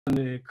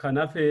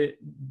kanafe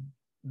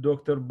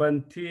Dr.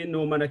 Bantii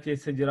no mana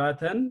keessa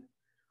jiraatan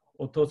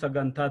otoo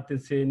sagantaatti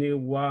seenii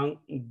waan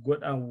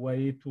godhan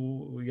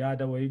wayitu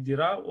yaada wayi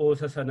jira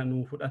oosa sana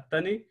nuu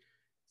fudhattani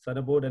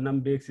sana booda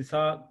nan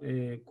beeksisaa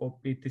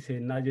qophiitti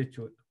seennaa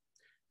jechuudha.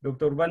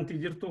 Dr. Bantii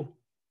jirtu?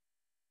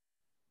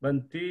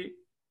 Bantii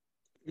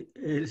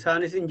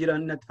isaanis hin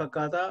jiran natti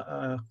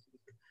fakkaata.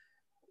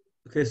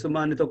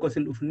 Keessumaan tokko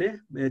sin dhufne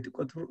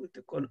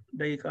xiqqoo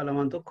daqiiqaa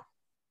lamaan tokko.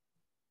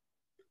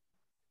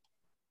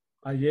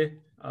 Ayyee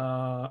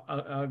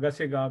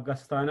agasega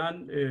agastaanaan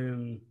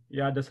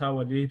yaada isaa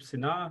walii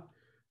ibsinaa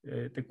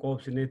xiqqoo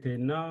ibsinee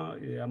teennaa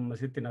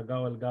ammasitti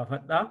nagaa wal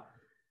gaafadhaa.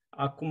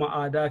 Akkuma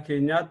aadaa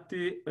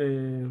keenyaatti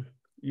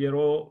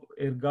yeroo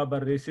ergaa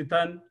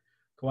barreessitan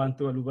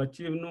wanti wal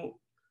hubachiifnu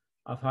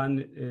afaan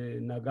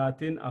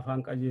nagaatiin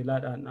afaan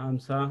qajeelaadhaan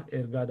dhaamsaa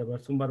ergaa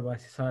dabarsuun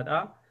barbaachisaadha.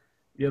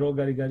 Yeroo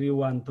garii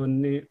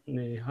wantoonni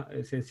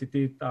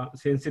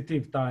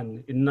sensitiif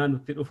ta'an innaa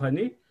nutti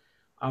dhufanii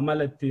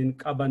amala ittiin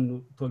qabannu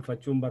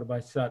tolfachuun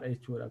barbaachisaadha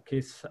jechuudha.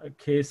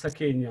 Keessa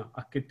keenya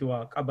akkitti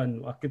waa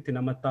qabannu akkitti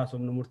namatti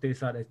haasofnu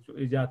murteessaadha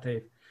ijaa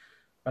ta'eef.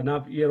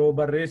 Kanaaf yeroo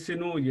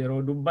barreessinu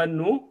yeroo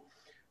dubbannu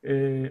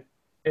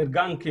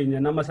ergaan keenya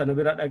nama sana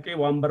bira dhaqee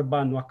waan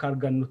barbaannu akka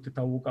argannutti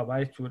ta'uu qaba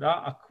jechuudha.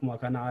 Akkuma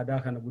kana aadaa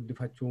kana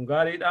guddifachuun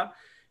gaariidha.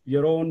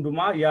 Yeroo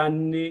hundumaa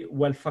yaanni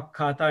wal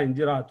fakkaataa hin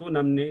jiraatu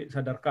namni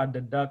sadarkaa adda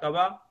addaa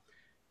qaba.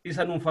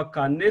 Isa nuun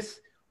fakkaannes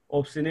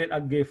obsinee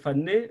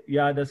dhaggeeffannee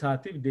yaada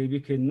isaatiif deebii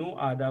kennuu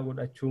aadaa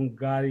godhachuun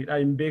gaariidha.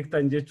 Hin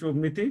beektan jechuuf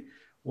miti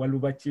wal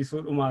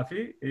hubachiisuudhumaa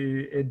fi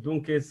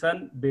hedduun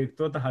keessan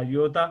beektota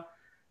hayyoota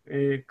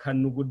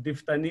kan nu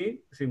guddiftanii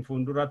sin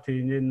fuuldura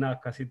teenyeenna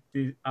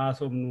akkasitti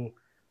haasofnu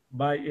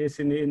baay'ee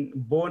isiniin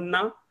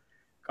boonna.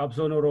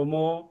 Qabsoon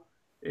Oromoo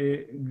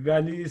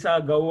galii isaa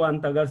ga'uu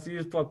wanta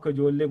agarsiistu akka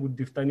ijoollee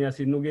guddiftanii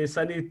asiin nu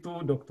geessaniittu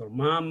Dr.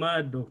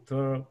 Muhammad,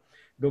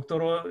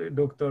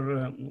 Dr.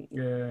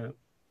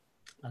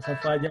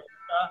 Asaffaa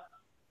Jaallaa,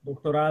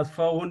 Dr.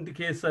 Asfaa hundi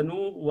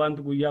keessanuu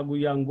wanti guyyaa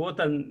guyyaan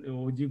gootan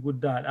hojii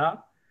guddaadha.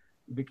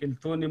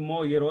 Biqiltuun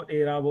immoo yeroo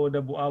dheeraa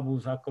booda bu'aa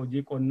buusa akka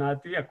hojii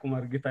qonnaatti akkuma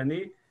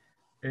argitanii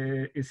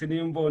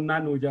isiniin boonnaa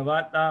nu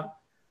jabaadha.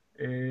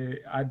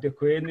 Adde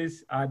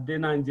Kweenis adde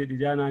naan jedhi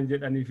jaanaan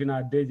jedhaniifin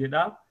adde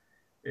jedha.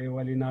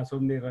 Waliin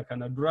haasofne irra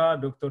kana dura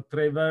Dr.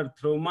 Trevor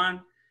Truman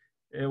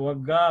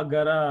waggaa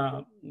gara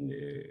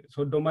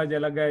 30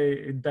 jala ga'e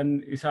iddan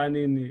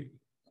isaaniin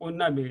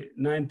qunname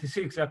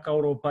 96 akka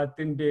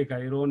Awurooppaattiin beeka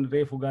yeroon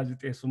reefu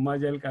gaazexeessummaa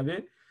jalqabe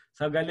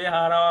sagalee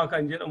haarawaa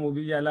kan jedhamu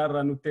biyya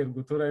alaarraa nutti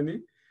ergu turani.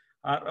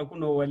 Har'a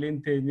kunoo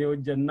waliin teenyee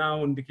hojjannaa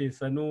hundi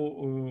keessanuu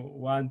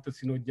wanti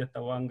isin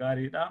hojjettan waan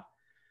gaariidha.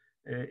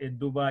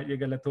 Hedduu baay'ee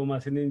galatoomaa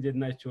isiniin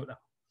jenna jechuudha.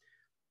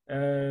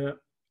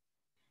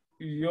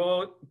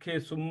 Yoo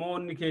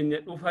keessummoonni keenya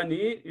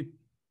dhufanii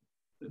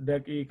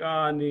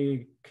daqiiqaan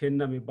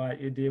kenname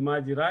baay'ee deemaa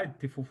jira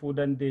itti fufuu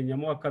dandeenya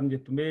moo akkam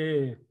jettu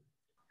mee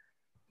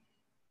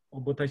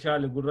obbo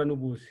Tashaale gurra nu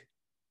buusi.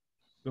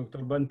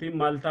 Dr. Bantiin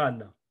maal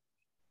taalla?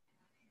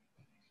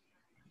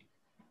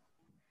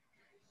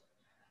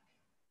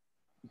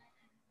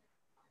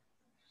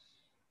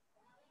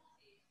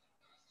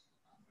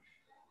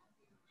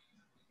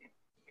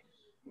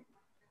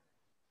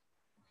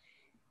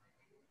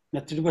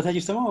 Natti dubbataa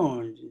jirta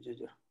moo?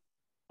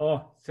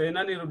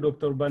 Seenaniiru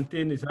Dr.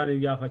 Bantiin isaan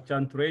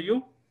iyyaafachaan tureyyuu.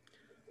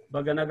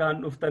 Baga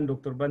nagaan dhuftan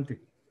Dr. Banti.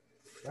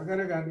 Baga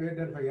nagaan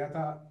dhuftan fayyaa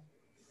ta'a.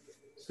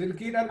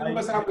 Silkiidhaan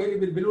dhuma isaa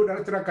bilbiluudhaan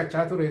irratti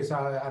rakkachaa ture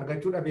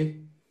argachuu dhabe.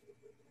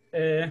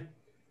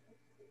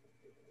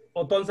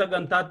 Otoon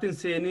sagantaattiin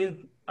seeniin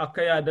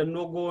akka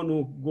yaadannoo goonu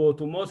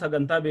gootu moo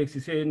sagantaa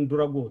beeksiseen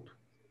dura gootu?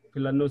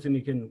 Filannoo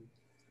isinii kennu.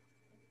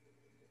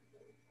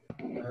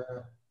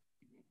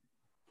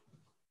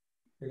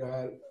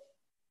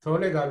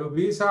 Tole egaa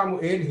lubbii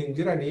Saamu'eel hin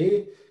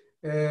jiranii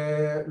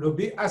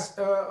lubbii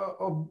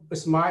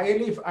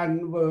Ismaa'eeliif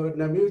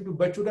namni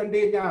dubbachuu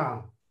dandeenya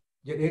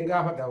jedheen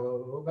gaafadha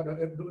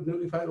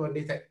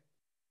wanni ta'e.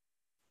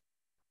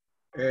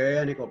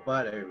 Ani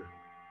qophaadha.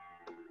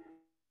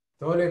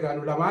 Tole egaa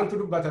nu lamaantu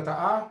dubbata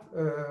ta'a.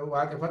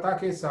 Waaqeffataa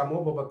keessaa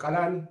moo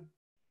Bobaqqalaan?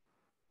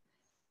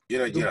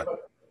 Jira.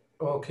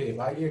 Okay,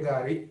 baay'ee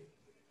gaarii.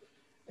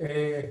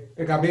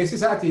 Egaa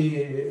beeksisaati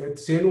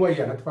seenuu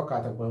wayyaa natti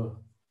fakkaata.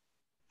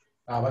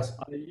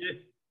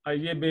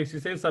 Ayyee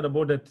beeksiseen sana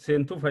booda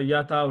seentuu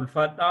fayyaa ta'a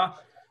ulfaadhaa.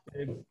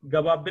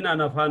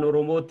 Gabaabbinaan afaan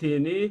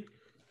Oromootiin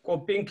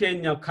qophiin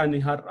keenya kan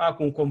har'aa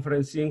kun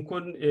konferensiin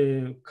kun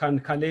kan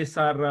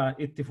kaleessaarraa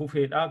itti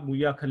fufeedha.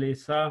 Guyyaa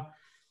kaleessaa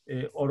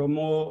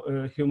Oromoo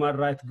Human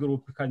Rights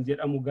Group kan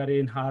jedhamu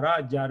gareen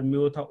haaraa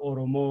jaarmiyoota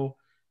Oromoo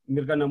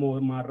mirga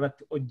namoomaa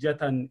irratti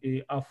hojjetan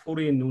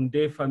afuriin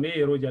hundeeffamee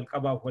yeroo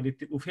jalqabaaf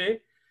walitti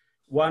dhufee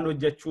waan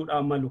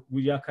hojjechuudhaan malu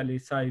guyyaa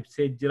kaleessaa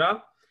ibsee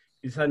jira.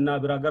 Isan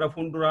bira gara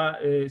fuulduraa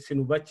isin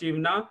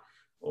hubachiifna.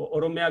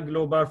 Oromiyaa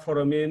Global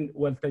Forumiin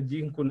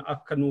waltajjiin kun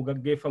akka nu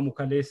gaggeeffamu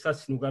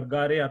kaleessas nu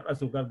gargaaree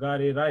har'as nu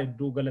gargaareera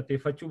hedduu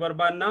galateeffachuu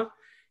barbaanna.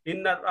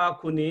 Inni har'aa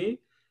kuni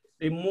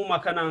dhimmuma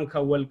kanaan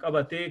kan wal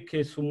qabatee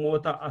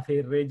keessummoota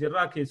afeerree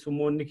jirra.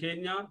 Keessummoonni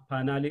keenya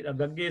paanaaliidha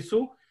gaggeessu.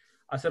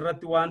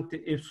 Asirratti wanti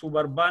ibsuu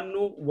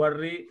barbaannu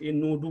warri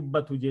nu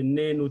dubbatu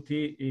jennee nuti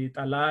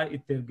xalaa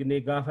itti erginee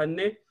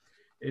gaafanne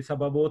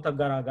sababoota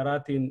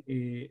garaagaraatiin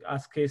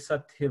as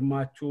keessatti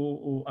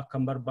hirmaachuu akka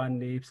hin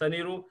barbaanne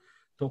ibsaniiru.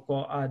 Tokko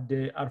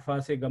aadde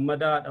Arfaasee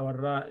Gammadaa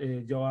warra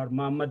Jawaar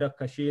Mahammad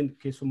akka ishiin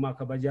keessummaa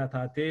kabajaa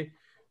taatee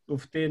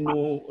dhuftee nu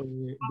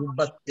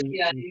dubbattu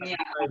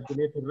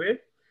erginee turre.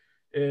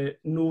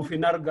 Nuuf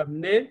hin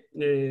argamne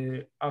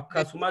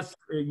akkasumas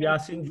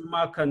Yaasiin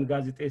Jumaa kan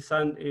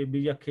gaazexeessaan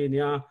biyya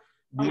keenya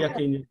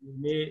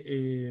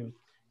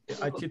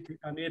achitti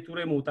hidhamee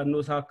ture muuxannoo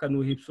isaa akka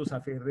nu ibsu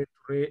afeerree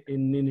ture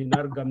inni hin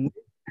argamne.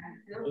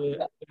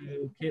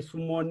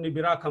 Keessummoonni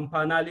biraa kan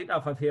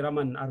paanaaliidhaaf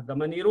afeeraman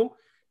argamaniiru.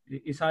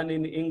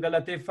 Isaaniin hin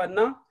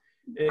galateeffanna.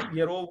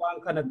 Yeroo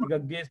waan kanatti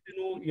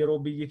gaggeessinu yeroo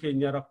biyyi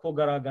keenya rakkoo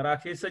garaagaraa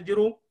keessa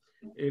jiru.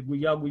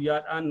 Guyyaa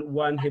guyyaadhaan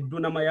waan hedduu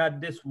nama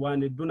yaaddes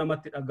waan hedduu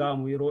namatti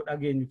dhaga'amu yeroo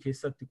dhageenyu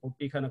keessatti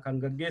qophii kana kan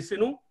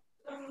gaggeessinu.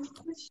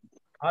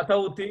 Haa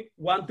ta'uti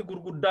wanti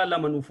gurguddaa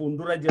lama nu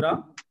fuuldura jira.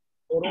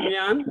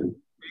 Oromiyaan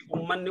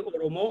uummanni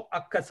Oromoo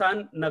akka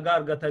isaan nagaa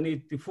argatanii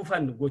itti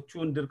fufan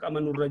gochuun dirqama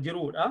nurra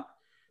jirudha.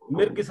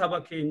 Mirgi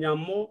saba keenyaa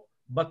immoo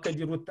bakka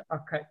jirutti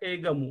akka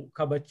eegamu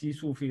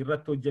kabachiisuu fi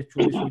irratti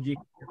hojjechuunis hojii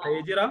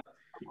ta'ee jira.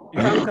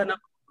 Isaan kana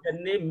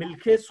jennee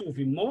milkeessuuf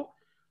immoo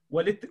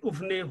walitti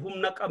dhufnee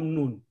humna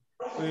qabnuun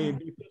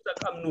beekumsa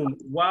qabnuun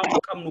waan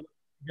qabnu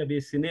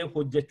jabeessinee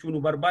hojjechuu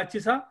nu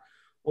barbaachisa.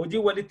 Hojii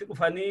walitti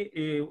dhufanii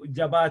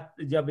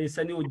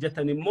jabeessanii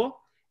hojjetan immoo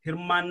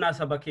hirmaannaa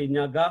saba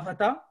keenyaa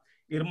gaafata.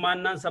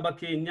 Hirmaannaan saba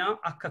keenyaa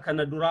akka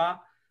kana duraa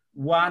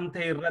waan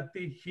ta'e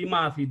irratti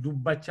himaa fi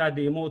dubbachaa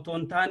deemoo otoo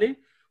hin taane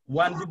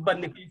waan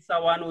dubbanne keessaa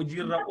waan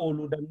hojiirra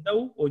ooluu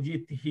danda'u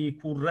hojiitti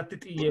hiikuu irratti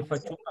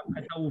xiyyeeffachuu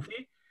akka ta'uu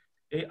fi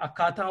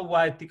akkaataa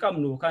waa itti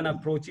qabnu kan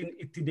approachiin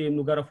itti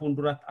deemnu gara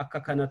fuulduraatti akka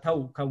kana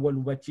ta'u kan wal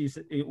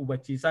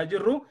hubachiisaa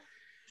jirru.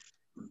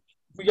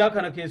 Guyyaa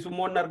kana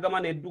keessummoonni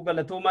argaman hedduu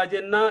galatoomaa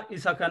jennaa.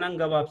 Isa kanan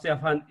gabaabsee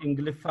afaan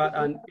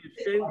Ingiliffaadhaan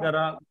ibsee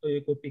gara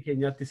qophii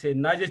keenyaatti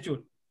seennaa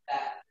jechuudha.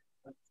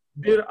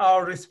 Dear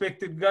our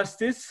respected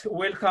guests,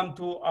 welcome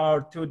to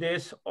our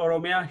today's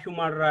Oromia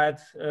Human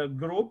Rights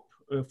Group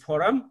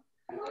forum.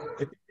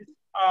 It is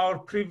our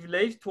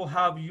privilege to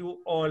have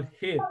you all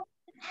here.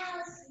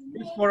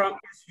 This forum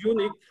is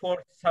unique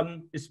for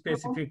some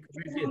specific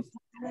reasons.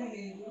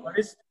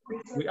 First,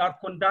 we are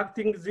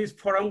conducting this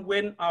forum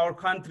when our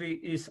country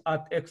is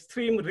at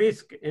extreme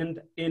risk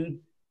and in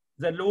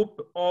the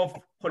loop of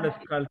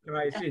political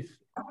crisis.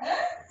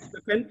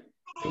 Second,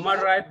 human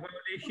rights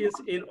violations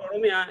in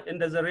Oromia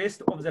and the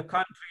rest of the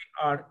country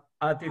are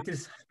at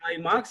its high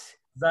marks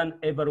than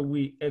ever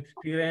we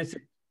experienced.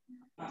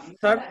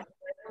 Third,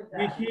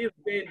 we hear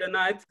day and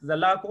night the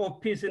lack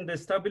of peace and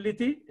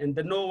stability, and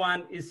no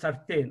one is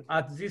certain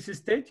at this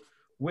stage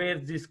where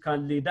this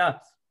can lead us.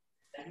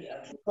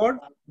 Fourth,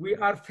 we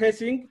are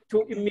facing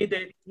two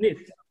immediate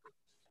needs: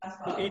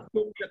 to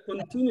ensure the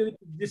continued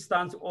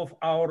distance of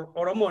our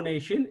Oromo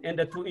nation and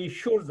to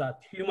ensure that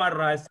human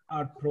rights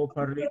are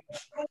properly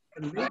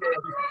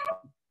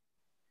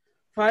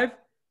Five,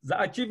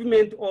 the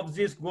achievement of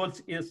these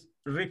goals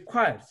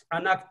requires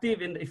an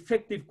active and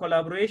effective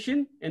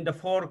collaboration, and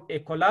for a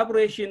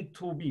collaboration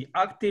to be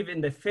active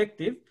and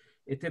effective,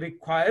 it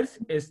requires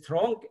a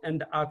strong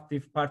and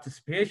active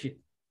participation.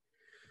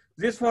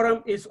 This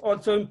forum is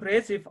also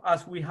impressive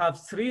as we have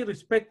three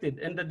respected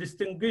and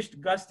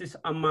distinguished guests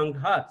among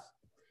us.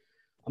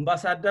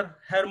 Ambassador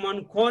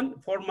Herman Kohn,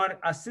 former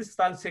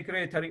Assistant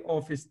Secretary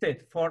of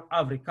State for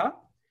Africa,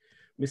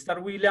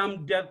 Mr.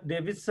 William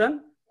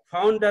Davidson,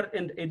 founder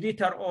and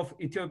editor of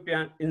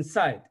Ethiopian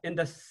Insight and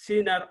the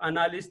senior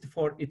analyst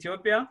for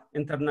Ethiopia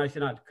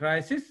International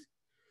Crisis,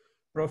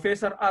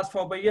 Professor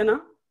Asfa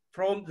Bayana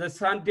from the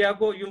San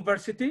Diego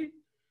University,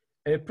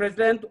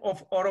 president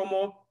of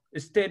Oromo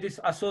Studies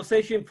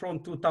Association from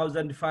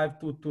 2005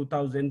 to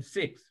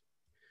 2006.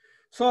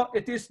 So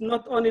it is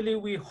not only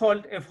we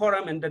hold a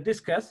forum and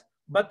discuss,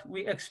 but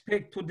we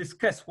expect to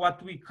discuss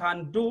what we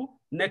can do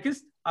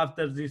next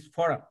after this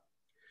forum.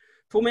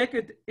 To make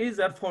it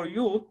easier for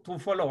you to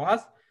follow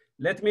us,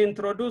 let me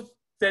introduce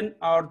then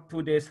our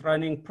today's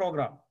running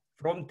program.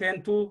 From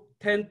 10 to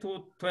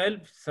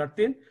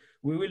 12:13,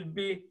 we will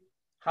be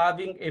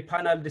having a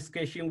panel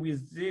discussion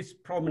with these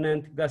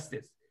prominent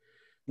guests.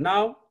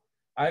 Now,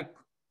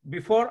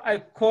 before I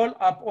call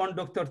upon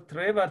Dr.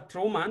 Trevor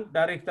Truman,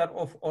 Director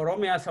of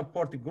Oromia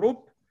Support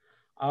Group,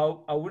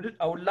 I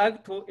would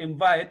like to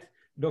invite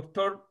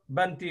Dr.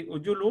 Banti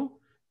Ujulu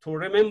to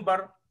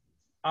remember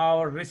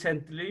our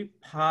recently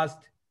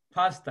passed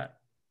pastor.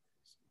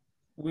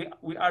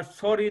 We are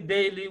sorry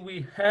daily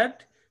we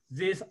heard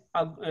this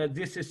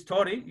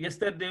story.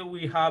 Yesterday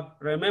we have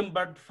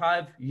remembered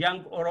 5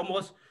 young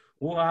Oromos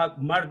who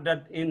have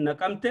murdered in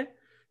Nakamte.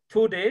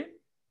 Today,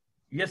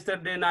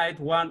 yesterday night,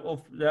 one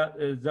of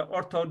the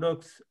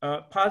Orthodox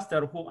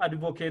pastor who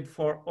advocate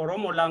for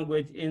Oromo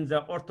language in the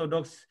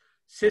Orthodox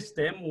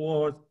system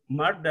was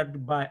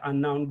murdered by an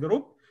unknown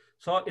group.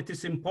 So it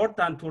is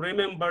important to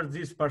remember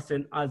this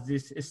person as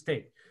this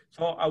state.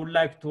 So I would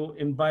like to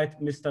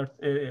invite Mr.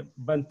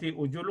 Banti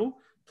Ujulu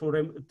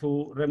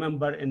to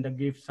remember and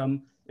give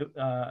some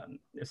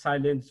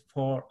silence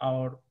for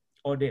our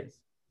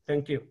audience.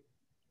 Thank you.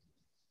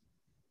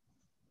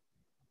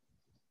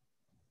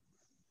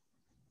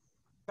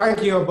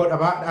 Thank you,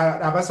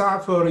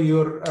 Abasa, for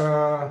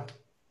your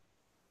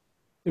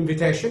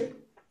invitation.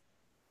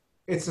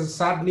 It's a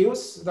sad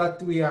news that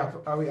we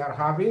are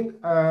having.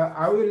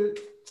 I will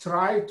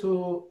try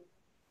to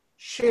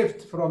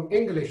shift from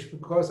English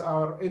because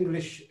our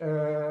English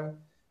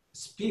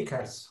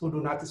speakers who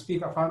do not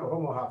speak Afan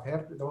Oromo have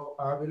heard, though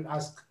I will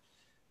ask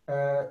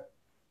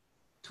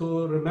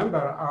to remember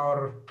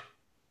our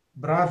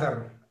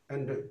brother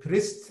and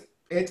priest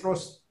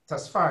Petros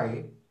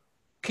Tasfai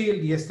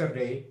killed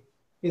yesterday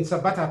in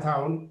Sabata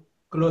town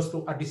close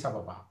to Addis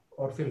Ababa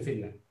or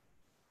Finland.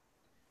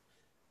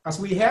 As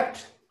we heard,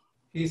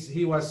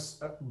 he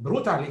was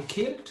brutally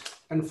killed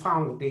and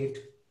found dead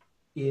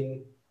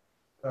in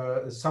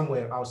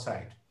somewhere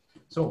outside.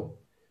 So,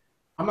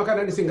 amma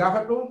kana isin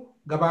gaafadhu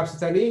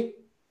gabaabsitanii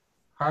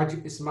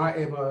Haji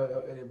Ismail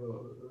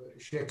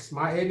Sheikh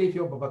Ismail fi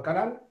Obbo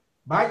Baqqalaan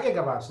baay'ee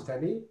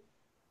gabaabsitanii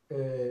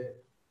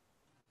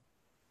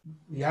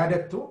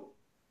yaadattu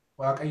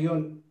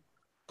Waaqayyoon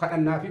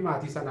kadhannaa fi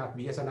maatii sanaaf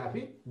biyya sanaa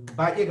fi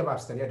baay'ee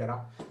gabaabsitanii adara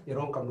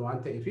yeroo hin qabnu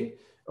waan ta'eef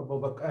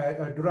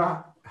dura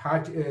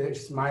Haji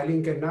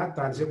Ismailiin kennaa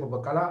taansee Obbo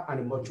Baqqalaa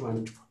ani immoo achumaan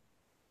cufa.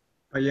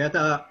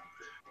 Fayyaata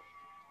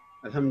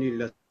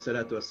alhamdulillah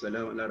salatu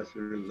wassalamu ala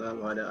rasulillah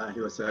wa ala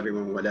alihi wa sahbihi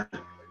man wala.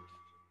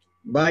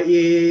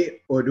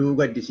 Baay'ee oduu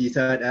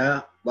gaddisiisaadha.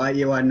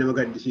 Baay'ee waan nama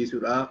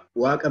gaddisiisudha.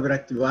 Waaqa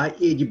biratti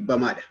baay'ee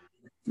jibbamaadha.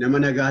 Nama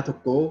nagaa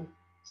tokko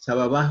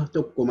sababa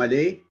tokko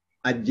malee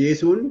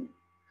ajjeesuun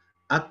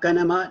akka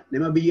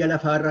nama biyya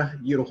lafaarra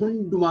jiru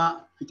hundumaa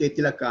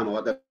fixeetti lakkaa'ama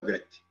Waaqa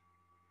biratti.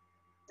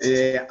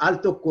 Al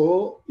tokko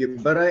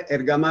bara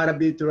ergamaa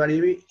Rabbii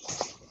turanii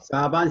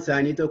saabaan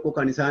isaanii tokko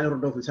kan isaan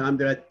hordofu isaan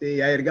biratti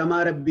yaa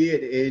ergamaa Rabbii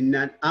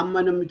ennaan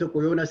amma namni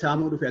tokko yoo na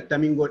saamuu dhufe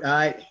attamiin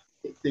godhaa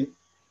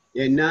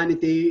ennaan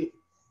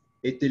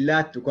itti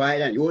laattu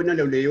kaa'edhaan yoo na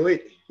lole yoo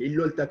hin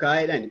lolta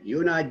kaa'edhaan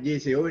yoo na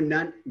ajjeese yoo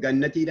ennaan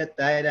gannatii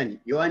dhaxxaa'edhaan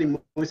yoo ani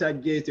immoo isa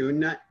ajjeese yoo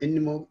ennaan inni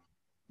immoo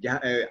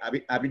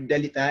abidda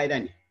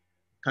lixaa'edhaan.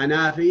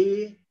 Kanaafi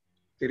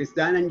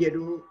Kiristaanan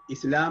jedhu,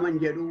 Islaaman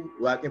jedhu,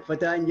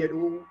 Waaqeffataan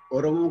jedhu,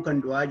 Oromoon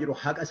kan du'aa jiru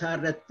haqa isaa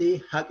irratti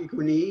haqi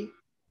kunii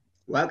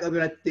Waaqa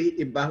biratti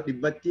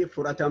dhibbatti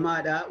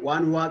fudhatamaadha.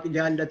 Waan Waaqi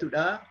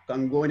jaallatudha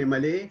kan goone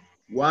malee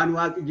waan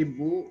Waaqi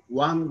jibbu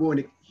waan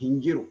goone hin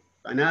jiru.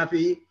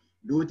 Kanaafi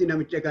duuti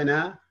namicha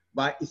kanaa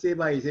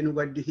baay'isee nu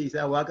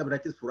gaddisiisa. Waaqa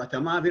birattis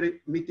fudhatamaa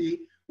miti.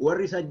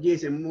 Warri isa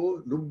ajjeese immoo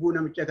lubbuu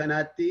namicha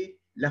kanaatti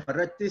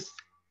lafarrattis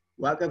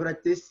Waaqa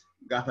birattis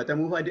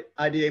gaafatamuuf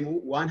adeemu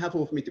waan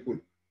hafuuf miti kun.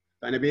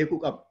 Kana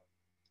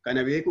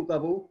beekuu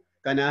qabu.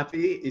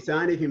 Kanaafi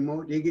isaaniif immoo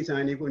dhiigi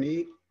isaanii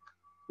kunii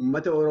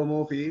ummata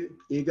Oromoo fi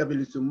dhiiga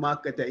bilisummaa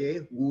akka ta'e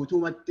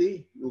guutumatti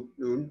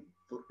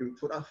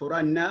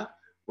furannaa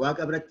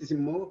Waaqa birattis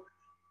immoo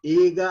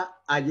dhiiga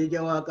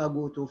ajaja Waaqaa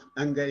guutuuf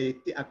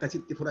dhangala'eetti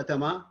akkasitti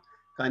fudhatamaa.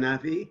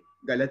 Kanaafi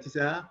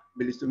galatisaa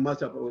bilisummaa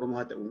saba Oromoo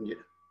haa ta'uun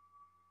jedha.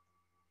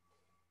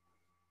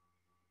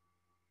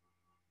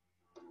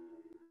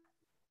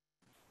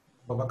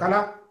 Obbo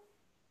Baqqalaa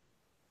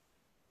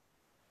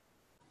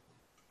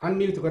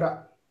unmute godhaa.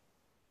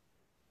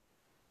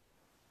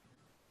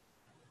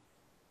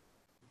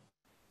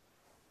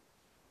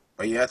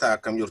 Fayyaata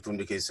akkam jirtu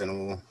hundi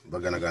keessanuu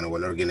baga nagaan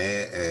wal argine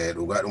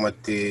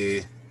dhugaadhumatti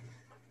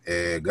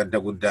gadda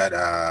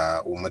guddaadha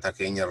uummata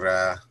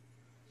keenyarraa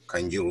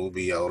kan jiru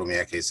biyya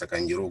Oromiyaa keessa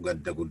kan jiru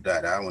gadda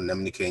guddaadha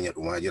namni keenya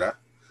dhumaa jira.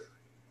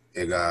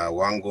 Egaa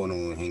waan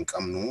goonu hin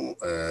qabnu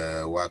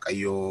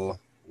Waaqayyo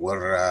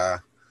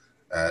warra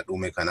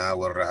dhume kana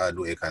warra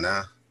du'e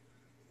kana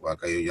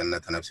Waaqayyo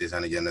jannata nafsee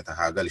isaanii jannata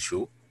haa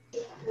galchu.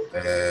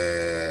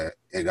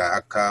 Egaa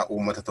akka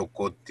uummata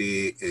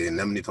tokkootti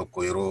namni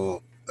tokko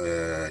yeroo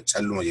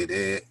calluma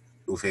jedhee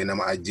dhufee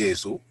nama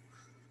ajjeesu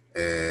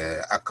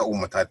akka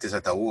uummataattis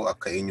haa ta'u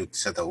akka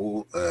eenyuttis haa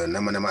ta'u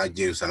nama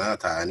ajjeesu sana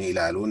ta'anii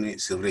ilaaluun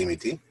sirrii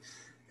miti.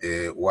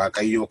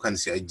 Waaqayyo kan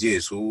si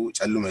ajjeesu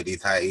calluma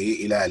taa'ee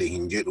ilaali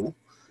hin jedhu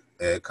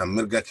kan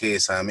mirga kee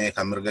saamee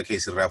kan mirga kee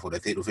sirraa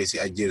fudhatee dhufee si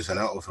ajjeesu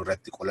sana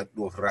ofirratti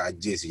qoladhu ofirraa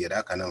ajjeesi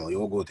jedha. Kanama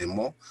yoo goote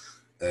immoo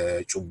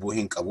cubbuu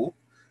hin qabu.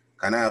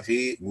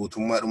 Kanaafi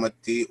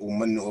guutummaadhumatti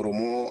uummanni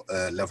Oromoo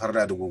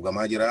lafarraa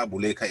duguugamaa jira,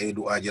 bulee ka'ee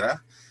du'aa jira.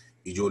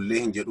 Ijoollee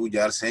hin jedhu,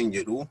 jaarsa hin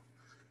jedhu,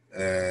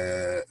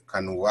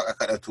 kan Waaqa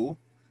kadhatu,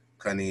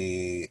 kan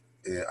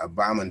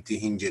abbaa amantii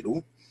hin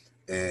jedhu.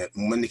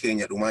 Uummanni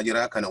keenya dhumaa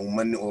jira. Kana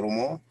uummanni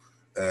Oromoo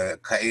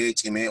ka'ee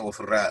cimee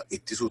ofirraa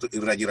ittisuutu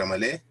irra jira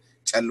malee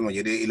calluma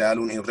jedhee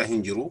ilaaluun irra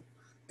hin jiru.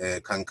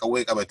 Kan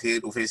qawwee qabatee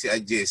dhufee si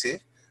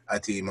ajjeese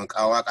ati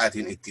maqaa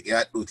Waaqaatiin itti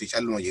dhiyaadhuuti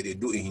calluma jedhee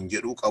du'i hin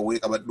jedhu. Qawwee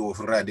qabadhu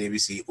ofirraa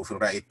deebisii,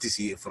 ofirraa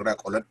ittisii, ofirraa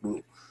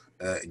qoladhu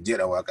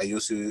jedha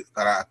Waaqayyos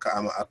karaa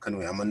akka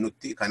nuyi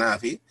amannutti.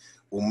 Kanaafi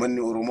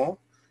uummanni Oromoo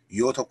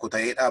yoo tokko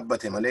ta'ee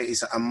dhaabbate malee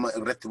isa amma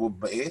irratti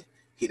bobba'ee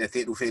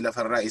hidhatee dhufee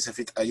lafarraa isa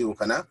fixaa jiru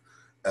kana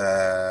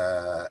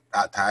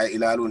taa'ee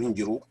ilaaluun hin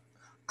jiru.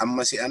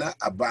 Amma si'ana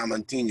abbaa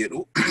amantiin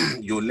jedhu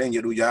ijoolleen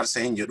jedhu jaarsa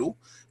hin jedhu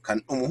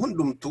kan dhumu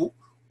hundumtuu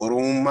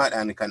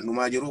oromummaadhaan kan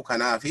dhumaa jiru.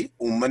 Kanaafi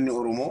uummanni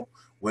Oromoo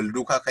wal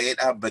duukaa ka'ee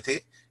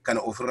dhaabbate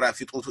kana ofirraa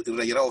fixuutu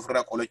irra jira,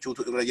 ofirraa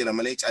qolachuutu irra jira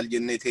malee caal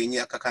jennee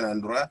teenyee akka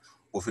kanaan dura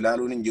of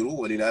ilaaluun hin jiru,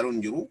 wal ilaaluun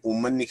hin jiru.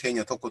 Uummanni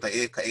keenya tokko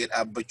ta'ee ka'ee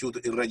dhaabbachuutu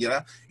irra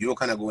jira. Yoo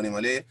kana goone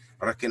malee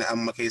rakkina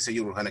amma keessa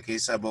jiru kana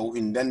keessaa bahuu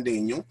hin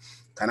dandeenyu.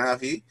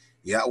 Kanaafi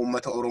yaa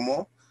uummata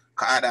Oromoo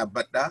ka'aa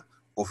dhaabbadhaa,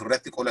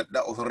 ofirratti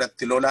qoladhaa,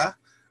 ofirratti lolaa.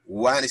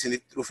 Waan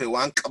isinitti dhufe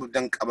waan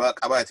qabdan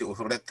qabaate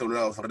ofirratti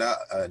lolaa,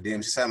 ofirraa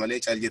deemsisaa malee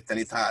caal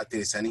jettanii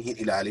teessanii hin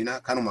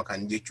ilaalina. Kanuma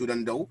kan jechuu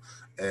danda'u.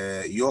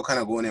 Yoo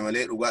kana goone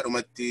malee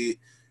dhugaadhumatti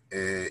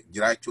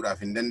jiraachuudhaaf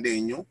hin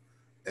dandeenyu.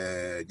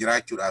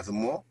 Jiraachuudhaaf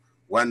immoo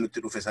waan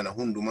nutti dhufe sana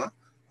hunduma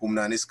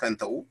humnaanis kan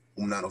ta'u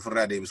humnaan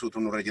ofirraa deebisuutu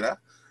nurra jira.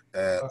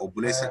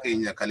 Obboleessa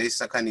keenya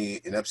kaleessa kan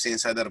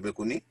labseensaa darbe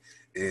kuni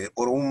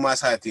oromummaa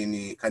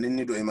isaatiin kan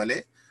inni du'e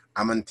malee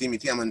amantii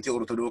miti, amantii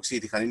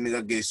ortodoksiiti kan inni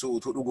gaggeessu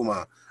utuu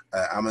dhuguma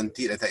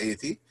amantiidha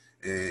ta'eeti.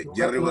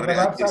 Jarri warri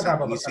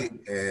ajjeessanis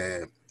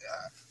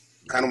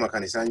kanuma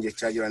kan isaan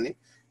jechaa jirani.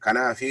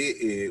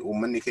 Kanaafi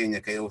uummanni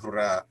keenya ka'ee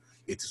ofirraa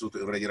ittisuutu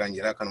irra jiran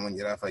jira. Kanuma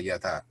jira, fayyaa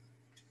ta'a.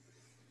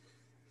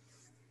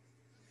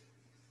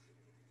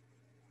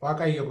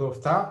 Waaqayyo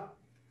gooftaa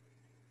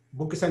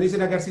buqqisanii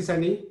sin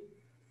agarsiisanii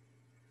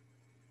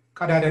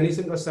qadaadanii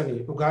sin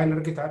dhossanii dhugaa hin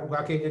argitaa,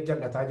 dhugaa keenya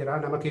jallataa jira,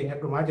 nama keenya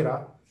dhumaa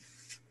jira,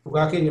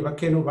 dhugaa keenya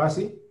bakkee nu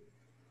baasi,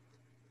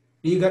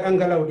 dhiiga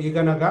dhangala'u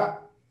dhiiga nagaa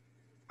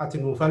ati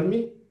nuu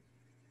falmi,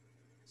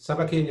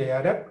 saba keenya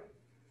yaadadhu,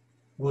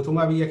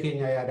 guutumaa biyya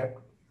keenya yaadadhu,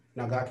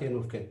 nagaa kee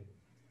nuuf kennu.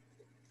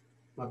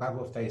 Maqaa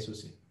gooftaa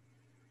Yesuusiin.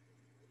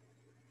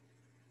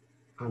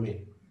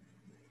 Amen.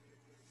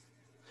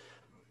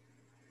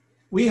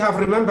 We have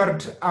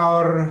remembered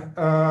our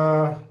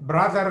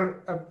brother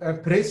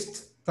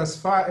priest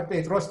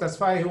Petros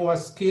Tasfai, who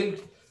was killed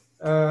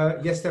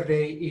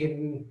yesterday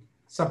in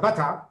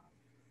Sabata.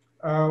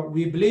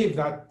 We believe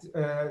that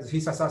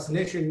his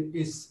assassination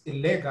is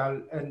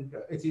illegal and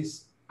it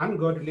is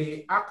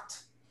ungodly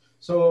act.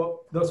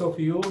 So those of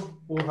you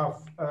who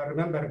have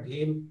remembered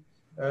him,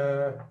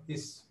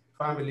 his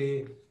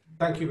family,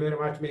 thank you very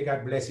much. May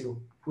God bless you.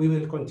 We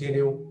will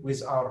continue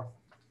with our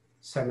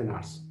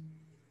seminars.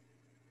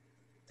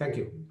 Thank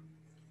you.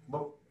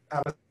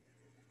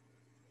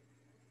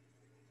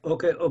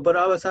 Okay,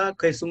 Obarawasa,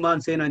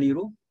 Kesuman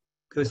Senaniru,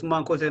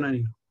 Kesuman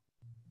Kosenaniru.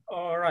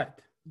 All right.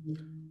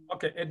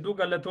 Okay, Edu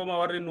Galatoma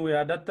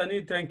Warinuya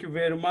Datani, thank you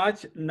very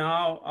much.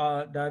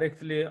 Now,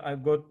 directly, I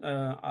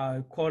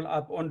call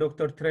up on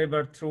Dr.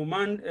 Trevor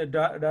Truman,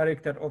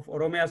 Director of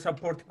Oromia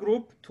Support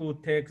Group, to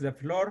take the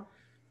floor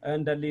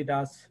and lead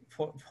us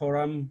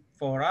forum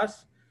for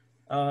us.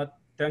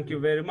 Thank you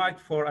very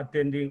much for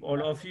attending,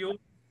 all of you.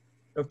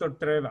 Dr.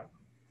 Trevor.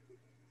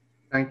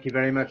 Thank you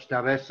very much,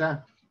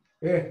 Davesa.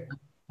 Yeah.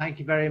 Thank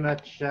you very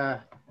much,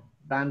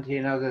 Banti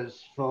and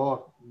others,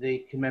 for the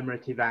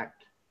commemorative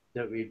act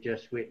that we've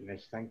just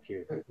witnessed. Thank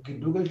you.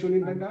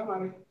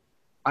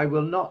 I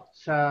will not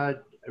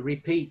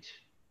repeat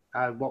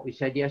what we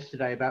said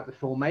yesterday about the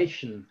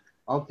formation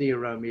of the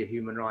Oromia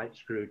Human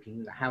Rights Group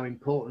and how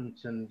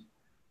important and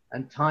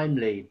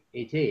timely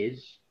it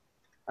is.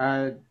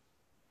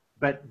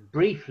 But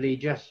briefly,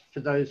 just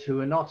for those who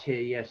were not here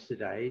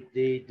yesterday,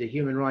 the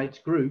Human Rights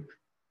Group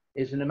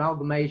is an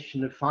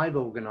amalgamation of 5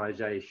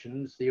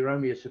 organisations: the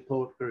Oromia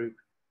Support Group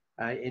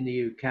in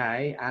the UK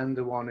and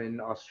the one in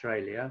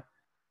Australia,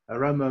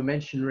 Oromo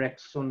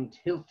Menschenrechts und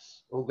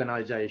Hilfs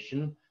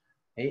organisation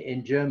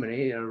in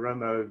Germany,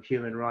 Oromo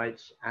Human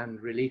Rights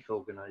and Relief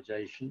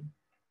Organisation,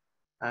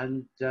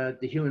 and the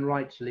Human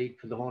Rights League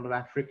for the Horn of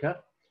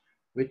Africa,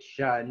 which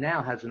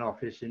now has an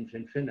office in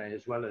Finfinne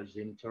as well as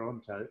in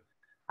Toronto,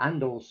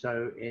 and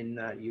also in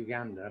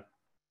Uganda,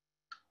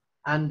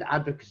 and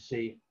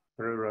Advocacy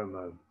for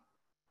Oromo.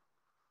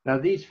 Now,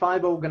 these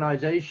 5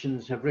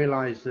 organisations have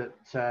realised that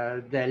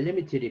their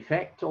limited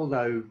effect,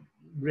 although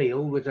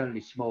real, was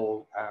only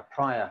small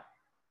prior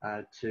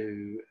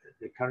to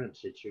the current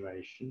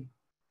situation.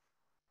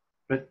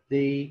 But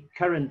the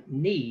current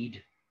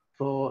need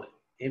for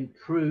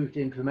improved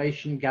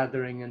information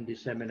gathering and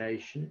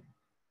dissemination,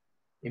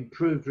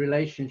 improved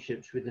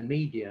relationships with the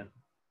media,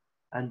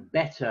 and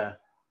better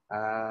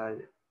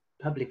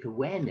public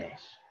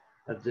awareness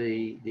of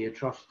the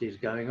atrocities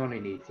going on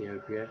in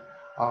Ethiopia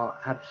are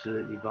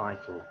absolutely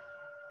vital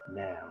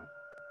now.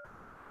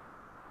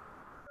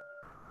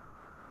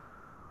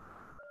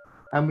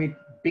 And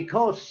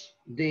because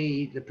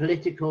the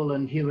political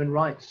and human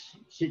rights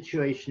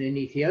situation in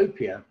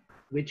Ethiopia,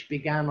 which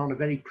began on a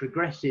very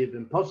progressive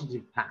and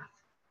positive path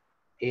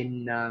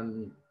in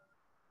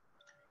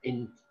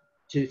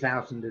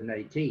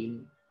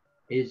 2018,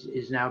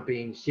 is now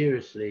being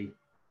seriously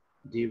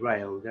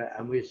derailed,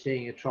 and we're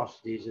seeing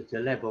atrocities at a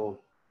level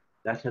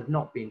that have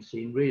not been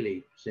seen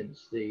really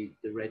since the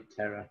Red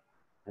Terror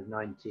of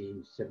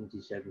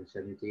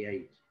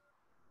 1977-78.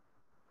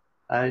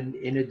 And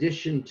in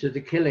addition to the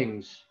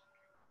killings,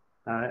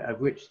 of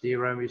which the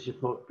Oromia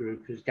Support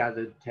Group has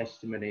gathered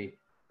testimony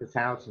for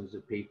thousands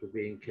of people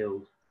being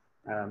killed,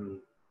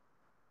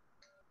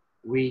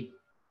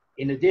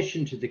 in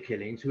addition to the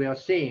killings, we are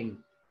seeing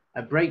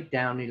a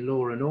breakdown in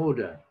law and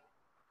order,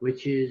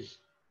 which is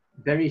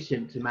very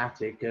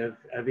symptomatic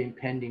of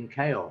impending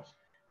chaos.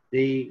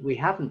 We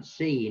haven't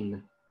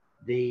seen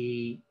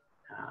the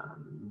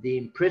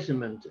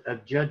imprisonment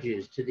of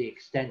judges to the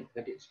extent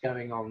that it's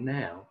going on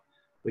now.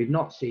 We've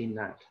not seen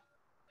that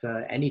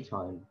for any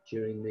time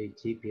during the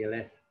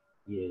TPLF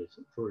years,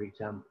 for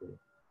example.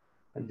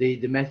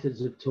 The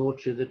methods of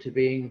torture that are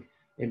being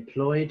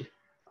employed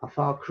are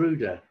far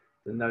cruder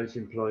than those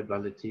employed by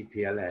the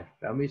TPLF.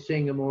 And we're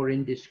seeing a more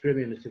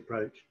indiscriminate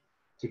approach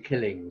to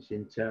killings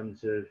in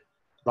terms of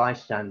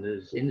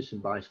bystanders,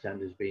 innocent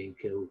bystanders being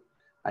killed,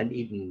 and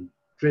even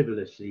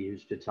frivolously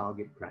used for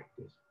target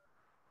practice.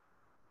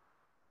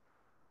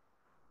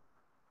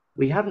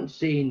 We haven't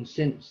seen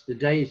since the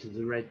days of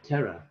the Red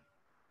Terror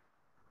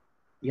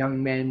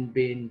young men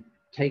being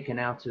taken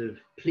out of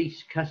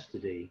police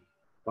custody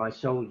by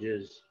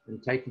soldiers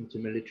and taken to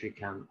military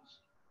camps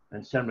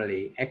and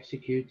summarily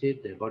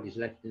executed, their bodies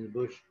left in the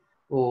bush,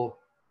 or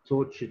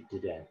tortured to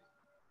death.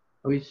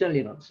 And we've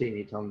certainly not seen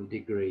it on the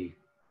degree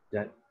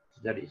that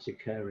it's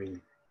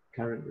occurring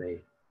currently.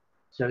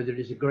 So there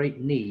is a great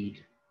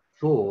need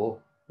for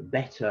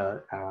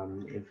better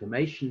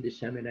information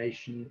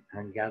dissemination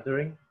and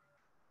gathering,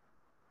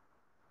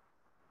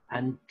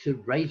 and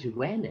to raise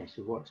awareness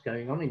of what's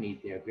going on in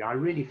Ethiopia. I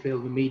really feel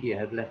the media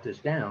have let us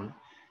down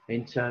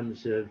in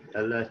terms of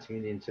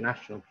alerting the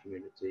international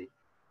community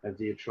of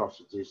the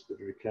atrocities that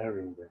are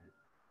occurring there.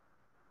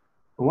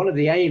 And one of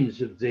the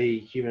aims of the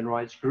Human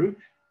Rights Group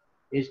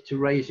is to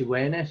raise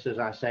awareness, as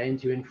I say, and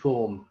to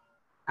inform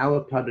our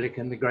public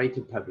and the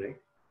greater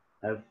public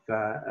of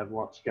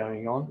what's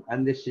going on.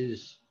 And this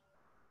is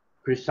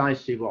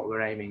precisely what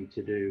we're aiming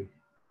to do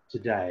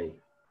today.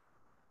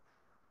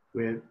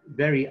 We're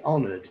very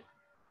honored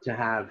to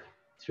have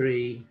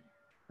three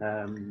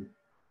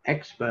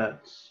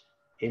experts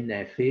in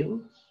their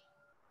fields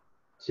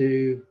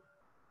to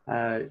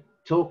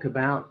talk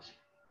about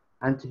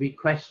and to be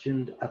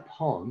questioned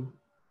upon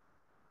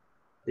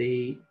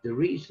the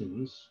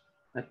reasons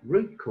at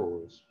root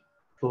cause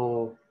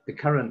for the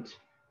current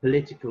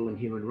political and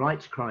human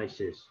rights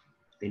crisis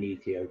in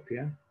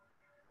Ethiopia,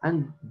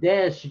 and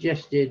their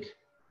suggested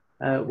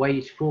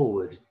ways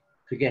forward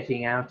for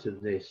getting out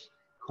of this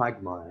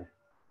quagmire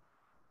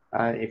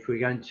if we're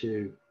going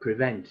to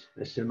prevent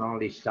a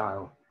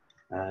Somali-style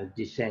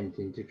descent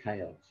into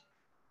chaos.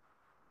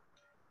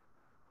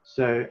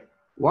 So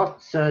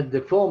what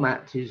the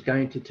format is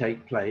going to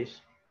take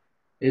place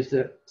is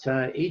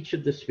that each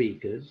of the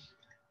speakers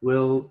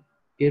will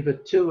give a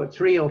 2 or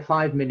 3 or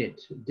 5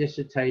 minute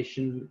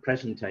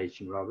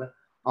presentation rather,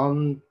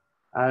 on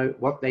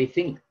what they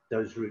think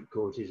those root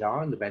causes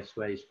are and the best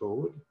ways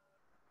forward.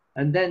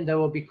 And then there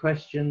will be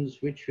questions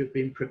which have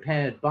been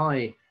prepared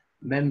by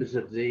members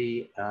of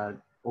the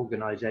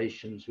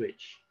organizations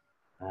which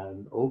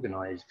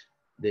organized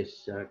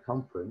this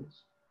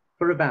conference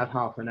for about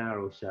half an hour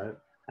or so.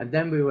 And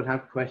then we will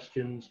have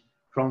questions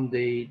from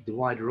the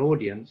wider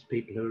audience,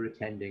 people who are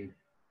attending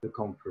the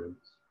conference.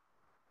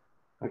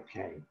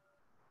 Okay,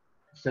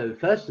 so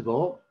first of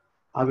all,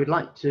 I would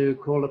like to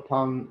call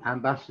upon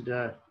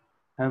Ambassador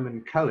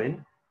Herman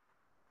Cohen,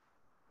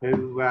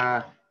 who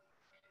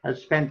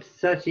has spent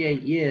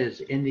 38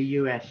 years in the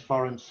US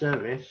Foreign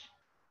Service,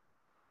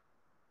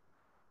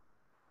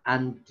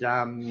 and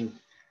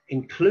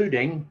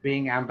including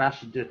being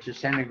ambassador to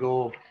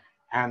Senegal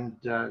and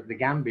the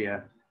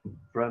Gambia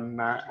from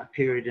a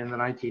period in the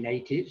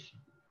 1980s.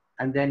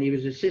 And then he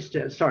was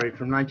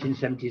from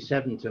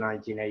 1977 to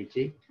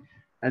 1980,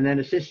 and then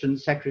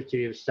Assistant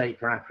Secretary of State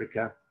for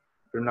Africa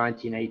from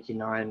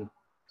 1989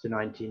 to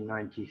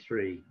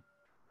 1993.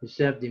 He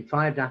served in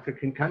 5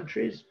 African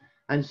countries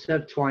and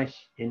served twice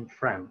in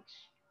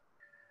France.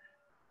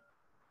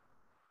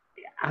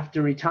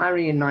 After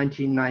retiring in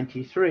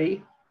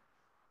 1993,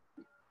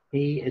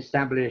 he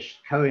established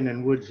Cohen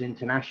and Woods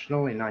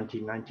International in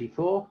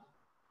 1994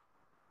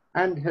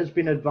 and has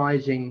been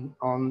advising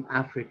on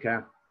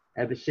Africa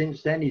ever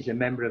since then. He's a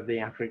member of the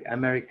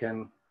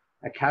American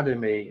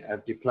Academy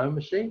of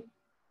Diplomacy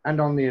and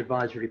on the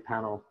advisory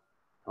panel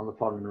on the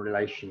Foreign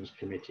Relations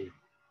Committee.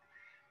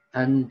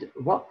 And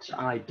what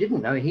I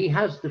didn't know, he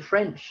has the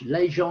French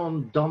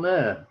Légion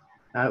d'honneur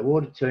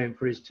awarded to him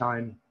for his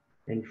time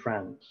in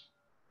France.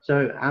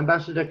 So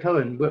Ambassador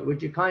Cohen,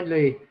 would you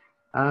kindly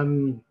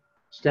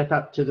step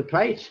up to the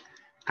plate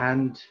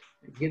and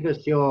give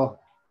us your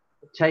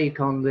take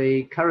on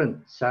the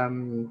current,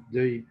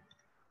 the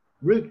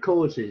root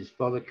causes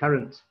for the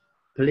current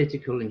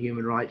political and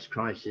human rights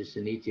crisis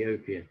in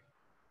Ethiopia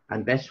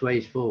and best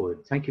ways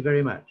forward. Thank you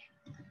very much.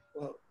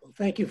 Well,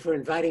 thank you for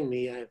inviting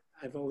me.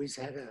 I've always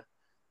had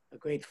a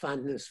great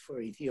fondness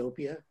for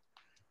Ethiopia,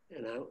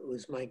 and it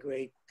was my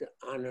great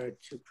honor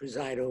to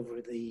preside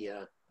over the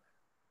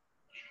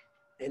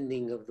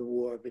ending of the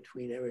war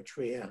between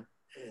Eritrea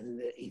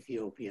and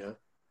Ethiopia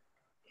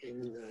in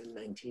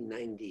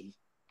 1990,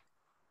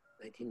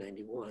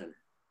 1991.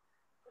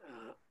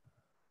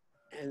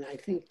 And I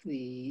think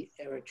the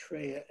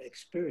Eritrea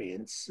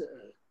experience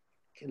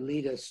can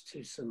lead us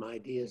to some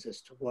ideas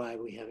as to why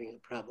we're having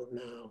a problem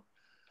now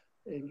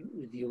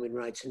with human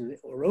rights in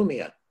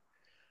Oromia.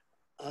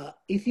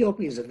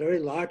 Ethiopia is a very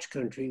large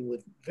country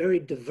with very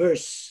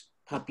diverse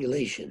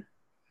population,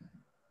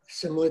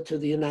 similar to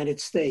the United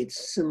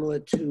States, similar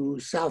to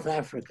South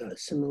Africa,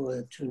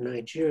 similar to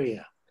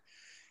Nigeria.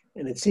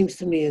 And it seems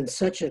to me in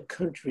such a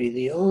country,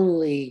 the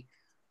only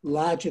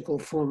logical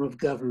form of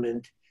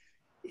government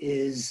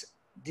is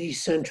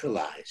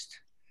decentralized,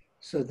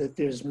 so that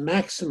there's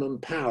maximum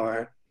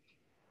power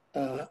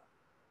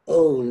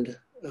owned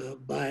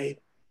by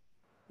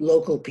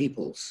local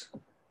peoples.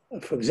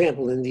 For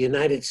example, in the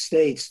United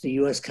States, the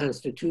US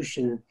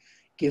Constitution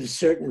gives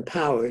certain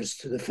powers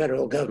to the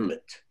federal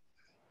government,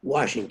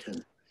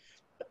 Washington.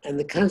 And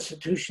the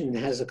Constitution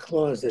has a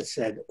clause that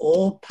said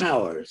all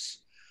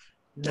powers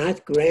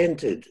not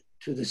granted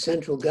to the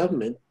central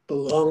government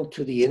belong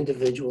to the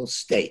individual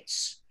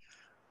states.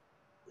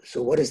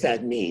 So what does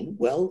that mean?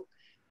 Well,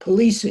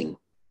 policing,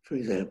 for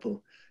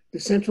example, the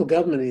central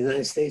government of the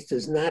United States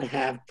does not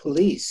have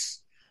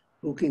police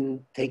who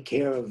can take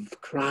care of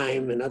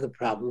crime and other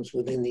problems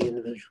within the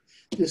individual.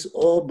 This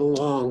all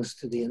belongs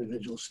to the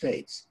individual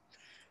states.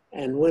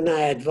 And when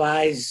I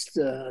advised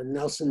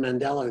Nelson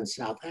Mandela in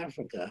South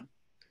Africa,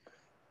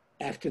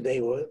 after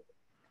they were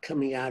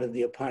coming out of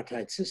the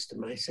apartheid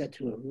system, I said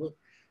to him, look,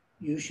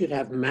 you should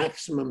have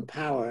maximum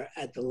power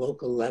at the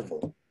local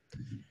level.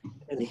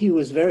 And he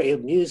was very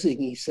amusing.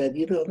 He said,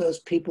 you know, those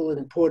people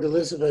in Port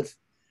Elizabeth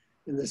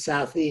in the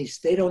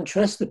Southeast, they don't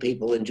trust the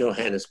people in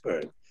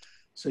Johannesburg.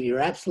 So you're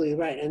absolutely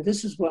right. And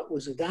this is what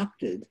was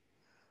adopted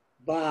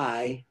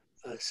by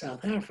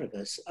South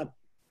Africa,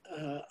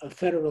 a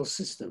federal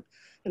system.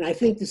 And I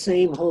think the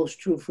same holds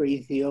true for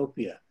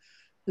Ethiopia.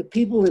 The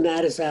people in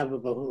Addis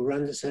Ababa who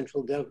run the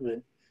central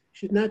government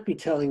should not be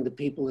telling the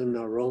people in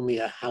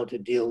Oromia how to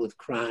deal with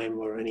crime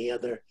or any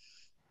other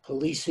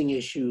policing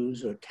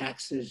issues or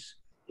taxes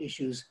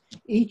issues.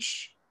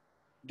 Each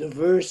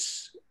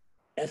diverse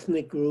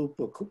ethnic group,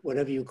 or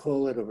whatever you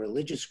call it, a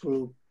religious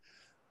group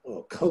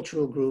or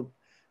cultural group,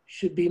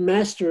 should be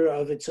master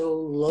of its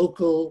own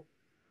local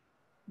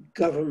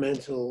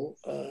governmental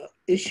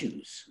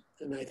issues.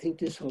 And I think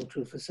this holds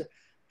true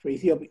for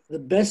Ethiopia. The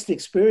best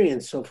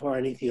experience so far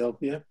in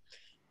Ethiopia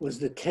was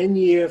the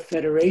 10-year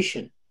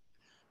federation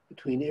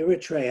between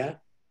Eritrea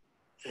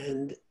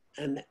and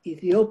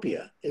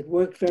Ethiopia. It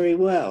worked very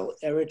well.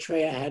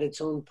 Eritrea had its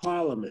own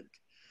parliament.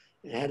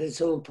 It had its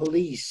own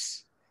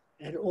police,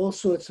 and all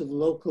sorts of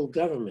local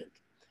government.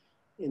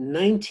 In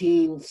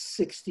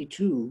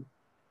 1962,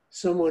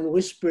 someone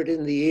whispered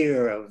in the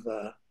ear of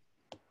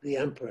the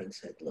emperor and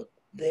said, look,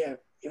 there,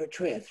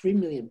 Eritrea, 3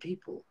 million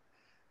people.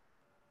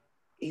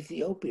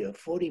 Ethiopia,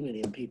 40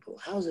 million people.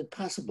 How is it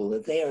possible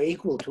that they are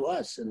equal to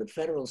us in the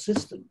federal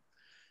system?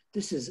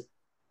 This is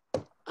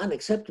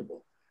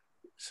unacceptable.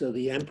 So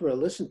the emperor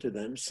listened to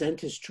them,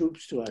 sent his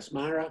troops to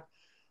Asmara,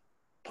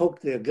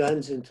 poked their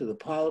guns into the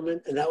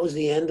parliament, and that was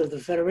the end of the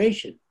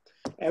federation.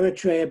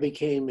 Eritrea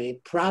became a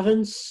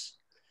province,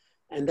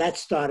 and that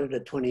started a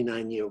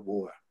 29-year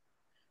war.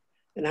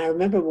 And I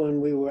remember when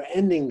we were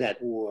ending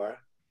that war,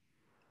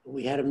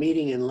 we had a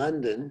meeting in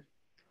London,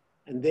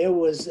 and there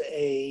was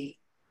the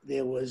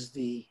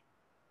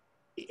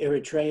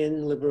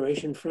Eritrean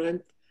Liberation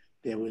Front,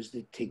 there was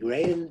the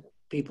Tigrayan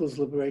People's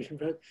Liberation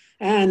Front,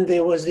 and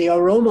there was the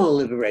Oromo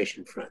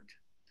Liberation Front.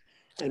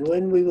 And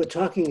when we were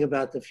talking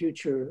about the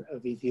future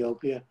of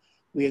Ethiopia,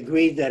 we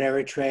agreed that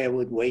Eritrea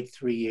would wait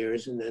 3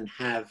 years and then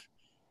have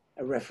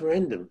a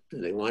referendum.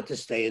 Do they want to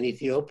stay in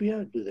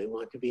Ethiopia? Do they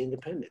want to be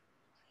independent?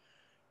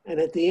 And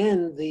at the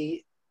end,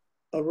 the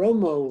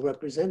Oromo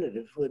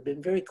representative, who had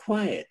been very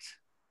quiet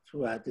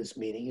throughout this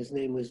meeting, his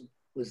name was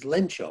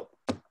Lencho.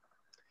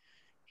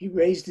 He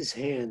raised his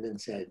hand and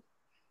said,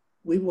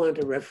 we want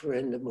a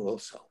referendum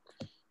also.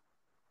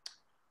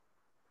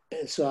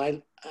 And so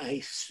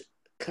I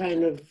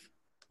kind of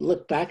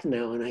look back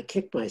now and I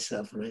kick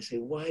myself and I say,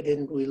 why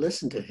didn't we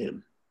listen to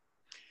him?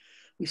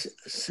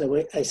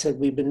 So I said,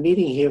 we've been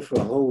meeting here for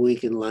a whole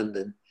week in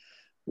London.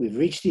 We've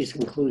reached these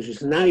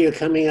conclusions. Now you're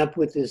coming up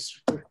with this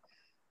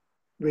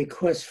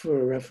request for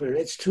a referendum.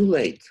 It's too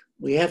late.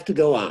 We have to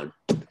go on.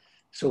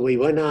 So we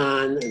went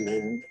on, and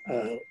then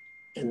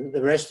and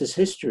the rest is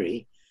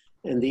history.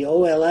 And the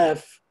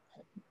OLF,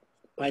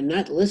 by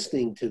not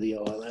listening to the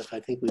OLF, I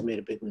think we made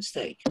a big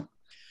mistake.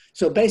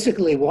 So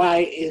basically, why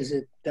is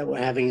it that we're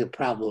having a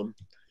problem?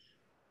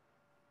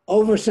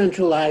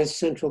 Over-centralized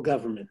central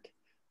government,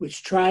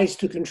 which tries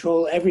to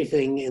control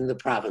everything in the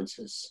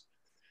provinces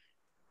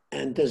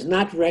and does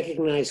not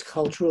recognize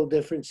cultural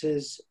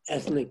differences,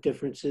 ethnic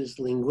differences,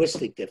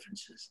 linguistic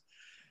differences.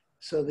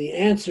 So the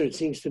answer, it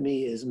seems to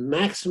me, is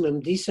maximum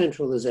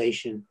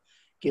decentralization,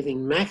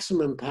 giving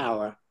maximum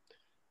power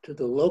to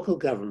the local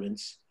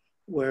governments,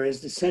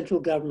 whereas the central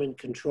government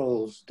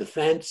controls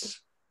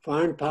defense,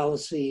 foreign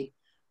policy,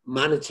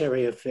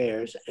 monetary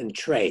affairs, and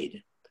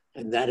trade.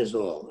 And that is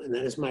all. And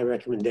that is my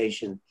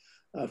recommendation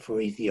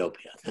for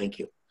Ethiopia. Thank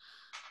you.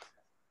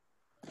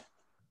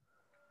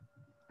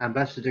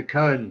 Ambassador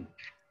Cohen,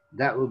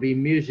 that will be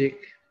music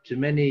to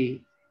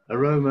many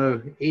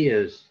Oromo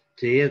ears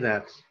to hear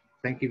that.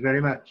 Thank you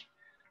very much.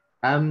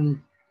 How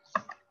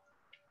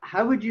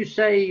would you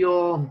say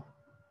your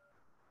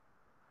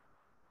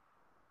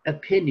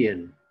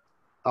opinion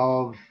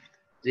of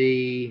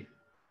the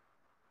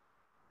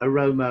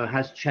Oromo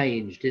has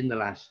changed in the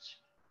last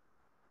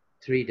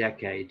 3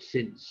 decades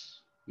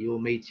since your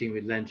meeting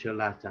with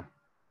Lencho-Lata?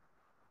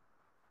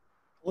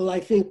 Well,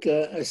 I think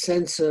a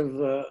sense of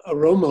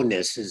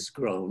Oromo-ness has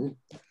grown.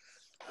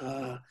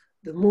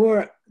 The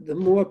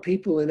more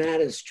people in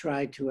Addis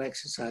try to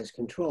exercise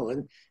control,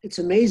 and it's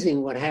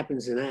amazing what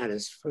happens in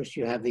Addis. First,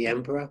 you have the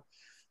emperor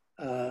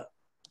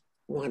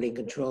wanting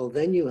control.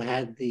 Then you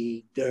had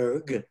the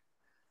Derg,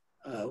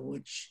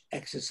 which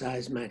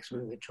exercised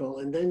maximum control.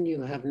 And then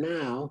you have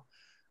now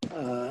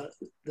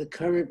the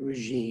current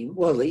regime.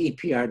 Well, the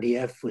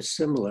EPRDF was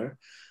similar.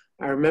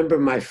 I remember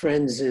my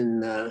friends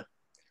in the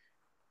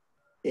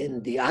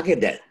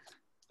Ogaden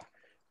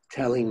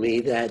telling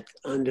me that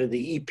under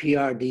the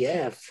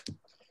EPRDF,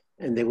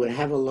 and they would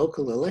have a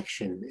local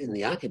election in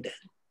the Ogaden,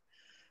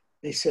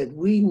 they said,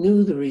 we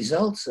knew the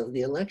results of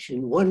the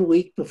election 1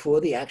 week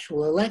before the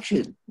actual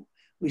election.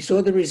 We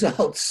saw the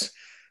results.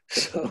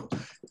 So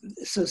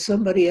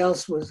somebody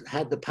else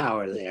had the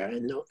power there.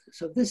 And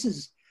so this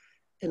is,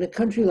 in a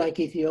country like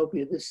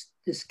Ethiopia,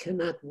 this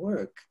cannot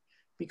work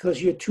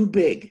because you're too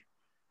big.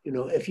 You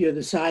know, if you're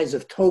the size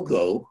of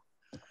Togo,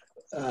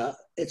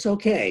 it's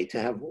okay to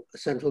have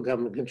central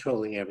government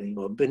controlling everything,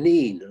 or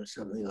Benin or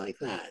something like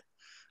that.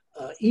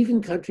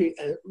 Even country,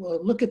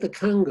 well, look at the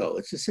Congo,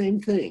 it's the same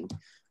thing.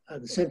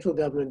 The central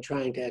government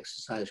trying to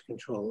exercise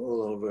control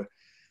all over.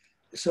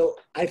 So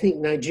I think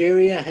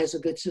Nigeria has a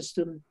good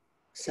system.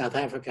 South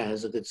Africa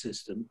has a good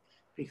system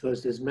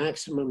because there's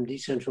maximum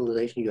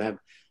decentralization. You have,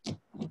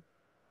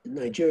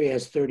 Nigeria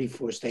has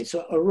 34 states.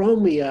 So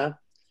Oromia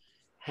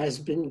has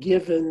been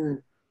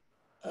given,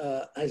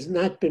 has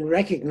not been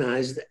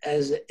recognized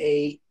as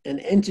an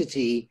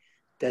entity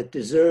that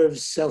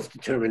deserves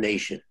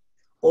self-determination.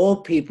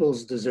 All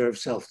peoples deserve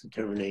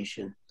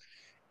self-determination,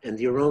 and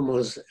the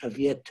Oromos have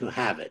yet to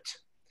have it.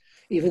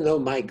 Even though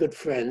my good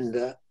friend,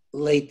 the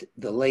late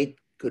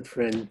good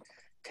friend,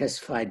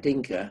 Tesfaye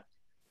Dinka,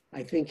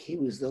 I think he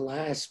was the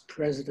last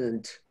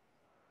president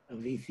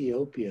of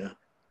Ethiopia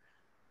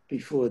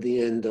before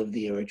the end of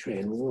the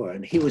Eritrean War,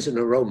 and he was an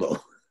Oromo.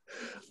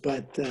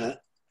 But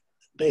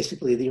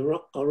basically, the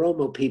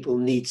Oromo people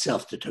need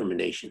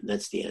self-determination.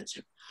 That's the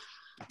answer.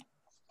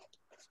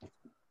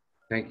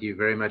 Thank you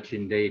very much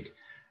indeed.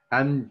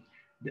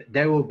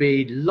 There will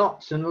be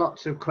lots and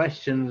lots of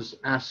questions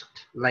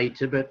asked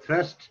later, but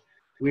first,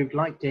 we'd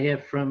like to hear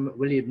from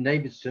William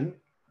Davidson,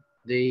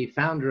 the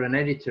founder and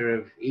editor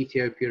of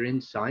Ethiopia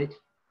Insight,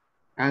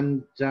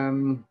 and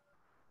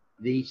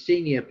the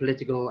senior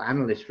political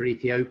analyst for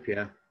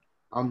Ethiopia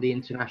on the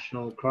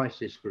International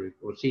Crisis Group,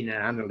 or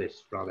senior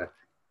analyst rather,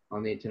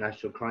 on the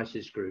International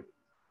Crisis Group.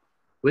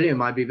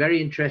 William, I'd be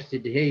very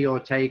interested to hear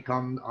your take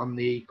on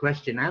the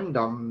question and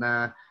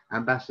on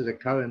Ambassador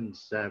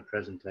Cohen's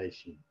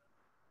presentation.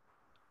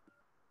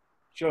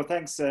 Sure,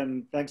 thanks,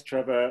 thanks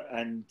Trevor,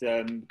 and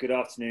good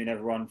afternoon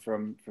everyone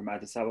from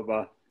Addis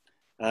Ababa.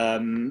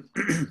 And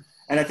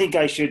I think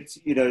I should,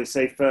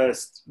 say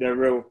first, a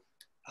real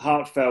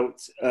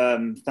heartfelt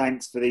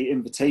thanks for the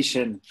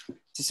invitation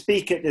to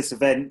speak at this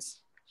event.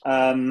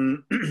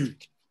 Honored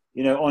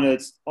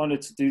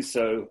to do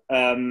so.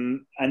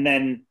 And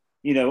then,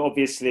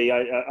 obviously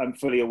I'm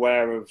fully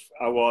aware of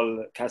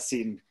Awal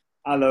Kassim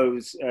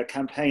Allo's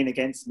campaign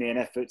against me and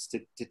efforts to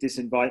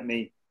disinvite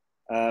me.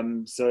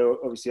 So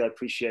obviously I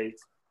appreciate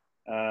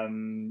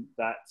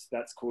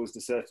that's caused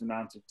a certain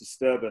amount of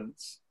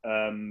disturbance,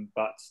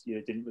 but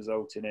didn't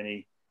result in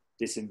any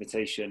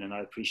disinvitation, and I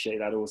appreciate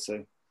that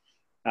also.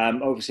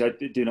 Obviously, I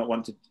do not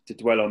want to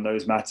dwell on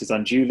those matters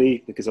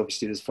unduly, because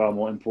obviously there's far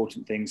more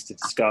important things to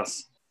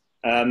discuss.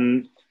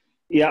 I'll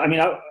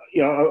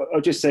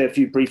just say a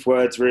few brief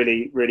words,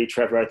 really,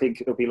 Trevor. I think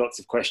there'll be lots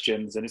of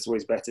questions, and it's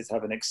always better to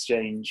have an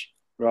exchange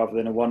rather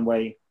than a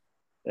one-way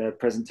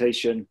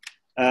presentation.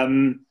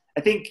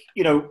 I think,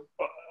 to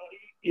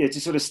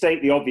sort of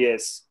state the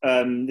obvious,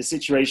 the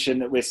situation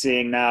that we're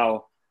seeing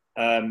now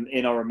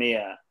in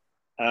Oromia,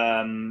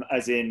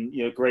 as in,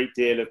 a great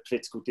deal of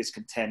political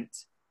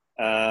discontent,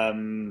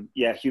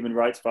 human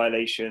rights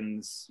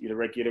violations,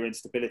 regular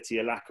instability,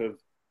 a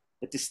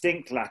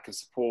distinct lack of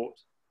support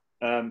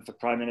for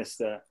Prime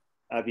Minister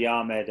Abiy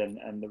Ahmed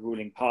and the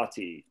ruling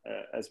party,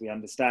 as we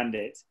understand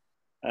it.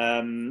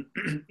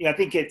 I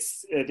think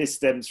this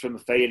stems from a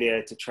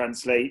failure to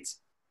translate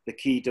the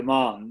key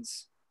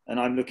demands, and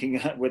I'm looking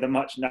at with a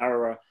much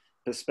narrower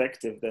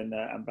perspective than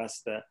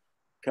Ambassador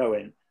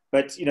Cohen.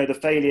 But the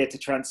failure to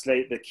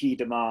translate the key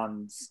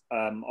demands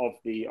of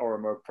the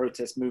Oromo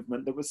protest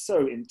movement that was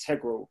so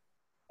integral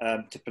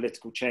to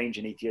political change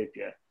in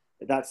Ethiopia,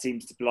 that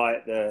seems to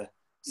lie at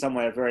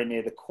somewhere very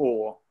near the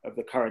core of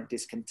the current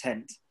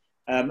discontent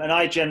And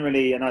I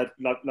generally, and I'd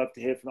love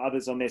to hear from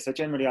others on this, I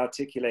generally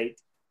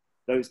articulate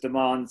those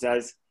demands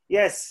as,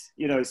 yes,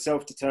 you know,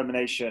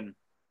 self-determination,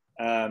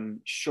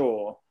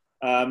 sure,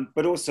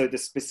 but also the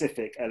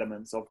specific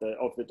elements of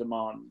the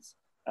demands.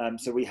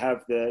 So we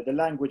have the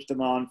language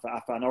demand for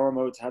Afan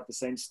Oromo to have the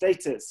same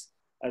status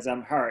as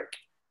Amharic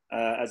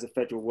as a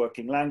federal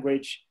working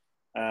language,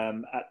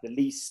 at the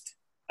least.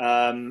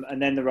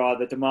 And then there are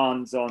the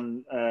demands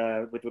on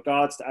with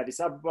regards to Addis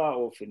Ababa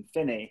or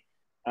Finfini.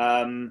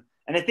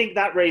 And I think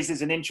that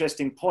raises an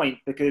interesting point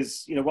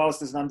because, you know, whilst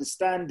there's an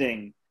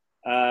understanding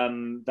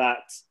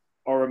that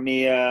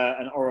Oromia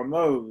and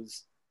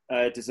Oromos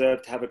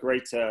deserve to have a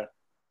greater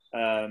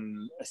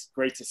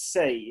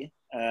say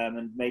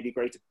and maybe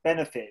greater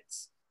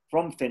benefits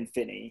from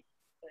Finfini,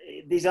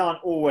 these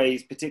aren't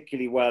always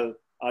particularly well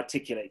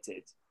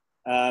articulated.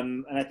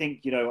 And I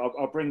think, you know,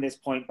 I'll bring this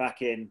point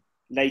back in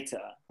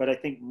later, but I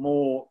think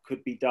more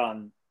could be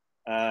done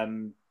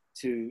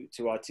to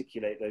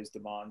articulate those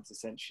demands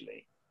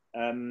essentially.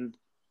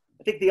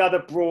 I think the other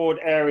broad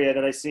area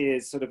that I see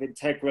as sort of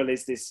integral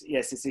is this,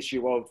 yes, this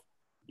issue of,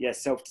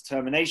 yes,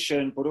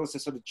 self-determination, but also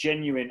sort of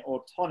genuine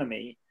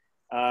autonomy,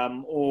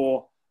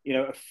 or, you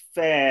know, a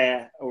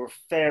fair or a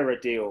fairer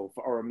deal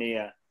for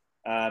Oromia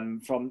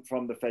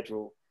from the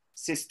federal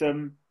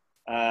system,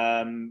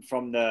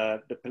 from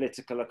the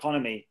political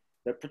economy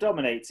that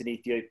predominates in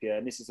Ethiopia.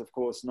 And this is, of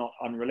course, not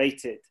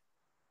unrelated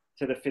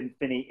to the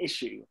Finfini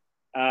issue.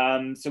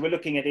 So we're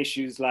looking at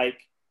issues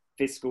like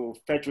fiscal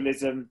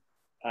federalism,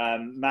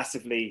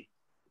 massively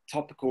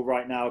topical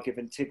right now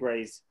given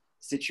Tigray's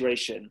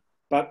situation.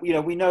 But, you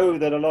know, we know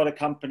that a lot of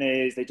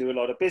companies, they do a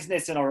lot of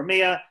business in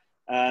Oromia.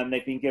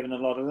 They've been given a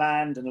lot of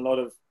land and a lot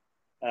of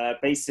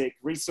basic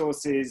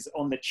resources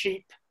on the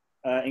cheap,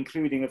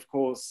 including, of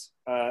course,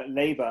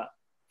 labor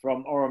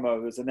from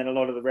Oromos, and then a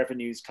lot of the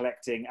revenues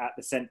collecting at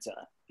the center.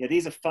 Yeah,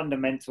 these are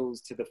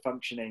fundamentals to the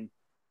functioning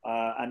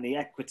and the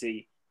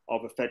equity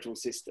of a federal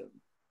system.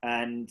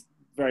 And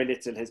very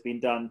little has been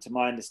done, to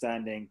my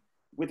understanding,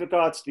 with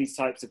regards to these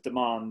types of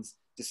demands,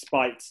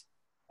 despite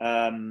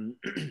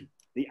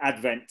the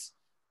advent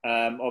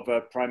of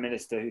a prime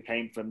minister who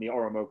came from the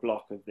Oromo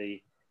bloc of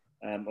the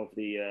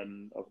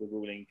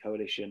ruling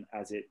coalition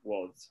as it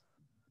was.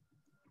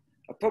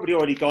 I've probably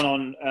already gone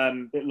on a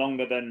bit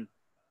longer than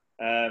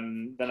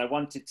I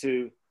wanted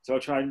to, so I'll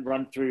try and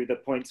run through the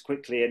points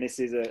quickly. And this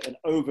is an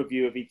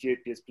overview of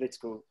Ethiopia's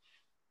political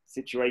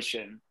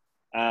situation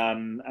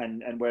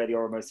and where the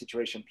Oromo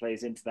situation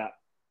plays into that.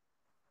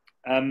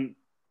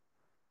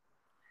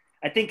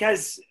 I think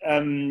as,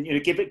 you know,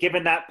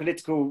 given that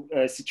political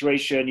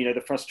situation, you know,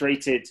 the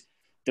frustrated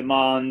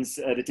demands,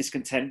 the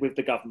discontent with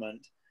the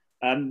government,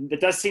 there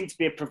does seem to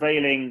be a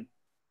prevailing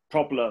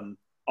problem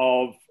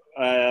of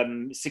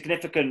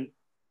significant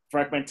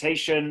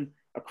fragmentation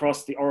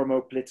across the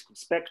Oromo political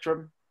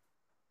spectrum.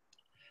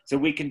 So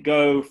we can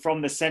go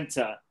from the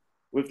center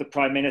with the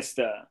prime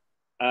minister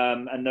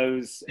and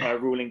those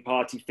ruling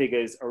party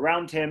figures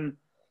around him.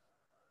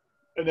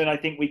 And then I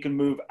think we can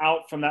move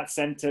out from that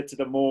center to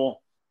the more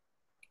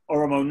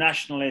Oromo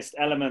nationalist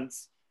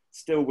elements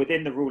still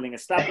within the ruling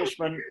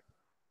establishment.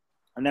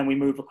 And then we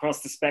move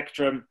across the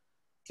spectrum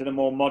to the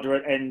more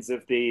moderate ends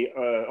of the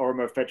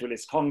Oromo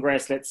Federalist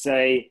Congress, let's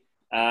say,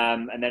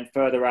 and then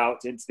further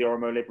out into the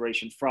Oromo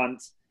Liberation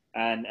Front,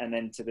 and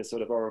then to the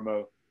sort of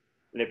Oromo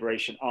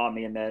Liberation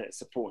Army and their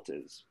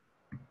supporters.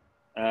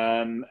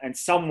 And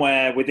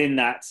somewhere within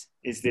that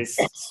is this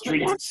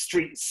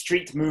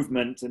street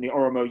movement and the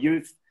Oromo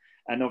youth,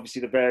 and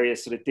obviously the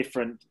various sort of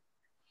different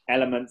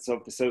elements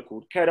of the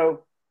so-called Kero,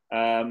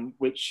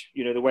 which,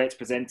 you know, the way it's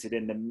presented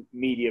in the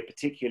media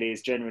particularly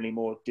is generally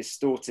more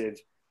distortive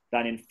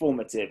than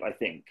informative, I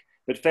think.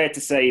 But fair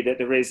to say that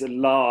there is a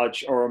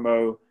large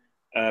Oromo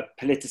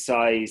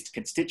politicized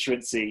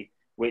constituency,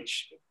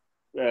 which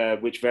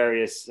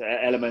various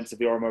elements of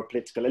the Oromo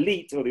political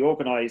elite or the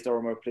organized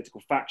Oromo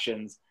political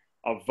factions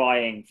are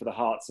vying for the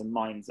hearts and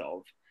minds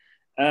of.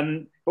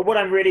 But what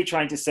I'm really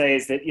trying to say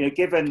is that, you know,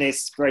 given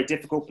this very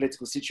difficult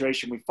political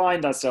situation we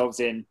find ourselves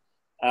in,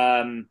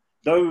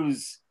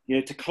 those, you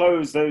know, to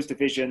close those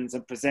divisions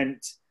and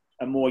present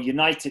a more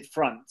united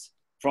front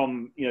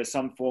from, you know,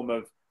 some form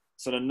of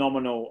sort of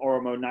nominal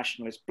Oromo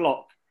nationalist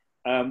bloc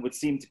would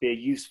seem to be a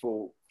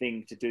useful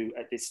thing to do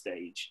at this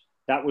stage.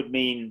 That would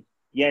mean,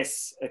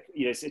 yes,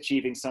 you know,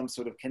 achieving some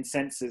sort of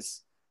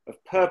consensus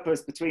of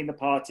purpose between the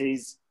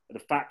parties, the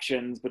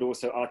factions, but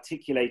also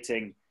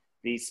articulating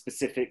these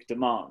specific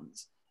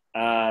demands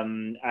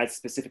as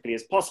specifically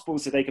as possible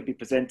so they could be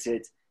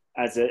presented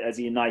as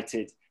a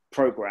united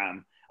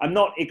program. I'm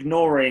not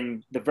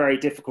ignoring the very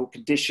difficult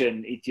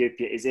condition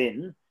Ethiopia is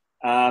in.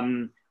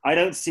 I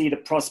don't see the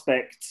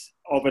prospect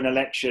of an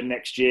election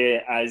next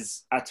year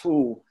as at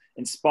all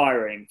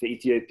inspiring for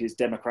Ethiopia's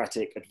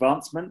democratic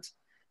advancement.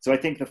 So I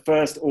think the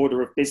first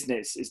order of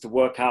business is to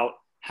work out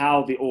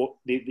how the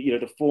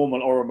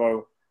formal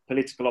Oromo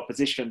political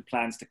opposition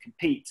plans to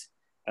compete,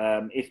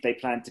 if they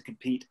plan to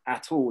compete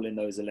at all in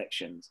those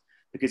elections.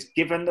 Because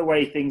given the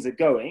way things are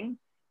going,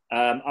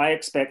 I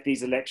expect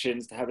these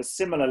elections to have a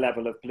similar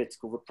level of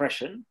political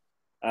repression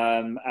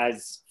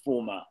as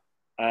former,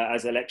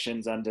 as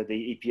elections under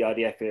the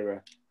EPRDF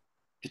era,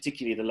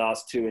 particularly the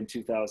last two in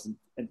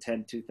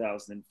 2010,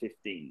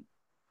 2015.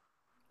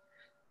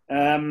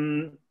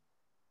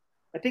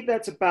 I think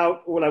that's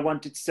about all I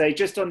wanted to say.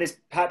 Just on this,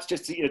 perhaps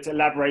just to, to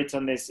elaborate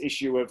on this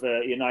issue of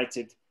a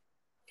united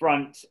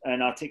front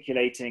and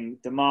articulating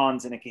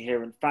demands in a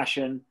coherent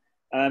fashion.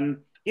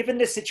 Given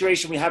this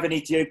situation we have in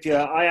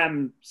Ethiopia, I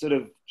am sort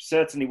of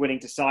certainly willing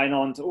to sign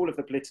on to all of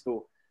the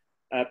political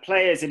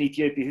players in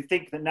Ethiopia who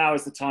think that now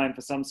is the time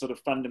for some sort of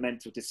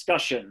fundamental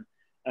discussion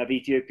of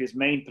Ethiopia's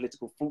main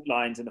political fault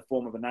lines in the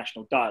form of a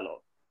national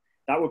dialogue.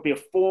 That would be a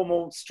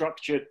formal,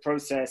 structured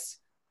process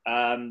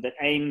that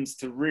aims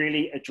to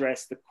really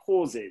address the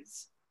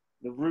causes,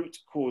 the root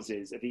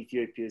causes of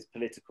Ethiopia's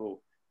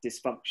political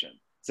dysfunction.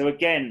 So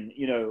again,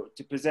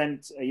 to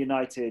present a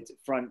united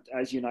front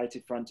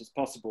as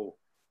possible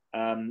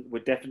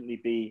would definitely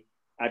be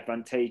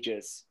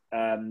advantageous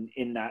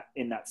in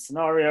that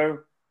scenario.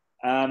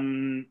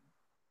 And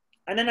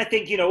then I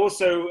think,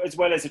 also, as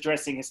well as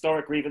addressing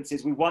historic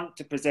grievances, we want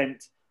to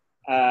present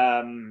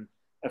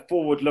a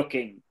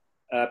forward-looking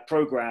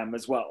program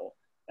as well.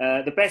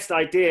 The best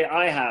idea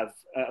I have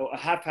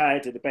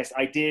had, or the best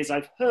ideas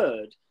I've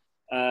heard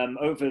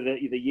over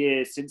the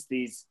years since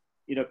these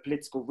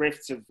political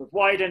rifts have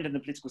widened and the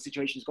political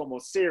situation has got more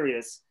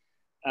serious,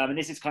 and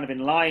this is kind of in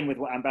line with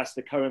what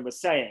Ambassador Cohen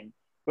was saying,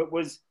 but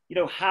was,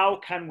 how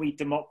can we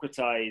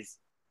democratize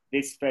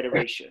this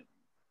federation?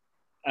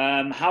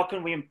 How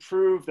can we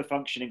improve the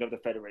functioning of the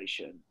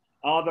federation?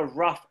 Are there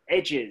rough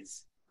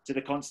edges to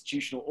the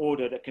constitutional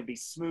order that can be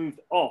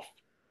smoothed off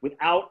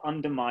without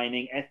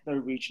undermining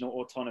ethno-regional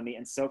autonomy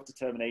and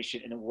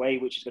self-determination in a way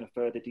which is going to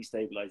further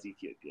destabilize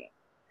Ethiopia?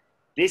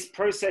 This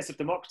process of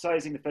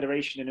democratizing the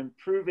federation and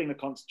improving the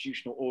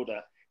constitutional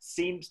order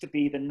seems to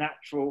be the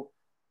natural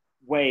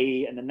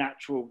way and the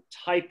natural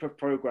type of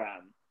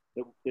program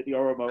that the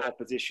Oromo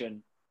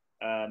opposition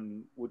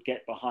would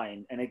get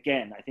behind. And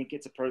again, I think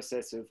it's a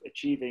process of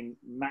achieving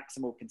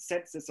maximal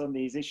consensus on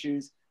these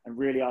issues and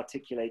really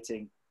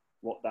articulating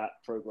what that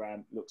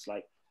program looks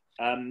like.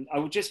 I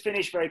will just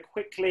finish very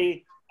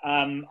quickly.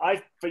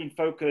 I've been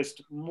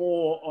focused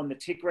more on the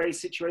Tigray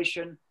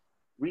situation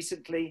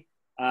recently.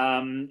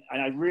 And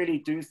I really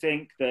do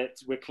think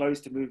that we're close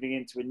to moving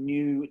into a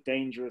new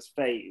dangerous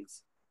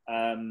phase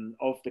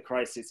of the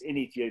crisis in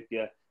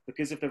Ethiopia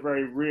because of the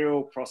very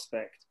real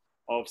prospect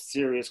of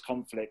serious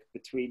conflict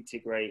between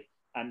Tigray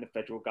and the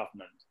federal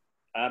government.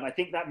 I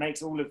think that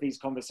makes all of these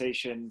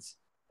conversations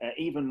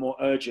even more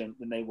urgent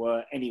than they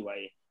were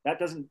anyway. That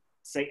doesn't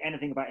say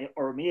anything about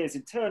Oromia's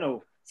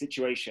internal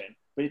situation,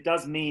 but it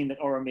does mean that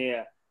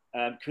Oromia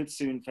could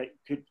soon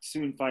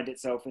find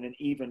itself in an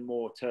even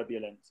more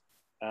turbulent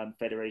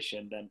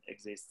federation than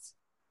exists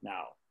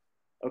now.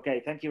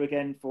 Okay, thank you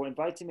again for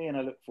inviting me, and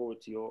I look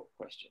forward to your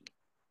questions.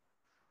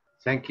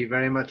 Thank you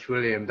very much,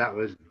 William. That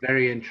was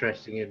very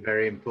interesting and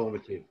very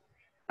informative.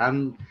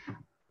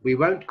 We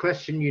won't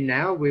question you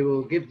now. We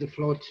will give the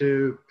floor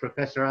to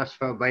Professor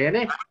Asfal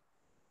Bayene.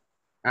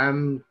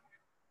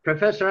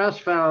 Professor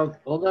Asfal,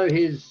 although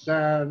his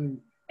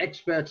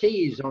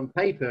expertise on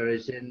paper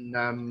is in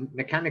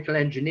mechanical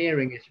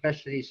engineering,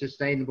 especially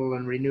sustainable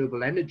and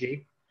renewable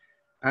energy,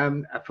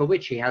 for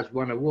which he has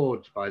won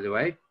awards, by the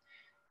way,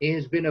 he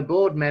has been a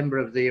board member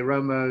of the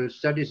Oromo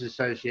Studies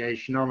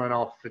Association on and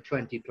off for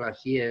 20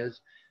 plus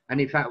years, and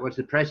in fact was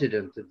the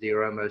president of the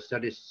Oromo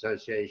Studies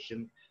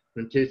Association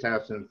from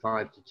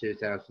 2005 to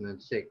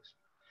 2006.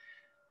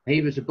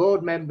 He was a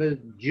board member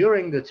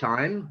during the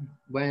time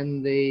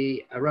when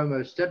the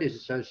Oromo Studies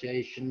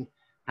Association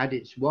had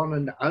its one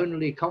and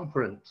only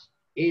conference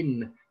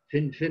in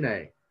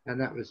Finfinne,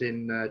 and that was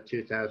in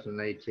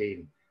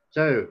 2018.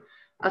 So,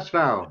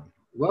 Asfal,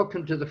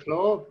 welcome to the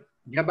floor.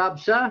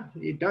 Gababsa,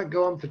 you don't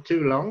go on for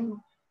too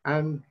long,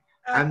 and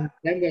then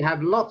we'll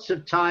have lots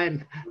of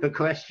time for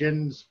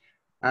questions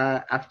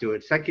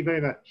afterwards. Thank you very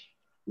much.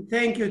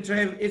 Thank you,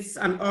 Trev. It's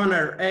an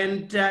honor.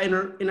 And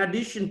in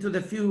addition to the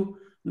few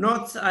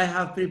notes I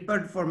have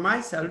prepared for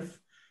myself,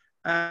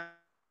 oh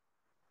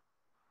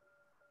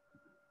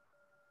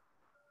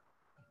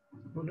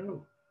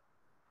no.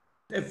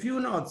 A few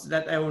notes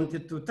that I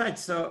wanted to touch.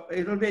 So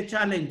it will be a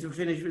challenge to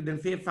finish within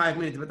 5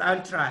 minutes, but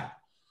I'll try.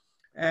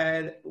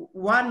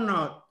 One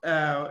note,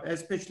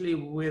 especially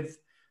with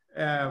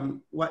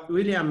what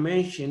William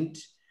mentioned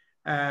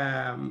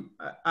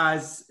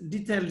as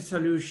detailed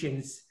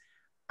solutions,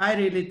 I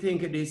really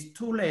think it is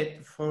too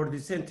late for the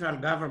central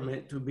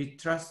government to be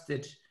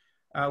trusted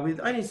with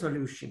any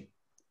solution.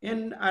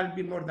 And I'll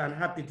be more than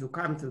happy to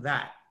come to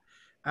that.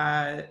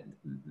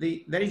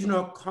 There is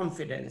no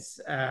confidence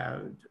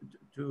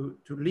to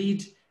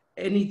lead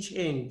any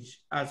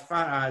change as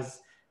far as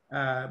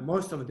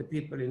most of the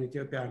people in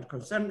Ethiopia are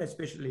concerned,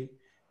 especially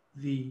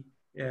the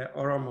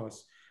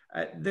Oromos.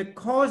 The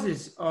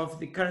causes of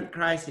the current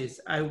crisis,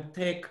 I would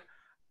take,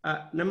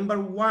 number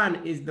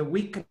one is the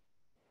weakened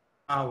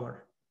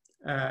power.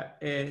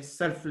 A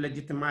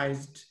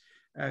self-legitimized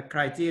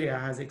criteria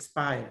has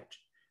expired.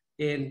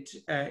 And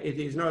it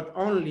is not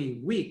only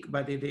weak,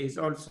 but it is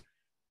also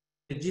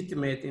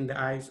legitimate in the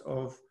eyes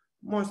of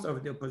most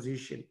of the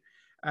opposition.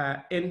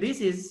 And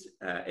this is,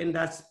 and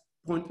that's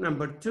point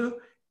number 2,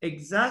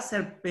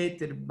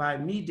 exacerbated by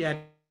media.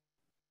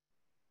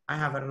 I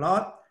have a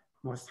lot,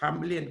 most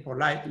humbly and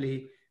politely,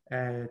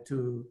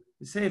 to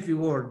say a few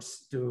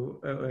words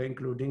to,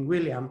 including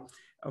William,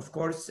 of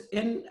course,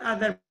 and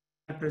other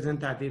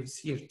representatives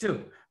here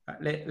too,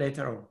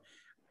 later on.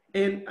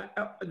 And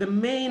the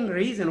main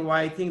reason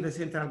why I think the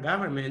central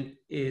government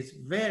is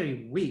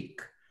very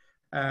weak,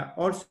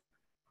 also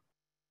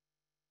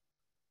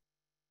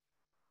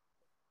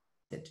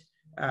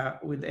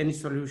with any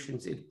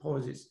solutions it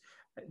poses.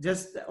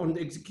 Just on the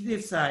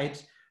executive side,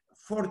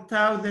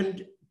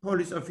 4,000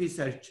 police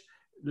officers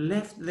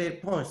left their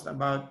post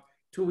about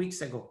 2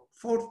 weeks ago.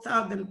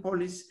 4,000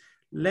 police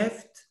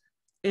left,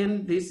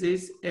 and this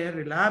is a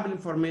reliable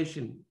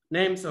information,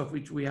 names of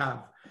which we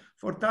have.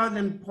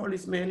 4,000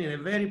 policemen in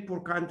a very poor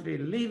country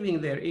leaving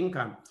their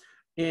income.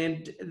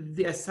 And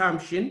the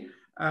assumption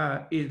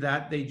is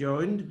that they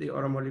joined the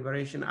Oromo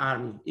Liberation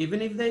Army.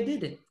 Even if they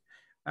didn't,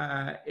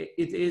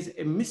 it is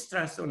a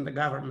mistrust on the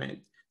government.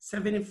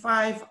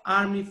 75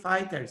 army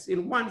fighters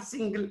in one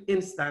single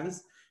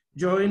instance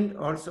joined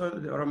also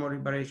the Oromo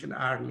Liberation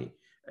Army.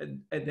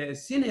 The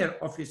senior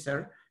officer,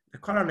 the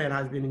colonel,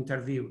 has been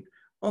interviewed.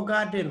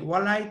 Ogaden,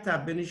 Walaita,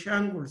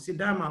 Benishangul,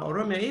 Sidama,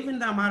 Oromia, even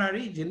the Amara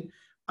region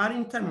are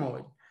in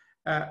turmoil.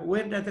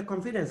 Where does the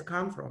confidence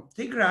come from?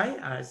 Tigray,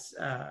 as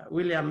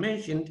William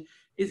mentioned,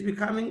 is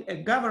becoming a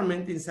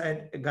government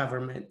inside a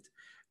government.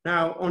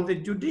 Now, on the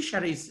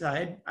judiciary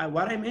side,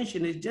 what I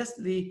mentioned is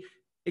just the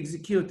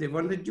executive.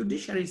 On the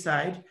judiciary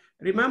side,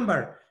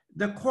 remember,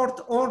 the court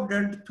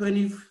ordered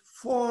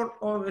 24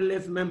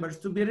 OLF members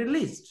to be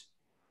released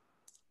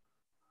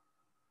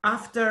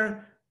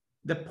after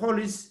the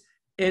police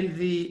and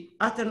the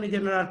attorney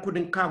general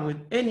couldn't come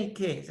with any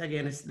case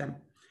against them.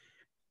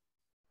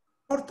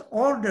 Court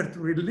order to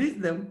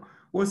release them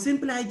was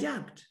simply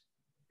hijacked.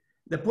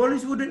 The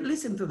police wouldn't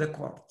listen to the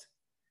court.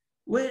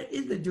 Where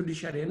is the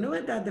judiciary? And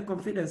where does the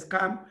confidence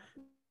come?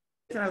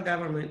 The federal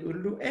government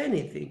will do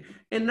anything.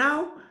 And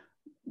now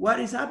what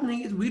is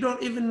happening is we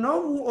don't even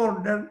know who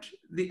ordered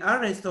the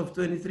arrest of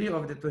 23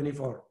 of the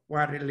 24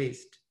 were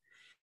released.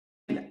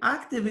 And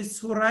activists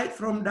who write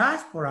from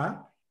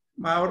diaspora,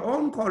 our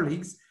own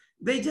colleagues,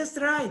 they just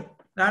write,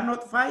 they're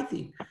not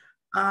fighting,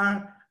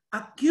 are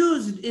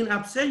accused in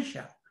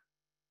absentia.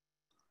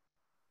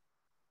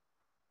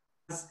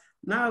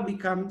 Now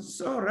become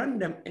so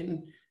random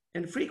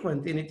and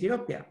frequent in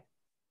Ethiopia.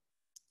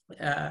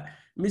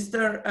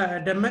 Mr.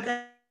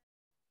 Demeke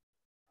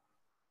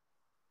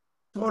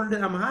told the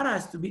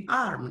Amharas to be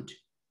armed,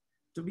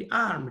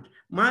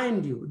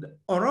 Mind you, the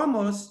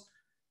Oromos,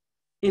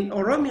 in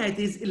Oromia, it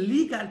is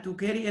illegal to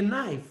carry a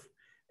knife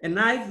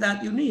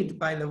that you need,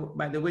 by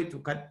the way, to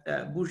cut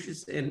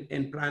bushes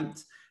and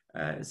plant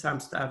some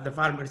stuff. The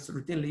farmers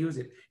routinely use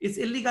it. It's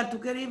illegal to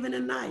carry even a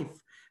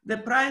knife. The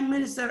prime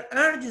minister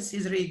urges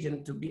his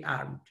region to be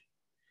armed.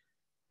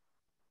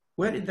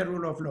 Where is the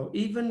rule of law?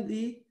 Even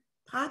the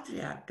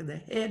patriarch, the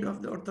head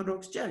of the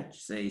Orthodox Church,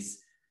 says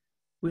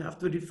we have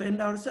to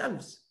defend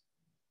ourselves.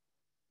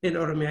 And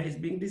Oromia is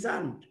being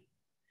disarmed.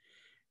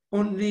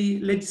 On the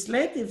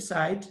legislative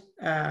side,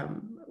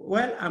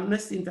 well,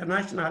 Amnesty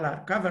International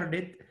covered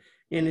it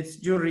in its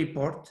June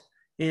report.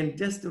 And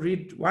just to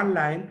read one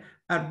line,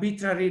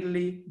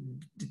 arbitrarily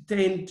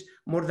detained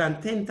more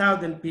than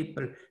 10,000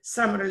 people,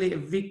 summarily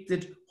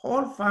evicted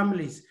whole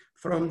families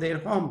from their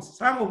homes,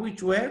 some of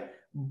which were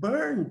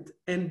burned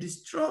and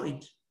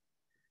destroyed.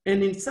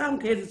 And in some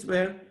cases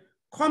were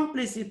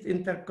complicit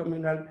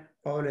intercommunal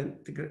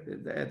violence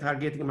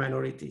targeting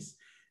minorities.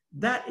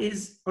 That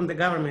is on the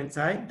government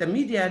side. The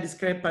media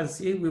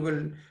discrepancy, we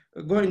will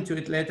go into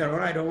it later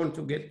on. I don't want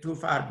to get too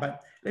far,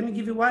 but let me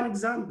give you one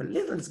example,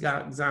 little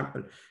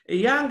example. A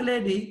young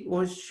lady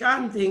was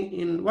chanting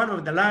in one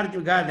of the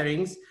larger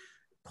gatherings,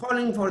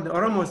 calling for the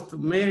Oromos to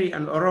marry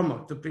an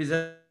Oromo to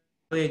preserve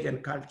language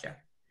and culture.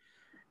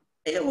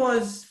 It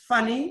was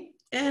funny,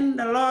 and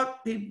a lot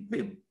of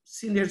people,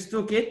 seniors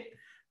took it,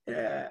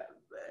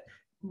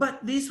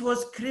 but this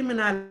was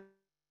criminal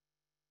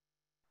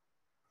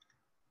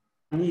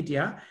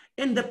media,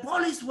 and the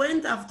police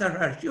went after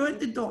her. She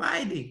went into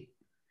hiding.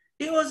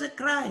 It was a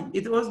crime.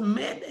 It was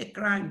made a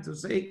crime to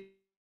say,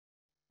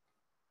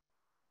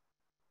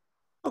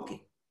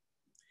 okay.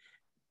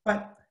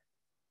 But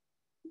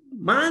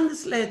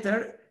months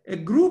later, a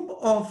group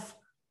of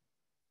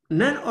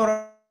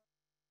non-Oromo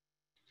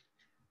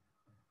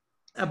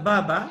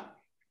Ababa,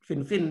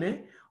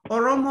 Finfinne,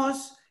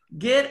 Oromos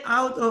get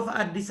out of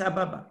Addis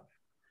Ababa.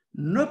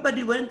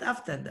 Nobody went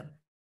after them.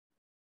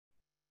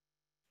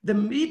 The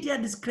media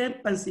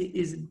discrepancy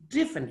is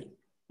deafening,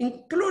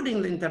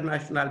 including the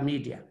international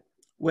media,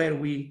 where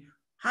we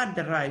had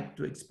the right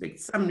to expect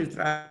some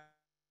neutrality.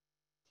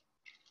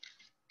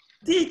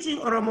 Teaching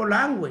Oromo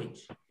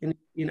language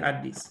in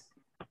Addis.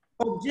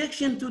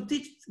 Objection to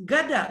teach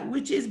Gada,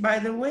 which is, by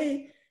the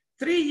way,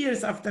 3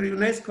 years after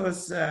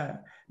UNESCO's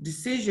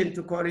decision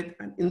to call it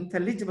an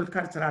intelligible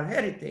cultural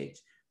heritage.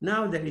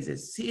 Now there is a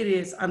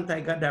serious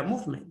anti-Gada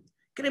movement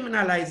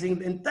criminalizing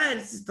the entire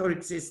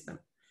historic system.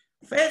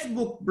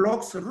 Facebook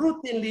blocks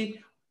routinely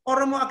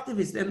Oromo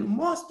activists, and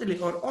mostly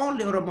or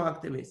only Oromo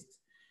activists.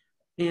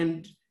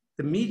 And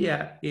the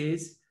media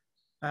is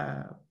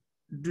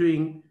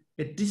doing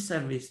a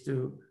disservice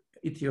to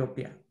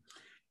Ethiopia.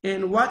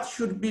 And what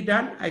should be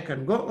done, I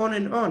can go on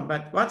and on,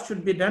 but what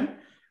should be done,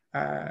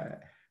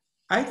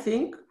 I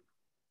think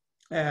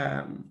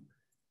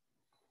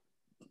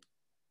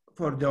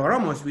for the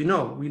Oromos, we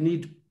know we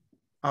need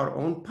our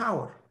own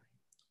power.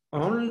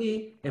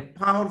 Only a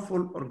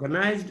powerful,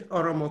 organized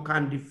Oromo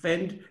can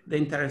defend the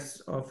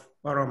interests of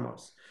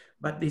Oromos.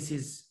 But this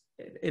is,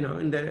 you know,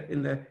 in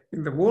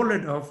the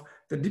world of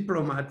the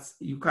diplomats,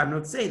 you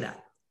cannot say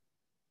that.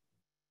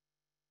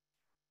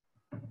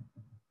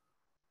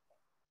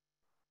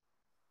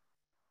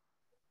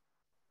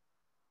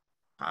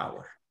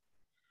 Power.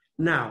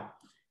 Now,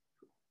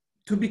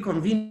 to be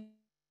convenient,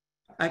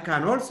 I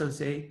can also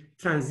say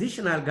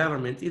transitional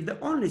government is the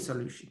only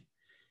solution,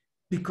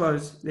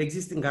 because the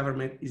existing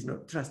government is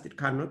not trusted,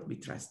 cannot be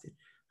trusted.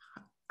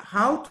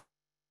 How to,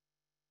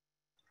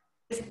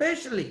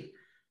 especially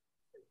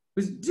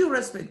with due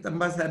respect,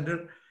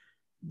 Ambassador,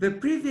 the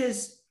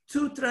previous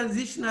two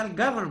transitional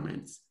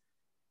governments,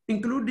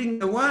 including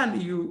the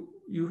one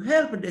you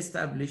helped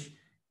establish,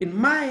 in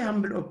my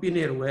humble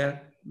opinion, were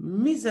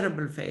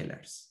miserable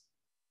failures.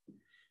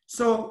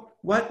 So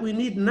what we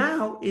need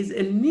now is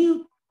a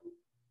new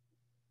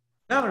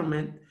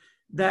government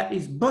that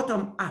is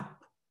bottom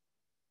up,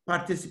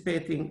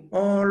 participating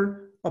all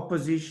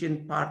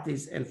opposition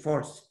parties and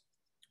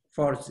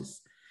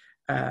forces.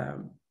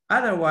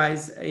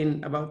 Otherwise,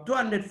 in about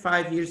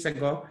 205 years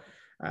ago,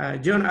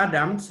 John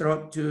Adams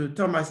wrote to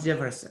Thomas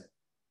Jefferson,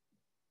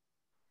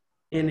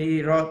 and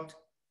he wrote,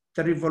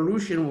 "The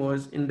revolution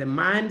was in the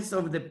minds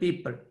of the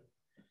people,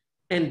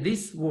 and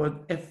this was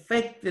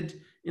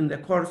effected in the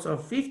course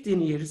of 15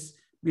 years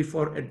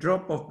before a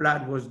drop of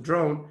blood was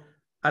drawn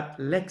at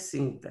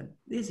Lexington."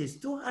 This is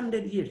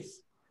 200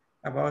 years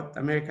about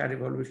American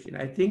Revolution.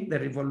 I think the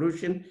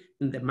revolution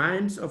in the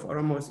minds of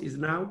Oromos is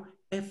now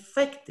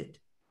effected.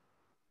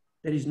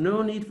 There is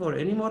no need for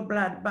any more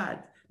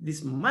bloodbath.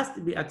 This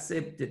must be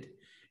accepted.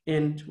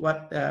 And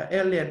what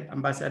earlier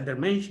Ambassador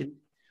mentioned,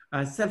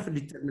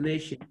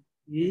 self-determination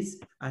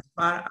is, as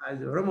far as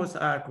the Oromos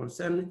are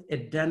concerned, a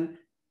done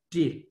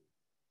deal,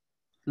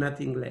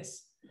 nothing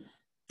less.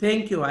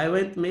 Thank you. I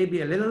went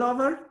maybe a little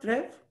over,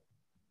 Trev.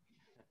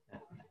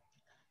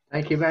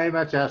 Thank you very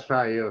much,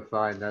 Asfar. You're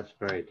fine. That's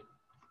great.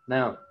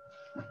 Now,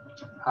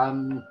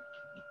 I'm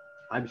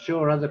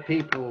sure other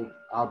people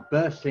are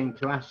bursting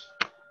to ask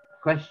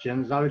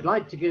questions. I would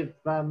like to give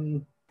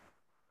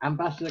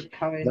Ambassador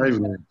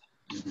Cohen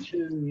to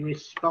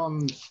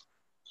respond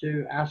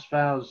to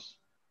Asfar's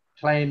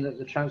claim that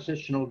the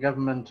transitional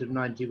government of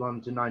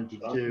 91 to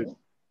 92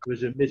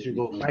 was a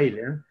miserable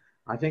failure.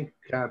 I think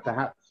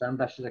perhaps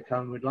Ambassador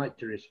Cohen would like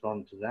to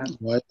respond to that.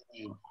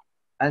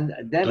 And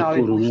then I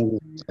would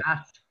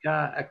ask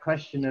a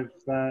question of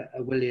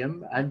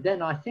William, and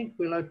then I think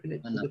we'll open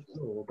it to the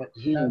floor. But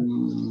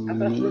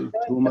Ambassador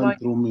Cohen, can I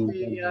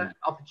give the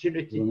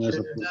opportunity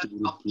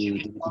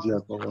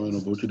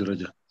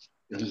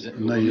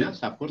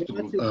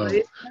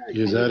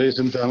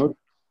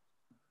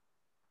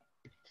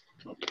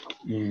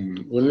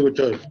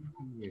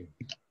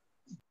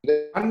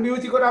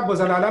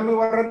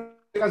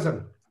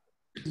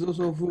It's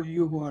also for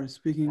you who are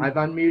speaking.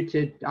 I've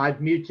muted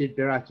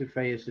Birata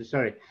Fayez,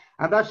 sorry.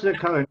 Ambassador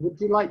Cohen, would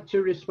you like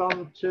to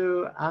respond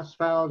to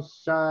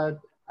Asfal's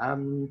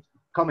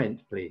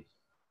comment, please?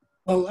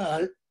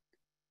 Well,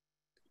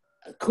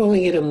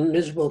 calling it a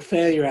miserable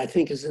failure, I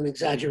think, is an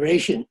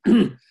exaggeration.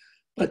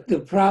 But the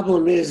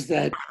problem is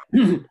that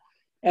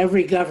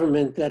every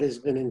government that has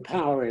been in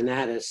power in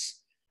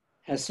Addis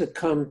has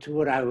succumbed to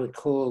what I would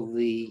call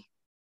the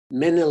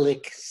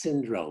Menelik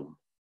syndrome.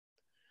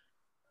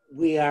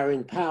 We are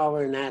in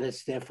power in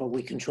Addis, therefore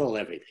we control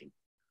everything.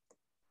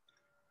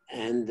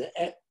 And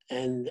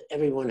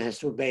everyone has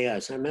to obey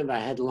us. I remember I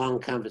had long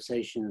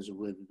conversations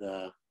with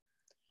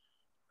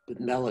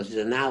Meles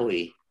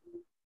Zenawi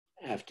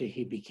after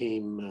he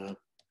became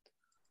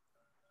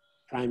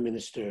prime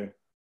minister.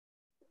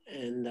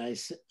 And I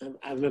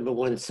remember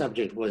one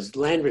subject was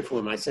land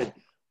reform. I said,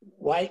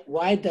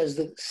 why does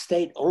the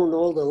state own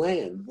all the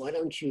land? Why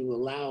don't you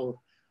allow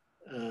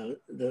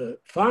the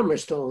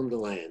farmers to own the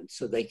land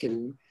so they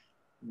can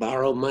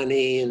borrow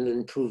money and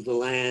improve the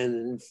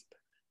land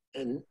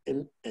and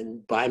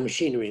buy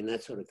machinery and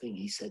that sort of thing?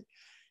 He said,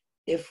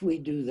 if we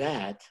do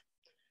that,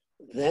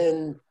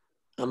 then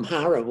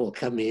Amhara will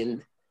come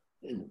in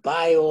and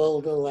buy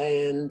all the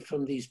land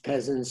from these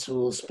peasants who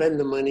will spend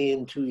the money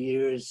in 2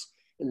 years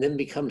and then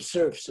become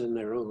serfs in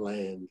their own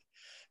land.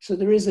 So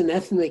there's an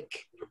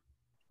ethnic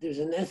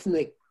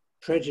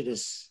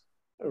prejudice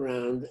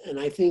around, and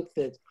I think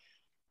that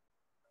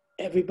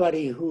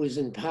everybody who is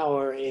in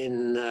power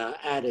in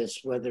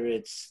Addis, whether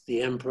it's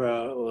the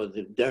emperor or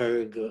the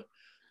Derg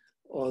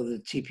or the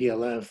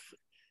TPLF,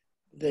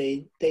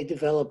 they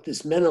developed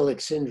this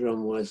Menelik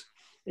syndrome, was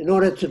in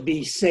order to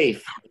be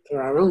safe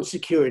for our own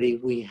security,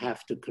 we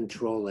have to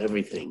control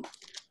everything.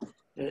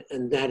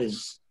 And that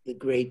is the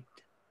great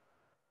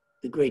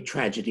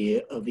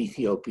tragedy of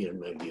Ethiopia, in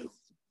my view.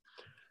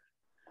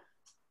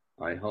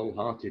 I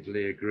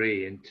wholeheartedly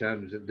agree in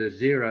terms of the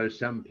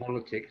zero-sum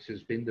politics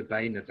has been the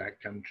bane of that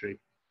country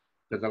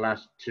for the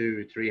last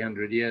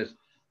 200-300 years.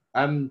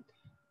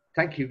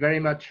 Thank you very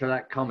much for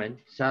that comment.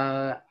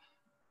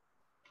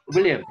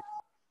 William,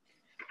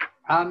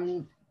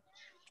 can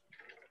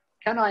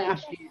I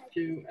ask you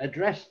to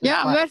address the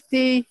Yeah,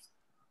 Murthy.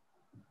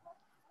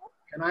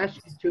 Can I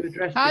ask you to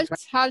address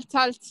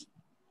halt.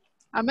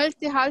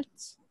 عملتي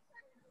halt.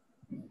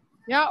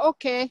 Yeah,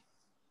 okay.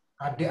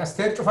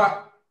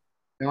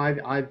 No,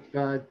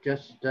 I've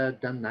just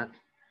done that.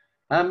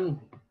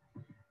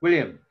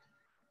 William,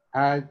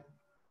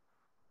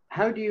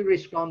 how do you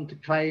respond to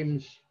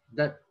claims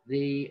that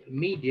the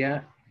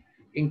media,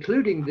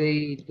 including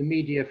the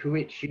media for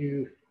which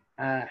you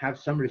have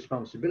some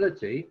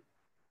responsibility,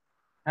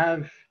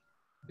 have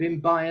been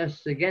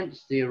biased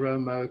against the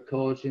Oromo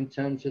cause in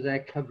terms of their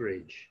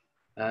coverage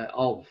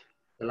of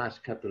the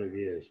last couple of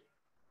years?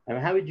 And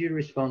how would you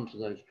respond to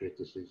those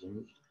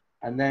criticisms?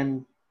 And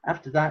then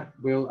after that,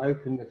 we'll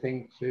open the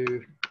thing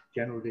to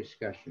general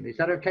discussion. Is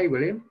that okay,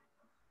 William?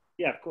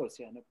 Yeah, of course.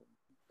 Yeah, no problem.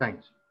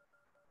 Thanks.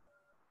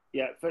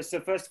 Yeah, first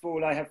of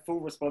all, I have full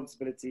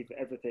responsibility for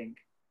everything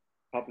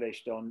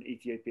published on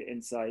Ethiopia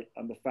Insight.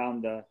 I'm the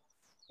founder,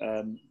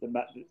 the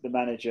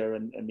manager,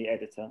 and the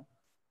editor.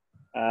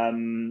 I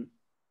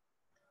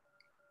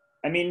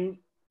mean,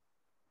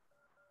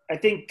 I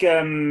think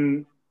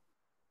in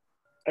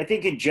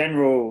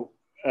general,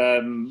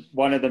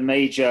 one of the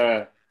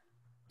major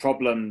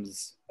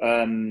problems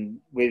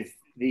with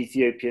the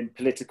Ethiopian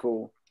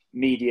political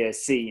media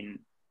scene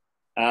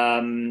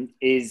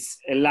is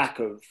a lack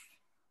of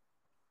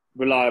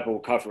reliable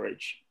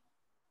coverage.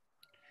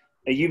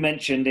 You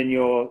mentioned in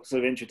your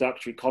sort of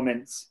introductory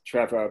comments,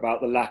 Trevor, about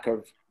the lack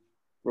of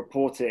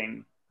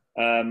reporting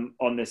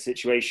on the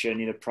situation,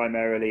 you know,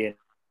 primarily, and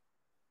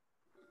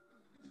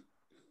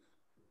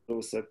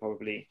also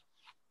probably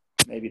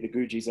maybe the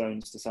Guji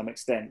zones to some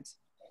extent.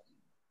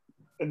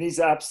 And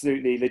these are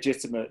absolutely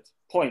legitimate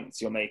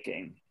points you're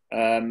making.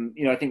 You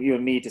know, I think you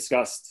and me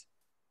discussed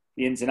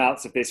the ins and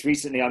outs of this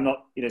recently. I'm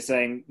not, you know,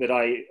 saying that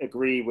I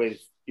agree with,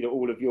 you know,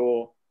 all of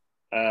your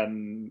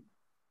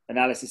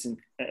analysis and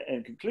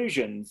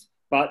conclusions,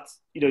 but,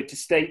 you know, to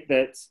state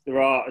that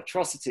there are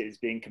atrocities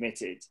being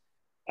committed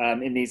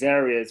in these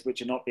areas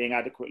which are not being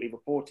adequately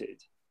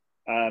reported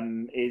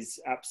is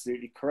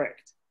absolutely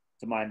correct,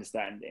 to my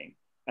understanding.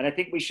 And I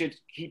think we should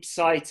keep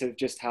sight of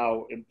just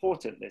how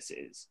important this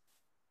is.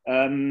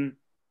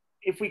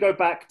 If we go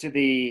back to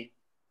the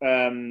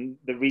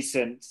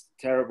recent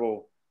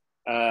terrible,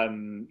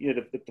 you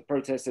know, the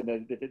protests and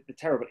the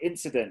terrible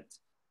incident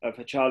of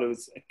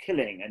Hachalu's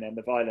killing and then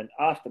the violent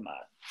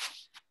aftermath,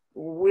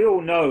 we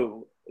all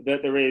know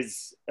that there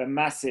is a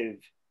massive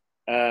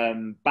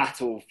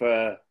battle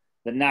for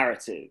the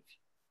narrative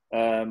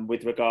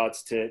with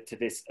regards to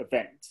this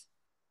event.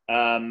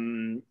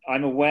 I'm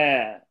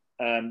aware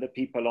that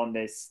people on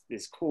this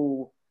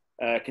call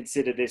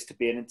consider this to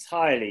be an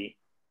entirely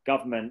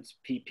government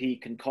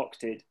PP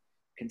concocted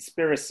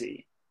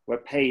conspiracy where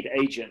paid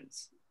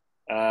agents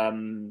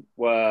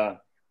were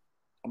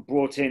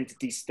brought in to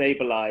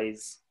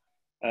destabilize,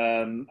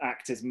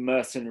 act as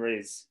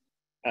mercenaries,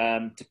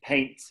 to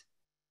paint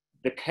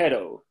the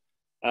Kero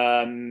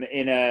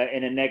in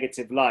a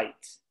negative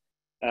light.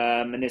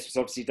 And this was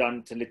obviously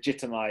done to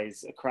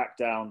legitimize a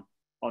crackdown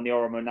on the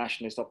Oromo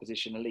nationalist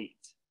opposition elite.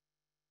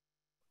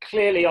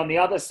 Clearly, on the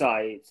other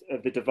side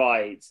of the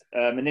divide,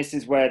 and this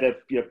is where the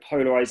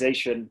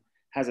polarization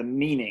has a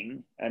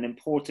meaning, an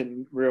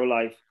important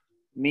real-life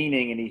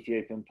meaning in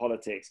Ethiopian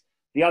politics.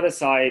 The other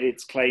side,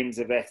 its claims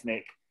of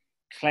ethnic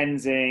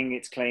cleansing,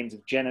 its claims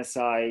of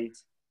genocide,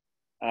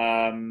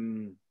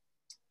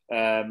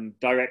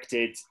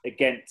 directed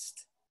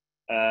against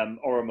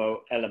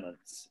Oromo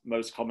elements,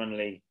 most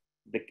commonly,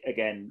 the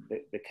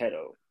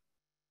Kero.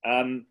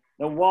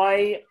 Now,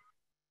 why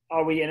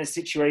are we in a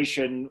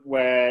situation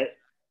where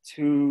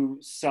two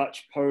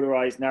such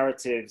polarized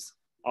narratives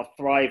are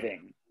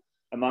thriving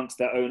amongst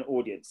their own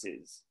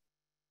audiences?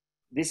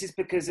 This is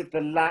because of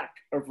the lack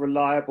of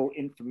reliable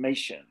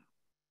information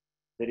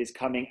that is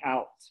coming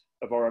out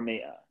of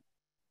Oromia.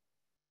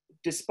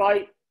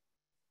 Despite,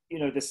 you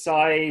know, the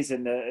size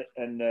and the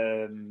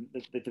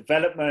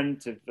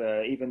development of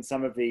even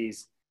some of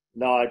these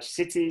large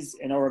cities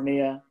in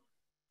Oromia,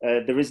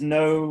 there is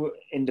no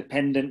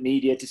independent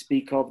media to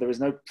speak of. There is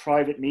no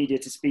private media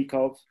to speak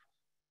of.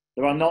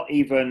 There are not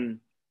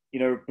even, you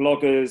know,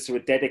 bloggers who are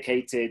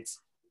dedicated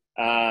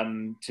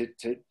to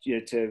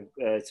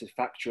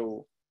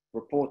factual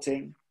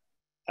reporting.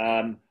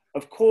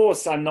 Of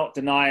course, I'm not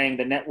denying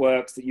the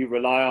networks that you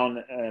rely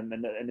on and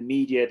the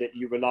media that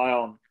you rely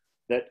on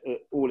that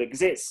all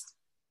exist.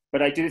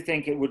 But I do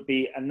think it would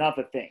be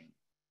another thing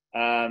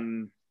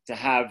to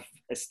have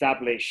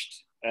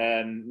established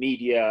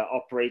media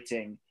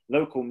operating,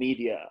 local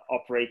media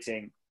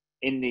operating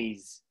in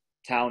these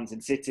towns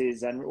and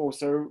cities and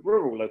also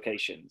rural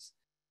locations.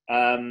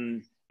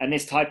 And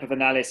this type of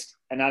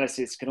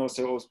analysis can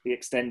also be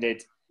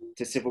extended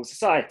to civil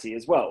society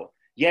as well.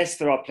 Yes,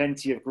 there are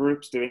plenty of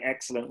groups doing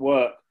excellent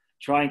work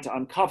trying to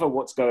uncover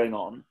what's going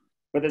on,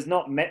 but there's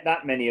not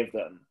that many of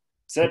them.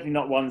 Certainly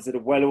not ones that are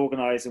well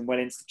organized and well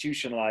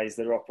institutionalized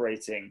that are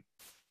operating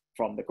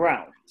from the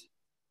ground.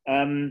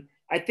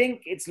 I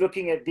think it's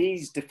looking at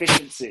these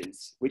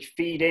deficiencies which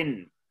feed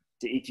in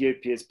to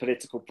Ethiopia's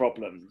political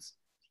problems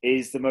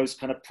is the most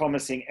kind of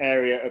promising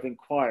area of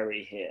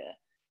inquiry here.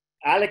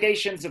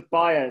 Allegations of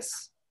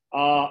bias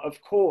are,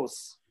 of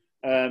course,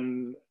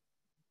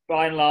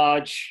 by and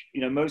large,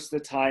 most of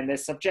the time they're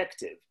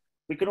subjective.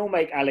 We can all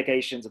make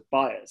allegations of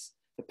bias.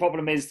 The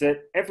problem is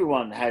that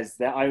everyone has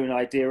their own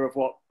idea of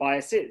what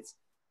bias is.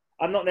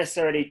 I'm not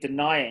necessarily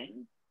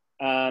denying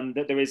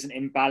that there is an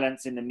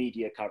imbalance in the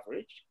media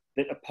coverage,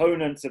 that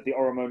opponents of the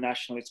Oromo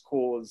nationalist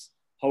cause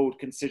hold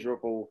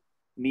considerable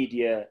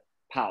media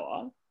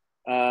power,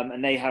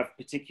 and they have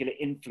particular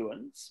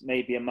influence,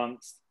 maybe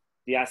amongst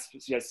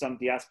some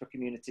diaspora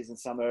communities and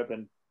some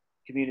urban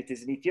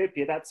communities in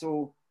Ethiopia. That's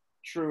all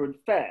true and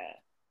fair.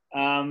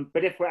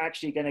 But if we're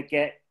actually going to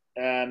get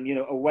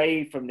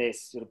away from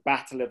this sort of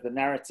battle of the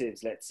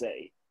narratives, let's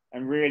say,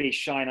 and really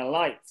shine a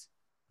light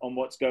on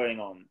what's going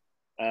on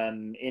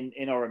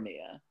in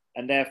Oromia,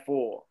 and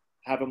therefore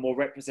have a more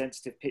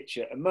representative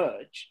picture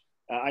emerge,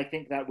 I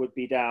think that would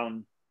be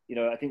down,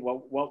 I think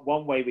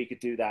one way we could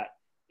do that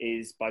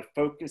is by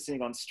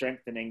focusing on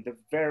strengthening the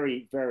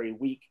very, very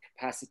weak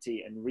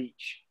capacity and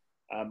reach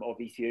of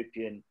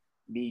Ethiopian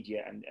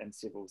media and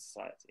civil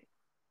society.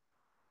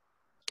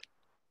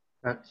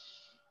 That's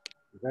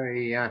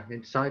very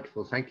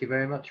insightful. Thank you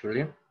very much,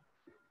 William.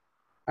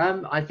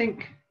 I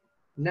think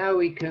now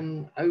we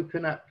can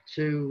open up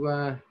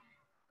to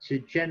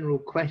general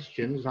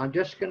questions. I'm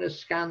just going to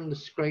scan the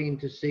screen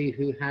to see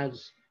who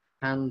has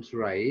hands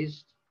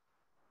raised.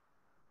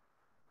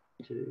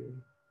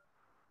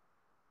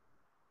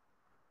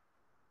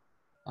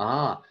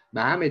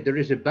 Mohammed, there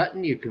is a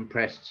button you can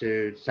press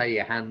to say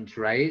your hand's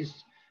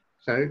raised.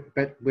 So,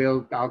 but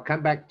I'll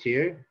come back to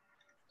you.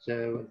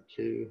 So,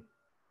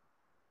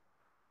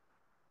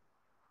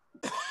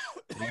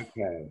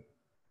 okay.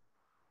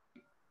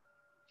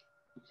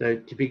 So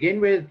to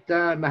begin with,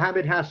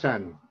 Mohammed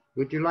Hassan,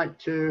 would you like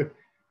to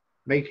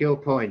make your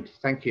point?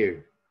 Thank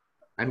you.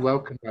 And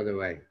welcome, by the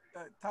way.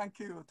 Thank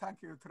you,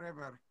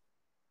 Trevor.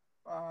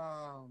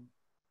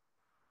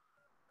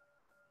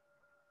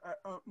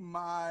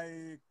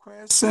 My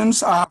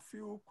questions, a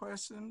few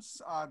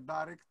questions are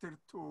directed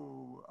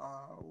to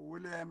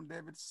William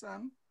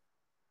Davidson.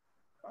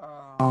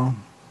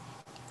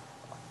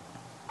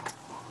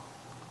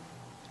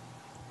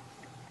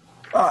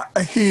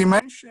 He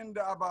mentioned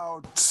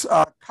about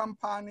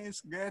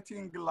companies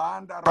getting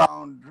land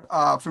around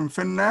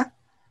Finfinne.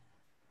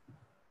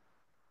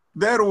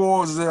 There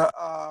was,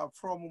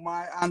 from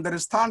my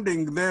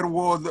understanding, there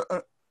was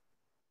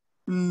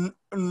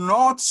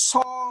not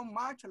so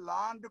much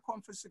land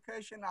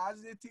confiscation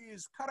as it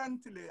is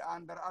currently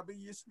under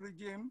Abiy's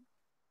regime.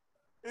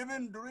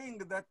 Even during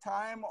the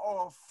time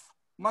of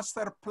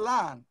master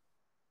plan,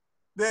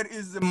 there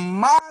is a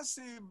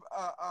massive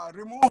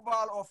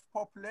removal of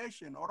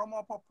population,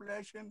 Oromo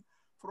population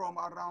from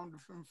around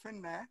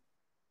Finfinne.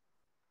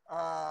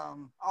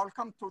 I'll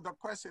come to the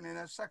question in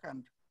a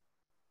second.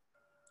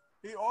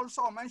 He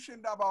also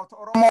mentioned about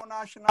Oromo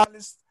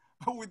nationalists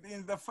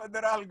within the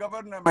federal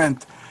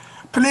government.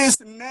 Please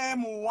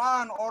name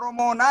one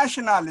Oromo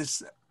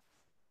nationalist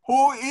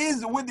who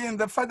is within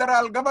the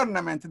federal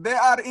government. They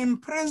are in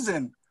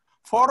prison.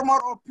 Former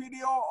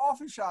OPDO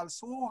officials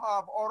who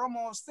have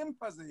Oromo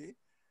sympathy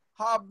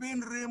have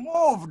been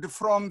removed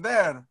from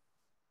there,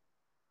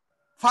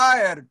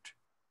 fired,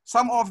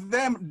 some of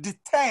them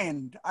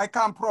detained. I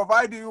can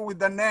provide you with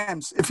the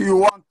names if you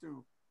want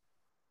to.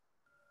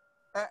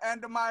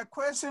 And my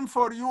question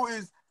for you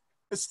is,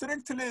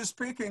 strictly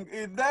speaking,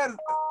 is there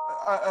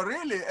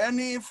really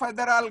any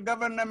federal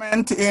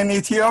government in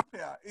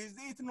Ethiopia? Is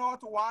it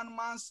not 1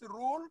 month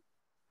rule?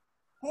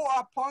 Who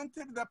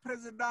appointed the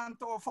president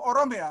of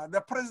Oromia,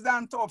 the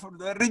president of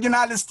the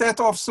regional state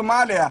of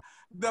Somalia,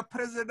 the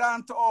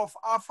president of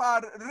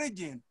Afar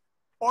region?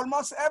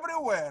 Almost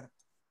everywhere.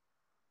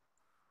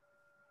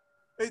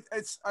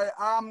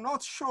 I'm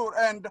not sure.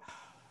 And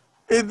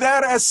is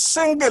there a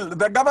single,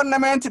 the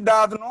government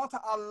does not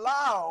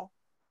allow,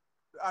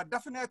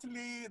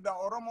 definitely the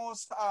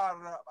Oromos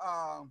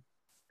are,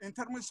 in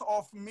terms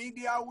of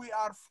media, we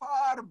are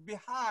far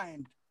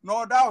behind,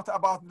 no doubt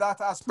about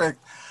that aspect.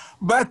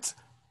 But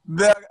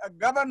the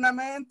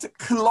government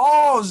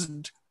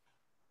closed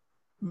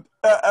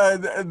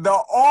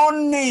the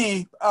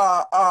only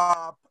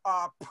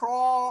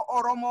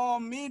pro-Oromo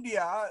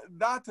media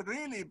that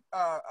really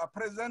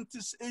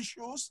presents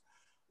issues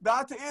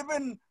that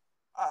even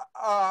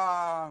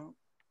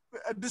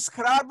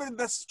describing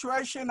the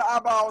situation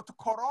about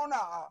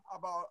Corona,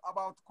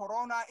 about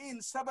Corona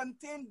in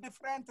 17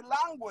 different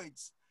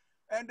languages.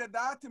 And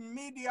that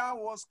media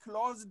was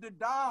closed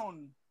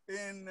down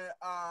in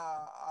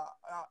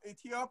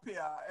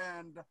Ethiopia,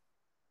 and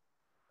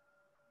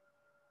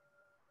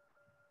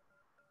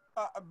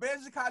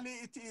basically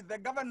it is the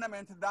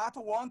government that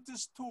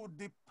wants to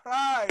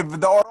deprive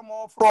the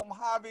Oromo from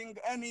having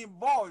any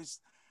voice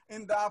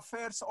in the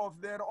affairs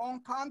of their own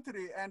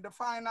country. And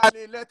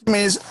finally, let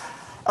me, as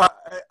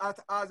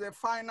a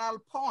final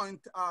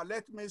point,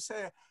 let me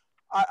say,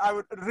 I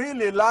would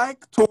really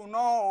like to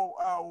know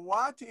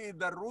what is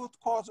the root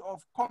cause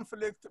of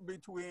conflict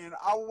between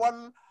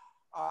our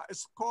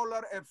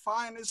scholar, a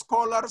fine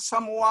scholar,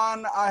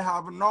 someone I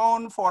have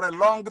known for a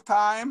long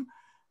time,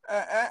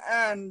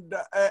 and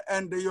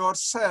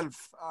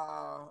yourself.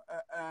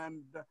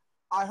 And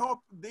I hope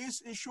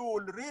this issue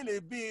will really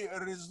be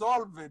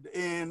resolved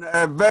in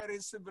a very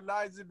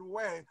civilized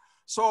way,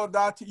 so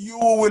that you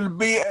will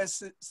be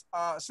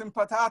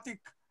sympathetic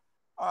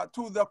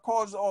to the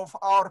cause of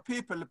our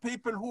people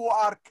who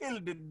are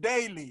killed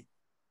daily.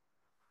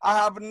 I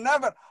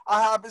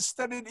have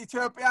studied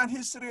Ethiopian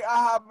history.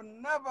 I have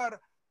never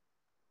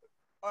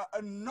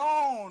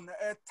known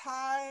a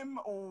time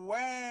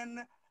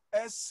when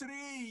a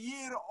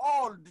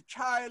 3-year-old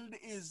child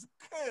is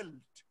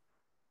killed.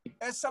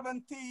 A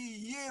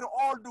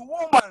 70-year-old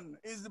woman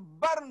is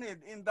burned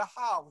in the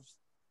house.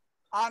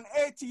 An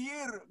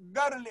 8-year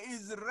girl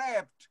is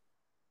raped.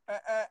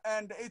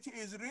 And it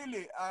is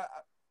really,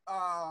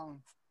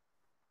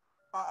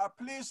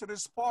 please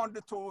respond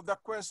to the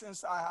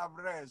questions I have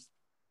raised.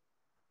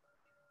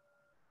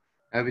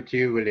 Over to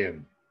you,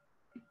 William.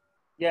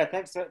 Yeah,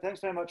 thanks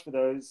very much for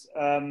those.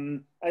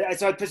 So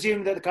I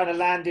presume that the kind of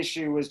land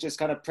issue was just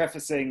kind of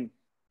prefacing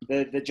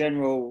the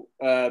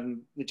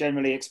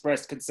generally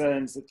expressed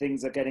concerns that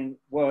things are getting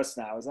worse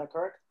now. Is that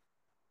correct?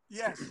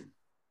 Yes.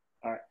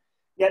 All right.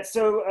 Yeah.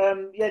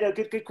 So yeah, no,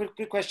 good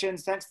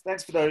questions.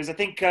 Thanks for those. I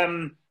think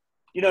I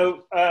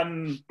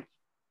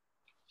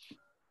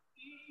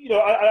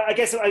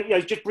guess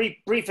just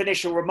brief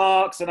initial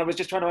remarks, and I was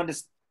just trying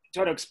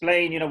to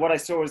explain what I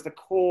saw as the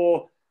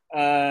core.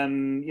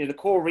 The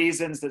core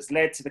reasons that's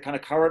led to the kind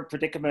of current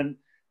predicament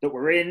that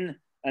we're in,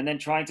 and then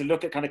trying to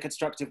look at kind of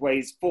constructive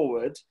ways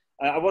forward.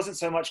 I wasn't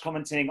so much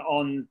commenting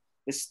on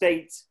the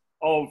state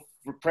of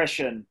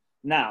repression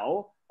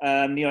now.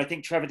 I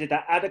think Trevor did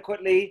that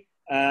adequately.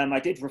 I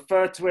did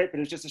refer to it, but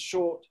it was just a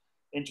short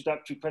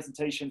introductory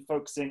presentation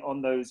focusing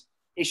on those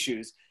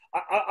issues.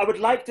 I would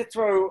like to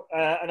throw,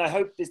 and I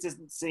hope this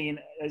isn't seen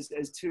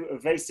as too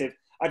evasive,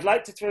 I'd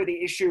like to throw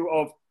the issue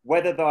of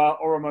whether there are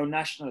Oromo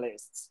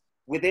nationalists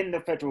within the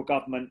federal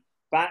government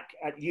back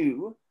at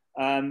you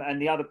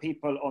and the other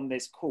people on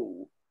this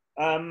call.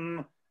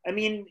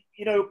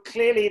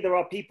 Clearly there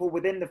are people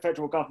within the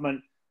federal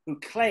government who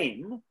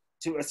claim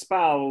to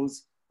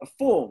espouse a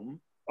form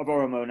of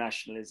Oromo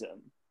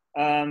nationalism.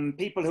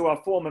 People who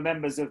are former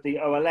members of the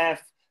OLF.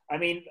 I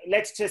mean,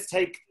 let's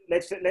take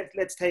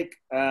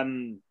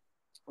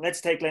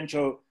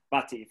Lencho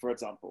Bati, for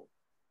example.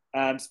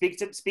 Speak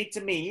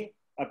to me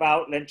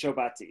about Lencho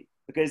Bati.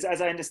 Because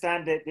as I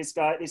understand it, this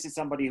is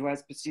somebody who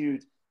has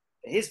pursued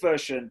his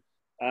version,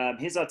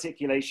 his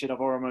articulation of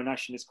Oromo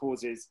nationalist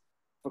causes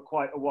for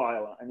quite a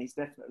while, and he's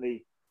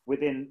definitely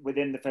within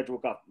the federal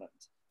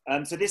government.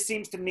 So this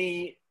seems to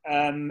me,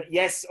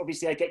 yes,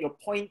 obviously I get your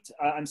point.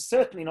 I'm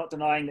certainly not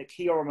denying that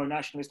key Oromo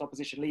nationalist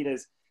opposition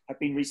leaders have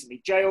been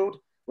recently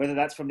jailed, whether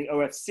that's from the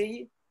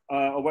OFC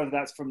or whether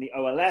that's from the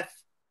OLF,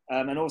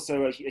 and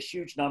also a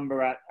huge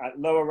number at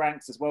lower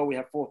ranks as well. We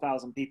have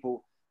 4,000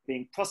 people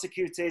being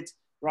prosecuted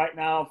right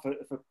now for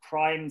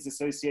crimes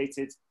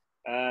associated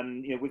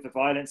with the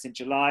violence in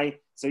July.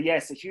 So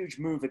yes, a huge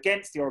move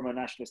against the Oromo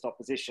nationalist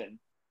opposition.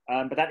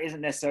 But that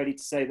isn't necessarily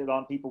to say that there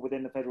aren't people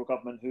within the federal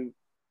government who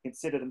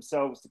consider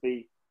themselves to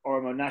be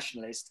Oromo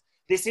nationalist.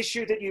 This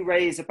issue that you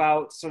raise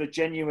about sort of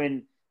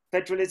genuine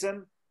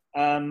federalism,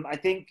 I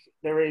think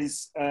there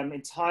is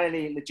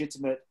entirely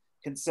legitimate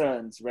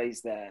concerns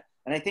raised there.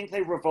 And I think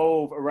they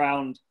revolve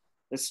around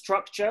the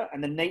structure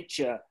and the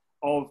nature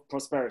of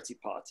Prosperity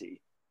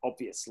Party,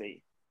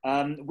 obviously.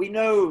 We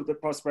know the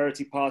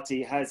Prosperity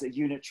Party has a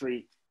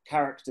unitary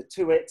character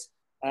to it.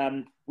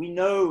 We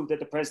know that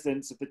the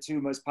presidents of the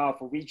two most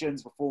powerful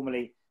regions were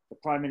formerly the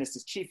Prime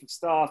Minister's Chief of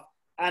Staff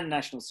and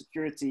National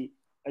Security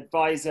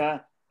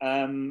Advisor.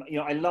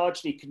 I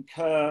largely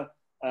concur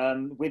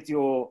with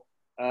your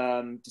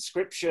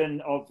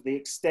description of the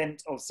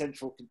extent of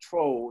central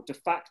control, de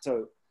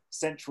facto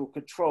central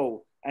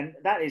control, and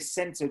that is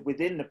centered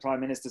within the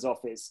Prime Minister's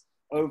office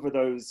over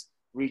those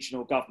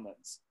regional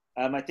governments.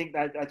 I think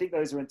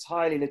those are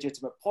entirely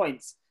legitimate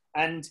points.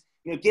 And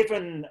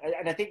given,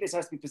 and I think this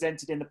has to be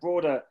presented in the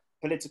broader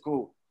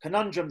political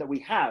conundrum that we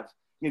have,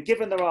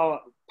 given there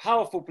are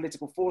powerful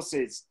political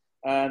forces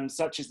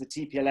such as the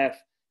TPLF,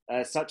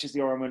 such as the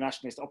Oromo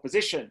Nationalist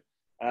Opposition,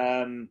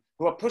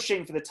 who are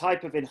pushing for the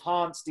type of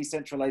enhanced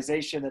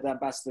decentralization that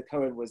Ambassador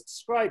Cohen was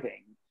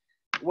describing.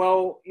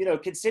 Well,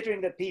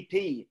 considering that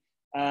PP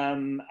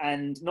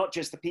and not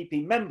just the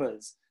PP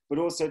members, but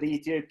also the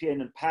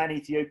Ethiopian and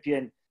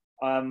pan-Ethiopian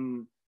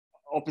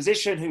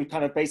opposition who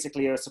kind of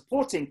basically are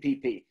supporting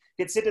PP,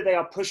 consider they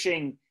are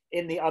pushing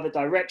in the other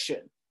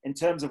direction. in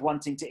terms of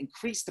wanting to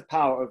increase the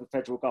power of the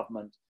federal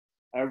government,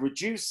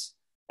 reduce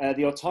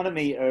the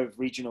autonomy of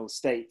regional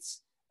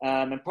states,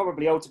 and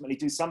probably ultimately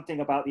do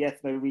something about the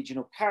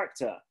ethno-regional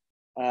character,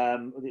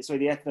 the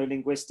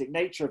ethno-linguistic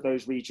nature of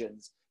those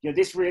regions.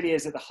 This really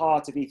is at the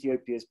heart of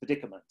Ethiopia's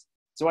predicament.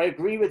 So I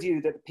agree with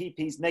you that the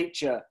PP's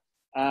nature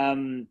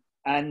and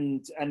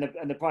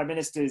the Prime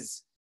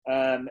Minister's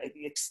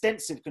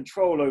extensive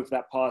control over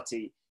that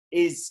party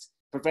is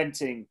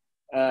preventing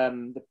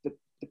the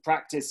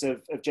practice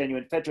of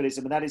genuine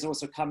federalism, and that is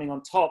also coming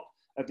on top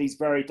of these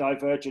very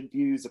divergent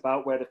views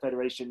about where the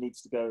federation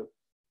needs to go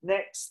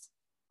next.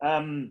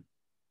 I'm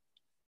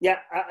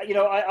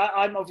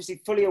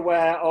obviously fully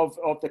aware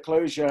of the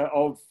closure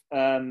of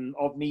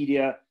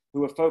media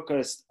who are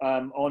focused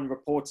on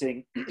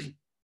reporting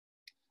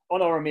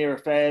on Oromia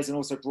affairs and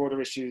also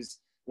broader issues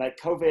like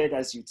COVID,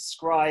 as you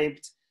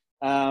described.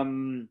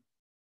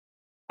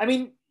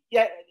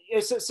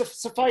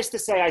 Suffice to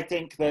say, I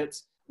think that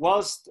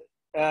whilst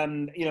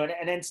an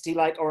entity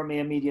like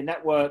Oromia Media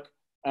Network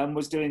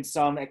was doing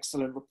some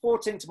excellent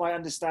reporting, to my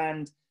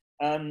understand,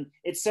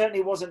 it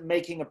certainly wasn't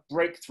making a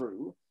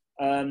breakthrough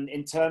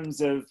in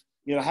terms of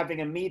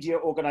having a media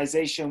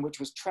organization which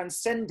was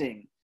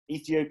transcending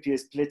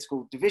Ethiopia's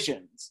political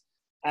divisions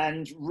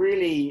and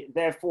really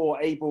therefore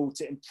able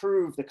to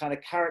improve the kind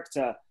of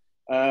character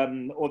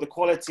or the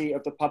quality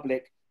of the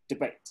public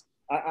debate.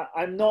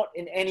 I'm not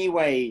in any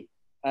way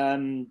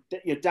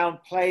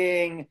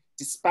downplaying,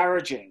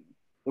 disparaging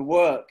the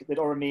work that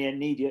Oromia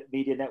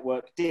Media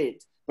Network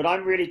did, but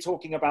I'm really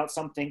talking about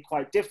something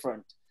quite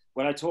different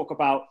when I talk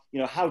about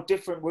how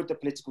different would the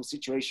political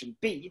situation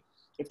be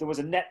if there was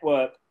a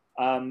network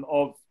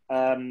of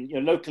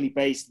locally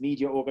based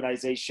media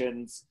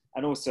organizations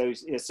and also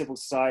civil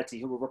society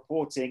who were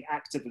reporting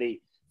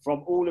actively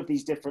from all of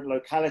these different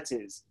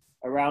localities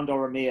around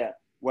Oromia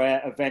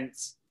where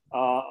events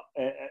are,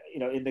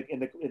 in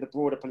the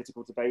broader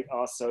political debate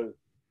are so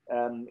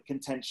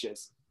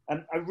contentious.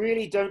 And I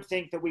really don't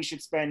think that we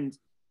should spend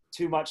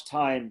too much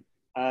time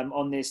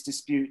on this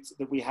dispute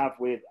that we have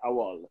with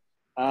Awol.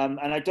 And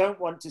I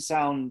don't want to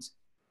sound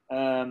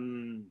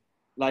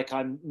like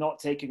I'm not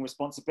taking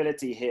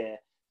responsibility here,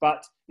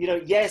 but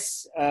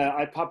yes,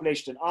 I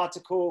published an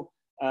article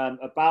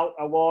about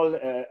Awol,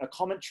 a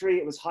commentary.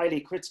 It was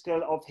highly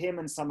critical of him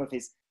and some of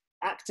his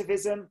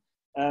activism.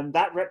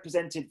 That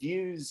represented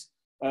views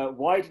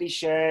widely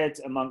shared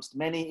amongst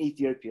many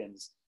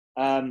Ethiopians.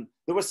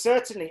 There were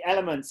certainly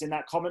elements in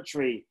that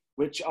commentary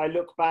which I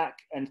look back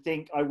and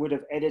think I would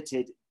have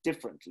edited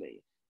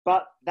differently.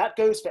 But that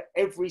goes for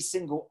every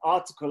single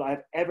article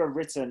I've ever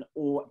written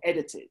or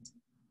edited.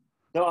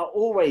 There are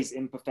always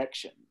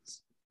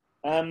imperfections.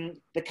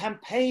 The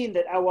campaign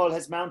that Awol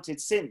has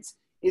mounted since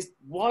is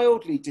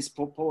wildly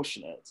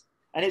disproportionate,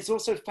 and it's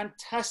also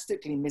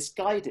fantastically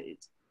misguided,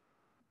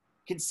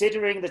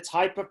 considering the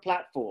type of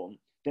platform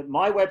that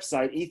my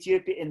website,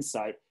 Ethiopia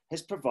Insight,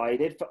 has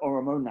provided for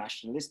Oromo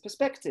nationalist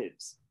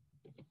perspectives.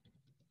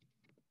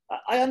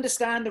 I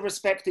understand the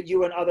respect that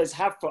you and others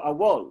have for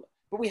Awol,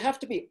 but we have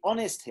to be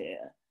honest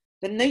here.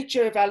 The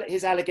nature of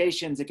his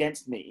allegations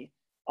against me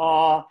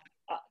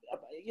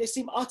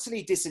seem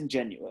utterly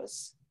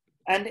disingenuous.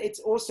 And it's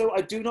also,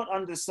 I do not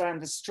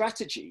understand the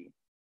strategy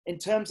in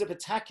terms of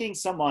attacking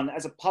someone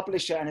as a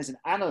publisher and as an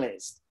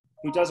analyst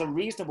who does a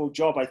reasonable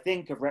job, I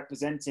think, of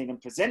representing and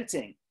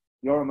presenting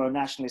the Oromo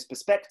nationalist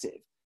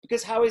perspective.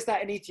 Because how is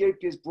that in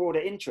Ethiopia's broader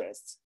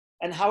interests?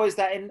 And how is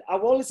that in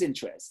Awol's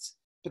interests?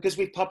 Because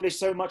we've published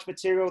so much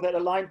material that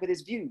aligned with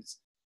his views.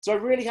 So I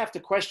really have to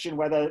question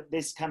whether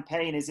this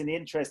campaign is in the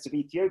interest of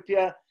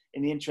Ethiopia,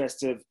 in the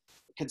interest of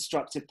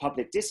constructive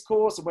public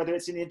discourse, or whether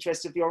it's in the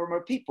interest of the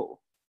Oromo people.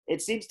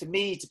 It seems to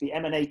me to be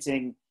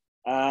emanating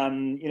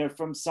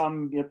from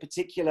some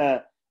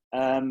particular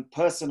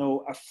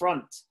personal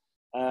affront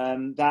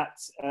that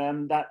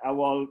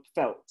Awol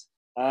felt.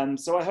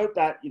 So I hope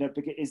that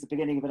is the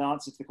beginning of an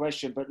answer to the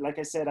question. But like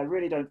I said, I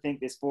really don't think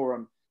this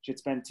forum should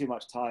spend too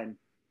much time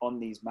on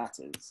these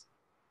matters.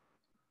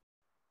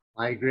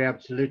 I agree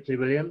absolutely,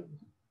 William.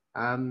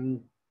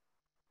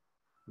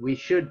 We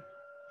should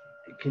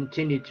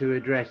continue to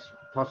address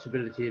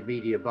possibility of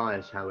media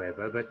bias,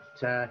 however, but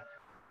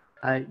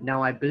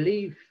now I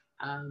believe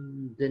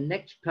the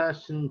next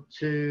person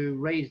to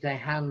raise their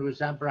hand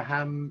was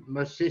Abraham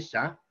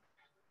Mosisa.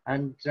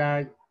 And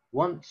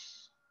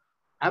once,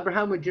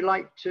 Abraham, would you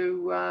like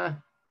to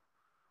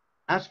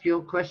ask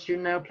your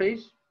question now,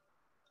 please?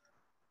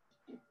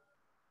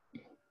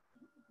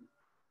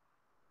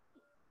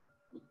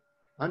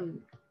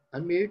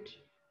 Unmute.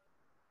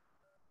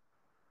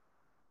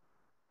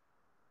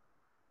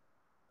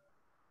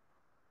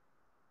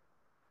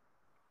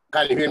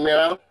 Can you hear me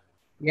now?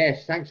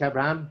 Yes, thanks,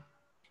 Abraham.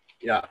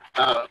 Yeah,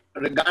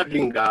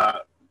 regarding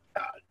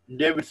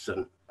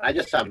Davidson, I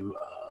just have a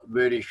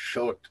very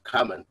short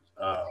comment.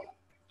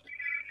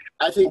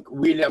 I think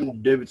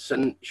William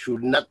Davidson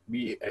should not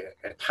be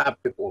a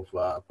topic of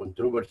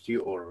controversy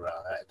or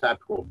a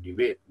topic of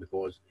debate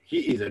because he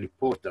is a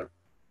reporter.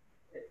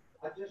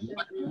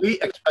 What we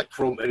expect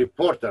from a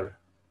reporter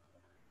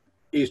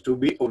is to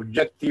be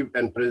objective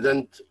and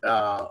present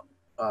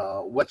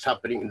what's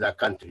happening in that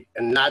country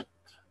and not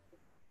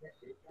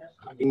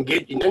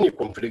engage in any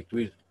conflict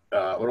with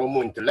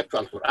Oromo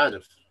intellectuals or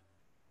others.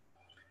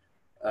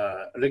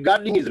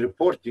 Regarding his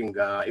reporting,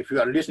 if you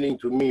are listening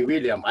to me,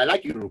 William, I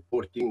like your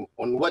reporting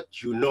on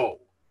what you know.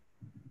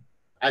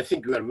 I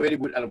think you are very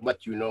good at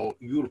what you know.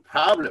 Your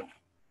problem,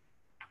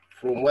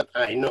 from what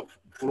I know,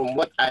 from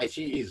what I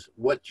see, is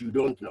what you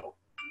don't know.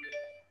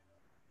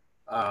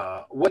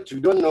 What you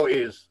don't know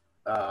is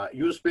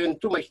you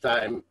spend too much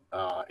time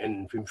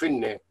in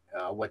Finfinne,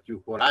 what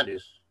you call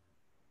Addis,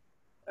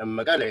 and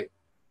Magale,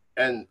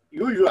 and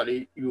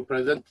usually you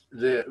present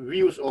the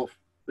views of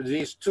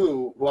these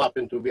two who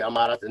happen to be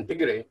Amaras and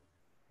Tigray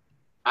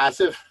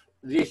as if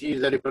this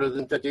is a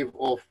representative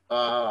of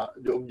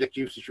the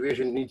objective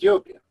situation in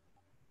Ethiopia.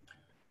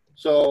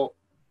 So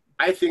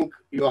I think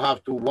you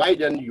have to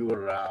widen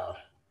your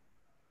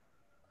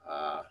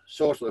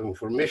source of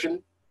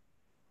information.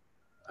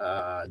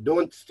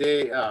 Don't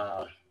stay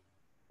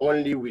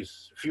only with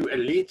few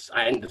elites.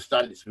 I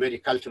understand it's very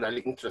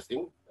culturally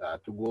interesting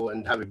to go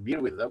and have a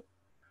beer with them,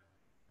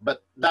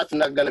 but that's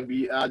not going to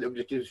be the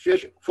objective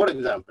situation. For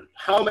example,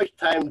 how much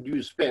time do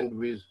you spend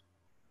with,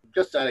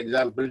 just an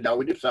example,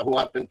 Dawid Ibsa, who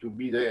happened to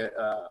be the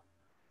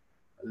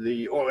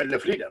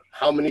OLF leader?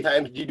 How many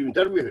times did you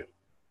interview him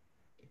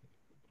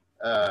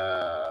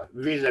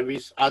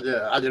vis-a-vis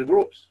other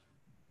groups?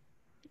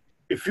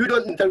 If you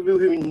don't interview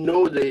him, you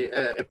know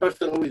a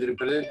person who is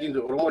representing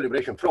the Oromo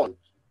Liberation Front,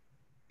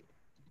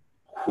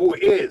 who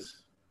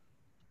is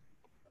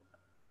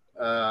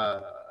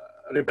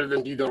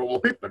representing the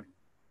Oromo people,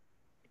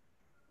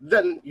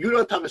 then you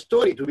don't have a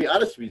story, to be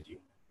honest with you.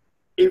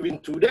 Even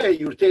today,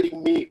 you're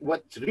telling me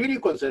what's really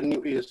concerning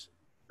you is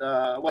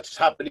what's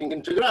happening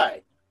in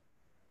Tigray.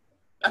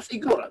 That's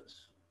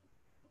ignorance.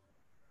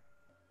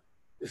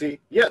 You see,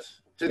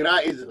 yes,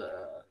 Tigray is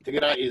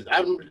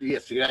armed,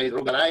 yes, Tigray is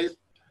organized,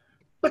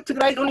 but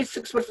Tigray is only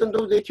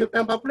 6% of the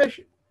Ethiopian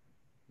population.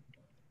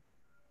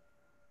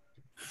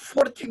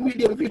 40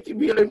 million, 50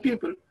 million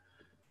people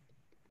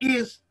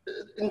is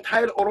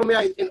entire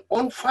Oromia is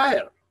on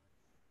fire.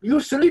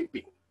 You're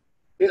sleeping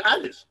in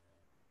Addis.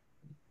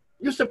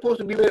 You're supposed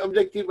to be very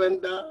objective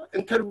and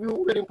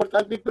interview very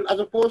important people, as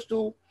opposed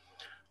to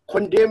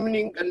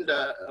condemning and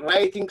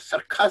writing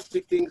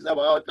sarcastic things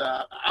about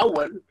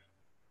Awal,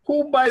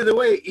 who, by the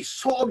way, is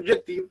so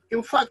objective.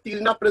 In fact, he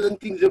is not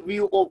presenting the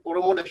view of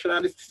Oromo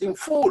nationalists in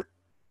full.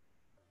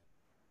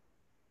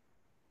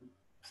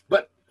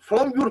 But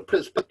from your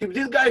perspective,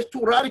 this guy is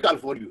too radical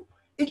for you.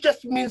 It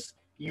just means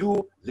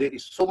there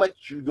is so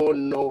much you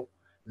don't know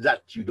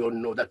that you don't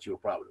know. That's your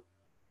problem.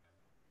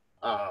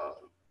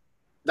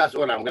 That's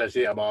all I'm going to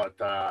say about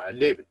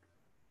David.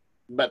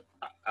 But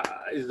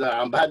is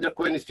Ambassador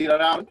Cohen still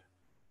around?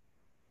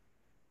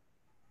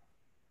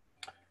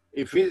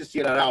 If he's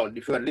still around,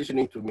 if you are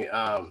listening to me,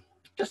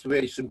 just a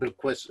very simple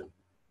question.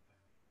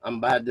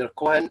 Ambassador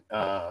Cohen,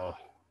 how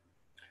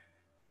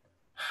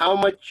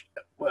much,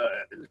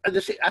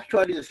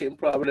 actually the same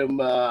problem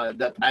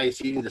that I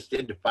see in the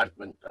State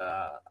Department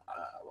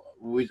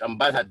with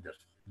ambassadors.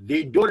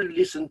 They don't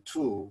listen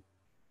to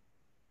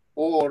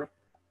or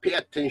pay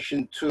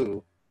attention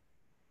to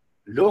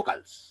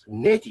locals,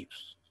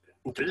 natives,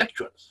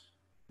 intellectuals.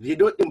 They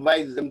don't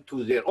invite them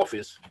to their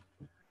office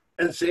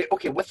and say,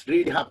 okay, what's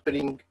really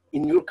happening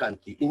in your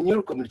country, in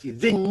your community?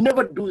 They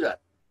never do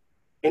that.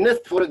 And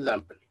that's, for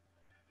example,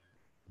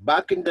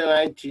 back in the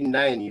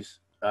 1990s,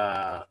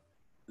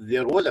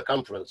 there was a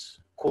conference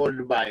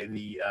called by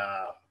the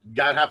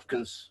John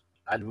Hopkins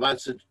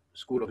Advanced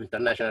School of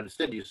International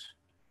Studies.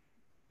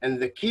 And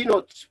the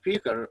keynote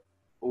speaker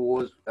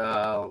was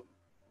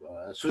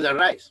Susan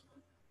Rice.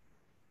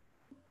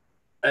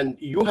 And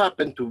you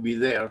happen to be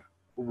there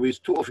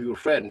with two of your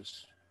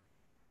friends,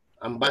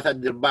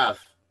 Ambassador Bath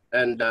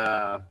and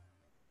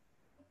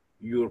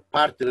your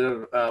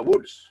partner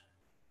Woods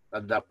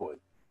at that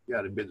point. You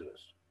are in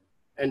business.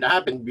 And I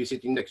happened to be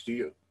sitting next to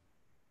you.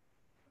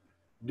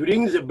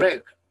 During the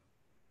break,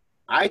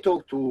 I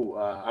talked to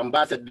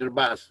Ambassador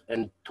Bath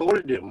and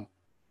told him,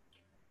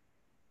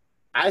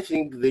 I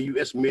think the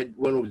US made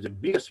one of the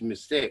biggest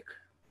mistakes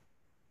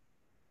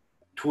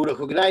to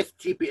recognize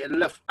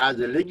TPLF as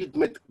a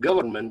legitimate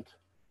government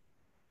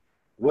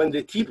when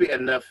the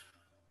TPLF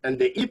and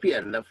the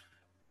EPLF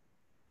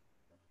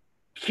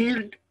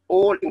killed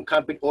all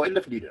incumbent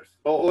OLF leaders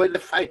or OLF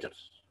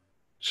fighters,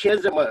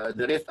 chased them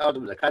the rest out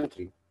of the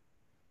country,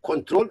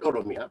 controlled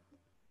Oromia,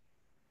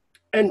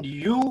 and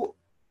you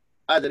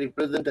as a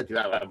representative,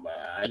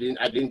 I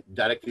didn't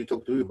directly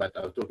talk to you, but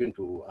I was talking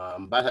to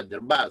Ambassador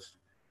Bass.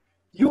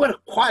 You were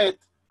quiet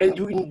and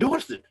you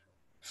endorsed it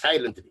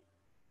silently.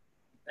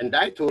 And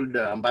I told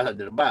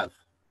Ambassador Bass,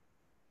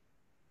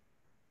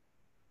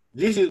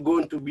 this is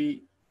going to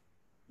be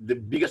the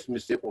biggest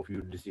mistake of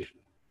your decision.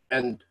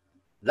 And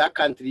that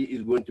country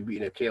is going to be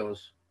in a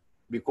chaos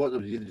because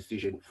of this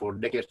decision for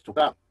decades to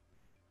come.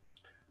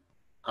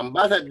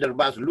 Ambassador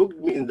Bass looked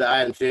me in the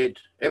eye and said,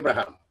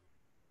 Abraham,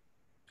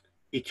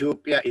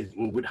 Ethiopia is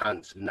in good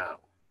hands now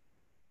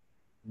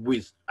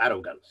with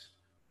arrogance.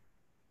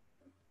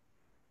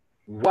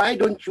 why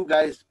don't you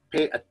guys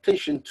pay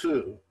attention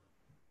to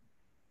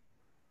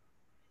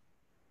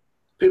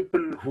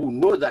people who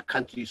know that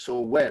country so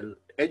well,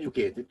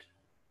 educated,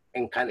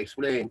 and can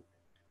explain,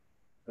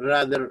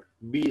 rather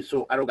be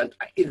so arrogant?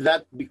 Is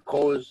that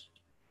because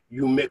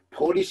you make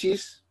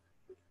policies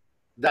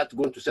that's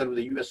going to serve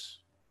the U.S.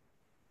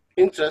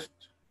 interest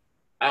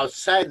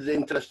outside the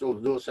interest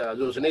of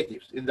those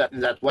natives? Is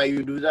that why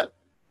you do that?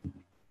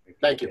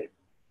 Thank you.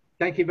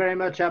 Thank you very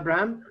much,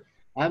 Abraham.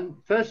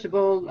 First of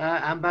all,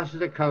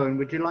 Ambassador Cohen,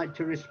 would you like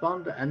to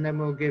respond? And then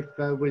we'll give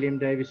William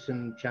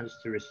Davison a chance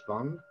to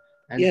respond.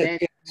 And then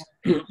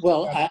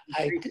well,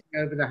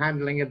 over the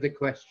handling of the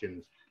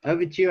questions.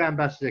 Over to you,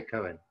 Ambassador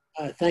Cohen.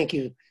 Thank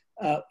you.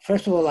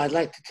 First of all, I'd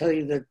like to tell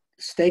you that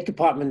State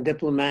Department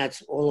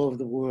diplomats all over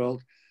the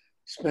world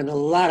spend a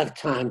lot of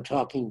time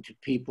talking to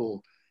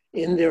people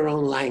in their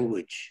own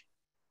language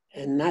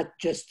and not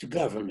just to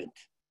government.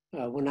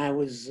 When I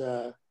was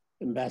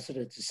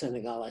ambassador to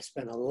Senegal, I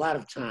spent a lot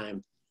of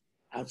time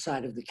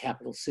outside of the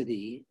capital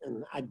city,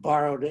 and I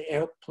borrowed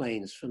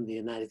airplanes from the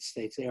United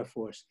States Air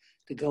Force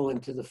to go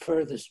into the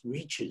furthest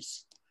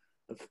reaches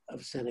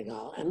of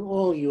Senegal, and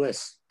all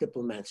US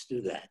diplomats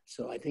do that.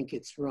 So I think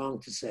it's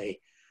wrong to say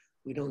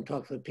we don't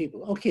talk to the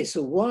people. Okay,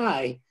 so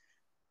why?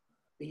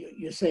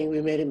 You're saying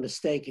we made a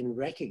mistake in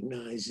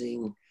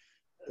recognizing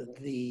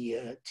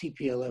the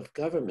TPLF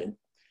government.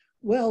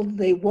 Well,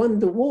 they won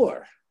the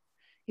war.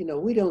 You know,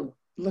 we don't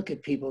look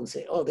at people and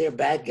say, oh, they're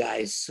bad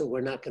guys, so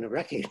we're not going to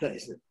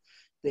recognize them.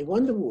 They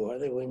won the war.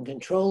 They were in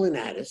control in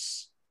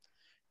Addis,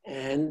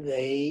 and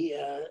they,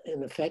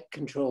 in effect,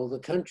 controlled the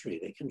country.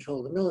 They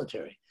controlled the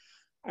military.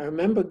 I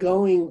remember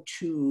going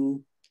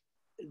to,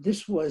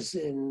 this was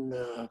in,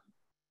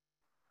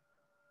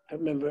 I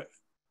remember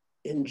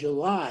in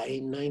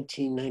July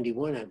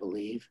 1991, I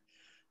believe,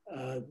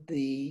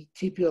 the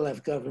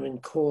TPLF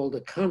government called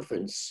a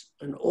conference,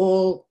 an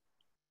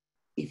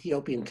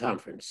all-Ethiopian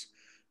conference,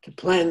 to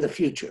plan the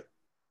future.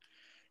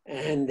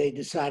 And they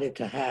decided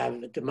to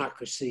have a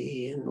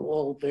democracy, and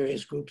all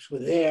various groups were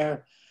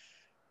there.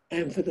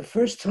 And for the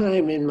first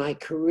time in my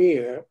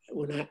career,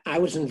 when I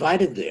was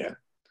invited there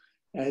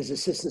as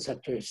Assistant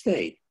Secretary of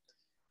State,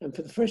 and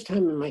for the first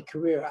time in my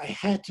career, I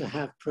had to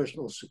have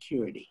personal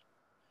security.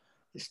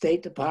 The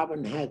State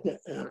Department had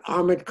an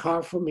armored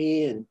car for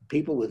me and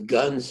people with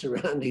guns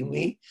surrounding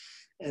me.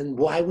 And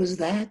why was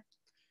that?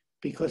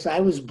 Because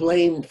I was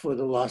blamed for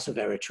the loss of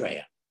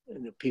Eritrea,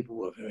 and the people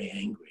were very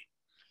angry.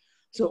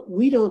 So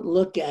we don't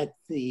look at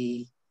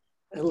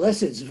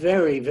unless it's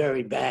very,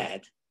 very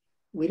bad,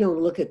 we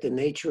don't look at the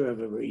nature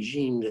of a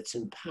regime that's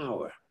in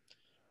power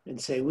and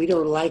say, we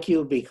don't like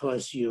you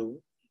because you're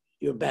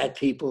bad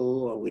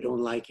people, or we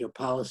don't like your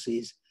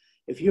policies.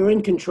 If you're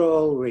in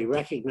control, we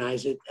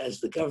recognize it as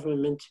the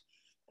government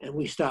and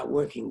we start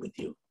working with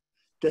you.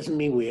 Doesn't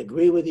mean we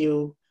agree with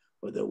you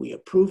or that we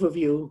approve of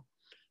you,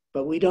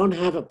 but we don't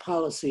have a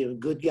policy of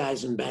good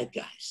guys and bad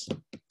guys.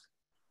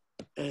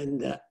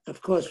 And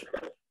of course,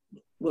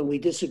 when we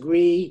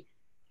disagree,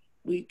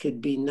 we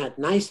could be not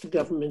nice to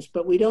governments,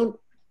 but we don't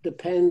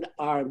depend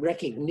our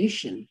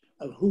recognition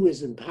of who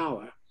is in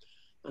power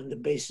on the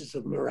basis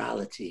of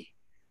morality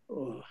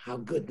or how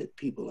good that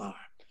people are.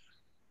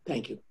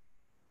 Thank you.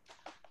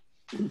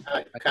 Can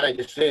I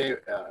just say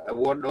a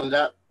word on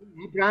that?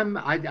 Abraham,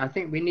 I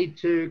think we need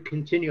to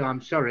continue.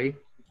 I'm sorry.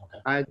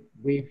 Okay.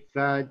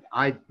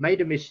 I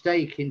made a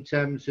mistake in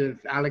terms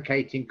of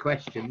allocating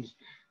questions.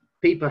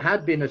 People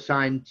had been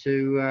assigned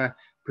to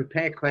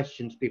prepare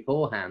questions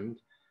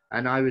beforehand,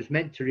 and I was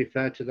meant to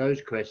refer to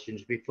those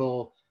questions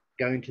before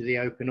going to the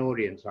open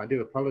audience. I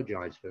do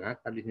apologize for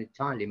that. That is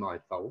entirely my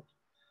fault.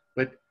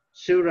 But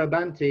Sura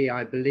Banti,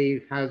 I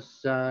believe,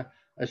 has a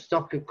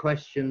stock of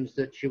questions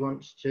that she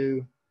wants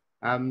to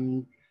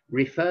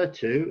refer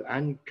to.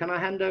 And can I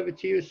hand over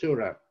to you,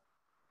 Sura?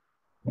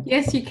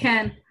 Yes, you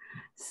can.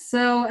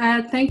 So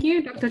thank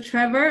you, Dr.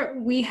 Trevor.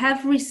 We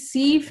have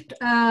received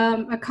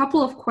a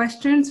couple of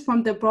questions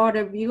from the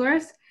broader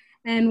viewers,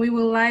 and we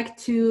would like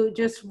to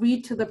just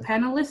read to the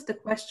panelists the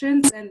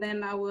questions, and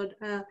then I would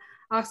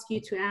ask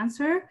you to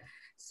answer.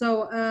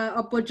 So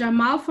Abu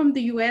Jamal from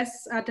the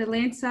US,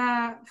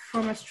 Adelanta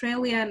from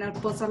Australia, and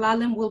Abu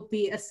Salalem will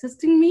be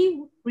assisting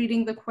me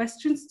reading the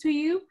questions to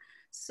you.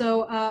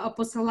 So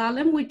Abu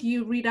Salalem, would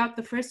you read out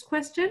the first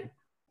question?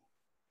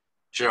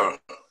 Sure.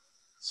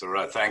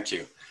 Surah, thank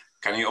you.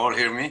 Can you all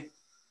hear me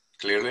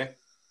clearly?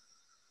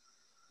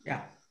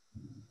 Yeah.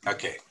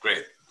 Okay,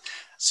 great.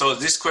 So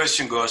this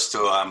question goes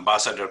to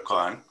Ambassador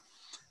Cohen.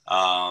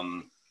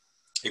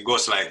 It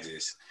goes like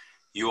this.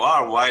 You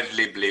are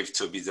widely believed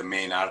to be the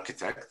main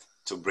architect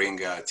to bring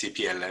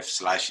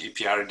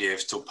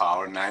TPLF/EPRDF to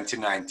power in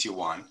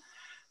 1991,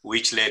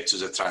 which led to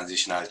the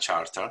transitional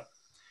charter.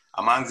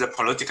 Among the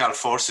political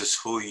forces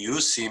who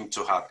you seem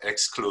to have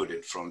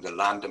excluded from the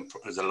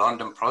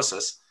London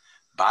process,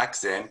 back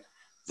then,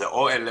 the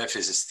OLF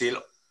is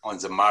still on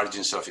the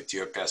margins of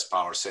Ethiopia's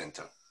power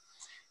center.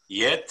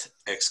 Yet,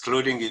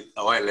 excluding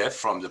OLF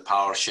from the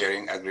power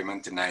sharing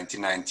agreement in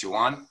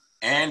 1991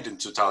 and in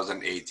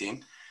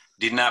 2018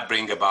 did not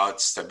bring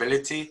about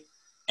stability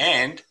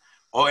and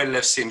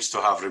OLF seems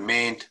to have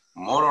remained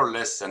more or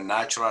less the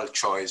natural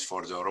choice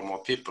for the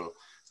Oromo people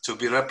to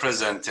be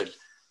represented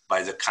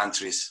by the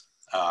country's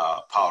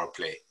power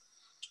play.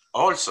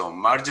 Also,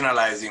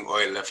 marginalizing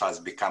OLF has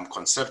become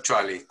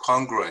conceptually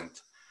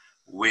congruent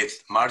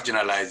with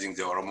marginalizing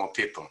the Oromo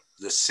people,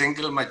 the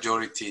single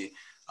majority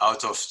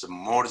out of the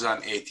more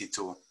than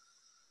 82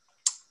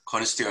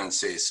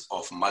 constituencies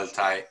of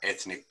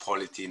multi-ethnic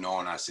polity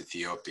known as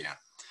Ethiopia.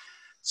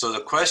 So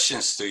the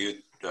questions to you,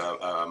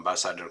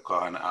 Ambassador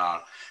Cohen,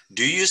 are,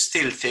 do you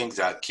still think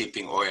that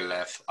keeping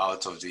OLF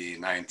out of the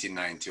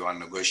 1991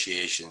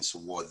 negotiations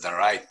was the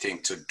right thing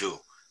to do?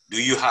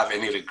 Do you have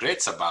any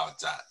regrets about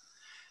that?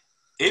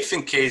 If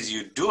in case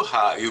you do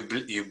have,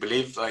 you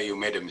believe you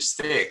made a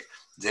mistake,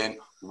 then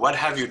what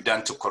have you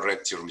done to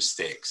correct your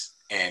mistakes?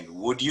 And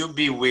would you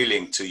be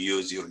willing to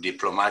use your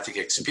diplomatic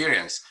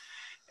experience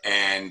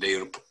and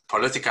your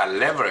political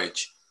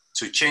leverage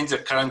to change the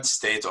current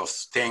state of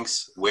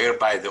things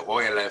whereby the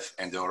OLF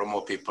and the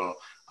Oromo people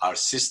are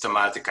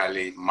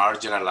systematically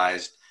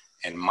marginalized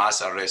and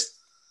mass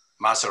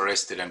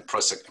arrested and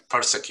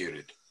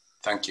persecuted?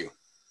 Thank you.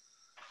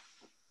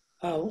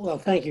 Well,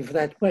 thank you for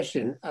that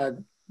question.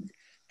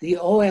 The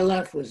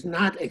OLF was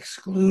not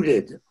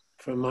excluded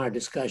from our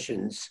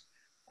discussions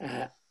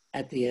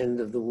at the end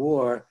of the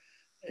war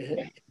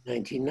in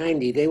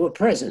 1990. They were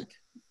present.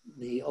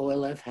 The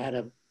OLF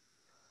had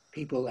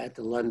people at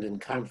the London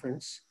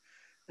conference.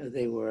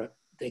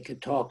 They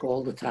could talk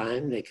all the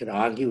time. They could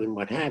argue and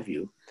what have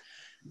you.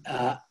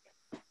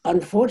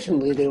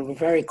 Unfortunately, they were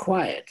very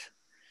quiet.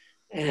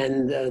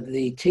 And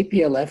the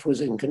TPLF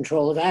was in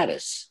control of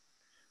Addis.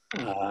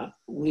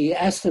 We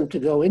asked them to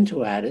go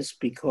into Addis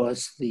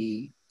because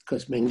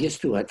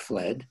Mengistu had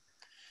fled,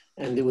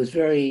 and it was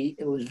very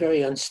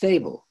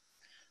unstable.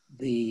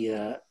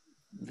 The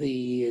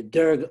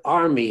Derg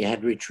army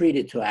had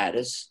retreated to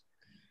Addis,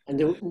 and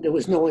there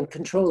was no one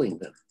controlling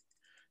them.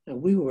 And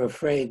we were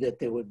afraid that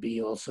there would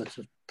be all sorts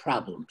of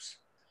problems.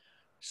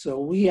 So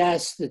we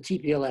asked the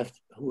TPLF,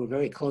 who were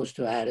very close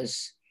to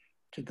Addis,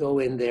 to go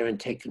in there and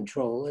take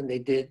control, and they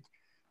did.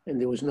 And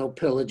there was no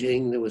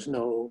pillaging, there was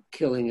no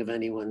killing of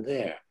anyone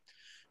there.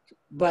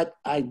 But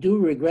I do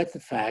regret the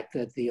fact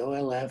that the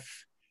OLF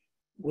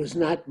was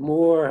not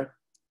more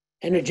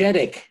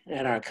energetic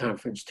at our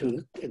conference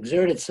to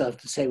exert itself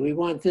to say, we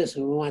want this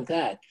and we want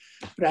that.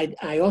 But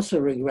I also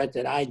regret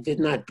that I did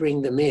not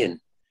bring them in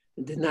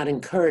and did not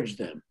encourage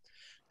them.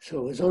 So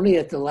it was only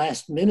at the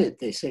last minute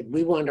they said,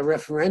 we want a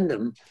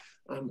referendum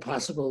on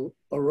possible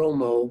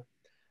Oromo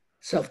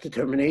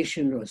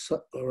self-determination or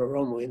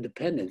Oromo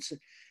independence.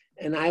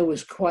 And I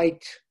was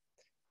quite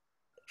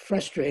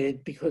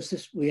frustrated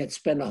because we had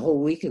spent a whole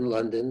week in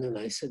London, and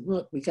I said,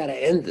 look, we got to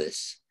end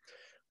this.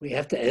 We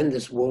have to end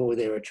this war with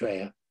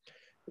Eritrea.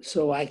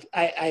 So I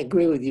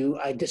agree with you.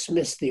 I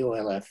dismissed the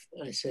OLF.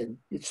 I said,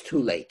 it's too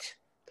late.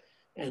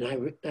 And I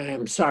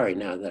am sorry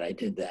now that I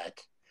did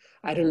that.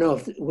 I don't know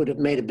if it would have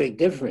made a big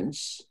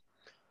difference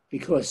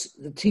because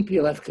the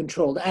TPLF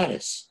controlled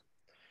Addis.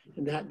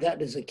 And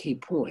that is a key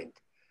point.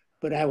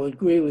 But I would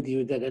agree with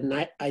you that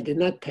I did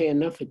not pay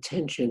enough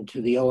attention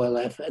to the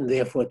OLF and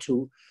therefore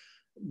to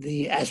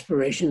the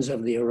aspirations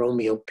of the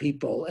Oromia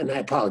people, and I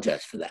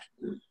apologize for that.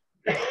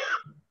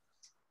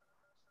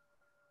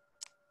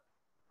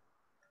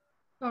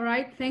 All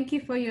right, thank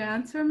you for your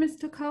answer,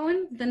 Mr.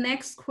 Cohen. The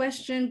next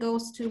question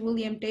goes to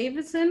William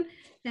Davison,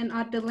 and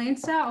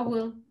Adelensa, I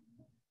will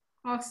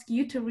ask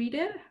you to read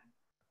it.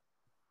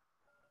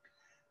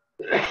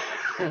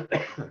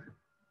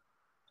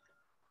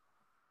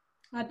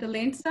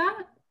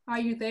 Adelensa, are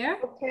you there?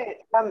 Okay,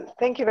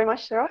 thank you very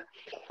much, Sarah.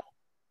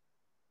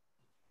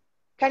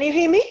 Can you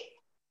hear me?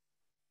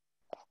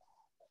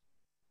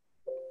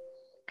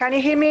 Can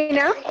you hear me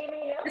now?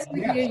 Yes,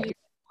 we hear you.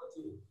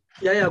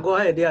 Yeah, go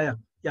ahead. Yeah.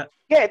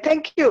 Yeah,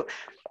 thank you.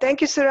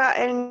 Thank you, Sarah,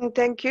 and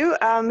thank you.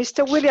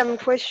 Mr. William,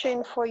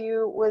 question for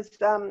you was,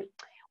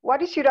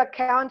 what is your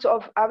account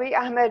of Abiy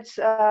Ahmed's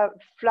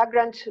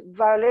flagrant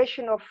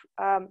violation of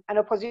an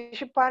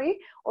opposition party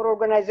or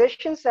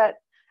organization's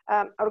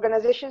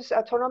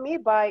autonomy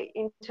by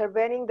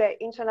intervening the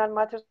internal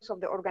matters of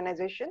the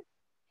organization?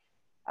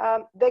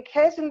 The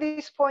case in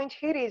this point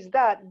here is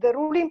that the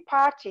ruling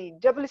party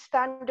double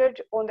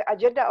standard on the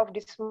agenda of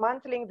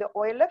dismantling the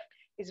OLF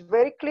is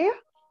very clear.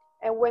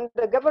 And when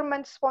the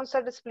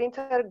government-sponsored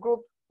splinter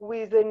group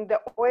within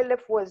the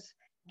OLF was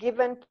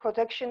given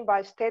protection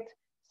by state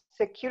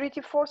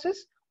security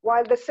forces,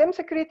 while the same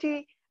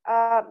security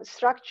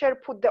structure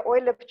put the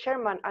OLF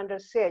chairman under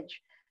siege,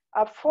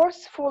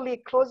 forcefully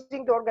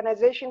closing the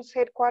organization's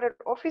headquarters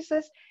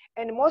offices,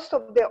 and most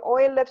of the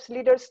OLF's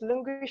leaders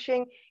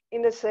languishing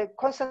in the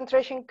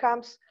concentration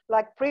camps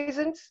like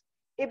prisons,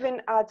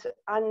 even at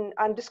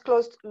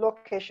undisclosed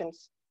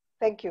locations.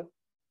 Thank you.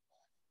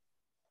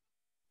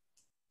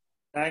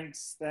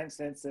 Thanks,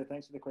 Lensa.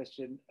 Thanks for the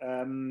question.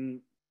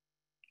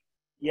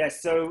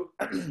 Yes, so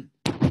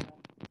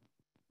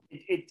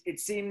it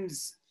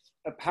seems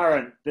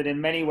apparent that in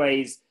many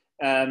ways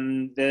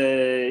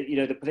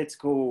the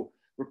political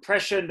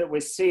repression that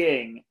we're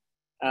seeing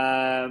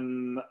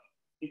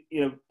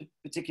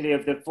particularly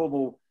of the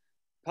formal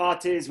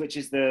parties, which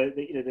is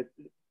the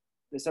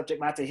subject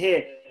matter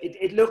here,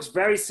 it looks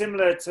very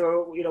similar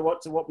to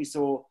what we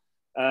saw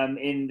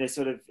in the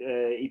sort of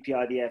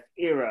EPRDF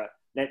era,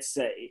 let's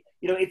say.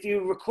 If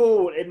you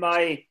recall in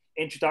my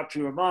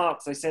introductory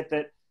remarks, I said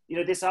that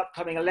this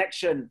upcoming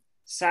election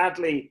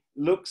sadly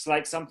looks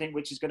like something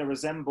which is going to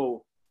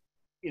resemble,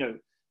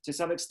 to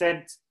some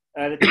extent,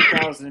 the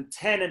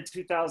 2010 and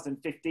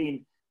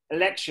 2015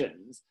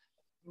 elections,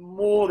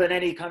 more than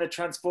any kind of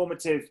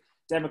transformative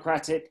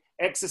democratic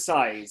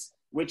exercise,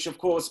 which of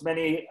course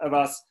many of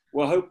us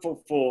were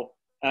hopeful for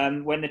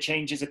when the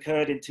changes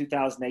occurred in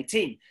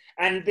 2018.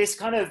 And this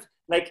kind of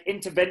like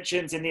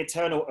interventions in the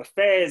internal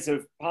affairs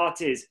of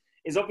parties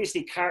is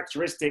obviously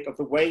characteristic of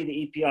the way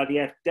the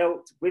EPRDF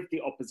dealt with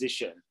the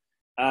opposition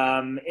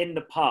in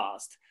the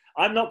past.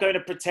 I'm not going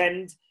to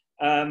pretend,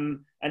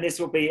 and this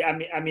will be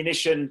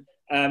ammunition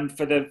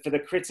for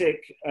the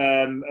critic,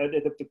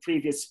 the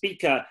previous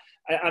speaker,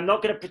 I'm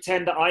not going to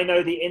pretend that I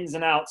know the ins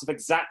and outs of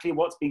exactly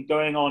what's been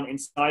going on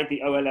inside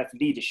the OLF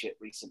leadership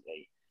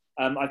recently.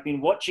 I've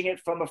been watching it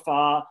from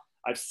afar.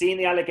 I've seen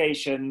the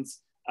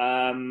allegations.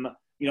 I'm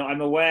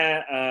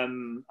aware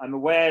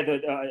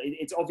that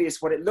it's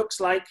obvious what it looks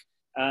like,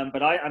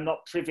 but I'm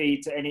not privy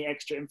to any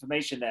extra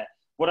information there.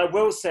 What I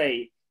will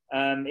say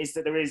is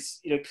that there is,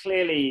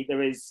 clearly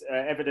there is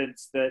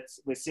evidence that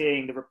we're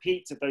seeing the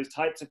repeats of those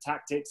types of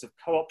tactics of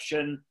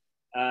co-option,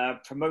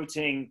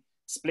 promoting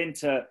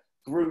splinter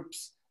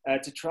groups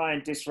to try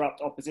and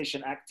disrupt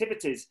opposition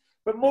activities.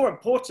 But more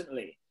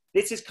importantly,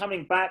 this is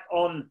coming back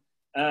on,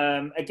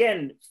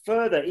 again,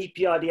 further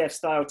EPRDF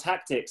style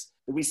tactics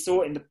that we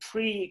saw in the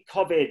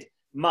pre-COVID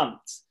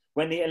months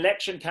when the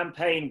election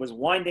campaign was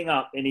winding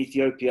up in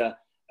Ethiopia,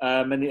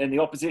 and the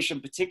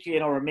opposition,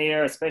 particularly in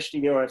Oromia,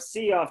 especially the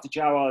OFC after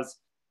Jawar's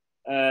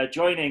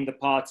joining the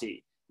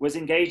party, was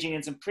engaging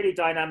in some pretty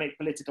dynamic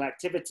political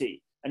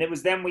activity. And it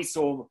was then we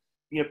saw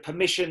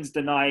permissions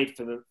denied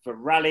for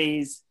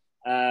rallies,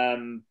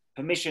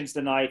 permissions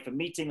denied for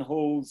meeting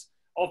halls,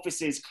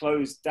 offices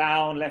closed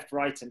down left,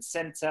 right, and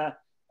center,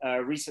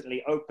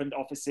 recently opened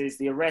offices,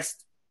 the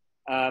arrest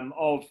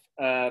of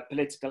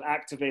political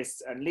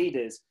activists and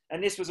leaders.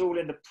 And this was all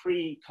in the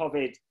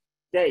pre-COVID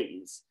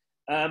days.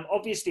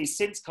 Obviously,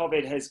 since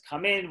COVID has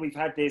come in, we've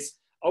had this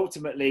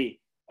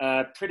ultimately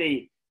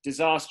pretty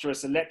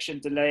disastrous election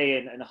delay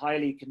and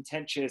highly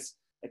contentious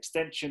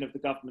extension of the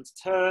government's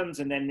terms,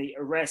 and then the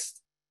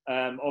arrest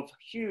of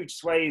huge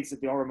swathes of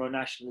the Oromo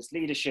nationalist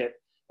leadership,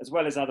 as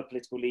well as other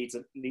political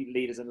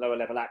leaders and lower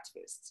level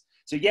activists.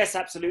 So yes,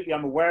 absolutely,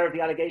 I'm aware of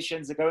the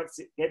allegations that go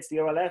against the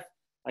OLF.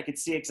 I could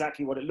see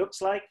exactly what it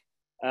looks like.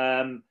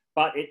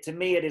 But to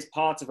me, it is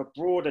part of a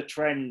broader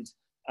trend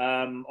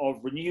of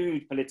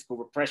renewed political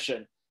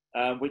repression,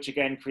 which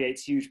again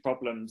creates huge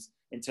problems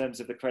in terms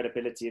of the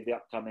credibility of the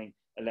upcoming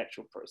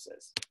electoral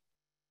process.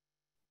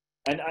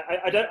 And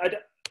I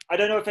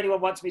don't know if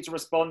anyone wants me to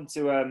respond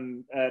to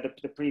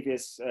the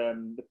previous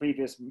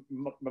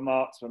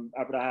remarks from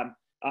Abraham.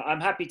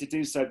 I'm happy to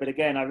do so, but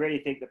again, I really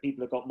think that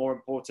people have got more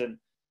important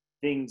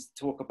things to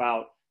talk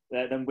about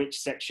than which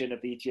section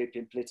of the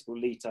Ethiopian political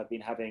elite I've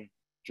been having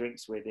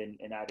drinks with in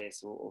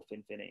Addis or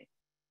Finfini.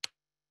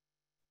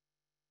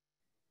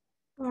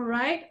 All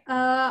right,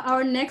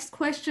 our next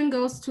question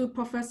goes to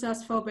Professor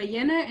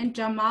Sfobayene and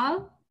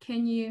Jamal.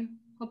 Can you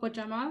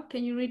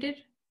read it?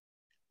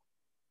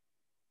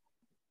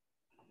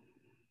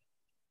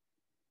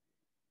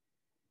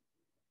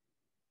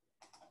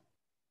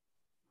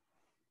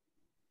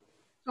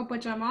 Opa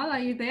Jamal, are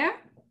you there?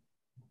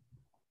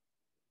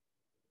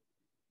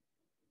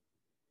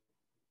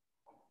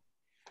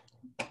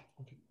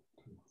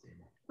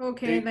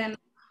 Okay, then,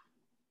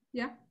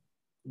 yeah.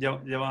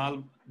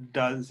 Jamal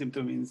doesn't seem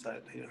to be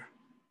inside here.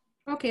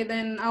 Okay,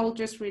 then I will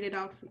just read it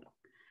out.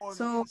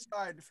 So,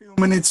 inside a few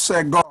minutes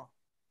ago.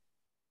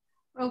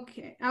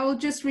 Okay, I will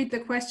just read the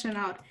question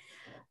out.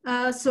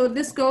 So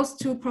this goes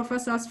to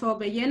Professor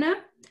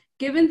Sfobayene.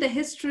 Given the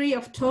history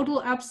of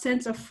total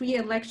absence of free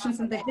elections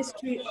in the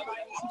history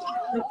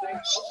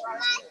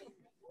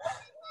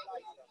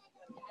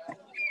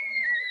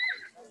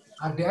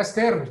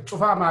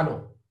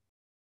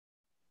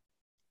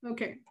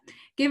Okay.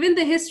 Given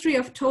the history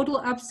of total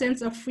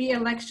absence of free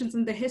elections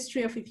in the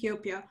history of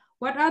Ethiopia,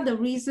 what are the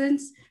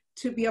reasons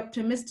to be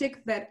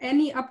optimistic that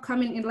any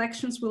upcoming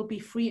elections will be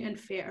free and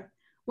fair?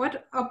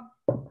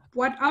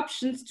 What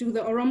options do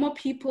the Oromo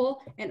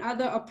people and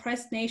other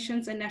oppressed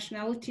nations and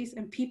nationalities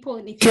and people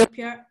in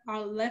Ethiopia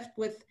are left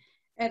with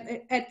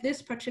at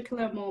this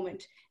particular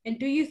moment? And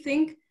do you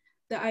think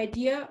the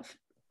idea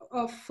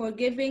of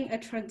forgiving a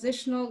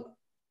transitional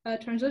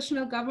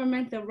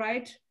government the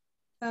right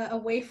a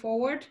way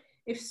forward?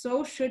 If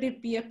so, should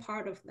it be a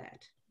part of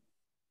that?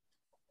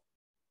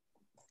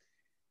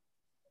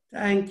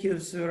 Thank you,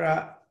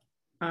 Surah.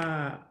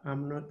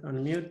 I'm not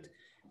on mute.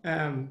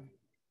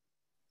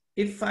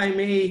 If I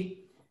may,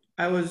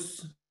 I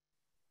was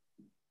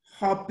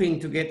hoping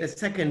to get a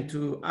second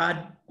to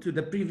add to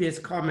the previous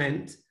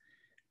comment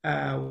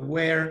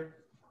where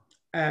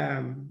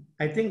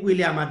I think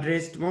William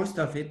addressed most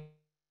of it,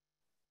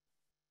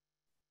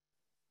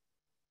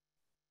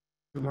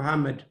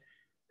 Mohammed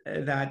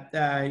that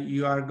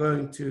you are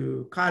going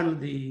to calm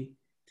the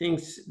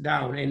things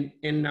down,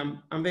 and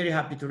I'm very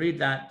happy to read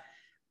that.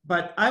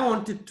 But I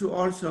wanted to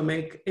also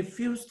make a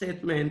few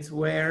statements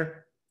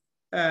where,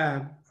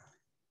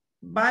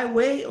 by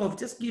way of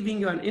just giving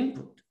you an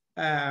input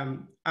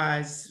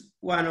as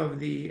one of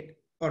the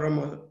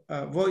Oromo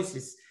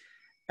voices,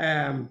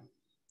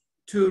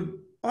 to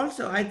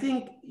also, I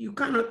think you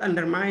cannot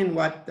undermine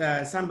what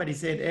somebody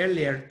said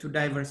earlier to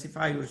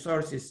diversify your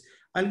sources.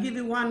 I'll give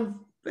you one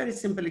very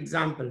simple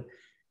example.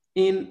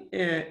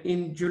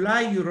 In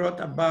July, you wrote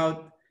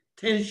about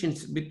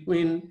tensions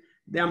between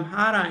the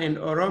Amhara and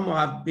Oromo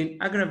have been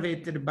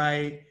aggravated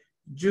by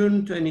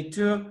June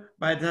 22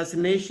 by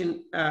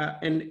assassination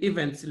and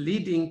events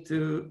leading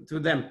to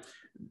them.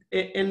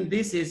 And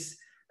this is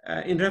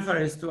in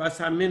reference to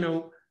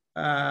Asamino's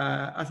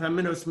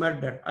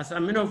murder.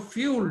 Asamino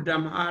fueled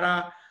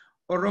Amhara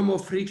Oromo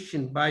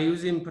friction by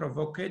using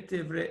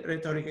provocative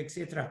rhetoric,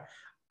 etc.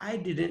 I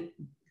didn't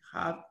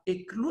have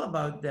a clue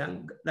about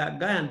that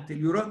guy until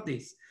you wrote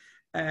this.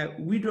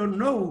 We don't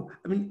know,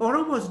 I mean,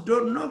 Oromos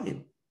don't know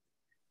him.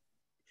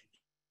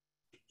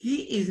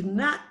 He is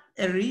not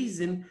a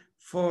reason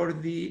for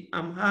the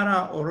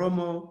Amhara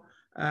Oromo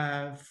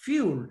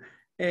fuel.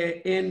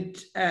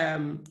 And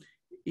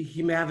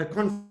he may have a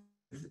conflict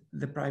with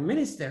the prime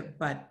minister,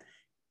 but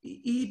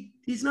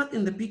he's not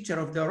in the picture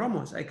of the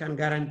Oromos, I can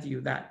guarantee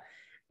you that.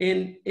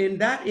 And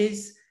that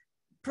is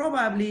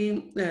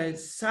probably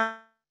some.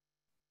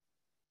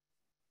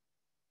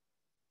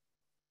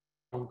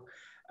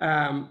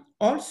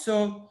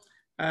 Also,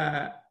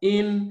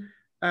 in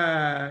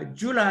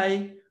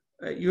July,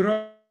 you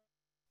wrote,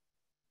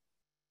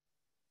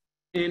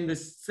 and the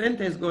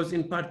sentence goes,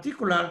 in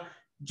particular,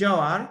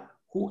 Jawar,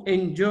 who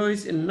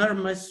enjoys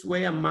enormous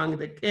sway among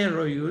the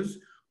KROUs,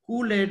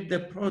 who led the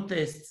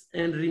protests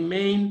and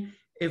remain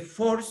a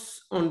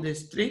force on the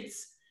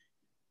streets.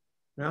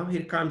 Now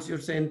here comes your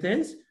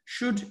sentence,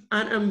 should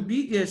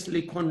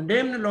unambiguously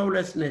condemn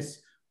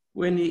lawlessness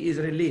when he is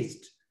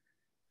released.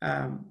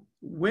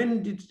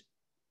 When did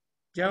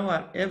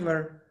Jawar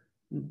ever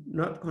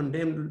not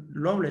condemn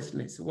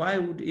lawlessness? Why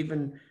would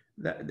even,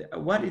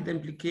 what is the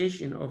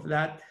implication of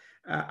that?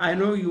 I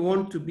know you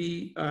want to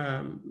be,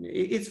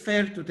 it's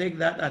fair to take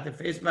that at the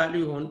face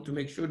value. You want to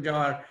make sure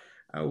Jawar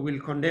will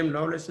condemn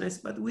lawlessness,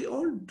 but we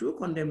all do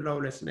condemn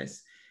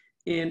lawlessness.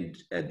 And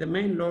the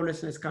main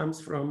lawlessness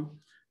comes from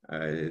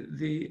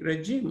the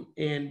regime.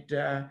 And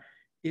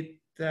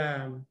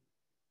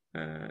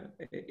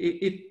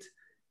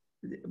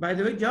by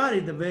the way, Jawar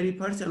is the very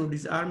person who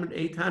disarmed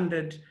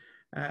 800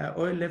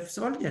 OLF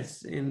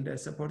soldiers and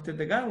supported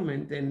the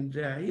government. And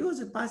he was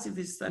a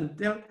pacifist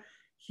until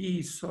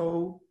he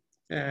saw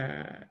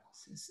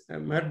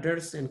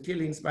murders and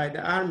killings by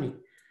the army.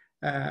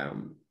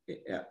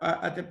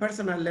 At a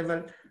personal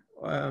level,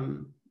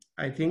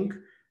 I think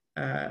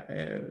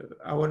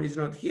Awal is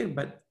not here,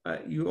 but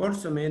you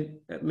also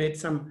made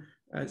some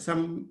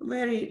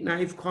very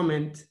naive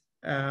comment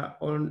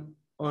on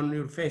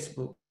your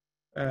Facebook,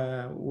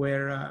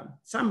 where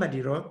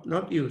somebody wrote,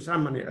 not you,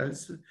 someone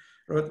else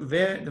wrote,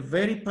 the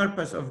very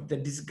purpose of the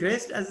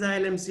disgraced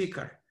asylum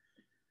seeker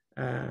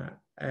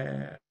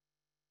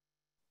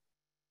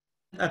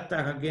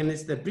attack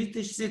against the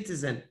British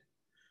citizen.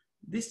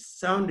 This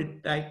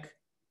sounded like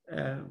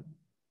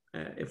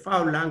a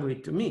foul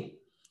language to me.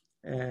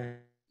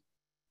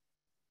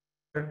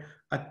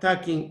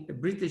 Attacking a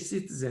British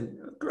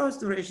citizen, close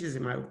to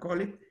racism, I would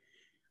call it.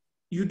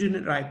 You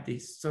didn't write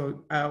this,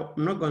 so I'm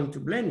not going to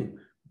blame you,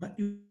 but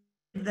you,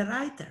 the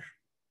writer.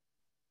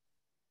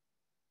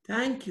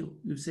 Thank you,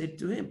 you said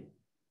to him.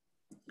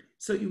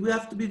 So you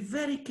have to be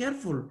very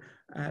careful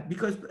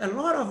because a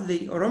lot of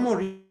the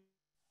Oromo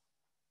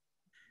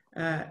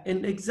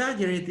and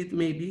exaggerate it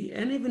maybe,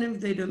 and even if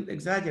they don't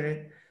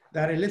exaggerate,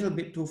 they're a little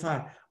bit too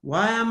far.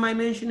 Why am I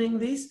mentioning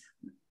this?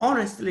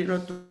 Honestly,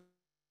 not to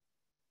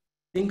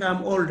think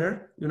I'm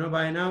older, you know,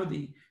 by now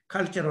the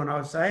culture on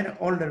our side,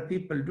 older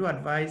people do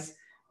advise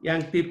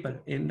young people,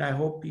 and I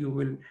hope you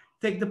will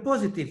take the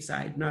positive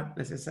side, not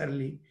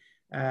necessarily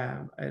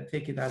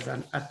take it as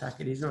an attack.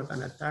 It is not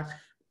an attack.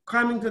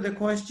 Coming to the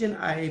question,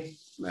 I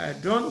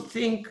don't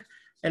think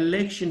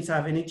elections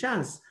have any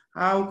chance.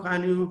 How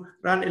can you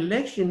run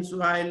elections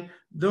while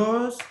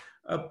those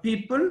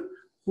people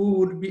who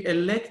would be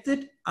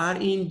elected are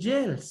in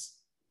jails?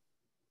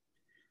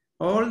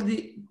 All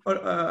the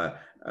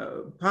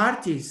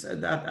parties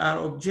that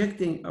are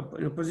objecting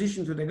in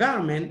opposition to the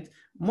government,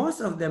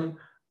 most of them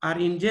are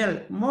in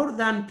jail. More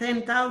than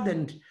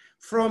 10,000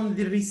 from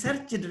the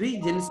researched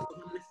regions of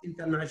Amnesty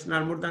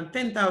International, more than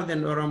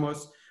 10,000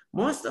 Oromos,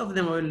 most of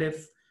them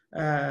OLF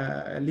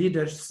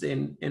leaders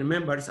and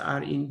members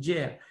are in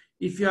jail.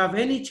 If you have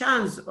any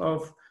chance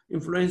of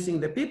influencing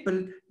the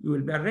people, you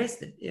will be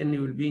arrested and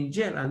you will be in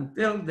jail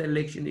until the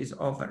election is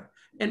over,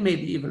 and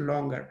maybe even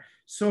longer.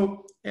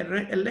 So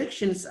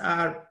elections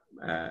are,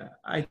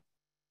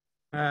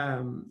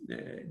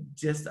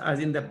 just as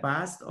in the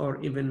past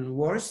or even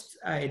worse.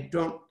 I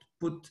don't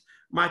put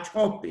much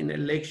hope in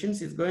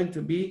elections. It's going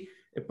to be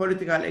a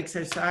political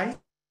exercise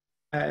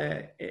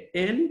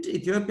and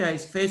Ethiopia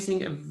is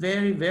facing a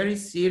very, very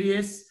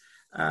serious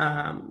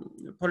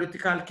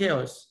political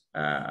chaos.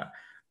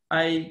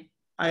 I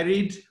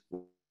read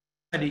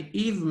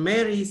Eve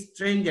Mary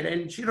Stranger,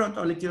 and she wrote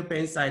on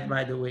Ethiopian side,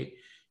 by the way.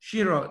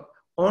 She wrote,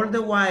 all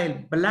the while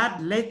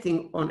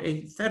bloodletting on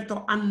a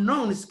certain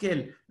unknown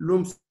scale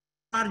looms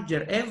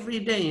larger every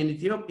day in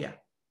Ethiopia.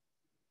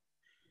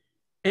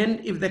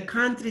 And if the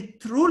country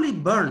truly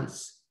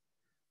burns,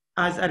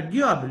 as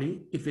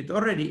arguably, if it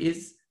already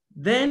is,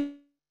 then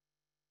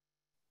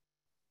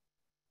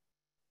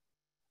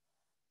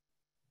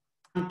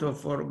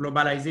for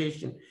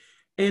globalization.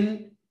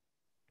 And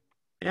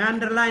I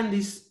underline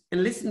this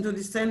and listen to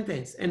this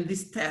sentence, and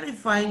this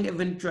terrifying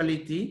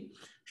eventuality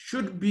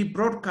should be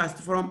broadcast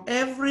from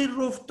every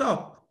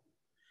rooftop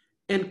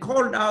and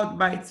called out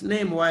by its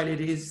name while it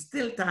is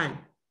still time.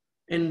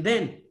 And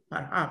then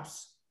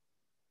perhaps,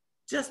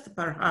 just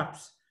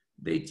perhaps,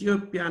 the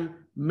Ethiopian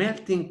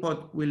melting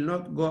pot will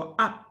not go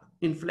up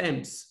in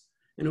flames.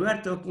 And we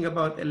are talking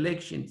about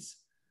elections.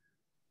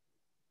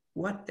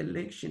 What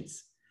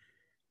elections?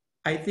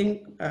 I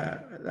think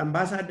the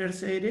ambassador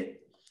said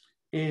it.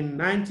 In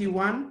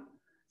 91,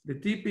 the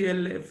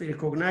TPLF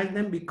recognized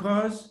them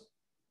because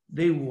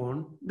they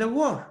won the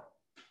war.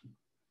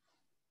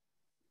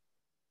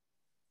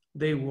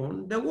 They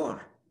won the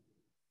war.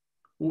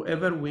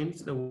 Whoever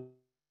wins the war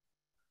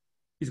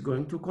is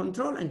going to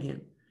control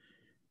again.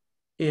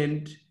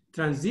 And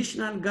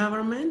transitional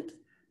government,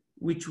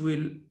 which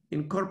will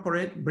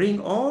bring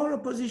all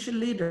opposition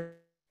leaders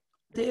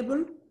to the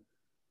table,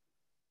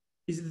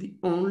 is the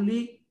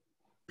only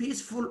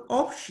peaceful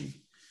option,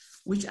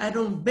 which I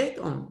don't bet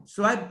on.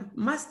 So I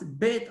must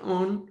bet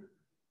on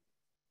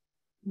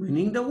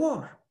winning the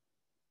war.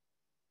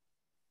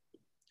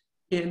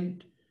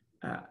 And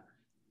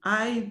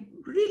I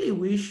really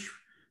wish,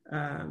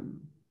 and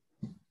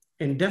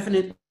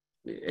definitely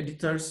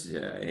editors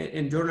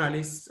and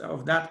journalists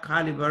of that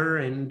caliber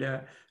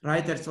and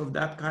writers of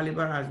that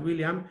caliber as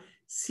William,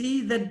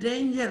 see the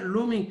danger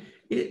looming.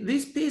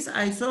 This piece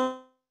I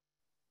saw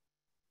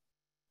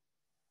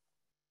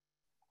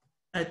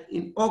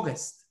in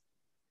August,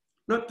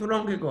 not too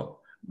long ago,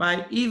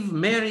 by Eve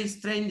Mary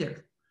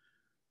Stranger,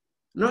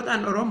 not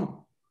an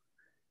Oromo,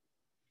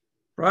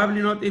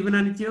 probably not even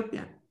an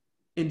Ethiopian.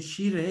 And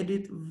she read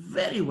it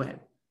very well.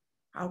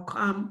 How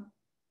come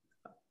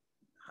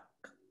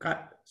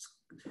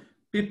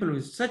people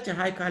with such a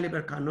high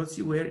caliber cannot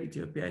see where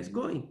Ethiopia is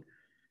going?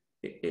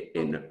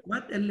 In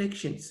what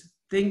elections?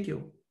 Thank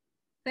you.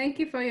 Thank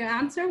you for your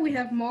answer. We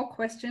have more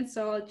questions,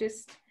 so I'll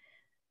just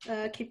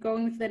keep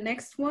going with the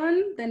next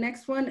one. The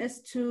next one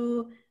is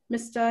to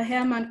Mr.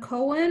 Herman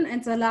Cohen,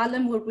 and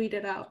Zelalem will read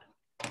it out.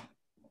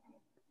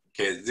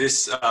 Okay,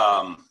 this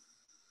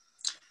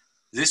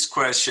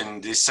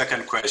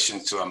second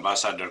question to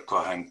Ambassador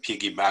Cohen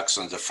piggybacks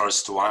on the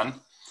first one.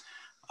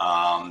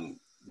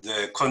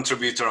 The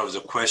contributor of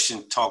the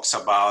question talks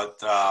about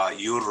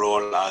your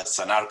role as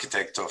an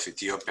architect of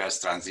Ethiopia's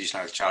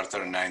transitional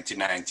charter in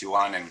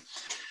 1991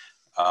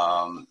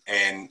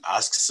 and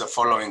asks the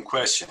following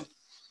question.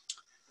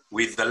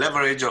 With the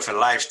leverage of a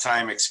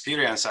lifetime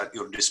experience at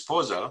your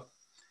disposal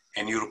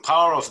and your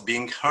power of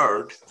being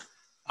heard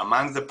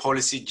among the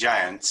policy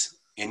giants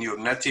in your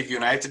native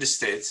United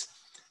States,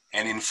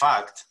 and in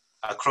fact,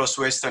 across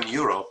Western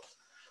Europe,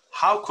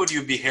 how could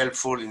you be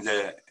helpful in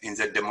the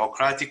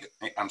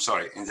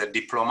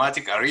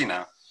diplomatic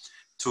arena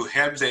to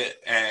help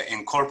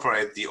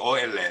incorporate the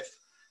OLF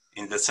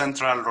in the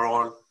central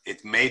role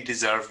it may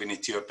deserve in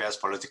Ethiopia's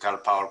political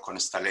power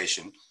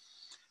constellation,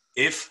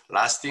 if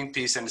lasting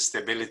peace and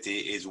stability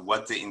is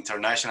what the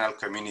international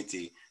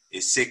community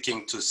is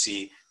seeking to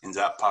see in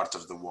that part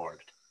of the world?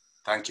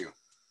 Thank you.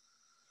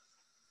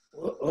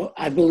 Well,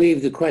 I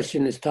believe the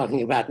question is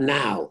talking about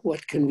now.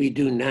 What can we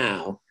do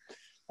now?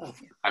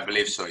 I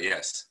believe so,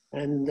 yes.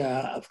 And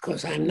of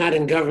course, I'm not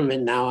in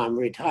government now, I'm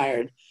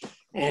retired.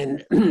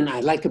 And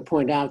I'd like to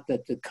point out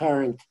that the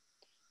current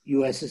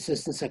US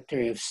Assistant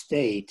Secretary of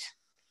State,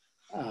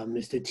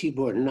 Mr.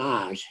 Tibor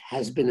Naj,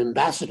 has been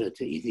ambassador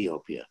to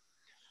Ethiopia.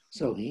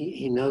 So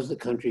he knows the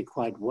country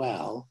quite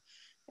well.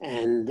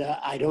 And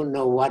I don't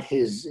know what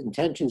his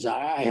intentions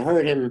are. I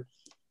heard him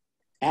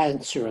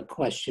answer a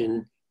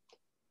question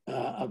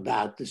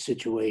about the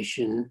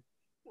situation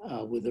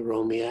with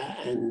Oromia,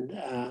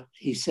 and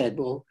he said,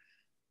 well,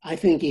 I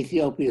think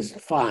Ethiopia is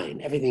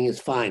fine. Everything is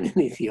fine in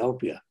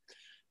Ethiopia.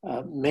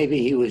 Maybe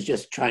he was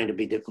just trying to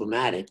be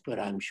diplomatic, but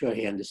I'm sure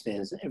he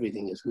understands that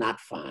everything is not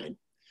fine.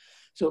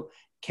 So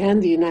can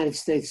the United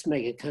States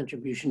make a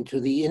contribution to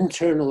the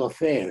internal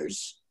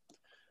affairs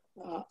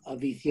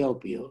of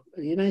Ethiopia?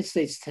 The United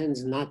States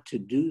tends not to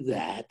do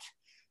that.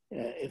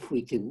 If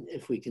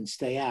we can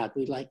stay out,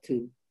 we'd like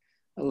to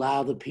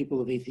allow the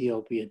people of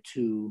Ethiopia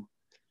to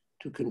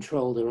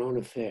control their own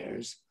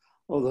affairs.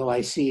 Although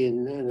I see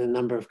in a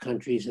number of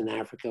countries in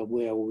Africa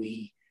where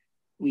we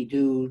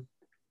do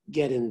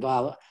get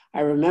involved.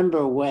 I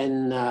remember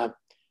when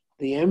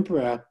the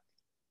emperor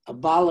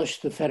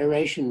abolished the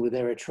federation with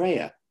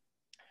Eritrea,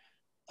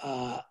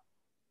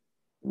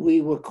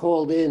 we were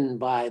called in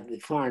by the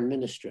foreign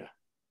minister.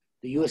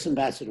 The US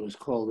ambassador was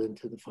called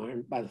into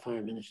by the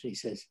foreign minister. He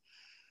says,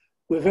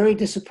 "We're very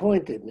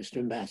disappointed, Mr.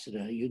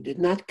 Ambassador. You did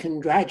not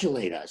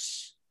congratulate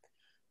us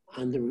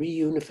on the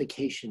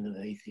reunification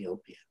of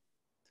Ethiopia."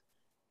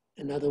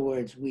 In other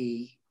words,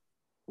 we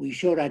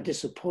showed our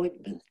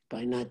disappointment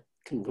by not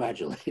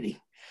congratulating.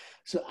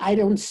 So I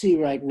don't see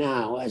right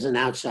now, as an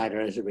outsider,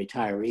 as a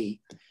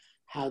retiree,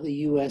 how the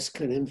US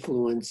can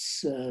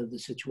influence the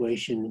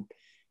situation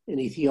in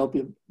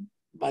Ethiopia.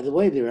 By the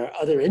way, there are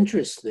other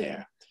interests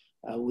there.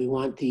 We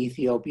want the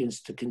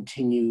Ethiopians to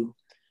continue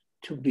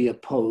to be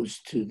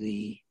opposed to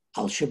the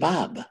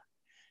Al-Shabaab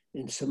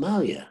in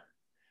Somalia.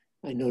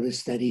 I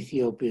noticed that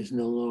Ethiopia is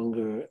no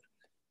longer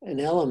an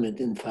element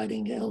in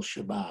fighting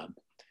Al-Shabaab.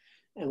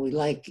 And we'd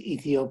like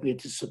Ethiopia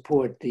to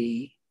support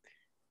the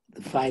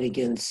fight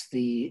against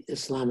the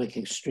Islamic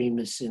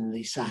extremists in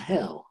the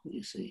Sahel,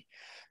 you see.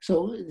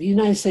 So the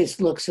United States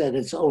looks at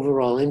its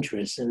overall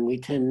interests, and we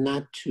tend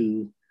not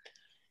to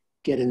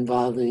get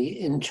involved in the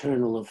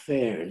internal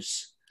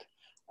affairs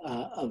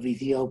of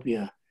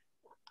Ethiopia.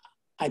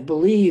 I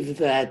believe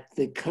that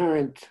the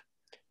current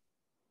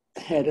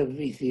head of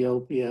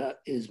Ethiopia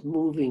is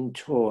moving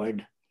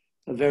toward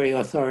a very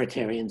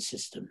authoritarian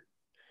system.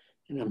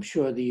 And I'm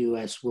sure the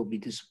US will be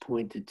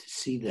disappointed to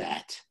see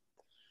that.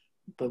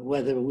 But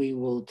whether we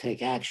will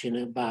take action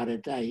about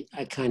it, I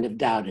kind of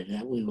doubt it.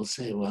 That we will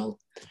say, well,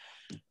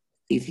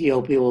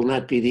 Ethiopia will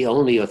not be the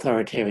only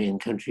authoritarian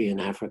country in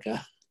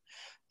Africa.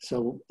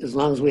 So as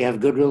long as we have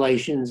good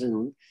relations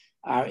and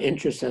our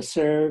interests are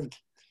served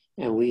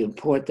and we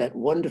import that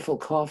wonderful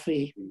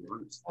coffee,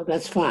 well,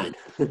 that's fine.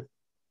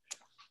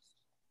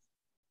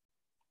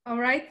 All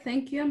right,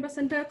 thank you,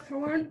 Ambassador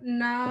Corn.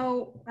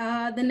 Now,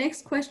 the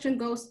next question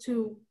goes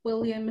to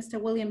Mr.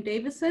 William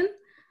Davison.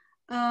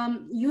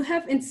 You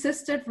have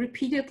insisted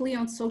repeatedly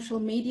on social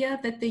media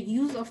that the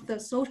use of the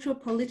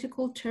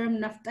socio-political term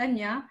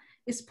naftanya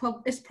is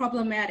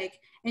problematic,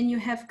 and you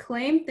have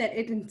claimed that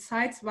it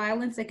incites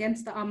violence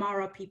against the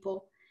Amhara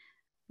people.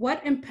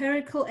 What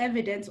empirical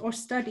evidence or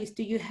studies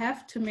do you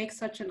have to make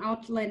such an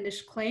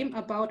outlandish claim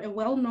about a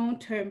well-known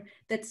term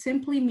that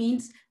simply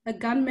means a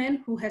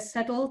gunman who has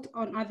settled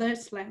on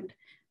others' land?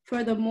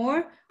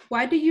 Furthermore,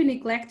 why do you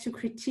neglect to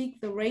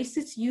critique the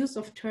racist use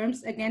of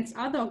terms against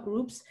other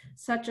groups,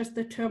 such as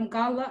the term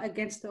Gala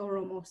against the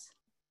Oromos?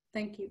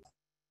 Thank you.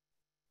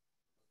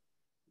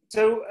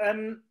 So,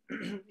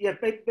 yeah,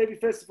 maybe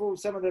first of all,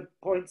 some of the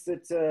points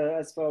that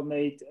Asfal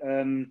made.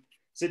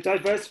 So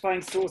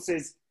diversifying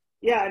sources.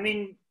 Yeah, I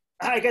mean,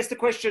 I guess the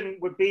question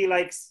would be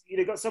like,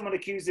 you got someone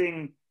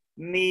accusing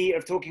me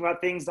of talking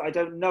about things that I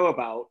don't know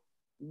about.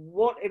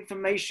 What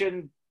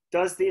information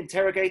does the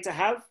interrogator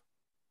have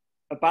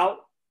about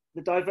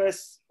the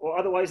diverse or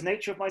otherwise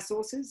nature of my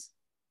sources?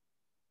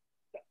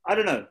 I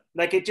don't know.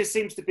 Like, it just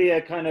seems to be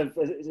a kind of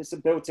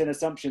some built-in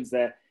assumptions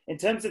there. In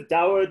terms of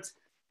Dawood,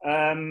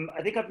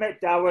 I think I've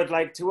met Dawood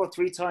like 2 or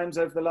 3 times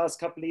over the last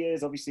couple of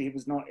years. Obviously, he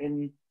was not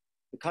in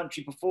the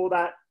country before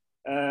that.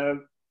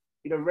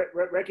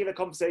 Regular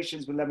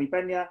conversations with Lemi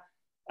Benya.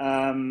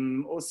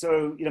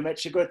 Also, met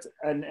Shugut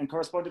and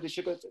corresponded with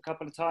Shugut a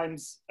couple of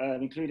times,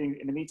 including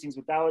in the meetings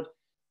with Dawood.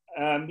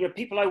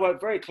 People I work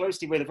very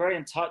closely with are very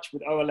in touch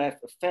with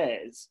OLF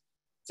affairs.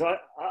 So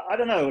I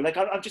don't know, like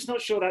I'm just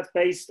not sure that's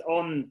based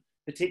on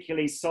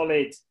particularly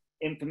solid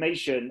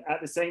information.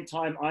 At the same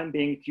time, I'm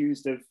being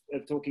accused of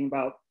talking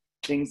about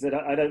things that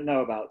I don't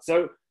know about.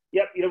 So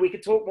yeah, we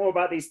could talk more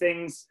about these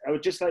things. I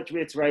would just like to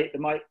reiterate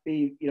there might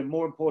be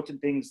more important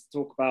things to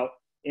talk about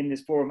in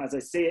this forum as I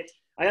see it.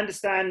 I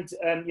understand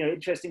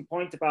interesting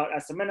point about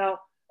Asameno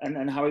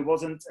and how he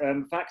wasn't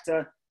a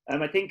factor.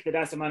 I think that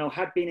Asameno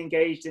had been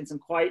engaged in some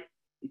quite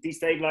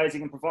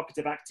destabilizing and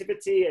provocative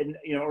activity in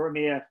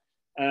Oromia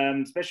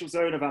special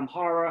zone of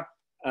Amhara,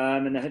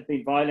 and there had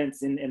been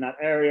violence in that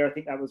area. I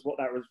think that was what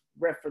that was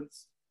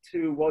referenced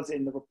to was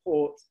in the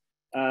report.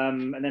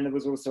 And then there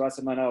was also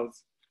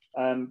Asameno's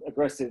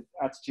aggressive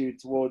attitude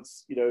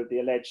towards the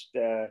alleged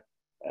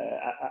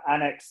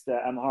annexed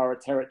Amhara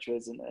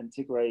territories and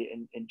Tigray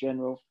in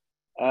general.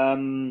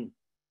 The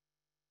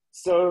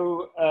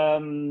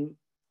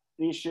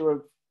issue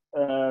of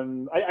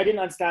I didn't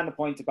understand the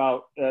point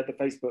about the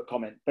Facebook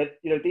comment, but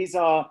these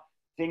are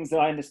things that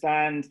I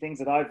understand, things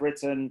that I've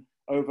written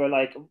over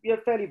like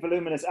fairly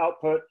voluminous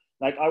output.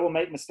 Like I will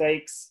make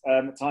mistakes.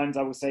 At times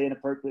I will say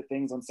inappropriate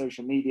things on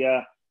social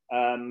media.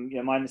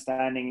 My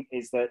understanding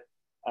is that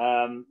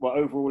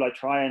overall I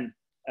try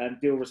and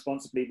deal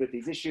responsibly with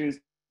these issues,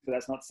 but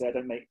that's not to say I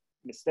don't make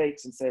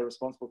mistakes and say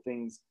responsible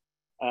things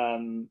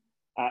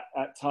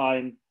at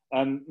time.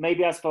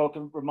 Maybe Asfal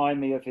can remind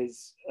me of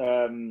his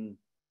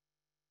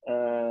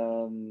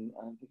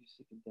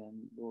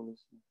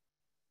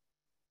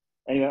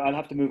anyway, I'll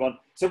have to move on.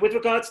 So with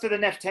regards to the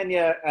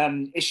Neftenia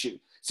issue,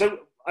 so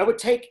I would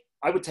take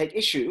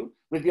issue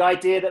with the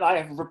idea that I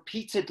have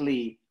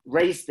repeatedly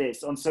raised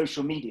this on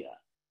social media.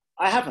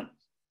 I haven't.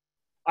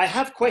 I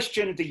have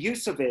questioned the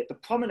use of it, the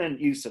prominent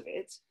use of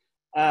it,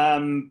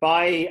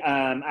 by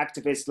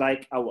activists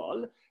like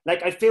Awal,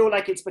 Like, I feel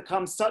like it's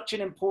become such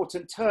an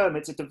important term.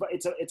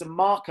 It's a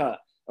marker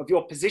of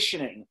your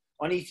positioning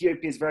on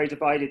Ethiopia's very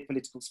divided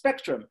political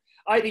spectrum.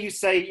 Either you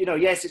say, you know,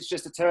 yes, it's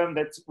just a term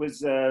that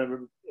was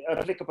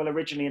applicable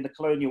originally in the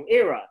colonial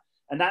era,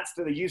 and that's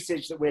the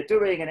usage that we're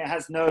doing, and it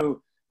has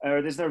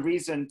there's no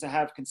reason to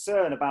have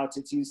concern about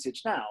its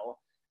usage now.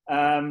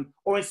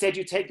 Or instead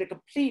you take the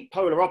complete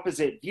polar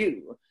opposite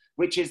view,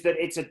 which is that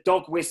it's a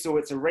dog whistle,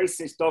 it's a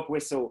racist dog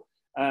whistle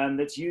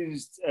that's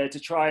used to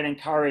try and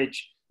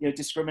encourage, you know,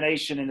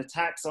 discrimination and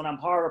attacks on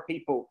Amhara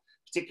people,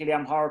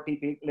 particularly Amhara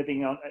people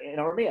living in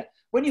Oromia.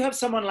 When you have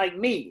someone like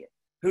me,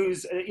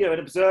 who's you know, an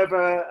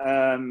observer,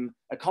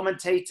 a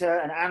commentator,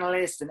 an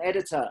analyst, an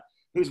editor,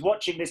 who's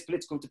watching this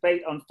political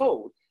debate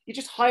unfold, you're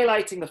just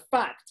highlighting the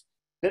fact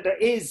that there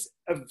is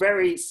a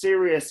very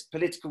serious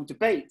political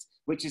debate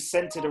which is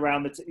centered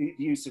around the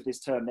use of this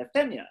term,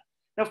 Neftenia.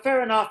 Now,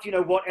 fair enough, you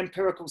know, what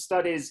empirical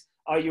studies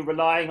are you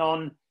relying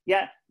on?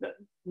 Yeah,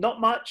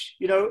 not much.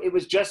 You know, it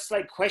was just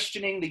like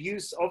questioning the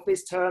use of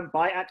this term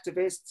by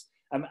activists.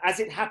 As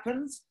it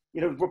happens,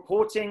 you know,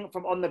 reporting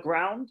from on the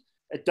ground,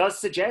 it does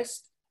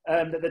suggest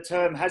that the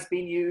term has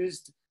been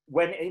used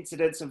when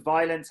incidents of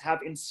violence have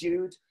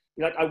ensued.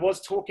 Like, I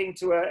was talking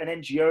to an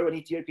NGO, an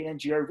Ethiopian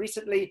NGO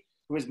recently,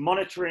 who is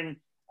monitoring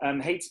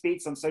hate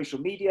speech on social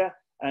media,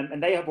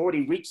 and they have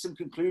already reached some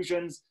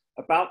conclusions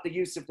about the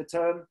use of the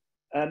term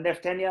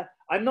Neftenia.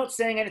 I'm not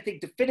saying anything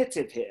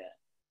definitive here.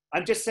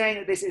 I'm just saying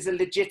that this is a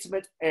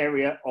legitimate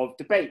area of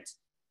debate.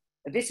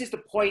 And this is the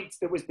point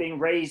that was being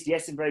raised,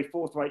 yes, in very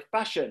forthright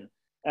fashion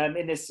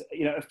in this,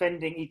 you know,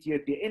 Offending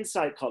Ethiopia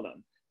Insight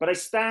column. But I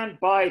stand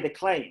by the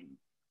claim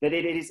that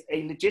it is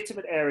a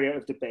legitimate area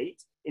of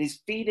debate. It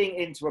is feeding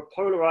into a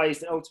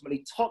polarized and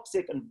ultimately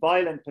toxic and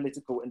violent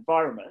political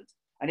environment.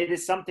 And it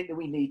is something that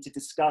we need to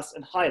discuss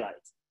and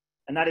highlight.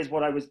 And that is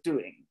what I was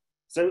doing.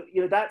 So,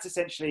 you know, that's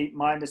essentially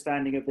my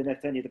understanding of the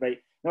Neftenia debate.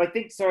 Now, I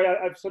think, sorry,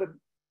 I've sort of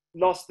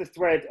lost the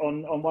thread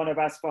on one of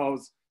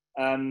Asfal's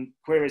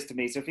queries to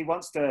me. So if he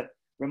wants to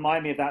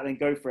remind me of that, then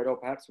go for it. Or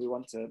perhaps we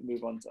want to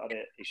move on to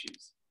other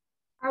issues.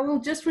 I will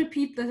just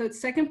repeat the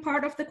second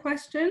part of the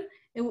question.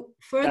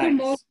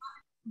 Furthermore, Thanks.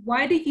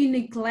 Why do you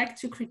neglect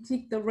to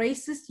critique the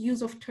racist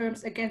use of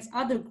terms against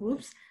other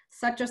groups,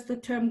 such as the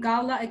term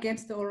Gala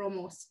against the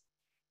Oromos?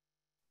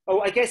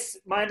 Oh, I guess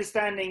my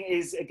understanding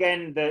is,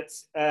 again, that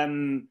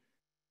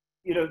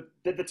you know,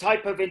 the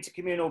type of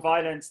intercommunal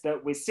violence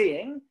that we're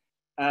seeing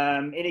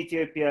in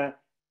Ethiopia,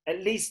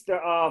 at least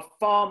there are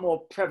far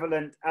more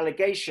prevalent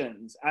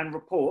allegations and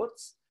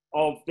reports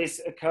of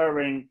this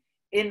occurring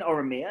in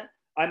Oromia.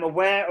 I'm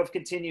aware of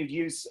continued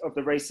use of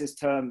the racist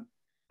term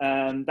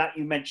that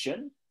you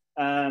mentioned,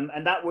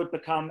 and that would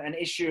become an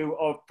issue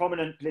of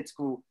prominent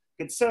political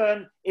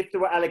concern if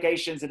there were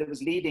allegations that it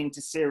was leading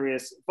to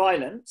serious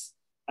violence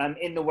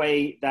in the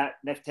way that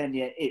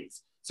Neftenia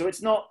is. So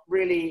it's not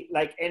really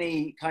like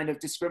any kind of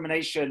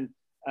discrimination.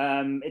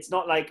 It's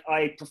not like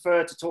I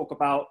prefer to talk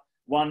about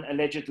one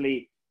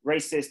allegedly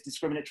racist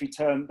discriminatory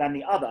term than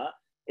the other.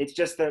 It's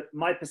just that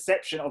my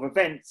perception of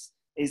events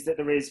is that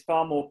there is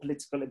far more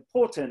political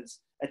importance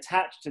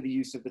attached to the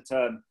use of the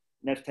term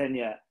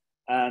Neftenia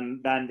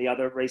than the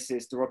other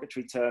racist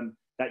derogatory term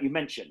that you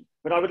mentioned.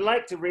 But I would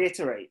like to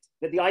reiterate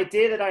that the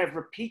idea that I have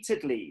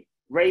repeatedly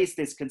raised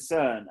this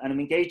concern and I'm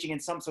engaging in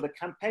some sort of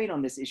campaign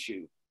on this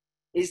issue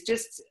is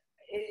just,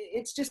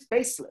 it's just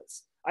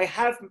baseless. I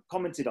have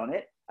commented on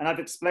it and I've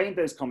explained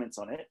those comments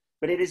on it,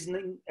 but it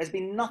has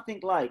been nothing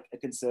like a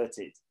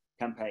concerted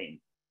campaign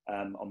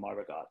on my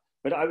regard.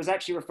 But I was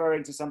actually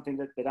referring to something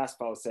that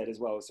Asfal said as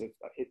well. So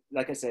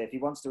like I say, if he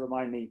wants to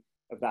remind me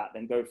of that,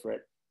 then go for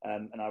it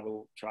and I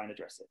will try and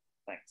address it.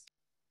 Thanks.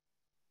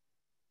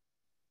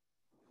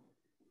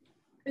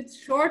 It's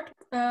short,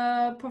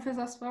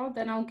 Professor Asfal,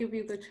 then I'll give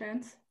you the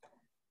chance.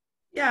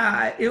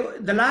 Yeah,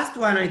 the last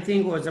one I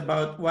think was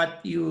about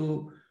what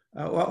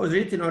was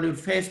written on your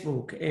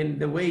Facebook and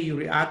the way you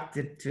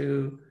reacted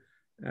to,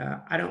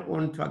 I don't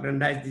want to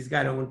aggrandize this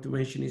guy, I don't want to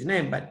mention his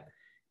name, but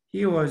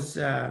he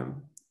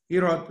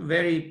wrote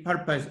very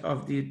purpose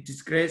of the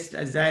disgraced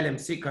asylum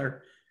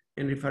seeker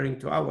in referring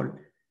to Awal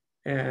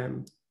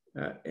and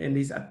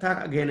his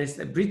attack against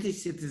a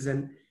British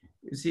citizen.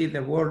 You see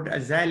the word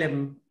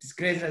asylum,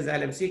 disgraced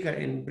asylum seeker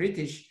in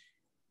British,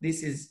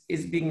 this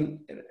is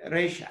being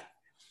racial.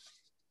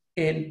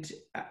 And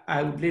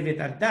I would leave it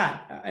at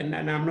that. And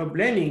I'm not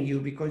blaming you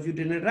because you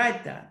didn't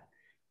write that.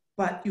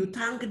 But you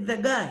thanked the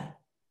guy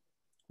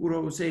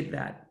who said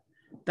that.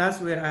 That's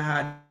where I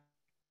had.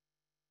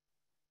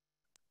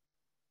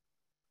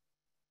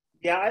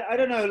 Yeah, I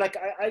don't know. Like,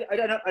 I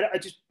don't know.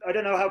 I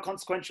don't know how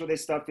consequential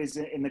this stuff is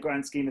in the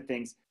grand scheme of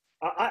things.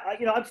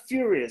 You know, I'm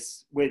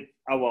furious with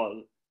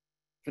Awal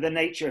for the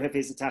nature of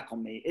his attack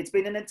on me. It's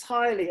been an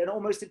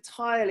almost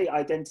entirely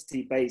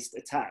identity-based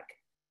attack.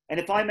 And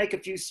if I make a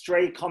few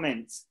stray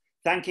comments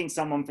thanking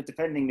someone for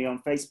defending me on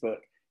Facebook,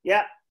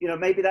 yeah, you know,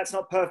 maybe that's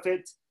not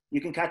perfect.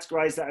 You can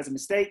categorize that as a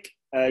mistake.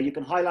 You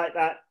can highlight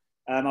that.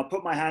 I'll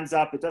put my hands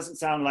up. It doesn't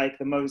sound like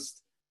the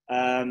most, you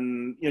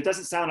know, it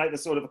doesn't sound like the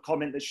sort of a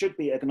comment that should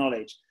be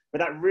acknowledged, but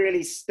that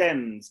really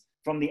stems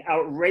from the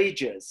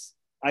outrageous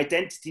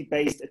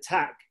identity-based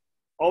attack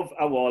of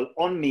AWOL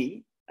on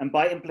me, and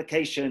by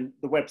implication,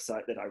 the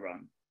website that I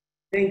run.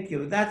 Thank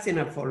you. That's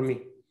enough for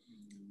me.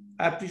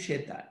 I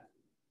appreciate that.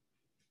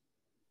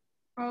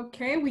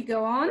 Okay, we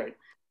go on. Great.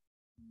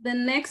 The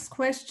next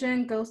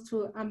question goes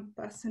to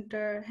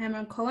Ambassador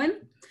Herman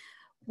Cohen.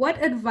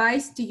 What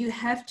advice do you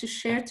have to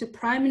share to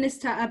Prime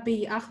Minister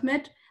Abiy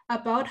Ahmed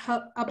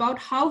about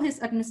how his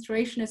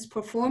administration is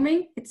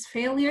performing, its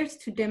failures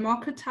to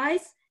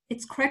democratize,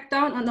 its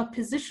crackdown on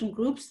opposition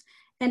groups,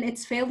 and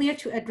its failure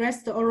to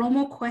address the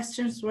Oromo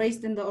questions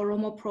raised in the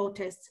Oromo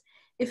protests?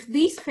 If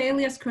these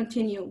failures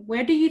continue,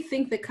 where do you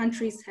think the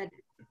country is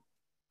headed?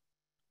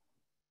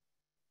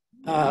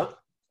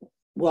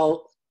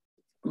 Well,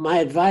 my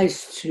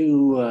advice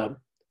to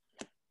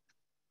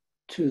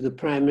the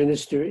Prime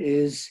Minister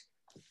is,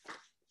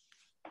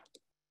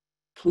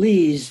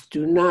 please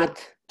do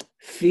not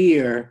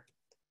fear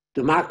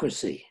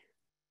democracy.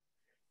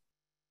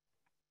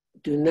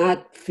 Do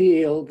not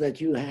feel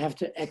that you have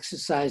to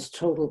exercise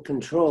total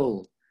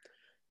control,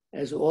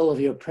 as all of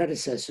your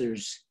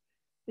predecessors,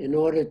 in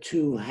order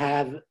to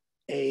have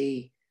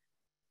an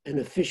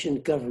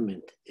efficient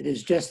government. It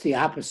is just the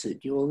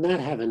opposite. You will not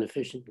have an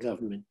efficient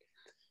government.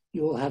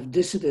 You will have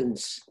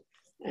dissidents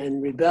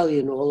and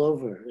rebellion all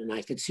over. And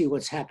I could see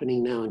what's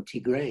happening now in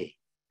Tigray.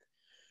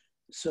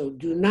 So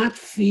do not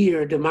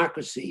fear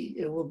democracy.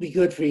 It will be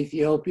good for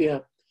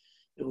Ethiopia.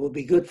 It will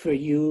be good for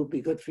you,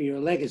 be good for your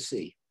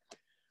legacy.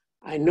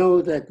 I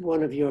know that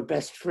one of your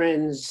best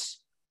friends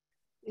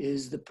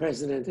is the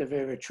president of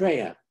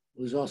Eritrea,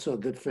 who's also a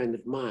good friend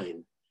of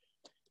mine.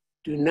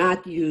 Do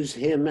not use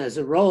him as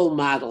a role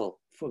model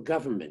for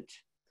government,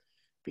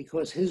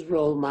 because his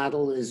role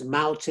model is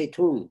Mao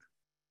Zedong.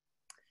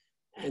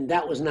 And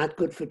that was not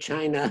good for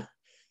China.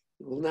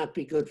 It will not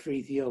be good for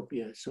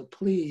Ethiopia. So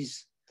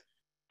please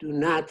do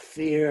not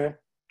fear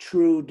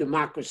true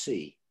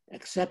democracy.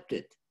 Accept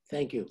it.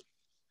 Thank you.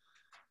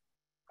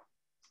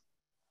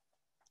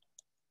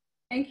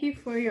 Thank you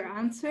for your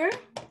answer.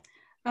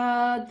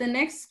 The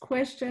next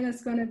question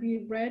is going to be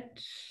read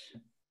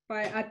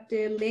by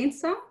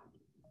Adelensa,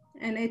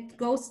 and it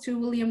goes to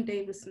William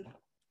Davison.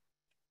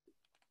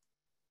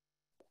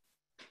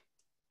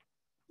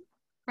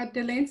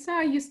 Adelensa,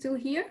 are you still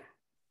here?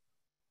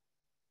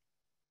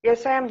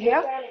 Yes, I am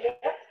here.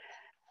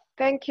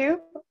 Thank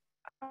you.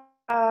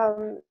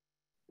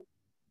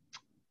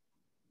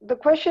 The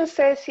question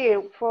says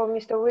here for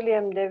Mr.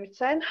 William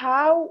Davidson,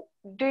 how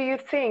do you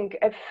think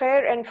a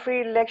fair and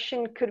free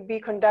election could be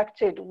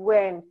conducted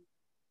when,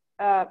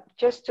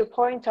 just to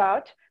point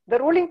out, the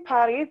ruling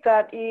party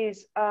that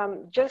is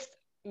just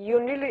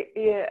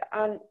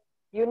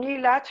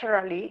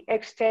unilaterally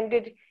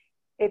extended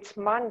its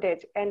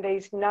mandate and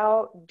is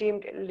now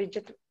deemed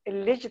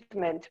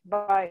illegitimate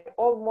by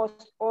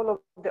almost all of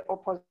the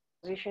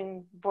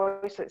opposition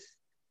voices?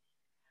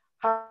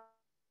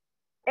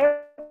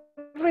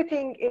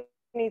 Everything in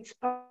its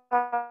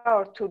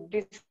power to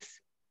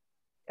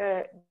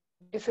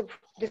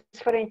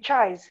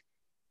disfranchise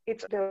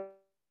the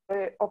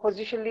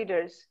opposition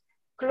leaders,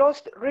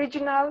 closed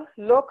regional,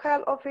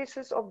 local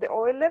offices of the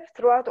OLF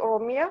throughout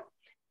Oromia,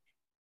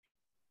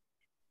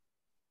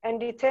 and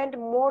detained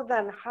more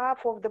than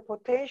half of the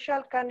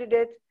potential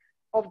candidates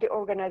of the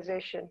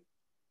organization.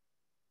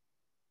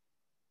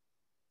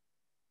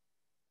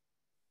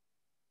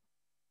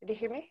 Did you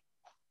hear me?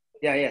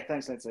 Yeah,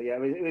 thanks, Lindsay. Yeah,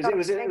 it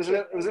was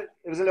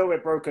a little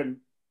bit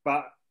broken,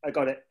 but I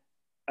got it.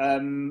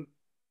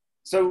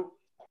 So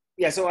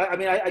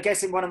I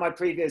guess in one of my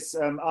previous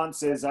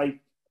answers, I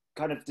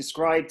kind of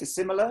described a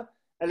similar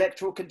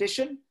electoral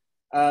condition,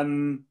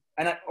 and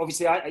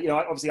obviously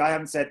I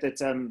haven't said that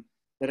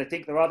that I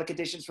think there are the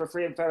conditions for a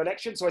free and fair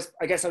election. So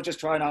I guess I'll just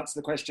try and answer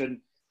the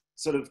question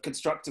sort of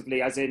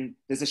constructively, as in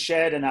there's a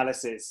shared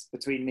analysis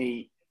between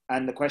me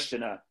and the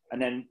questioner,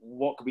 and then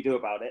what can we do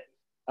about it?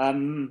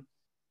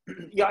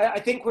 I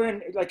think we're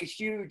in like a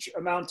huge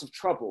amount of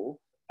trouble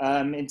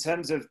in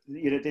terms of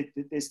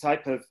this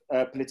type of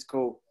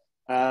political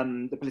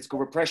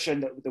repression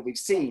that we've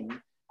seen,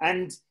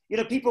 and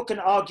people can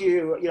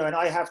argue, and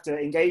I have to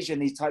engage in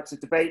these types of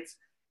debates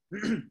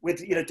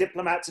with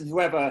diplomats and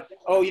whoever.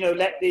 Oh,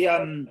 let the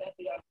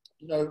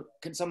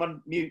can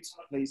someone mute,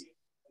 please?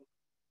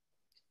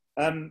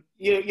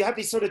 You have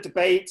these sort of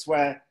debates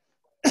where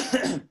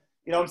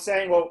I'm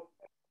saying, well,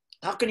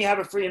 how can you have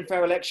a free and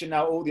fair election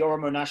now all the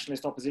Oromo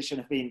nationalist opposition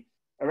have been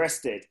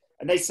arrested?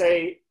 And they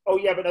say, oh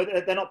yeah, but no,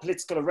 they're not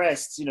political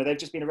arrests. They've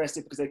just been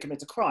arrested because they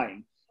commit a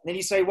crime. And then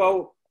you say,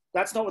 well,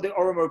 that's not what the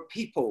Oromo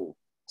people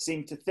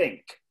seem to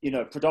think,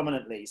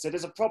 predominantly. So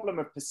there's a problem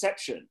of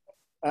perception.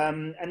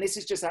 And this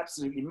is just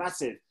absolutely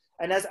massive.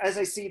 And as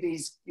I see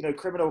these,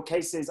 criminal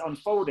cases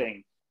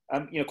unfolding,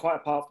 quite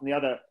apart from the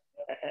other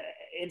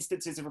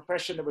instances of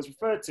repression that was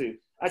referred to,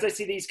 as I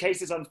see these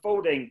cases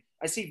unfolding,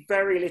 I see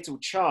very little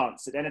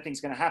chance that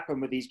anything's going to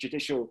happen with these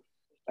judicial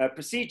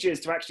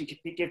procedures to actually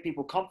give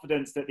people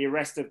confidence that the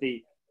arrest of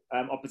the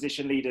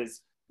opposition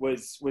leaders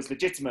was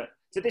legitimate.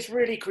 So this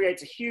really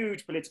creates a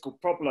huge political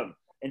problem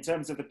in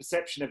terms of the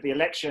perception of the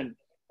election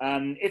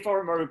If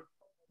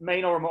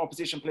main Oromo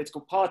opposition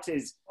political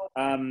parties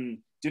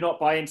do not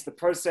buy into the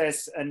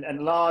process, and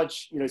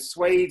large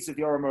swathes of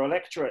the Oromo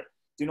electorate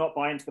do not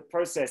buy into the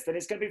process, then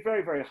it's going to be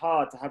very, very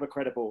hard to have a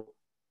credible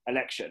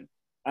election.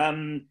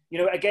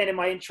 Again, in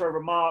my intro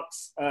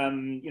remarks, I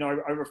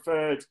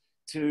referred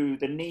to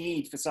the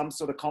need for some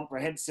sort of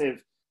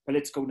comprehensive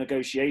political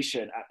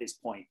negotiation at this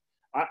point.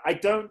 I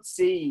don't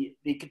see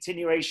the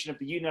continuation of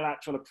the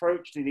unilateral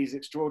approach to these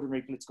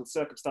extraordinary political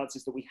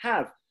circumstances that we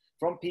have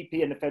from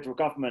PP and the federal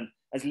government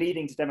as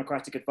leading to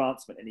democratic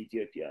advancement in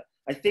Ethiopia.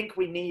 I think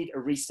we need a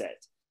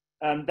reset.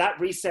 That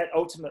reset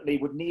ultimately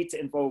would need to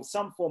involve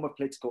some form of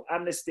political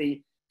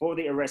amnesty for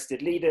the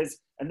arrested leaders,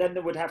 and then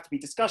there would have to be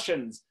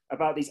discussions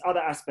about these other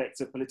aspects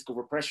of political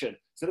repression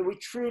so that we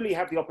truly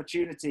have the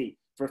opportunity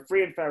for a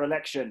free and fair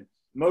election,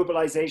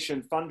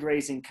 mobilization,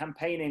 fundraising,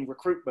 campaigning,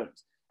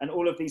 recruitment, and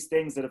all of these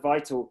things that are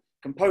vital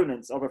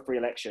components of a free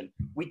election.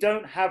 We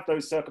don't have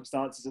those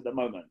circumstances at the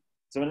moment.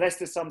 So unless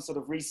there's some sort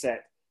of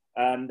reset,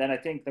 then I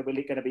think that we're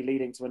going to be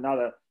leading to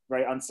another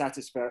very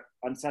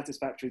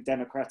unsatisfactory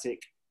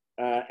democratic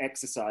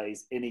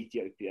exercise in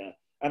Ethiopia.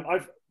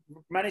 I've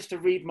managed to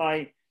read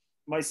my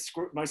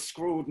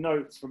scrawled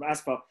notes from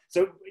Asfar.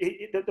 So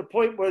the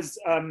point was,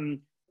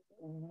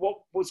 what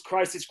was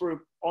Crisis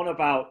Group on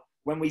about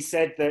when we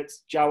said that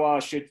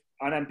Jawar should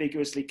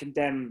unambiguously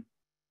condemn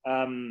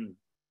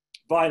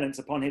violence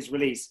upon his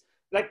release?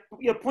 Like,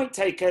 your point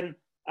taken.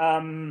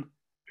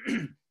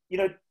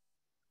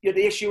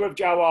 The issue of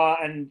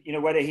Jawar and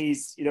whether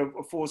he's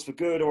a force for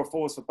good or a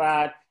force for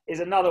bad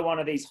is another one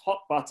of these hot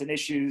button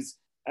issues.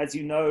 As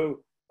you know,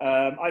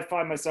 I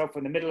find myself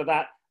in the middle of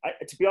that.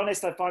 To be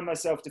honest, I find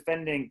myself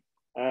defending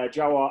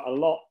Jawar a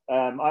lot.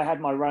 I had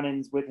my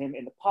run-ins with him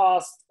in the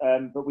past,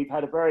 but we've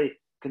had a very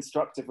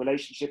constructive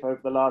relationship over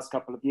the last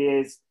couple of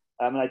years.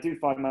 And I do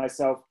find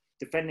myself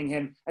defending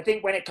him. I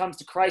think when it comes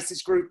to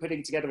Crisis Group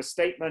putting together a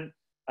statement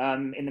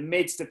in the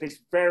midst of this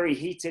very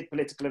heated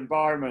political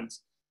environment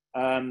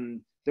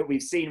that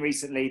we've seen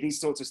recently, these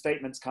sorts of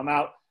statements come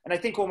out. And I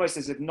think almost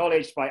as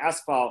acknowledged by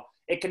Asfal,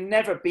 it can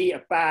never be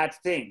a bad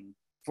thing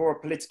for a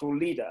political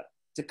leader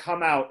to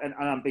come out and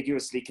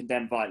unambiguously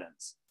condemn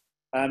violence.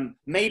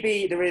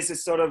 Maybe there is a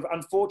sort of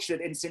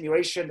unfortunate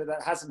insinuation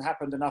that hasn't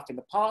happened enough in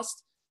the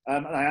past.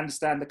 And I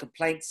understand the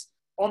complaints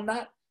on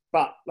that.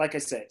 But like I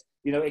said,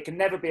 it can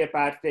never be a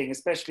bad thing,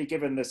 especially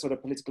given the sort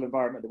of political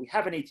environment that we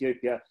have in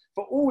Ethiopia,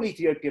 for all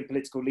Ethiopian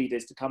political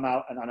leaders to come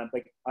out and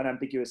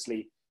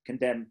unambiguously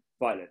condemn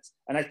violence.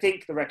 And I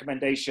think the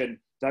recommendation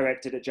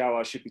directed at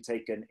Jawar should be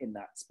taken in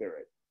that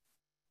spirit.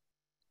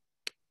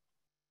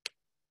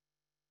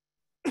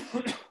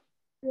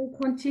 We'll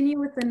continue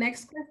with the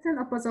next question.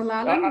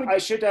 Opozolalam. I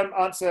should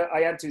answer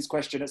Ayantu's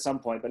question at some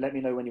point, but let me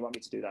know when you want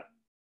me to do that.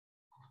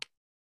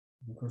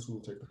 Of course,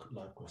 we'll take the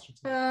live questions.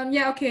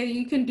 Yeah, okay,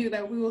 you can do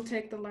that. We will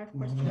take the live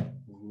question.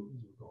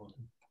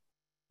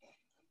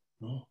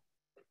 No,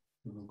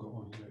 we will go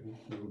on.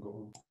 We will go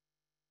on.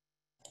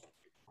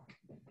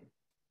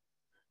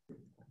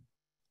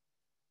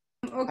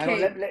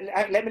 Okay.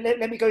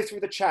 Let me go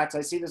through the chat.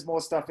 I see there's more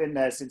stuff in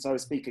there since I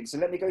was speaking. So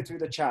let me go through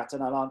the chat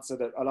and I'll answer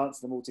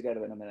them all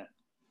together in a minute.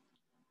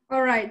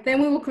 All right,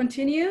 then we will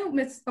continue.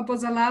 Ms.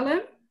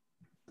 Opozolalam.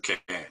 Okay,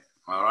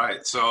 all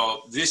right.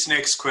 So this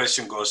next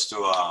question goes to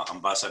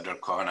Ambassador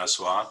Cohen as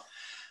well.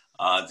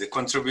 The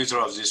contributor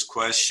of this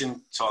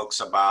question talks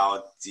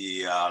about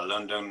the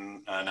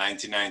London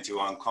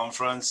 1991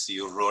 conference,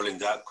 your role in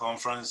that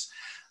conference,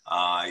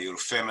 your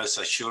famous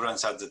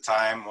assurance at the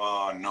time,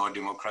 no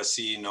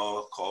democracy,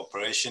 no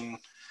cooperation,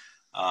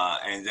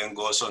 and then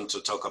goes on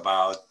to talk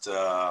about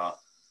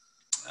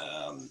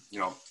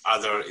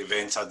other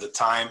events at the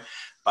time,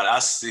 but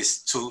asks these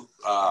two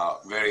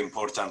very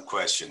important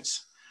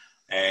questions.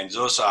 And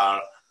those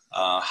are,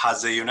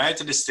 has the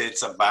United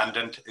States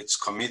abandoned its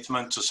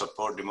commitment to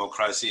support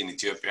democracy in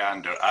Ethiopia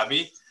under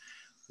Abiy?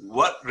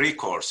 What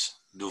recourse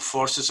do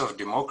forces of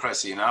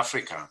democracy in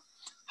Africa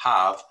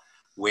have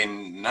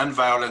when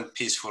nonviolent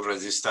peaceful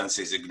resistance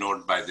is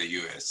ignored by the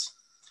US?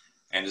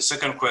 And the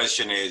second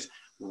question is,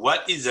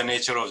 what is the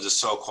nature of the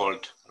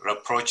so-called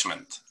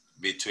rapprochement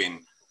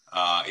between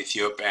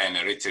Ethiopia and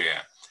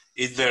Eritrea?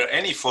 Is there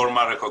any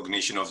formal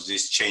recognition of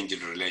this change in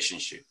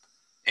relationship?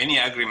 Any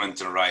agreement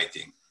in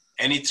writing?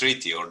 Any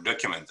treaty or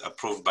document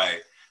approved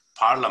by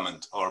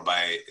parliament or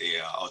by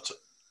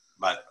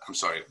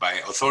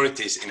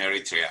authorities in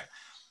Eritrea?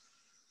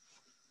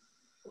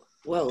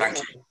 Well, thank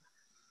you.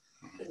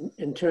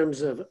 In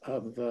terms of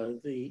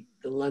the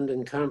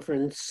London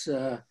conference,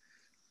 and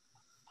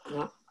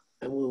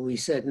when we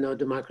said no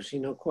democracy,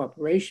 no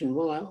cooperation,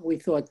 well, we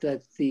thought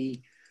that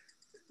the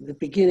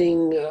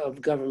beginning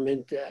of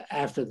government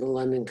after the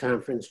London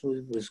conference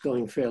was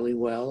going fairly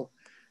well.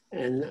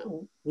 And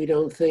we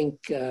don't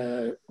think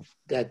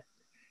that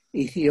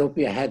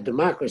Ethiopia had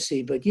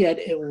democracy, but yet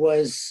it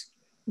was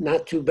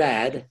not too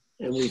bad.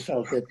 And we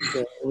felt that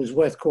it was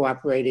worth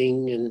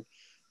cooperating and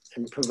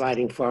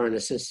providing foreign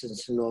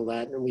assistance and all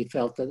that. And we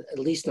felt that at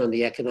least on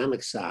the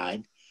economic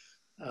side,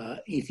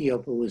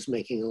 Ethiopia was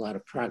making a lot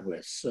of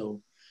progress.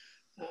 So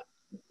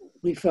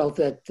we felt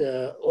that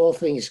all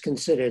things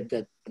considered,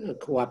 that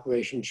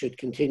cooperation should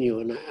continue,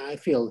 and I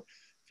feel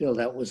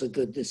that was a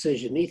good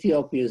decision.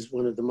 Ethiopia is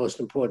one of the most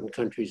important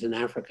countries in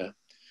Africa,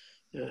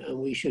 and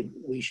we should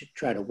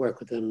try to work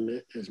with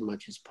them as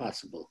much as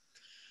possible.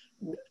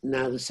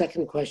 Now, the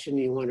second question,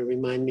 you want to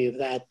remind me of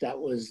that? That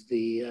was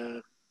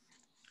the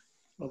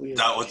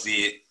that was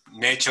the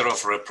nature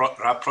of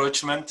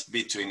rapprochement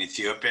between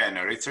Ethiopia and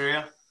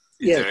Eritrea.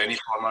 Is Yes. there any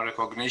formal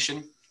recognition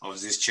of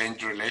this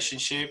changed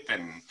relationship,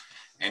 and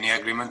any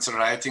agreements in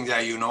writing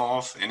that you know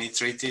of? Any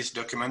treaties,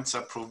 documents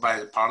approved by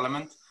the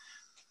parliament?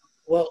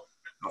 Well,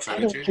 I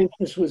don't think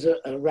this was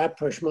a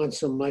rapprochement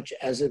so much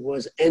as it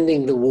was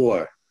ending the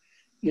war.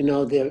 You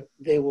know,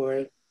 there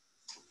were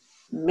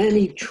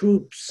many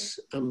troops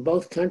on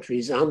both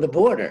countries on the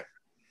border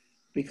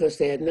because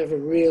they had never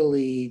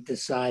really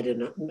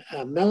decided.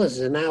 Meles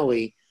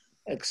Zenawi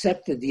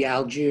accepted the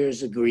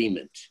Algiers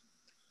Agreement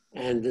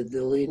and the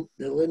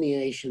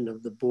delineation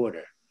of the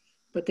border,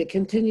 but there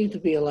continued to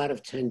be a lot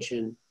of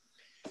tension.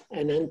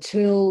 And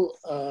until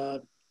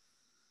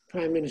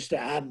Prime Minister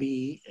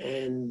Abiy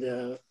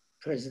and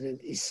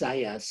President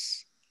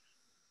Isaias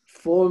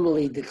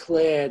formally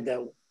declared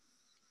that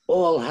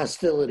all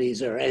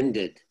hostilities are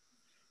ended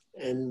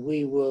and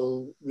we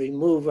will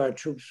remove our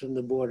troops from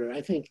the border,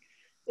 I think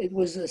it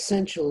was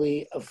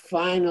essentially a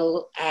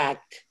final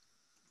act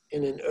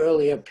in an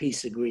earlier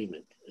peace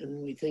agreement.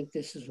 And we think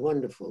this is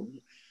wonderful.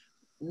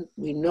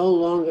 We no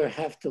longer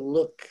have to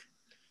look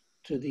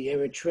to the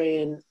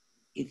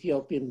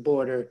Eritrean-Ethiopian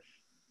border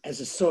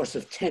as a source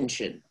of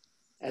tension,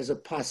 as a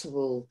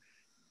possible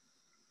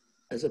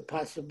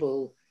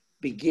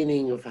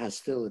beginning of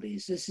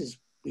hostilities.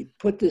 We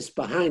put this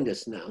behind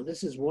us now.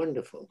 This is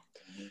wonderful.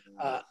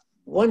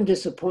 One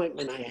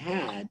disappointment I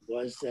had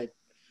was that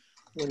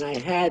when I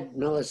had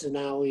Meles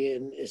Zenawi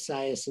and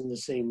Isaias in the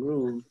same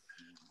room,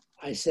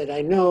 I said,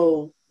 I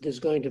know there's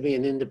going to be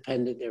an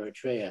independent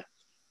Eritrea,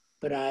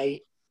 but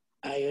I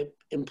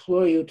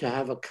implore you to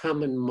have a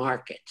common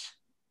market,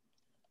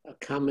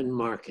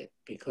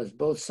 because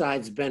both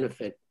sides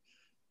benefit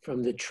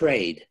from the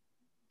trade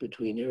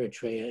between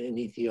Eritrea and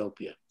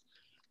Ethiopia.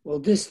 Well,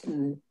 this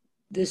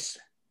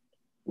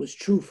was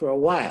true for a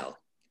while.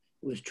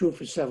 It was true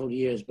for several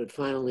years, but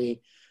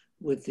finally,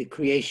 with the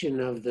creation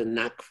of the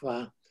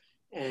Nakfa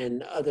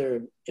and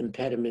other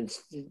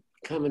impediments, the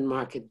common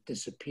market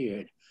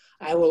disappeared.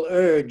 I will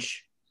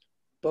urge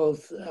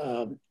both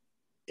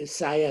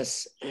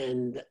Isaias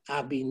and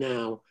Abiy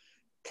now,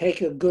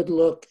 take a good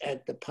look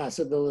at the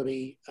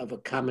possibility of a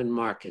common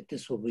market.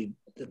 This will be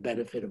the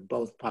benefit of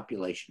both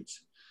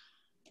populations.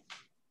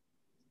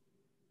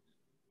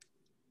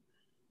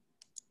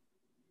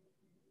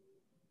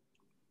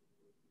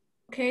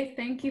 Okay,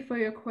 thank you for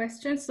your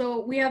question.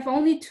 So we have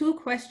only 2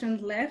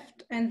 questions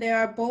left, and they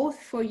are both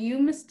for you,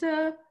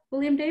 Mr.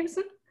 William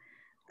Davidson.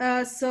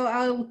 So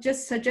I'll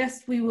just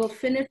suggest we will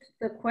finish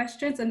the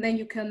questions and then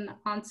you can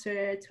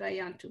answer to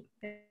Ayantu,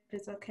 if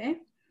it's okay.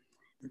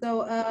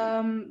 So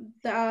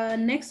the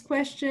next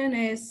question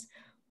is,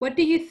 what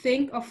do you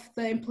think of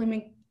the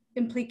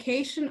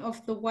implication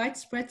of the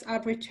widespread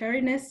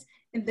arbitrariness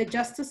in the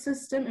justice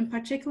system, in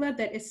particular,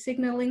 that is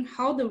signaling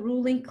how the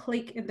ruling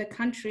clique in the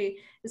country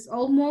is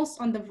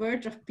almost on the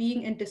verge of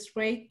being in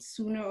disarray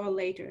sooner or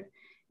later?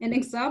 An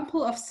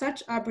example of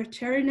such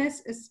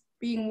arbitrariness is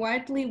being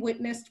widely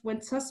witnessed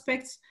when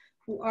suspects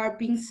who are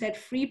being set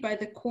free by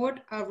the court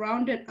are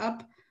rounded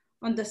up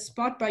on the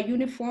spot by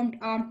uniformed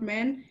armed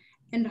men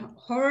and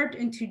hurried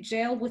into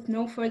jail with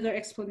no further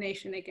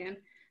explanation again.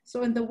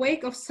 So in the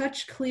wake of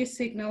such clear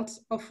signals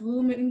of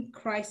looming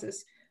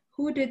crisis,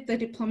 who did the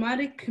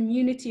diplomatic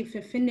community of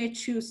Fefine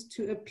choose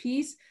to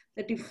appease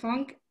the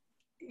defunct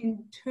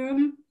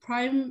interim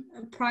prime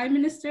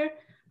minister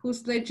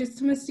whose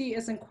legitimacy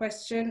is in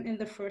question in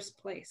the first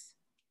place?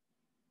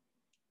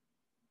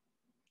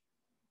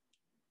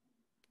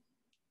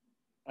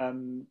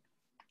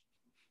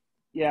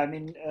 Yeah, I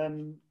mean,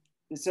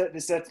 there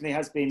certainly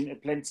has been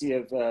plenty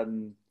of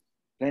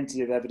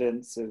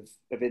evidence of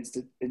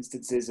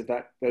instances of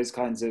those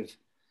kinds of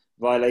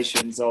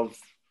violations of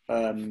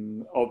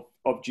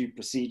due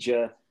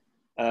procedure.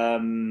 I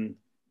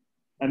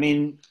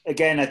mean,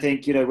 again, I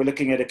think, you know, we're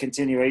looking at a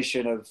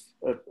continuation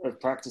of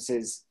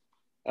practices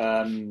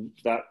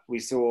that we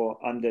saw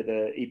under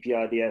the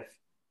EPRDF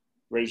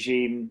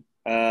regime,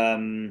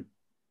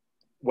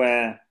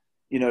 where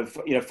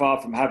far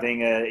from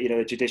having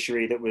a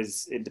judiciary that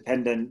was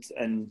independent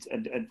and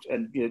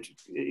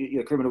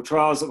criminal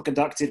trials that were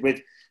conducted with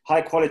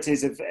high quality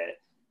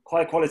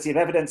of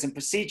evidence and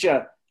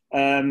procedure.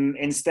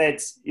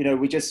 Instead,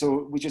 we just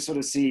sort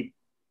of see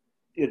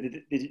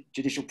the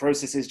judicial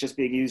processes just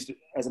being used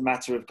as a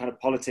matter of kind of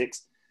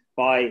politics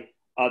by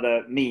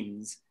other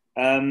means.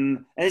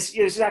 And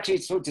it's actually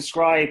sort of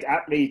described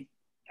aptly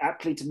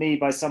to me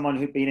by someone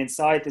who'd been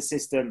inside the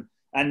system.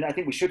 And I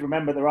think we should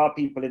remember there are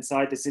people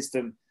inside the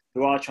system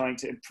who are trying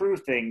to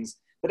improve things,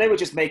 but they were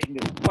just making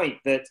the point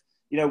that,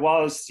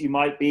 whilst you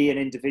might be an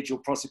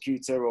individual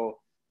prosecutor or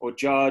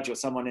judge or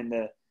someone in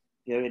the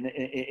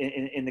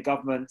in the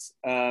government,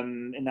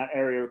 in that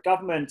area of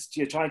government,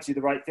 trying to do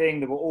the right thing.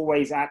 There were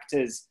always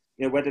actors,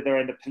 whether they're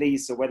in the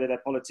police or whether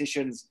they're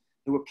politicians,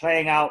 who were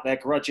playing out their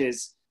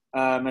grudges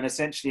and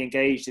essentially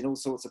engaged in all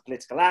sorts of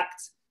political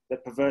acts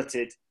that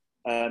perverted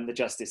the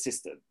justice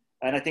system.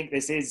 And I think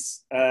this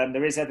is,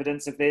 there is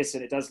evidence of this,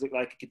 and it does look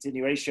like a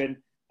continuation,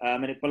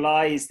 and it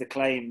belies the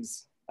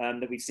claims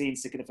that we've seen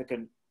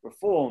significant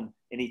reform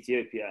in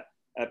Ethiopia,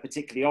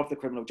 particularly of the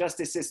criminal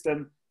justice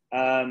system.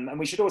 And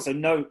we should also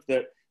note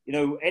that,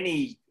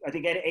 any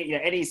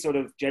sort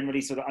of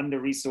generally sort of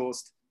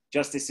under-resourced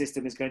justice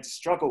system is going to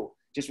struggle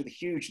just with a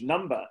huge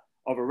number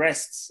of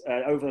arrests,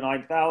 over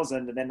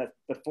 9,000, and then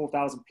the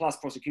 4,000 plus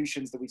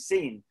prosecutions that we've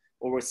seen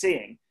or we're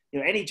seeing.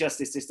 Any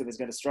justice system is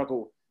going to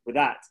struggle with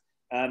that.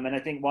 And I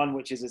think one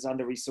which is as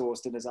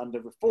under-resourced and as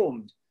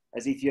under-reformed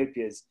as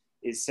Ethiopia's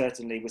is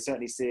we're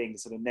certainly seeing the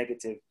sort of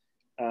negative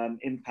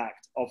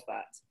impact of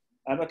that.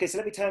 Okay, so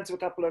let me turn to a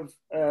couple of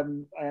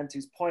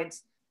Ayantu's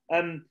points. So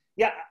I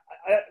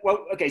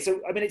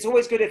mean, it's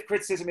always good if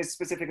criticism is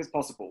specific as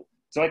possible.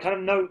 So I kind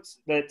of note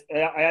that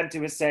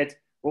Ayantu has said,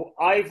 well,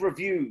 I've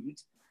reviewed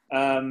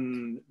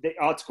the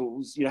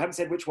articles, haven't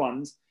said which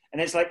ones,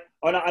 and it's like,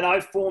 and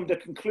I've formed a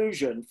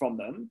conclusion from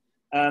them.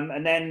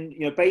 And then,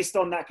 based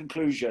on that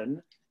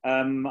conclusion,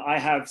 I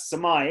have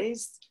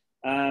surmised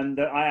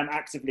that I am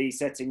actively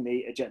setting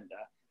the agenda.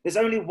 There's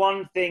only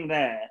one thing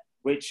there,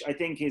 which I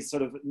think is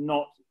sort of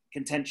not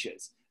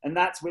contentious, and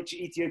that's which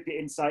Ethiopia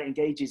Insight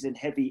engages in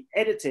heavy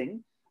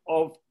editing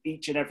of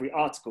each and every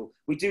article.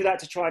 We do that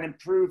to try and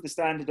improve the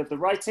standard of the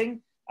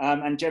writing,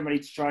 and generally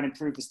to try and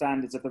improve the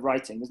standards of the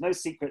writing. There's no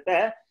secret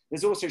there.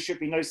 There's also should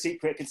be no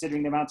secret,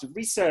 considering the amount of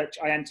research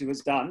Ayantu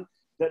has done,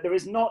 that there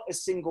is not a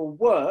single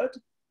word,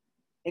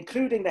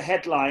 including the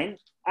headline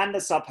and the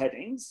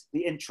subheadings,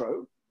 the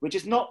intro, which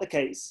is not the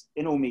case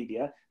in all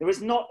media. There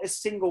is not a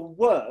single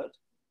word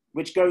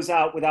which goes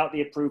out without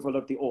the approval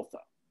of the author.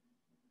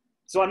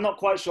 So I'm not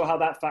quite sure how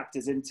that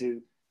factors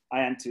into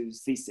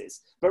Ayantu's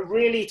thesis. But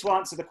really, to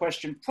answer the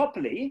question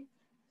properly,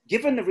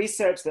 given the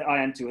research that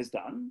Ayantu has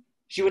done,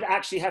 she would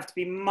actually have to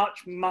be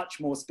much, much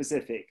more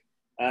specific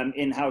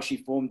in how she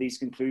formed these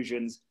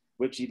conclusions,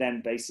 which she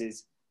then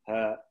bases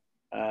her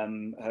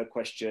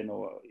question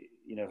or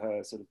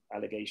her sort of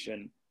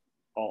allegation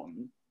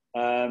on.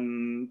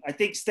 I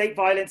think state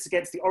violence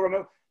against the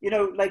Oromo,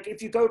 like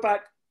if you go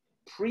back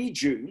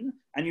pre-June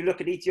and you look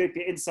at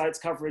Ethiopia Insight's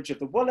coverage of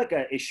the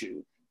Wolaga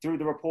issue through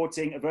the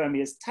reporting of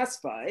Ormia's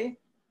Tasfai,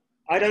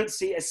 I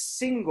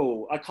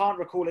can't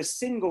recall a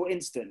single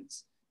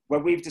instance where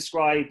we've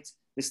described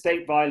the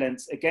state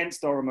violence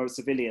against Oromo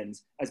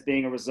civilians as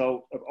being a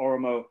result of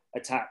Oromo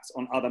attacks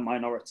on other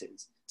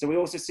minorities. So we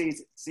also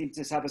seem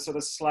to have a sort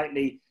of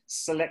slightly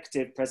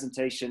selective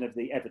presentation of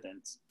the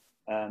evidence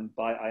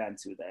by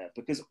Ayantu there,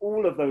 because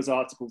all of those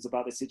articles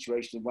about the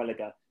situation in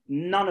Wolaga,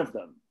 none of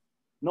them,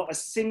 not a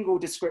single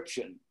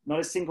description, not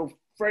a single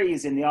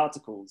phrase in the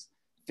articles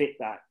fit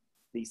that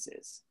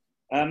thesis.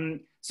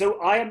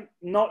 So I am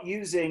not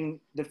using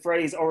the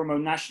phrase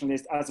Oromo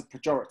nationalist as a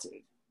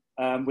pejorative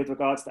with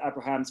regards to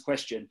Abraham's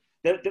question.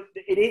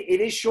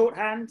 It is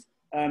shorthand.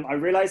 I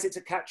realize it's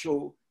a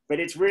catch-all, but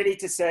it's really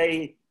to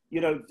say,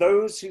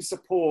 those who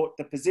support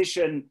the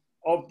position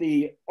of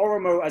the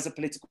Oromo as a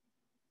political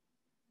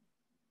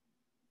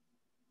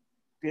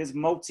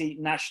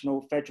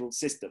multinational federal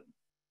system.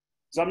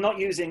 So I'm not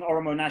using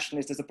Oromo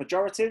nationalist as a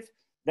pejorative.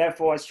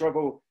 Therefore, I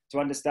struggle to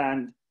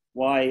understand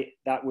why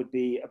that would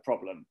be a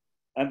problem.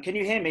 Can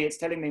you hear me? It's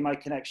telling me my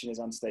connection is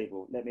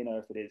unstable. Let me know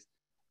if it is.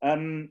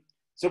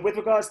 So with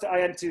regards to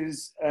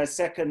Ayantu's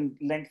second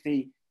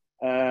lengthy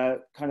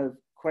kind of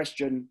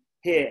question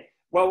here,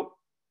 well,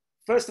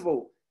 first of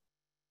all,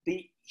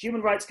 the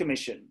Human Rights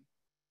Commission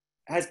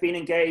has been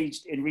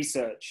engaged in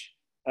research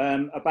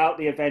about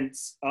the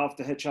events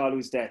after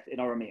Hachalu's death in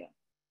Oromia.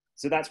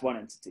 So that's one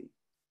entity.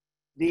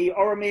 The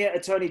Oromia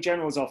Attorney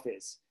General's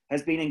Office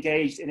has been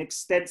engaged in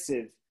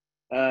extensive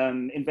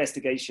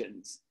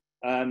investigations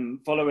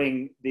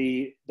following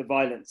the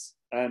violence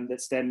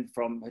that stemmed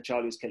from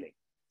Hachalu's killing.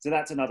 So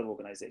that's another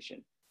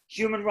organization.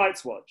 Human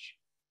Rights Watch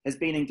has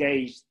been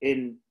engaged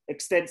in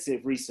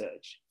extensive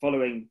research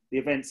following the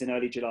events in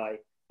early July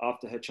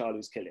after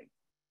Hachalu's killing.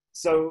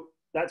 So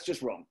that's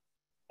just wrong.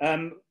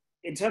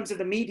 In terms of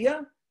the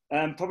media,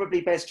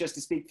 probably best just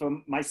to speak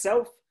for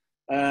myself.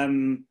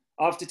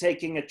 After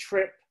taking a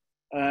trip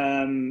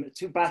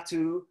to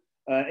Batu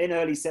in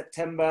early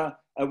September,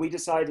 we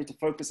decided to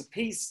focus a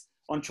piece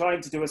on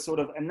trying to do a sort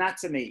of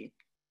anatomy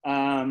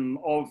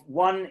of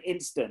one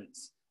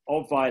instance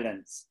of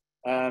violence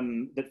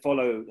that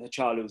followed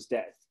Hachalu's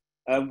death.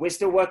 We're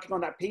still working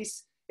on that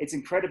piece. It's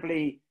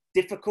incredibly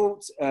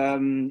difficult.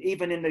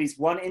 Even in these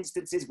one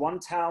instances, one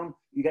town,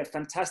 you get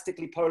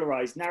fantastically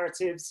polarized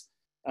narratives.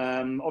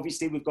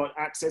 Obviously, we've got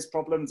access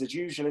problems as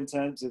usual in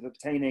terms of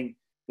obtaining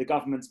the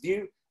government's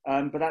view,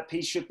 but that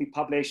piece should be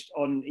published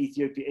on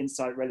Ethiopia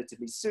Insight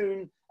relatively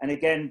soon. And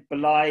again,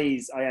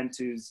 belies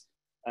Ayantu's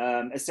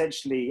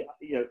essentially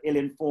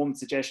ill-informed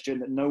suggestion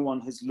that no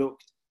one has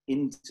looked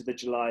into the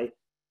July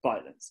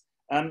violence.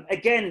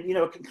 Again, you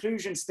know, a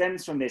conclusion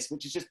stems from this,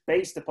 which is just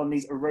based upon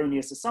these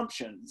erroneous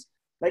assumptions.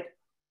 Like,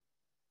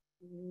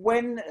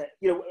 when,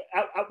 you know,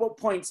 at what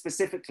point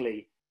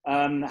specifically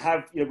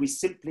have, you know, we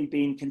simply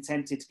been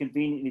contented to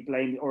conveniently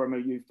blame the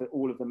Oromo youth for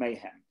all of the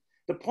mayhem?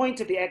 The point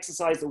of the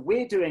exercise that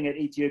we're doing at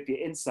Ethiopia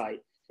Insight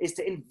is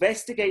to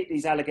investigate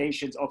these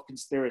allegations of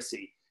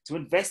conspiracy, to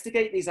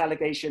investigate these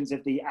allegations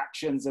of the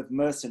actions of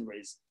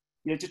mercenaries,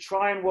 you know, to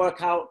try and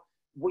work out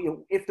what, you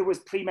know, if there was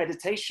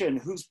premeditation,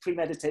 whose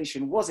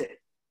premeditation was it?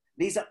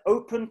 These are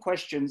open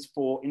questions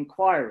for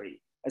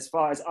inquiry, as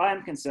far as I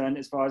am concerned,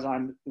 as far as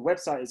the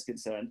website is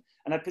concerned,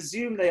 and I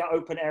presume they are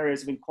open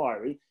areas of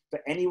inquiry for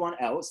anyone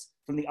else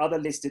from the other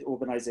listed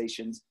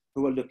organizations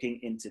who are looking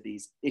into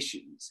these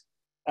issues.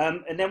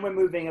 And then we're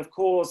moving, of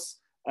course,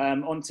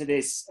 onto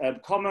this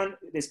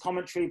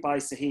commentary by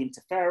Sahin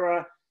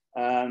Tefera,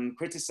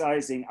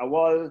 criticizing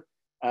Awal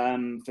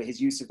for his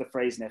use of the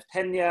phrase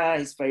Neftenya,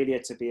 his failure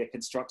to be a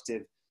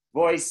constructive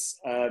voice,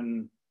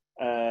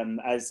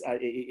 as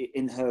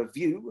in her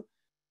view.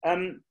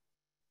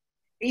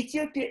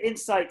 Ethiopia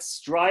Insight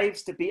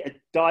strives to be a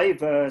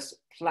diverse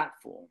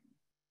platform.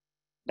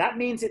 That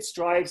means it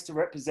strives to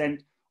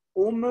represent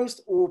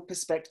almost all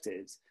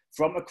perspectives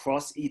from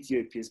across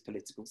Ethiopia's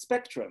political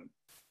spectrum.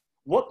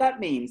 What that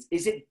means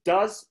is it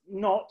does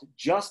not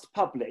just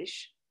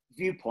publish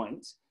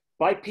viewpoints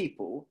by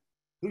people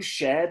who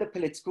share the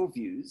political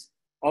views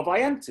of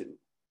IAMTU.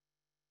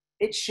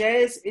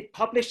 It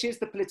publishes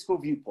the political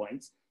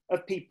viewpoints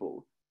of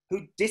people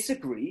who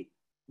disagree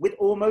with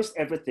almost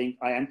everything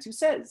IAMTU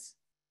says.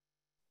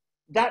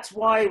 That's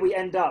why we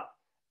end up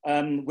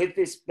with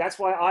this, that's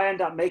why I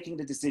end up making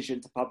the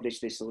decision to publish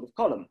this sort of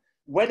column.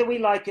 Whether we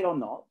like it or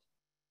not,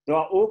 there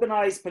are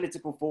organized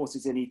political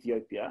forces in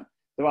Ethiopia,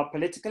 there are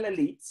political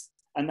elites,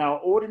 and there are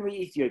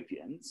ordinary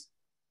Ethiopians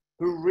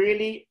who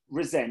really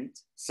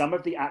resent some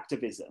of the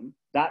activism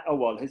that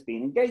Awal has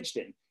been engaged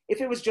in. If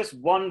it was just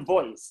one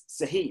voice,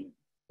 Sahin,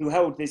 who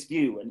held this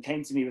view and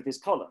came to me with this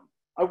column,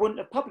 I wouldn't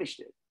have published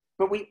it.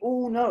 But we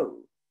all know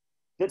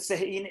that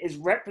Sahin is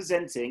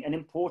representing an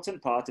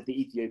important part of the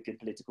Ethiopian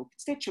political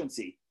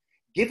constituency.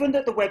 Given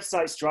that the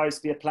website strives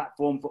to be a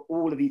platform for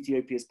all of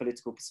Ethiopia's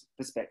political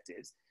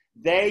perspectives,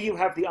 there you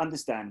have the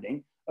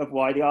understanding of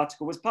why the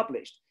article was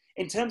published.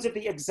 In terms of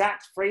the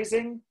exact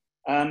phrasing,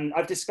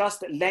 I've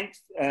discussed at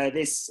length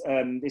this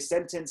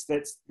sentence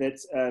that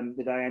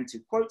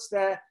IAMTU quotes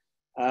there.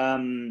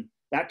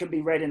 That can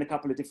be read in a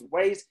couple of different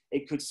ways.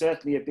 It could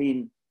certainly have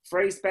been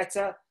phrased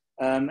better.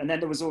 And then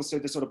there was also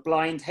the sort of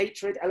blind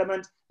hatred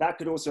element. That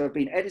could also have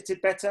been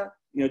edited better.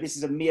 You know, this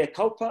is a mea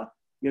culpa.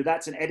 You know,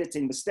 that's an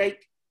editing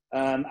mistake.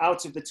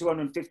 Out of the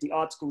 250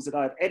 articles that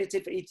I've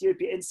edited for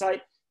Ethiopia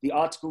Insight, the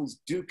articles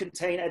do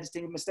contain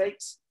editing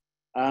mistakes.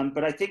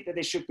 But I think that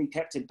they should be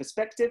kept in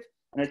perspective.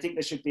 And I think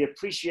there should be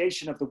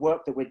appreciation of the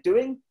work that we're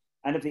doing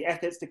and of the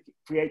efforts to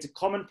create a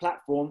common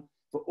platform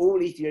for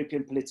all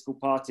Ethiopian political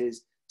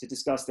parties to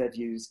discuss their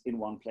views in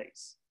one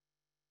place.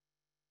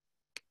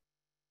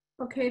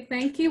 Okay,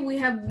 thank you. We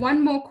have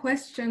one more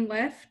question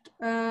left.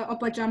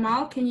 Opa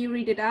Jamal, can you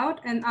read it out?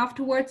 And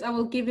afterwards, I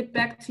will give it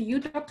back to you,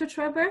 Dr.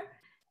 Trevor.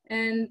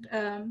 And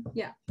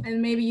yeah,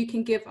 and maybe you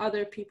can give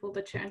other people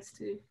the chance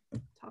to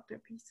talk their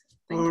piece.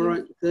 All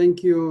right,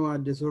 thank you,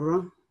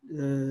 Desura.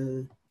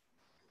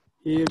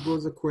 Here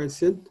goes a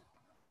question.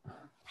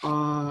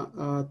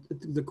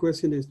 The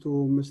question is to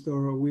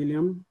Mr.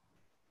 William.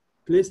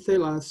 Please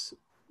tell us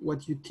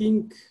what you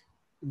think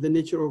the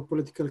nature of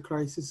political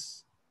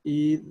crisis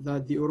is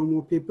that the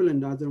Oromo people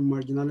and other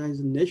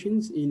marginalized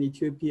nations in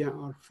Ethiopia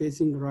are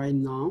facing right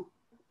now.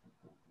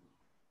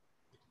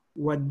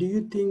 What do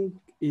you think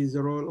is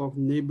the role of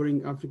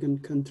neighboring African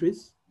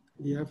countries,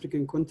 the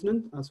African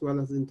continent, as well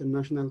as the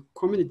international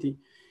community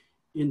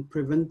in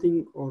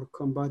preventing or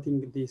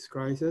combating this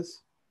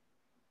crisis?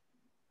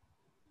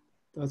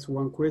 That's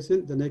one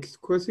question. The next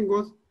question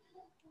was,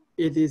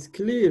 it is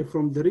clear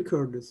from the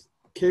records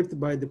kept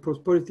by the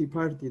Prosperity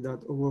Party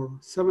that over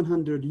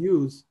 700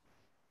 youths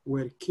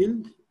were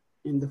killed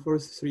in the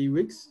first 3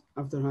 weeks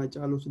after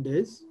Hachalu's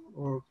death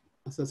or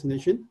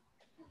assassination.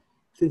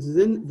 Since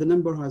then, the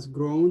number has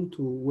grown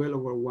to well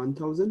over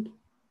 1,000,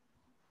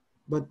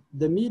 but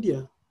the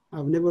media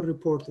have never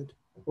reported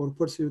or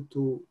pursued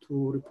to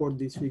report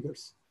these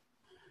figures.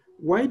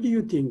 Why do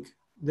you think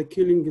the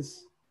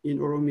killings in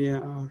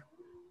Oromia are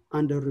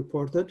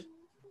underreported?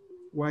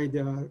 Why they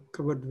are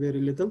covered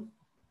very little?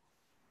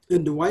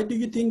 And why do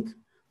you think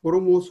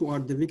Oromos who are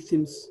the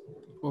victims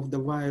of the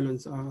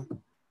violence are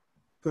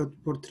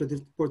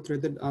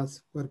portrayed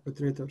as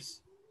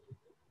perpetrators?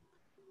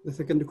 The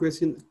second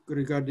question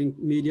regarding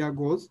media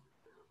goes,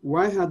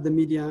 why had the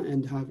media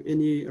and have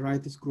any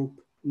rights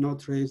group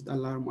not raised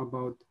alarm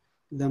about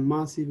the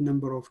massive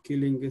number of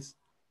killings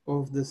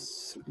of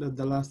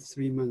the last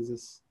 3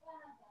 months?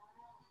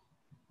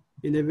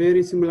 In a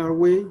very similar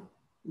way,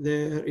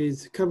 there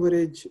is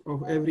coverage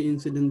of every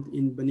incident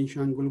in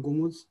Benishangul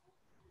Gumuz,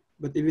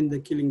 but even the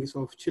killings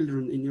of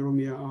children in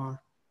Oromia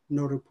are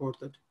not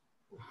reported.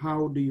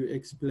 How do you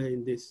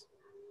explain this?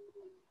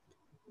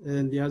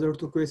 And the other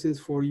two questions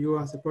for you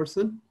as a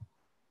person.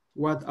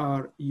 What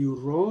are your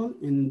role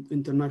in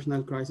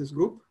international crisis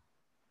group?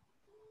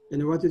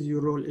 And what is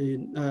your role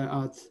in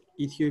at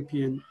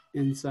Ethiopian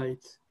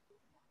Insight?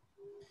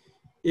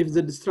 If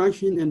the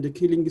destruction and the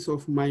killings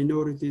of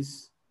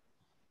minorities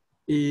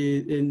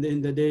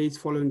in the days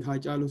following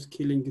Hajalu's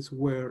killings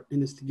were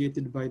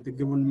instigated by the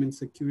government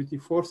security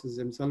forces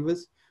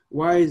themselves,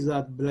 why is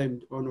that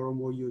blamed on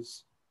Oromo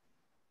youth?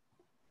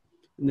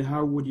 And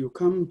how would you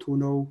come to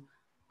know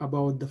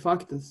about the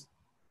factors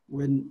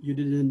when you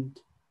didn't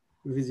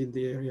visit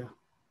the area?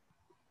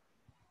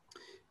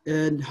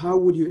 And how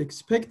would you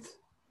expect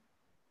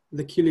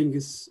the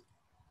killings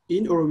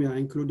in Oromia,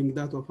 including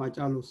that of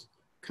Hajalus,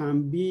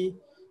 can be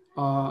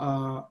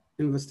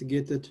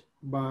investigated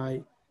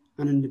by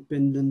an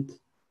independent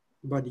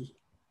body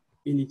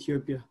in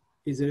Ethiopia?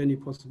 Is there any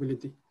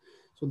possibility?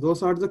 So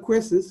those are the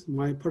questions.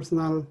 My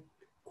personal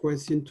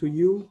question to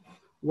you,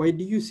 why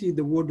do you see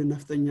the word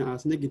Naftanya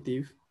as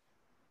negative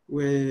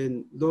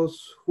when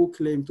those who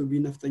claim to be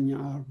Naftanya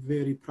are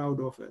very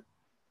proud of it?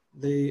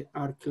 They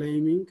are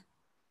claiming,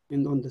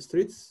 and on the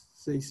streets,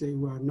 they say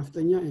we are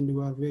Naftanya and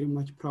we are very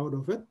much proud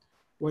of it.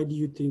 Why do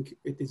you think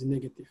it is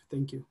negative?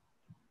 Thank you.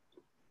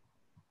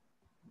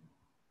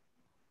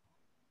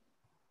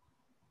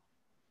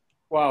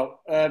 Wow.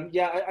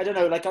 Yeah, I don't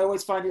know. Like, I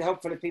always find it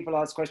helpful if people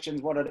ask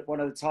questions one at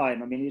a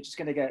time. I mean, you're just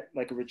going to get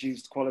like a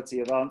reduced quality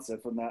of answer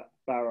from that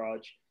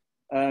barrage.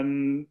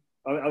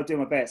 I'll do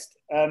my best.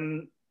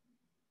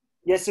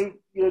 Yeah. So,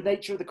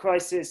 nature of the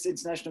crisis,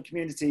 international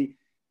community.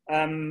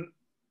 I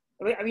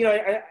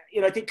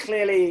think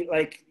clearly,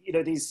 like,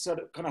 these sort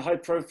of kind of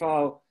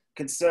high-profile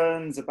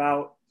concerns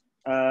about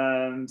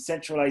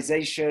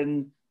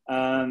centralization,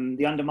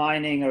 the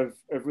undermining of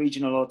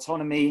regional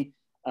autonomy.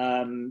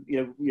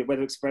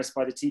 Whether expressed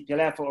by the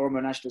TPLF or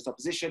Oromo nationalist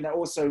opposition, they're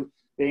also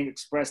being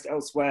expressed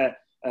elsewhere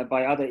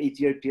by other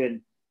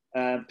Ethiopian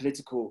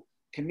political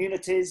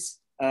communities.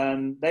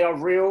 They are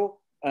real.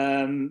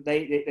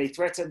 They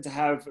threaten to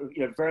have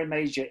very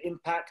major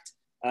impact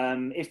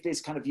if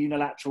this kind of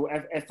unilateral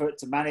effort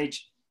to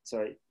manage.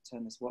 Sorry,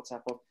 turn this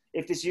WhatsApp off.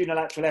 If this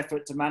unilateral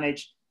effort to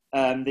manage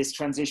this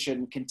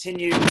transition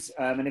continues,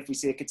 and if we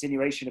see a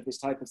continuation of this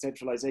type of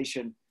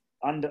centralization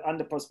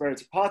under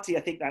Prosperity Party,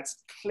 I think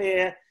that's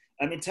clear.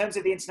 In terms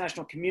of the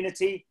international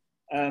community,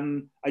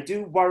 I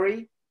do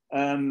worry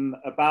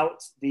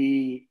about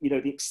the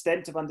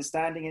extent of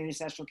understanding in the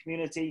international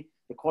community,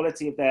 the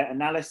quality of their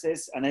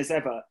analysis, and as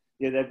ever,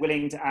 they're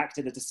willing to act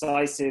in a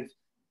decisive,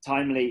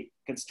 timely,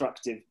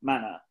 constructive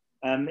manner.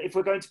 If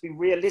we're going to be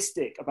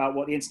realistic about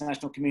what the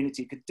international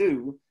community could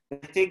do,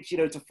 I think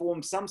to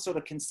form some sort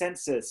of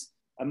consensus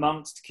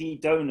amongst key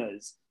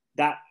donors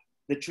that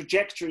the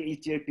trajectory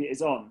Ethiopia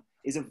is on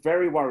is a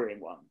very worrying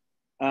one.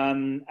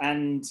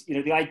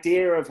 The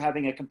idea of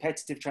having a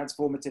competitive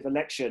transformative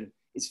election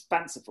is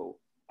fanciful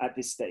at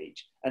this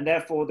stage. And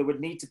therefore there would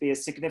need to be a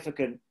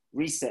significant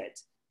reset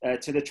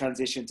to the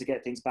transition to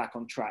get things back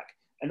on track.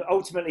 And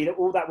ultimately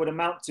all that would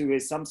amount to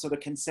is some sort of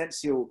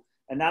consensual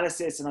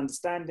analysis and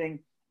understanding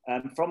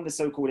from the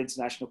so-called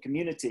international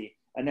community,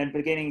 and then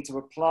beginning to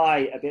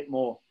apply a bit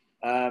more,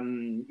 a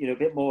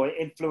bit more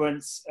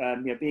influence,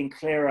 being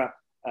clearer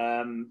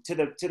to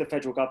the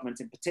federal government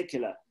in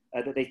particular,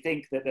 that they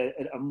think that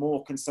a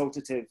more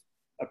consultative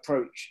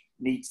approach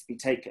needs to be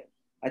taken.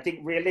 I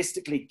think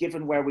realistically,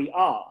 given where we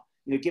are,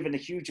 given the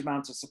huge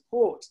amount of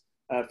support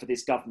for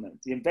this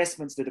government, the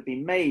investments that have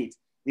been made,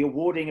 the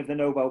awarding of the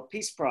Nobel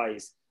Peace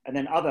Prize, and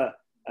then other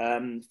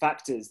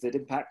factors that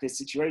impact this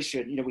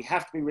situation, we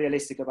have to be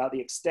realistic about the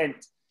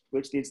extent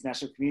which the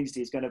international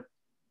community is going to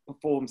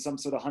perform some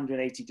sort of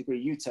 180-degree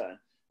U-turn.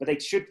 But they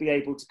should be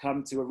able to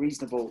come to a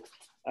reasonable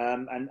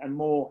and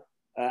more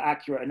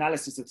accurate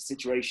analysis of the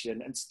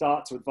situation and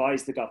start to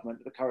advise the government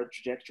that the current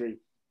trajectory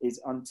is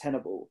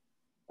untenable.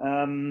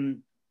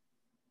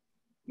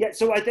 Yeah,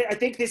 so I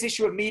think this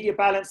issue of media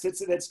balance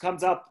that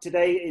comes up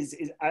today is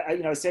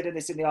I said in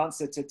the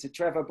answer to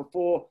Trevor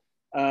before,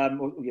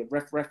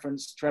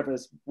 referenced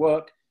Trevor's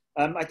work.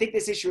 I think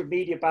this issue of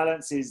media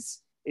balance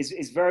is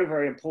very,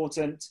 very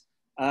important.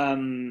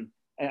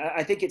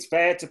 I think it's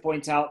fair to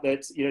point out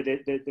that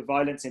the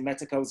violence in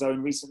Metekel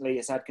zone recently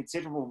has had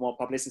considerable more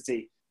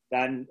publicity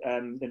than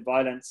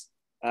violence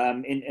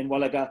in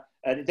Walaga.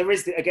 There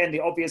is again the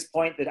obvious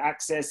point that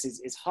access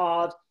is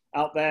hard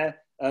out there,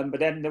 but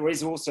then there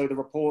is also the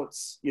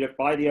reports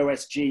by the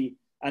OSG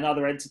and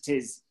other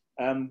entities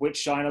which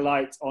shine a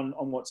light on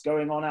what's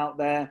going on out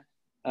there.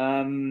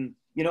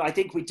 I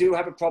think we do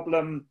have a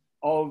problem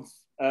of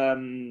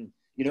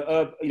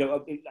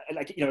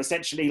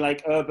essentially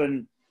like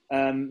urban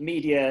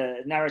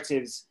media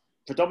narratives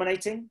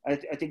predominating. I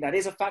think that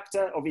is a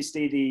factor.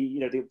 Obviously,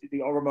 the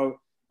Oromo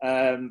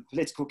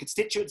political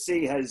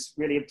constituency has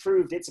really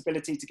improved its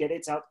ability to get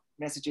its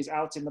messages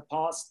out in the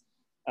past.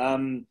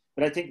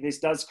 But I think this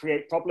does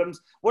create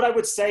problems. What I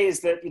would say is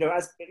that,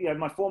 as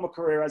my former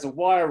career as a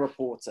wire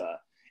reporter,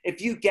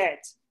 if you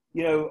get,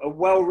 a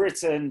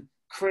well-written,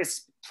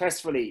 crisp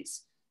press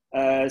release,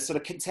 sort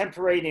of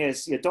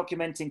contemporaneous,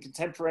 documenting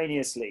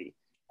contemporaneously,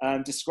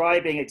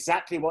 describing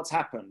exactly what's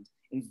happened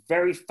in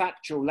very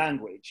factual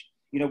language,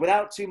 you know,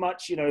 without too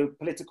much, you know,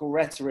 political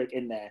rhetoric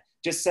in there,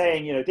 just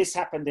saying, you know, this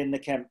happened in the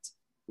Kempt,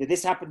 you know,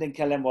 this happened in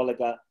Kelem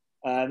Wolaga,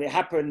 it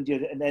happened, you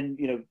know, and then,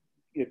 you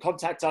know,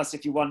 contact us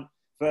if you want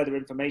further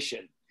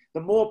information.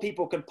 The more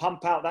people can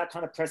pump out that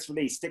kind of press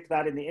release, stick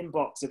that in the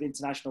inbox of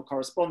international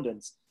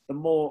correspondence, the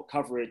more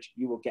coverage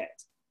you will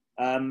get.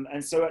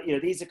 And so, you know,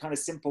 these are kind of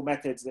simple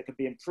methods that could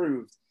be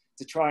improved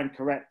to try and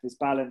correct this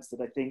balance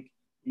that I think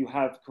you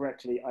have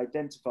correctly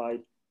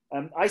identified.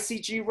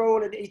 ICG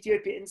role and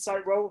Ethiopia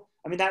Insight role,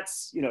 I mean,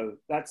 that's, you know,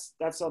 that's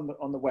on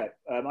the web.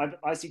 I'm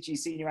ICG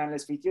senior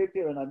analyst for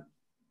Ethiopia, and I'm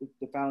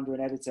the founder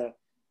and editor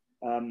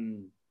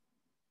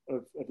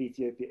of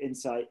Ethiopia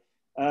Insight.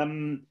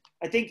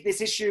 I think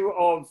this issue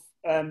of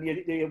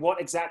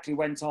what exactly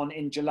went on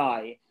in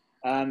July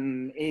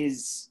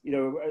is, you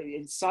know,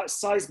 it's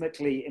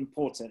seismically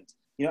important.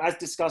 You know, as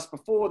discussed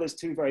before, there's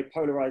two very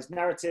polarized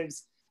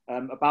narratives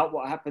about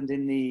what happened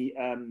in the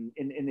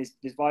in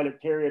this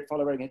violent period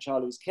following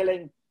Hachalu's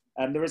killing.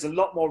 There is a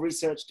lot more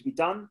research to be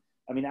done.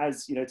 I mean,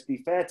 as you know, to be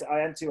fair to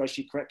Ayantu, as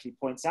she correctly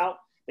points out,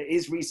 there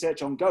is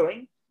research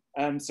ongoing.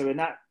 So in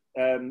that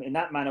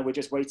manner, we're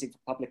just waiting for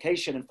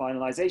publication and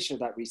finalization of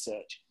that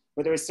research.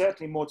 But there is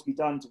certainly more to be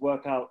done to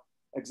work out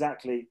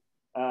exactly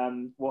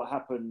what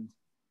happened.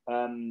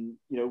 You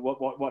know,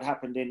 what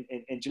happened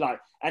in July.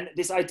 And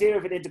this idea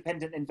of an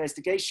independent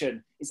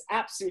investigation is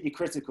absolutely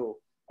critical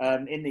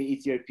in the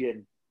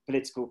Ethiopian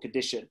political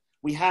condition.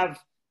 We have,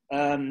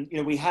 you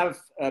know, we have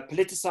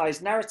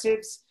politicized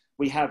narratives,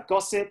 we have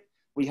gossip,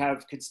 we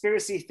have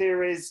conspiracy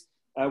theories,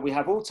 we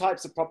have all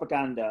types of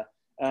propaganda.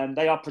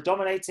 They are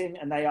predominating,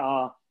 and they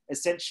are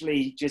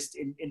essentially just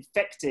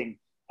infecting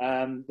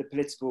the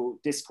political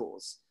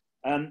discourse.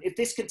 If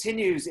this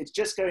continues, it's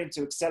just going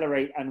to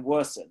accelerate and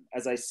worsen,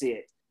 as I see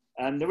it.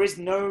 There is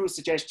no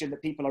suggestion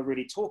that people are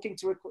really talking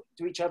to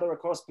each other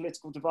across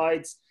political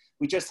divides.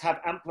 We just have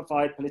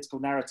amplified political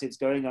narratives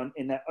going on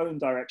in their own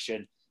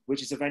direction,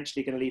 which is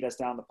eventually going to lead us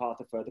down the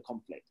path of further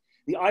conflict.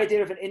 The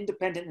idea of an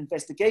independent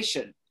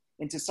investigation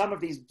into some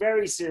of these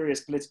very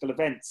serious political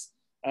events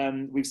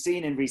we've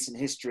seen in recent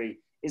history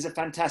is a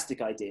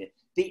fantastic idea.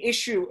 The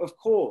issue, of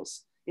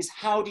course, is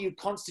how do you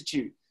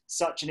constitute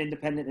such an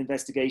independent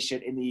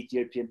investigation in the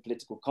Ethiopian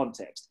political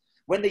context?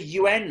 When the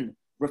UN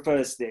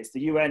refers to this,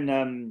 the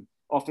UN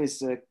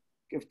Office of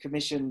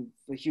Commission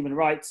for Human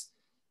Rights,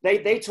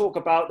 they talk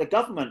about the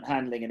government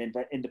handling an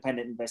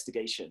independent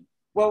investigation.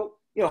 Well,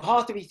 you know,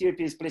 half of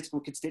Ethiopia's political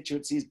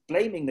constituency is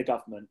blaming the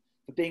government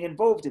for being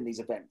involved in these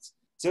events.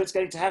 So it's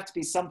going to have to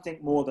be something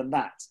more than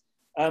that.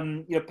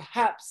 You know,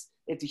 perhaps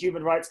if the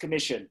Human Rights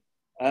Commission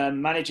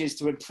manages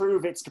to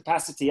improve its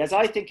capacity, as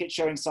I think it's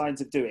showing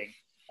signs of doing,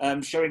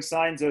 showing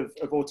signs of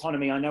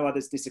autonomy. I know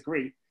others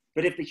disagree,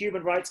 but if the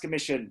Human Rights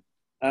Commission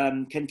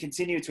can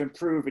continue to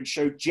improve and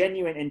show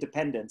genuine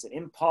independence and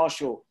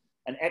impartial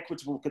and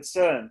equitable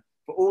concern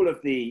for all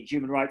of the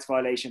human rights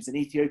violations in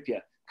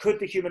Ethiopia, could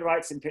the Human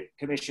Rights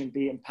Commission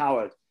be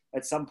empowered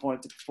at some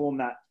point to perform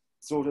that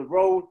sort of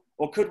role?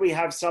 Or could we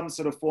have some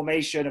sort of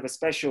formation of a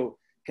special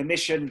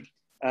commission,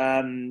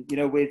 you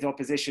know, with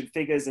opposition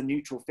figures and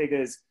neutral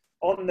figures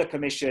on the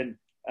commission,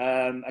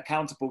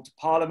 accountable to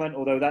Parliament,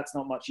 although that's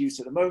not much use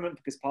at the moment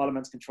because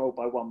Parliament's controlled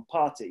by one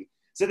party.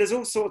 So there's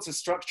all sorts of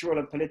structural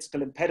and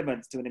political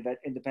impediments to an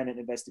independent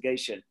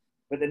investigation,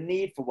 but the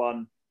need for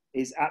one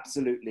is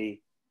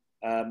absolutely,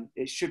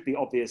 it should be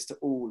obvious to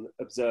all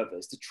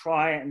observers to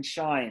try and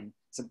shine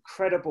some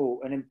credible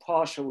and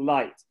impartial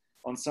light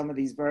on some of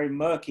these very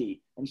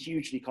murky and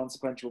hugely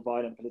consequential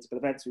violent political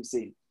events we've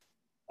seen.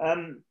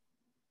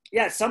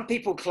 Yeah, some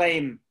people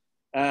claim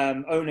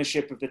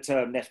ownership of the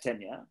term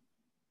Neftenia.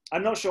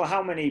 I'm not sure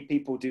how many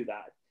people do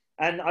that.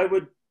 And I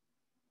would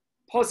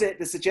posit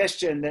the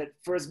suggestion that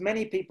for as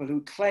many people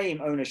who claim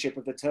ownership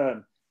of the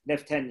term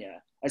Neftenia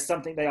as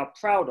something they are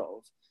proud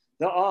of,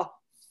 there are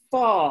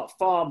far,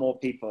 far more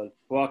people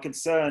who are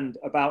concerned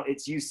about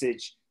its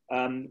usage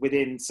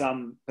within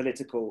some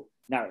political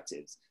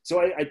narratives. So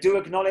I do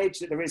acknowledge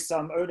that there is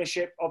some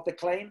ownership of the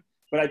claim,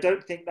 but I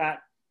don't think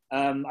that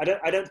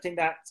I don't think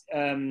that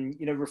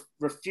you know,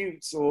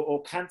 refutes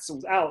or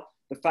cancels out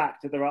the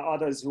fact that there are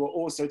others who are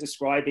also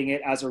describing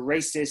it as a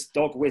racist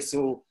dog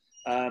whistle,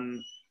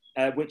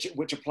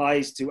 which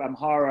applies to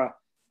Amhara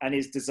and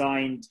is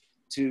designed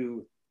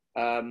to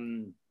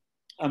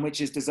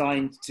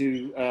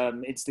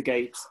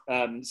instigate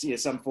you know,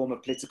 some form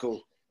of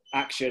political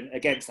action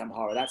against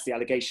Amhara. That's the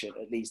allegation,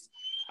 at least.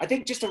 I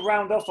think just to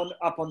round off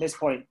up on this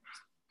point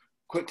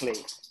quickly,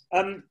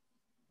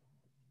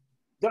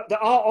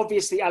 there are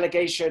obviously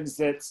allegations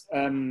that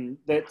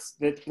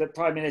that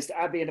Prime Minister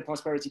Abiy and the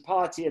Prosperity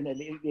Party and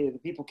the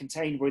people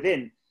contained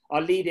within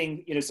are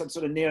leading, you know, some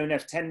sort of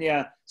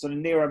neo-Neftenia, sort of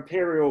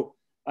neo-imperial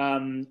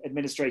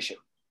administration.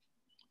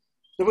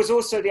 There was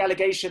also the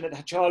allegation that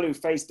Hachalu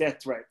faced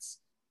death threats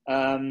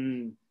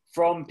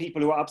from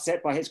people who were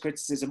upset by his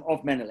criticism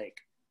of Menelik,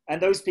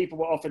 and those people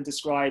were often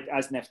described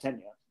as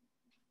Neftenia,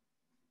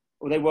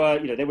 or they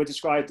were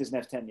described as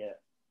Neftenia.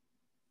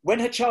 When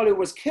Hachalu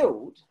was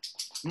killed,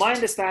 my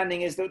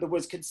understanding is that there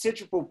was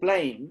considerable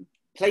blame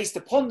placed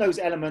upon those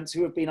elements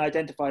who have been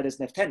identified as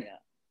Neftenia,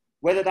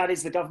 whether that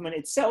is the government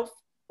itself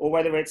or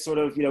whether it's sort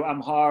of,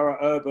 Amhara,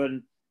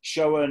 urban,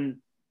 Shoan,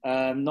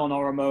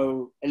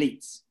 non-Oromo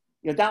elites.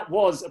 That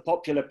was a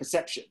popular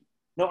perception.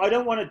 Now, I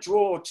don't want to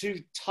draw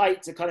too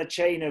tight a kind of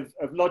chain of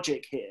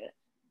logic here,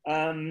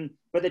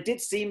 but there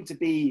did seem to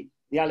be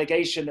the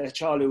allegation that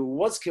Hachalu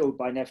was killed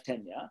by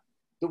Neftenia.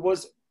 There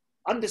was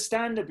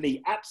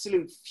understandably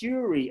absolute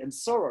fury and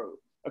sorrow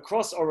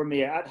across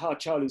Oromia at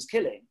Hachalu's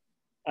killing.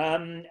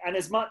 And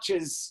as much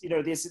as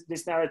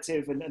this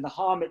narrative and the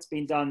harm it's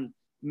been done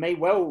may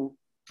well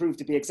prove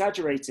to be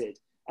exaggerated,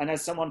 and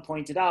as someone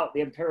pointed out,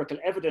 the empirical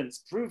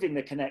evidence proving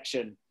the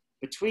connection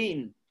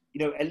between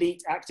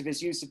elite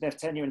activist use of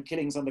Neftenia and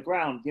killings on the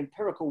ground, the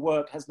empirical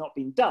work has not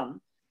been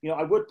done.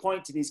 I would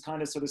point to these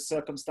kind of sort of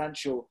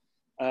circumstantial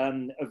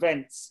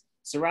events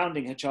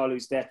surrounding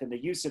Hachalu's death and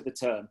the use of the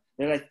term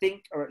that I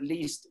think are at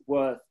least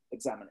worth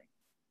examining.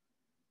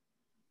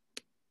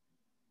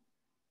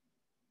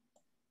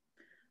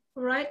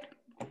 All right,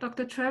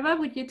 Dr. Trevor,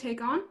 would you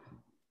take on?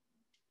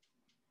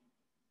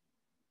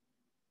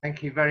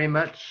 Thank you very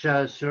much,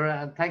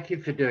 Surah, and thank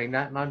you for doing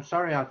that. And I'm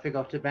sorry I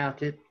forgot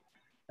about it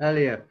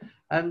earlier.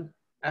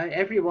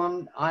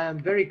 Everyone, I am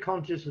very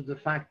conscious of the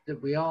fact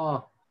that we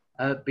are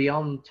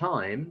beyond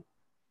time,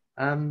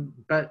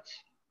 but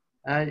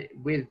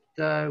with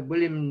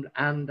William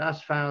and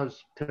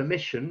Asfau's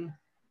permission,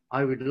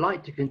 I would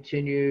like to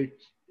continue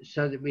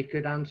so that we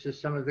could answer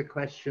some of the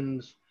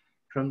questions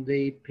from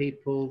the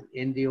people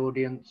in the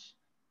audience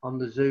on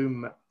the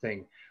Zoom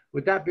thing.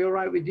 Would that be all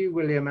right with you,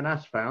 William and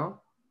Asfau?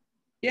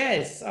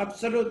 Yes,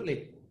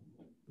 absolutely.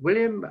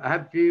 William,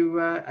 are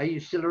you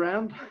still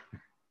around?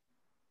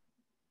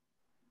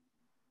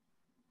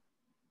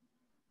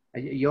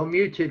 You're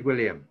muted,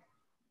 William.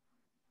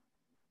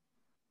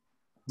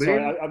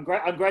 Sorry, I'm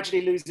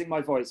gradually losing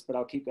my voice, but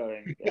I'll keep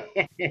going.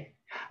 Yeah.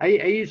 Are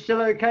you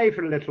still okay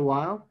for a little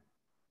while?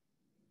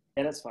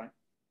 Yeah, that's fine.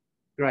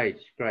 Great,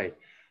 great.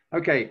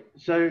 Okay,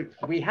 so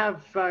we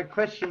have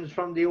questions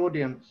from the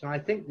audience. I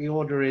think the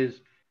order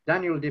is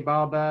Daniel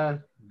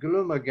Dibaba,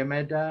 Gluma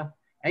Gameda,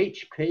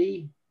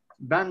 HP,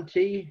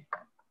 Banti,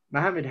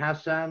 Mohammed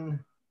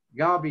Hassan,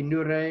 Gabi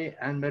Nure,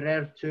 and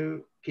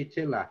Merertu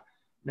Kitila.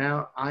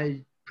 Now,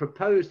 I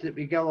propose that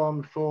we go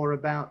on for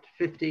about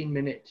 15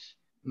 minutes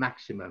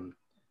maximum.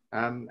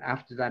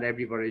 After that,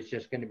 everybody's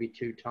just going to be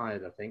too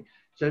tired, I think.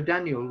 So,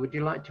 Daniel, would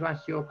you like to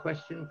ask your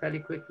question fairly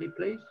quickly,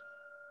 please?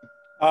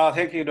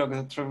 Thank you,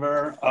 Dr.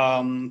 Trevor.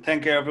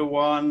 Thank you,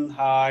 everyone.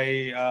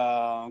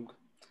 Hi,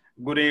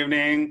 good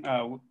evening,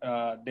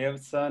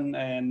 Davidson,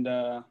 and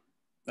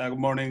good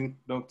morning,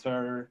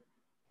 Dr.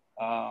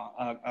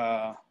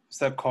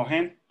 Mr.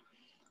 Cohen.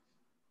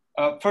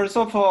 First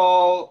of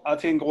all, I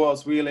think it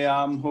was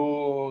William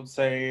who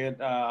said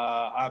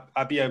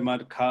Abiy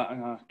Ahmed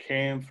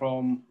came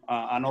from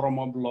an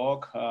Oromo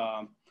bloc.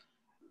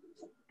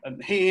 And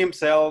he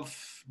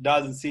himself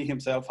doesn't see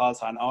himself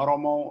as an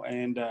Oromo,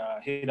 and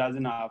he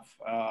doesn't have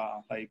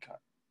like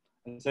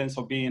a sense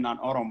of being an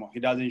Oromo. He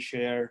doesn't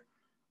share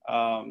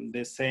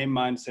the same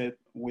mindset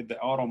with the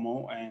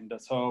Oromo, and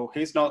so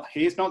he's not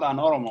an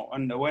Oromo.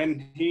 And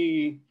when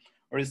he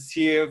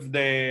received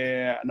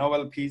the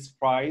Nobel Peace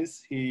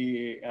Prize,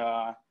 his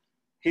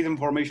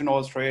information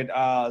was read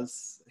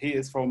as he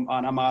is from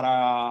an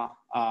Amara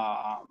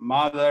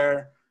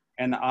mother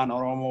and an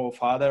Oromo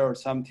father or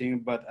something,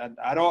 but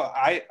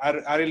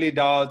I really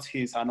doubt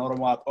he's an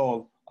Oromo at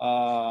all.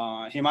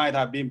 He might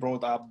have been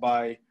brought up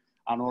by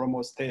an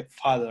Oromo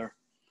stepfather,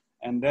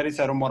 and there is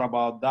a rumor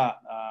about that,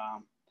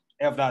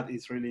 if that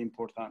is really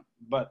important.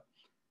 But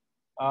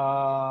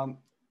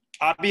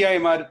Abiy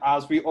Ahmed,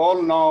 as we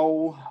all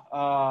know,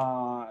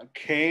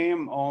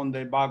 came on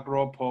the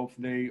backdrop of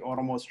the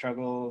Oromo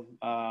struggle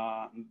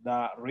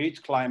that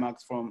reached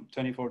climax from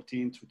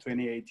 2014 to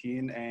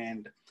 2018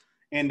 and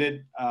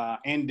ended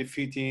in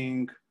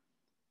defeating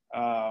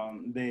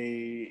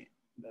the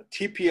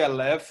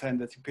TPLF, and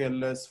the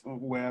TPLF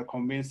were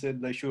convinced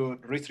that they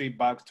should retreat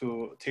back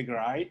to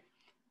Tigray.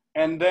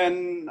 And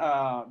then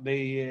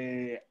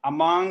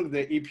among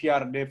the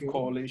EPRDF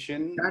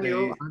coalition—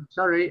 Daniel, I'm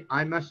sorry,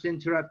 I must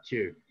interrupt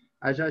you.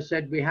 As I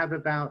said, we have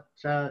about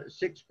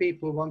 6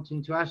 people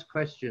wanting to ask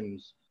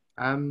questions.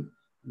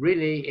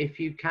 Really, if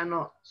you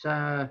cannot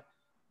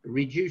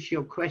reduce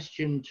your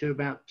question to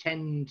about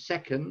 10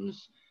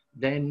 seconds,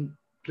 then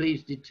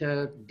please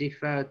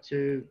defer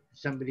to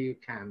somebody who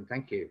can.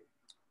 Thank you.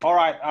 All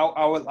right,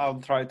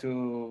 I'll try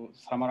to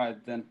summarize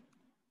then.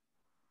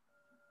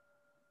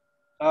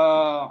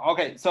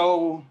 Okay,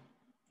 so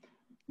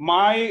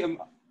my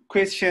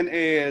question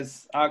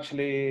is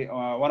actually,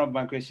 one of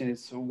my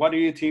questions is, what do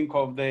you think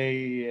of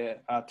the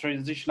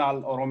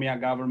transitional Oromia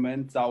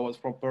government that was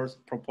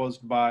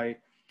proposed by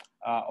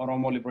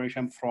Oromo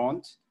Liberation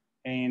Front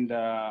and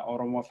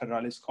Oromo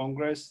Federalist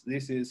Congress?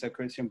 This is a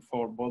question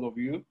for both of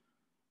you.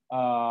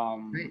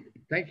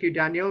 Thank you,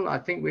 Daniel. I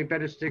think we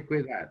better stick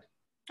with that.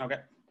 Okay.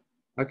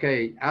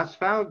 Okay,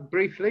 Asfau,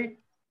 briefly.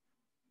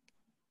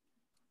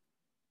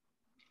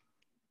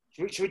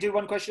 Should we do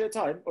one question at a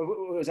time,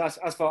 or was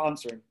Asfau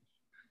answering?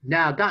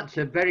 Now, that's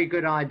a very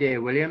good idea,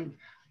 William.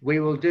 We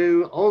will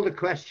do all the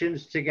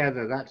questions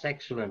together. That's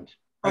excellent.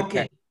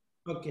 Okay.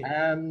 Okay.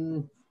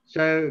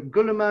 So,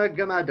 Gulama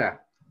Gamada,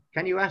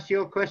 can you ask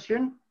your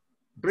question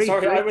briefly?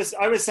 Sorry,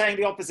 I was saying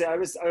the opposite. I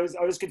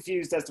was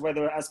confused as to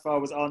whether Asfar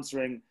was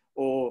answering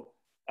or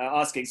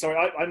asking. Sorry,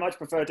 I much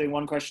prefer doing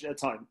one question at a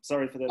time.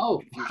 Sorry for the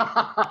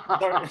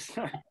confusion.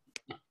 Sorry.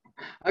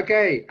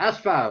 Okay,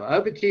 Asfar,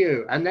 over to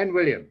you, and then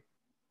William.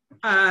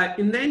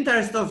 In the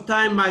interest of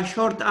time, my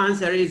short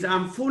answer is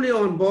I'm fully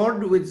on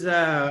board with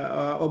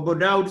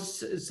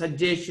Obodaud's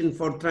suggestion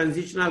for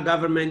transitional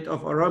government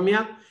of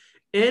Oromia,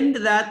 and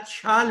that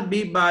shall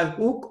be by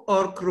hook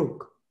or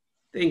crook.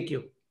 Thank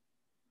you.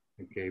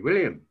 Okay,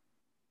 William.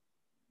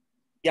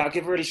 Yeah, I'll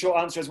give a really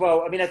short answer as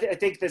well. I mean, I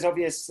think there's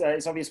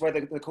it's obvious where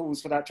the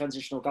calls for that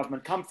transitional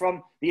government come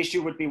from. The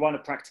issue would be one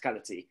of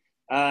practicality.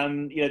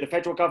 You know, the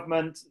federal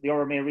government, the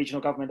Oromia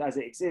regional government as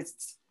it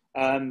exists,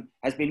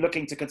 has been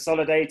looking to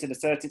consolidate and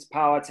assert its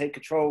power, take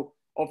control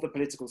of the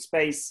political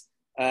space.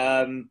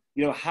 You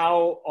know,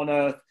 how on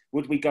earth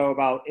would we go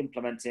about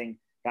implementing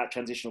that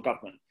transitional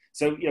government?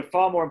 So, you know,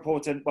 far more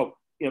important, well,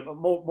 you know,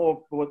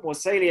 more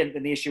salient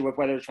than the issue of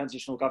whether a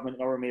transitional government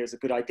in Oromia is a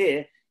good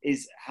idea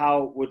is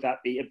how would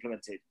that be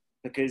implemented?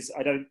 Because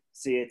I don't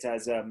see it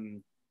as,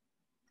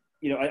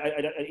 you know,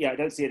 I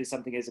don't see it as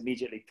something as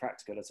immediately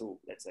practical at all,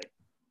 let's say.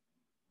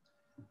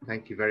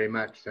 Thank you very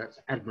much. That's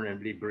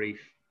admirably brief.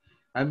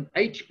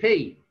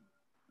 HP.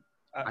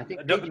 I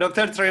think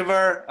Dr.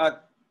 Trevor,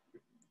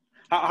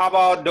 how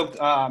about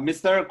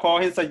Mr.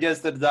 Cohen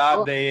suggested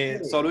that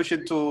the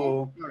solution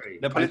to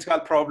the political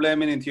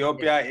problem in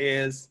Ethiopia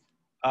is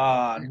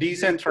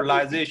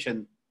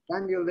decentralization.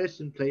 Daniel,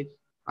 listen, please.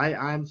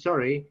 I'm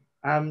sorry.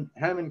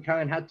 Herman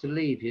Cohen had to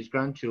leave. His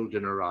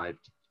grandchildren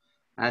arrived.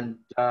 And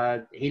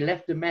he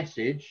left a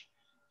message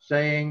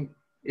saying,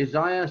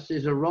 Isaias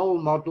is a role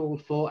model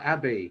for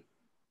Abiy,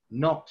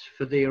 not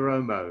for the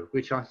Oromo,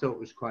 which I thought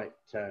was quite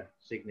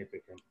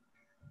significant.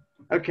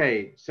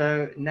 Okay,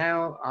 so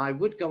now I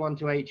would go on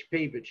to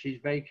HP, but she's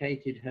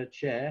vacated her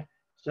chair.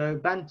 So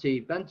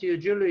Banti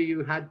Ujulu,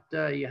 you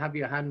have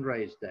your hand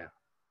raised there.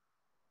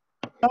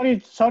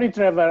 Sorry,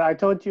 Trevor. I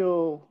thought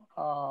you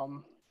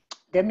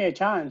gave me a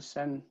chance,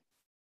 and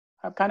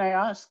can I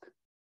ask?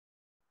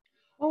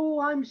 Oh,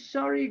 I'm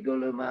sorry,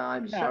 Guluma.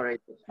 I'm sorry.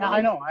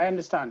 I know. I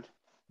understand.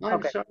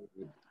 I'm sorry.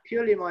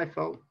 Purely my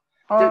fault.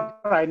 All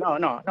right.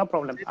 No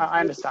problem. I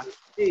understand.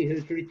 He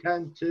has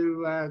returned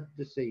to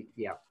the seat.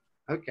 Yeah.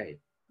 Okay.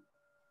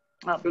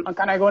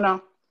 Can I go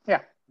now?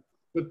 Yeah.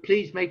 But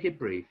please make it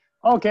brief.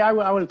 Okay, I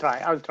will try.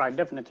 I will try.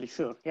 Definitely.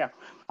 Sure. Yeah.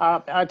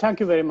 Thank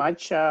you very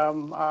much.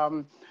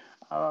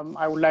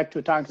 I would like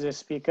to thank the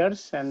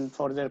speakers and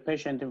for their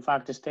patience, in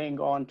fact, staying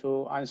on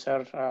to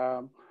answer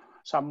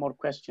some more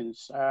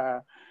questions.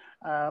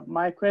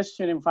 My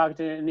question, in fact,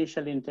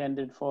 initially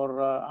intended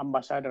for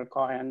Ambassador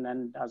Cohen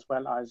and as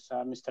well as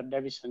Mr.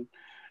 Davison,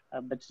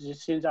 but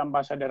since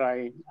Ambassador,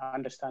 I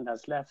understand,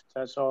 has left,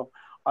 so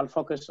I'll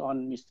focus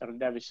on Mr.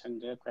 Davison,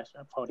 the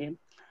question for him.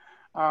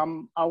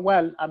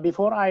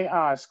 Before I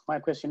ask, my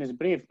question is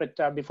brief, but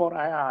before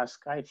I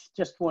ask, I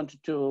just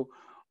wanted to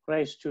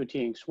raise two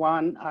things.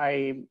 One,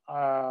 I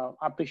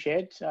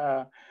appreciate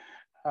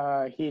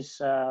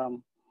his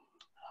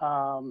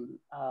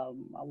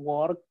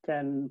work,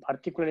 and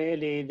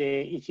particularly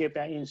the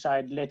Ethiopia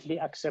Inside lately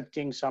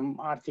accepting some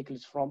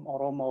articles from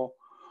Oromo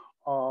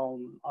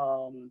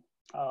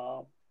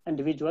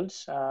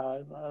individuals,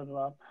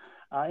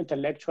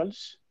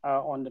 intellectuals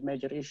on the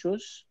major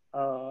issues.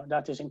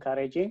 That is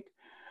encouraging.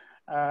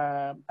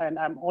 And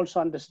I'm also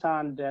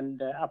understand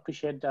and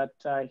appreciate that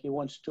he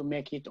wants to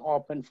make it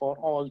open for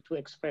all to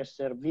express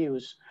their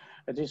views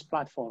at this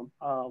platform,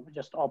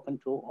 just open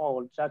to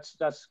all.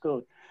 That's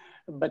good.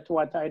 But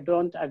what I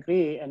don't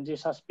agree, and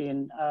this has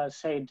been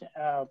said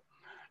a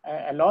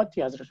lot,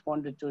 he has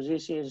responded to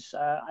this, is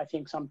I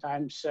think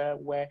sometimes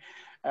where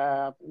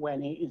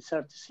when he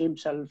inserts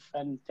himself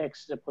and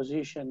takes the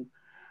position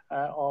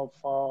of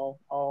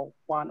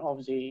one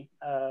of the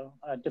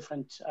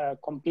different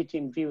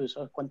competing views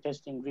or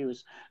contesting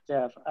views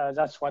there.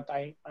 That's what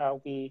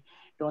we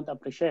don't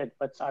appreciate.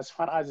 But as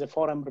far as the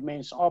forum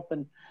remains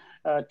open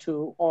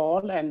to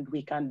all, and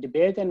we can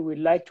debate, and we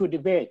like to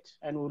debate,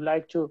 and we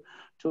like to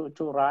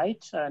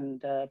write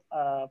and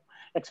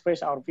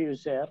express our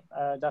views there,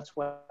 that's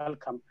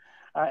welcome.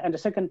 And the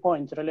second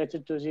point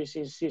related to this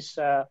is this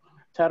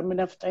term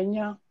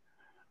naftanya.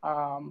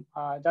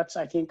 That's,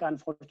 I think,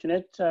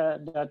 unfortunate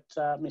that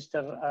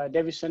Mr.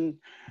 Davison.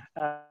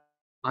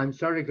 I'm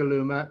sorry,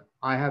 Galuma,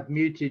 I have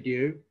muted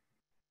you.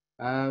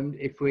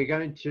 If we're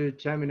going to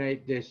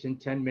terminate this in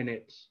 10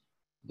 minutes,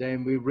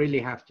 then we really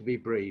have to be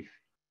brief.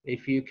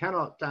 If you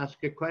cannot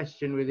ask a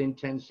question within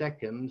 10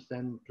 seconds,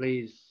 then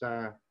please.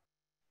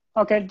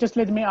 Okay, just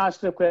let me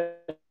ask the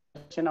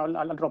question.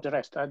 I'll drop the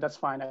rest. That's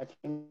fine. I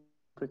think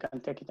we can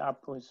take it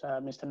up with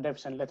Mr.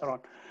 Davison later on.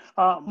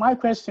 My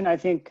question, I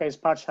think, is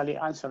partially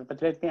answered,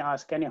 but let me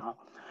ask anyhow.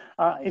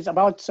 It's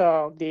about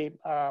the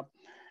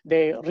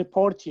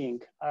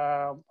reporting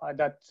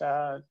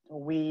that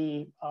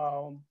we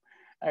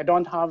I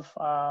don't have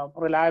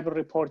reliable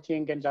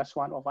reporting, and that's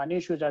one of an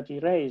issue that he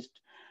raised.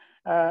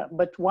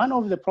 But one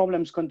of the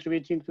problems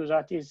contributing to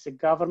that is the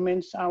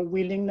government's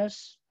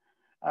unwillingness,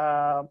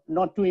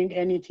 not doing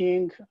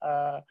anything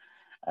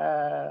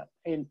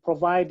in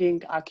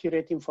providing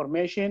accurate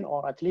information,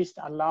 or at least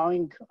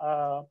allowing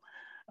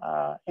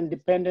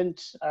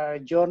independent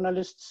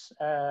journalists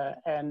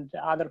and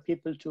other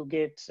people to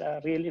get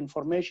real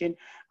information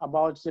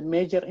about the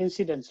major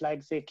incidents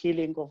like the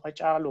killing of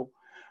Hachalu.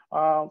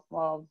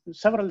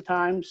 Several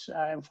times,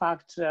 in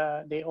fact,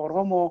 the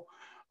Oromo,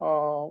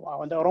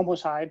 on the Oromo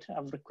side,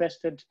 have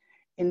requested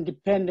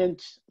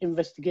independent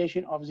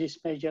investigation of these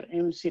major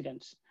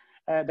incidents.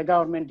 The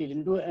government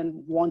didn't do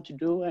and want to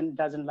do and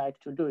doesn't like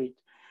to do it.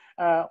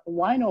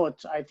 Why not?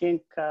 I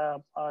think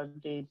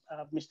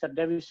Mr.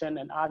 Davison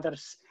and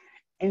others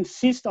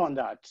insist on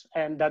that,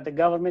 and that the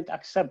government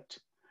accept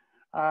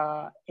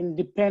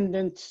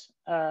independent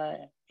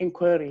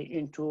inquiry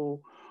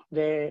into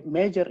the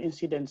major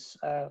incidents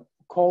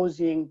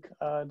causing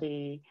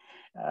the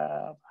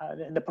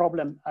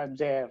problem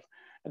there,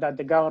 that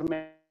the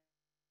government.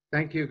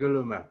 Thank you,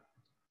 Galuma.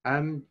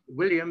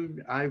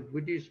 William,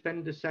 would you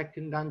spend a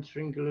second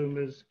answering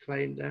Galuma's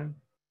claim there?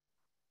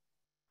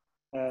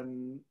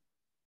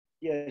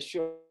 Yeah,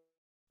 sure.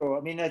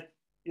 I mean,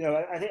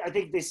 I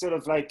think this sort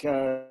of like,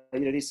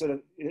 these sort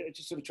of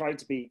just sort of trying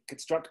to be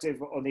constructive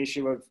on the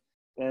issue of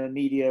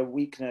media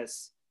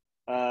weakness.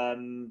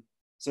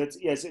 So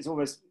it's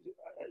almost,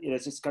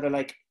 it's just kind of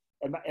like,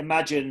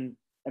 imagine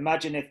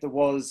if there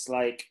was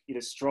like,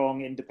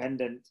 strong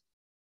independent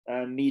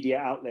media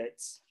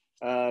outlets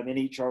in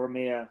each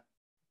Oromia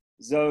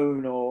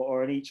zone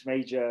or in each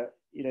major,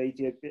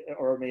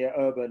 Oromia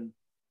urban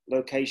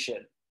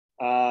location.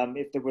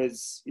 If there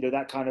was,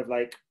 that kind of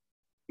like,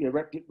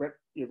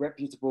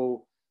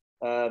 reputable,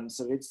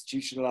 sort of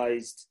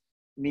institutionalized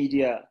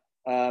media,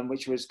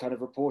 which was kind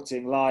of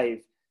reporting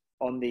live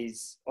on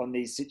these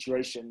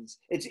situations.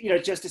 It's,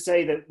 just to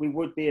say that we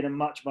would be in a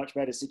much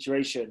better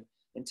situation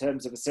in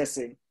terms of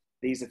assessing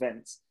these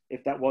events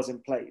if that was in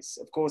place.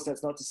 Of course,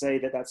 that's not to say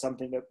that that's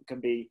something that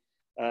can be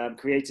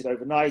created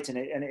overnight, and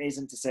it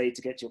isn't to say,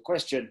 to get to your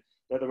question,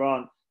 that there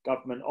aren't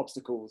government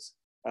obstacles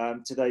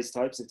to those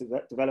types of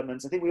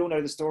developments. I think we all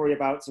know the story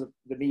about sort of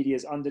the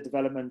media's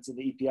underdevelopment in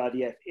the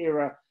EPRDF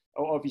era.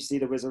 Obviously,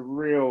 there was a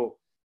real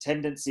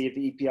tendency of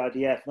the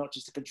EPRDF not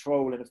just to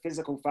control in a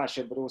physical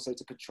fashion, but also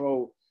to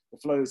control the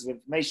flows of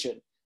information.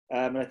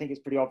 And I think it's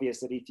pretty obvious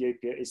that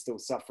Ethiopia is still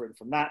suffering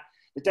from that.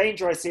 The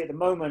danger I see at the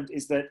moment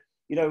is that,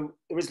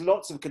 there is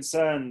lots of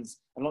concerns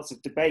and lots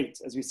of debate,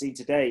 as we've seen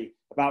today,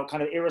 about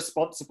kind of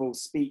irresponsible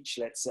speech,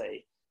 let's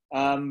say.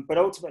 But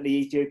ultimately,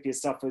 Ethiopia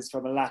suffers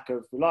from a lack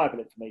of reliable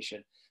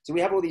information. So we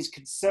have all these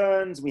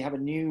concerns, we have a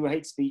new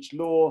hate speech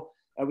law,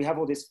 we have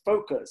all this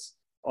focus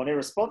on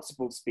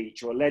irresponsible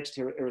speech or alleged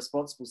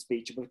irresponsible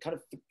speech. And we're kind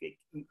of,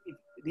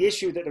 the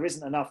issue that there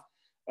isn't enough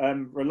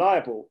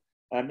reliable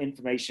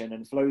information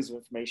and flows of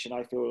information,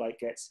 I feel like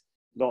gets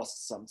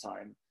lost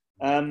sometime.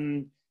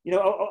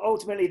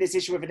 Ultimately, this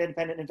issue of an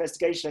independent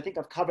investigation, I think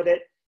I've covered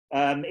it.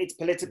 It's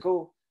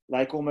political,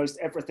 like almost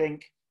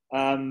everything.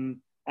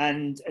 And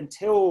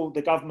until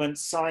the government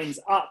signs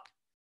up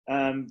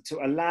to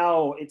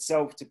allow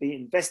itself to be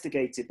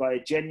investigated by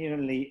a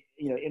genuinely,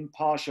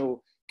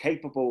 impartial,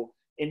 capable,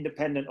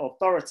 independent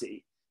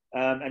authority,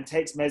 and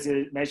takes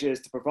measures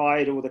to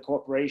provide all the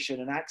cooperation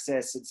and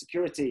access and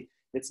security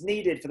that's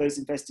needed for those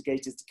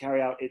investigators to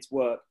carry out its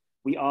work,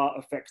 we are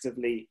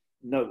effectively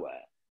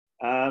nowhere.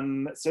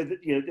 So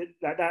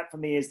that for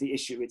me is the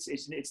issue.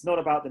 It's not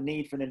about the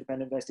need for an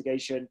independent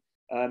investigation.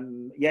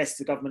 Yes,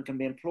 the government can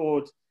be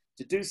implored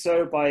to do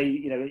so by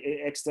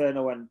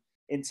external and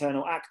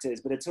internal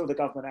actors, but until the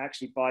government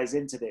actually buys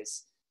into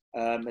this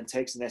and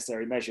takes the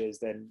necessary measures,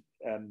 then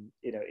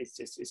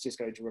it's just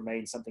going to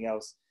remain something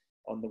else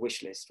on the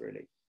wish list,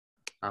 really.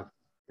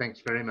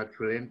 Thanks very much,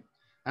 William.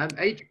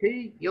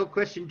 HP, your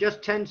question,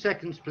 just 10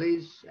 seconds,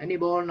 please. Any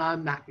more, and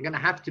I'm going to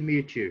have to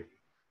mute you.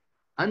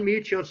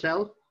 Unmute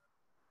yourself.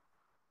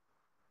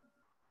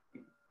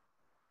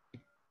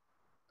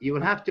 You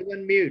will have to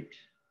unmute.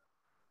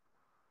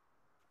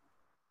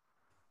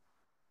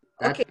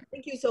 Okay,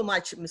 thank you so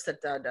much, Mr.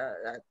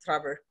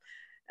 Trevor.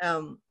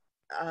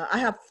 I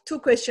have two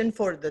questions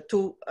for the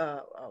two,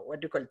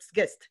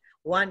 guests.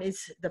 One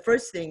is, the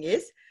first thing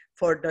is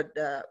for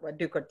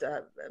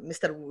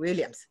Mr.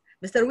 Williams.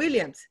 Mr.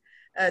 Williams,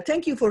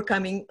 thank you for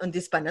coming on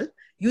this panel.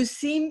 You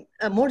seem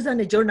more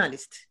than a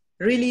journalist.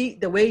 Really,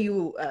 the way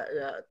you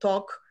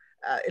talk,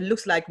 it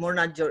looks like more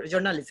than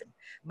journalism.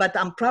 But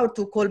I'm proud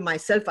to call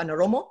myself an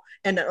Oromo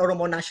and an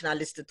Oromo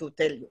nationalist to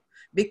tell you,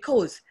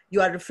 because you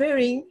are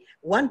referring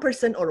one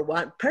person or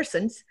one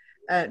person's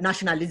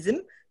nationalism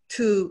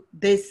to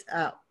this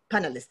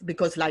panelist,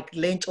 because like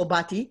Lench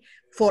Obati,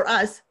 for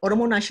us,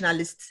 Oromo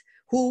nationalists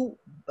who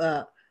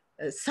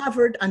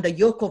suffered under the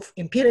yoke of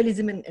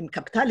imperialism and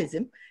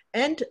capitalism,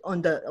 and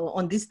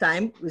on this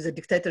time with the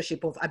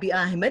dictatorship of Abiy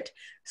Ahmed,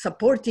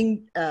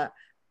 supporting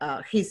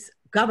his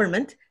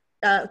government,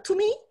 to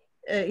me,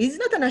 he's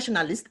not a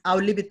nationalist. I'll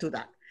leave it to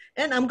that.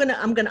 And I'm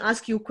gonna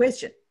ask you a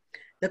question.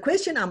 The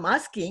question I'm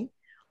asking,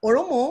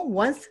 Oromo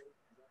wants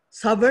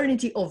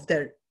sovereignty of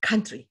their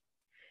country.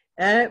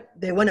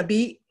 They want to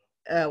be,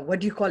 what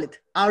do you call it?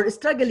 Our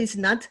struggle is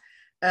not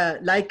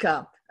like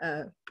a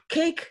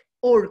cake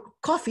or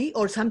coffee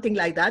or something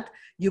like that.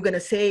 You're going to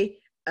say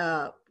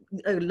a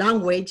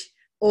language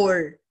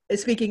or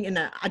speaking in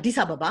Addis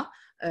Ababa,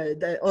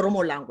 the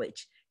Oromo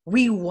language.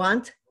 We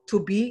want to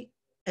be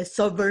a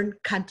sovereign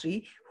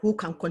country who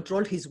can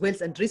control his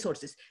wealth and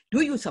resources.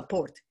 Do you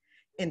support?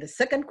 And the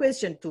second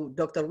question to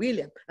Dr.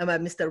 William,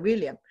 Mr.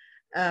 William,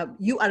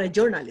 you are a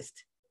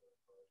journalist.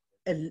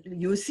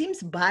 You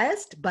seems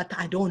biased, but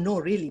I don't know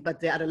really, but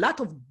there are a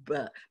lot of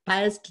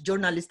biased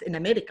journalists in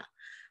America.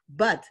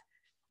 But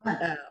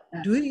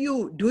do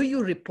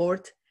you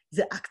report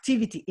the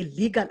activity,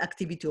 illegal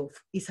activity of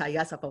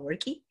Isaias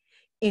Afwerki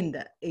in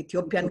the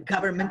Ethiopian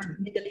government,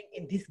 meddling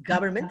in this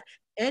government,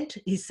 and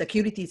his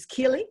security is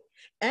killing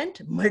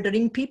and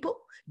murdering people?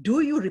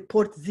 Do you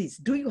report this?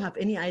 Do you have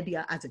any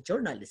idea as a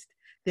journalist?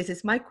 This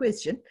is my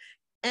question.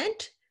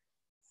 And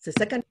the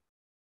second.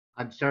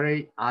 I'm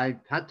sorry, I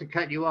had to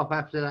cut you off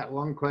after that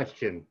one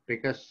question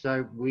because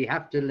we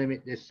have to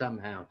limit this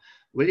somehow.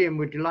 William,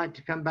 would you like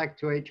to come back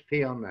to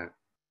HP on that?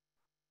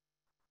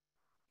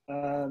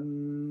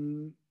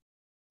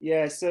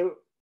 Yeah, so,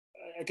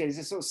 okay, it's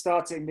a sort of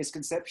starting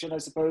misconception, I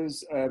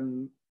suppose.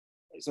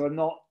 So I'm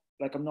not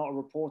a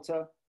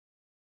reporter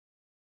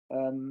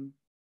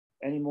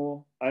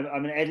anymore.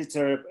 I'm an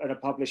editor and a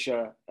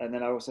publisher, and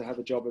then I also have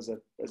a job as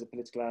a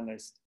political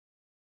analyst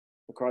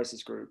for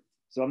Crisis Group.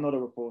 So I'm not a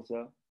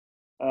reporter.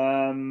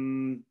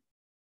 You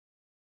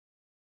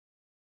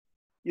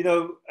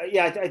know,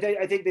 yeah,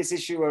 I think this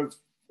issue of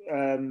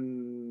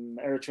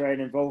Eritrean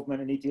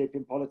involvement in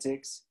Ethiopian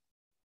politics,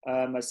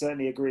 I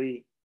certainly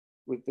agree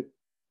with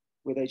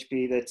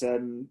HP that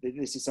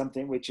this is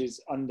something which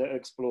is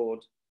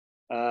underexplored,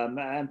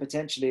 and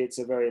potentially it's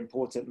a very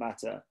important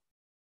matter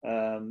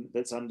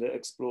that's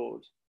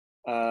underexplored.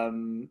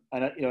 And I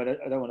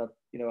don't want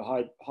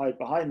to hide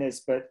behind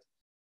this, but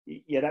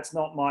yeah, that's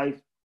not my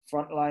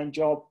frontline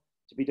job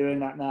to be doing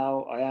that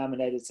now. I am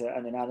an editor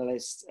and an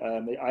analyst.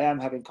 I am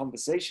having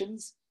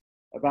conversations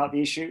about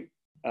the issue,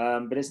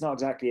 but it's not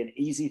exactly an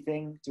easy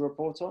thing to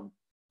report on.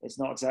 It's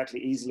not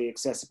exactly easily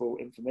accessible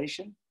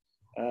information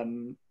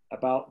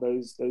about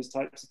those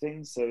types of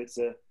things. So it's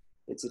a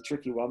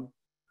tricky one.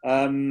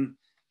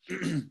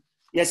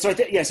 Yeah. So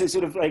so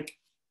sort of like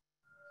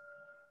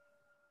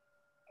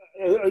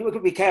we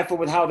could be careful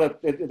with how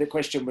the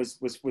question was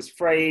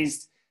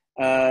phrased.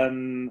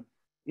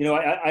 You know,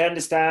 I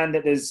understand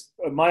that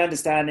my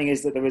understanding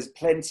is that there was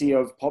plenty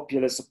of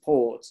popular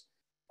support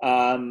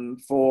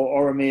for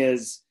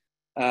Oromia's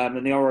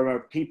and the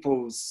Oromo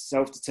people's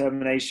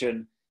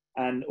self-determination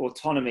and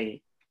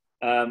autonomy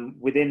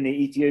within the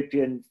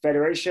Ethiopian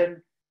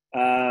Federation.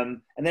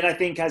 And then I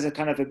think as a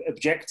kind of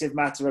objective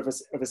matter of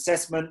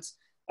assessment,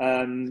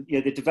 you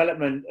know, the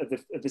development of the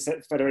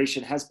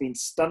Federation has been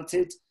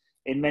stunted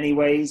in many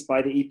ways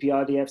by the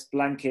EPRDF's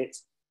blanket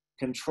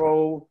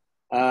control.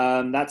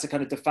 That's a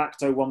kind of de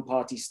facto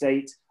one-party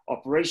state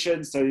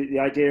operation. So the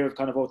idea of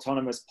kind of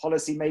autonomous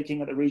policy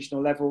making at the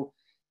regional level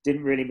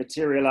didn't really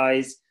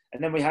materialize.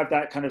 And then we have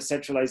that kind of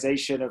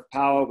centralization of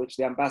power, which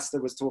the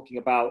ambassador was talking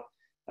about,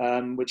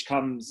 which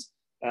comes,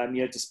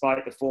 you know,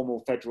 despite the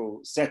formal federal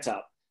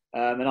setup.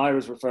 And I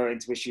was referring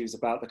to issues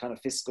about the kind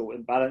of fiscal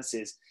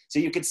imbalances. So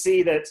you could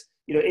see that,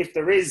 you know, if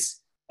there is,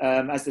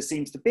 as there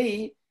seems to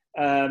be,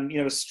 you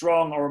know, a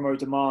strong Oromo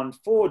demand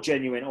for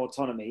genuine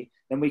autonomy,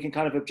 then we can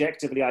kind of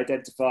objectively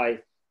identify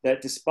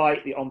that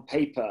despite the on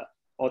paper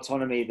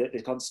autonomy that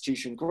the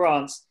Constitution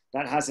grants,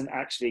 that hasn't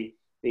actually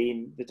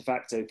been the de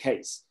facto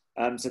case.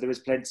 So there is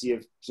plenty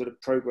of sort of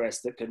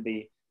progress that can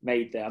be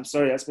made there. I'm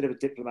sorry, that's a bit of a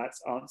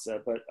diplomat's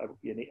answer, but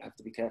you have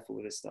to be careful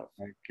with this stuff.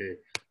 Okay,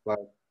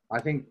 well,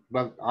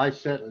 I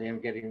certainly am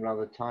getting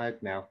rather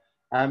tired now.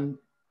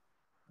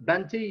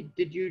 Banti,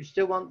 did you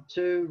still want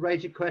to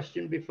raise a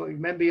question before?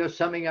 Remember, you're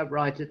summing up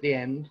right at the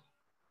end.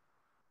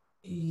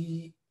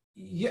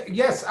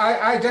 Yes,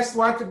 I just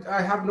wanted,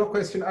 I have no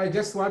question. I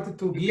just wanted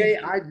to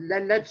give. Okay,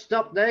 then let's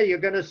stop there. You're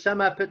going to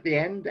sum up at the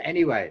end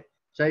anyway.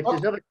 So if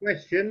there's not a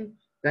question,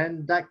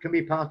 then that can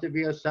be part of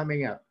your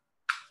summing up.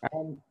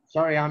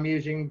 Sorry, I'm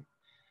using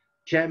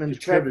chairman's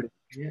privilege.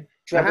 Yeah.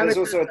 Trevor, there's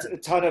also a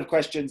ton of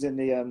questions in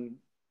the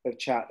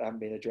chat that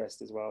haven't been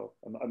addressed as well.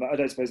 I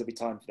don't suppose there'll be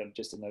time for them,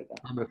 just to note that.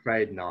 I'm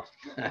afraid not.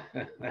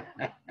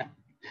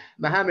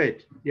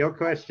 Mohammed, your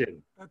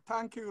question.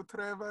 Thank you,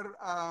 Trevor.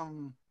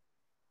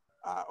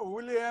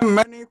 William,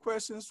 many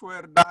questions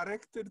were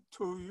directed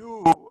to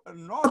you,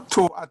 not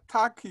to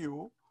attack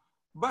you,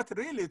 but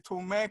really to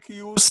make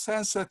you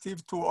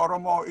sensitive to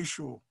Oromo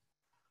issue.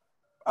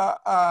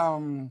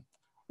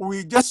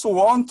 We just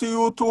want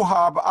you to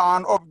have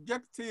an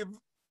objective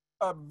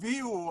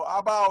view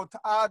about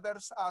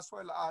others as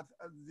well as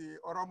the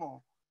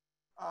Oromo.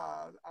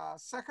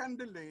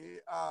 Secondly,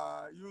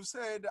 you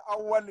said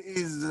Awal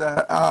is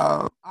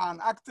an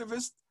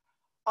activist.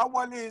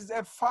 Awal is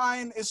a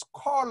fine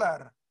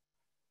scholar.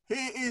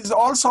 He is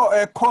also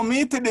a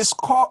committed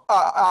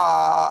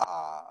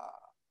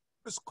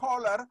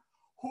scholar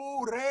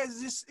who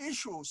raises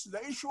issues.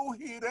 The issue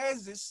he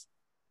raises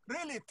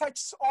really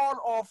touches all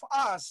of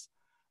us,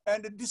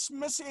 and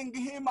dismissing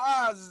him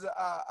as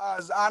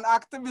an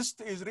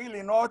activist is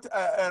really not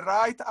a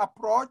right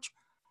approach.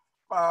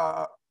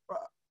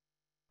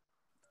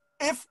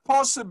 If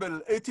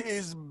possible, it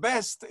is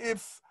best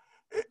if,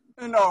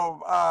 you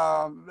know,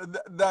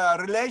 the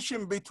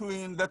relation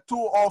between the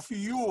two of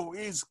you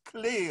is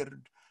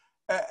cleared.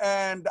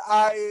 And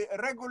I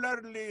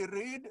regularly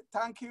read,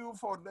 thank you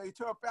for the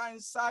Ethiopia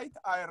Insight,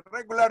 I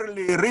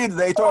regularly read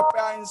the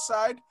Ethiopia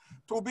Insight.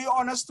 To be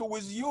honest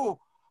with you,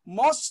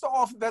 most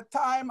of the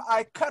time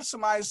I curse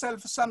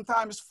myself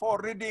sometimes for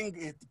reading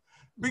it,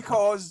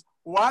 because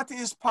what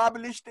is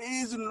published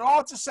is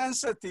not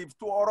sensitive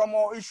to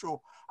Oromo issue.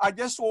 I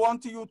just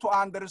want you to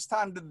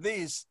understand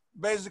this,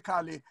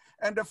 basically.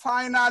 And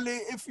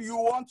finally, if you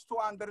want to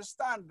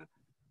understand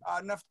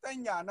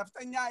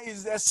Naftanya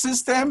is a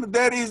system.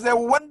 There is a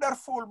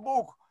wonderful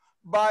book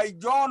by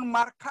John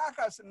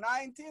Markakis,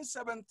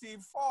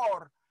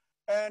 1974.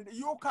 And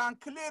you can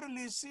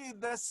clearly see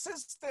the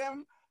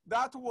system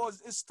that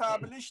was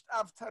established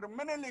after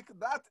Menelik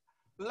that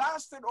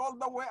lasted all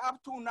the way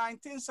up to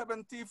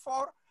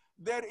 1974.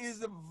 There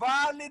is a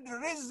valid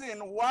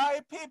reason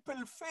why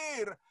people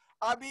fear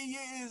Abiy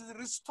is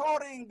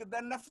restoring the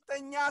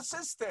Naftanya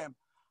system,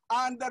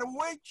 under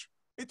which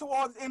it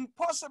was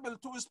impossible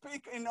to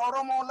speak in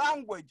Oromo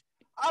language.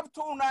 Up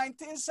to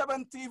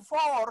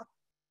 1974,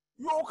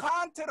 you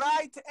can't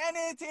write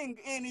anything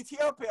in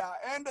Ethiopia,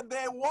 and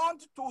they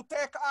want to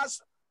take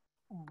us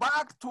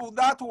back to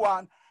that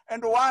one.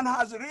 And one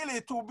has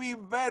really to be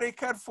very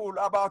careful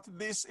about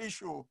this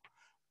issue.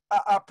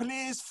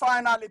 Please,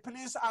 finally,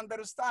 please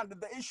understand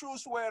the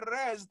issues were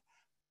raised.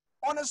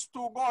 Honest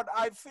to God,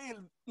 I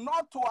feel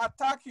not to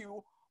attack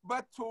you,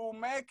 but to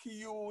make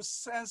you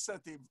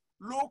sensitive.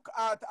 Look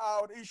at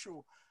our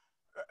issue.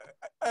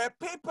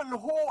 People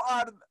who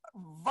are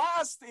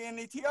vast in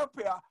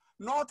Ethiopia,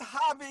 not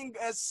having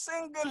a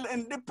single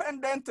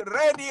independent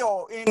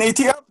radio in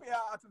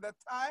Ethiopia at the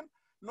time,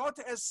 not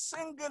a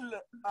single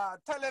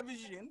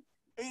television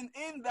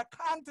in the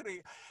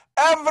country.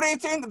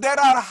 Everything, there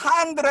are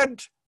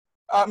 100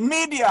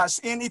 medias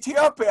in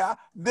Ethiopia,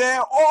 they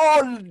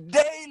all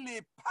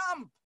daily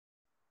pump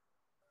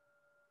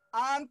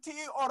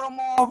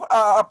anti-Oromo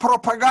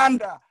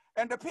propaganda.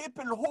 And the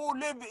people who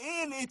live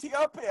in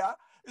Ethiopia,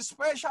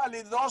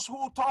 especially those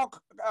who talk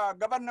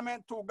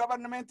government to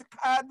government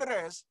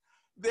cadres,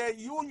 they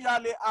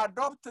usually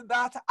adopt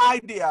that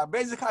idea,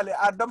 basically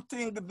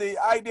adopting the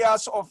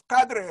ideas of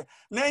cadre.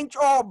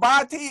 Nencho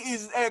Bati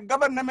is a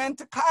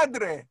government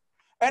cadre,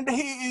 and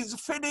he is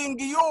feeding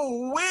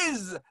you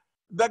with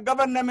the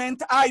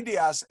government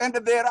ideas. And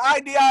their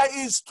idea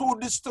is to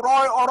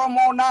destroy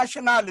Oromo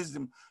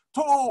nationalism,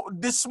 to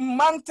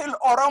dismantle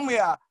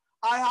Oromia.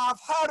 I have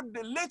heard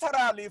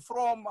literally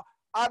from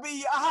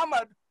Abiy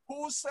Ahmed,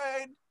 who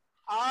said,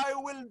 I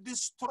will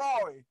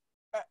destroy.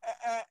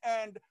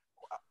 And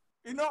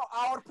you know,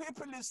 our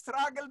people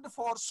struggled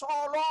for so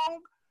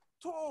long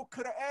to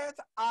create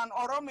an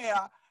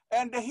Oromia,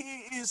 and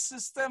he is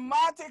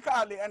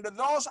systematically, and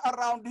those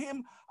around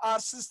him are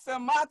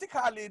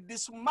systematically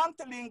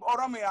dismantling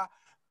Oromia.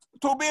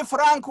 To be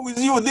frank with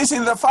you, this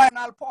is the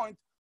final point.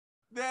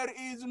 There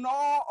is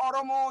no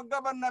Oromo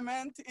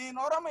government in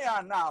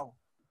Oromia now.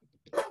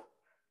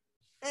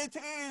 It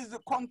is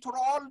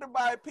controlled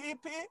by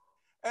PP,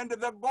 and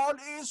the goal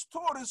is to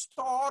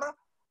restore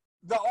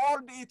the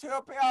old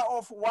Ethiopia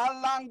of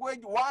one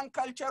language, one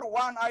culture,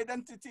 one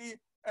identity,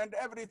 and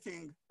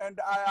everything. And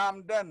I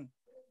am done.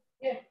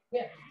 Yeah.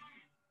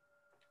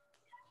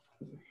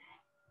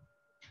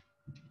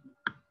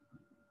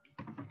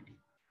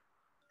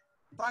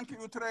 Thank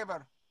you,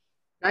 Trevor.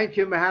 Thank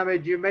you,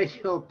 Mohammed. You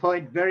make your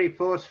point very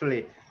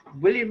forcefully.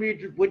 William,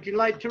 would you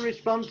like to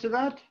respond to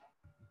that?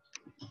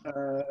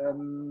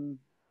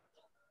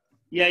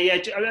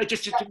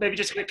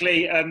 Just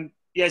quickly.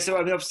 So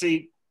I mean,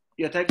 obviously,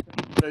 yeah, thank you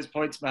for those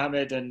points,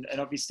 Mohammed, and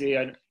obviously,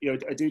 I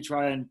do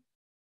try and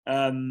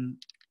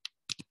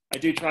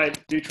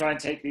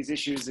take these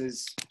issues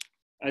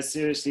as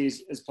seriously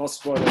as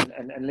possible,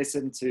 and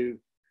listen to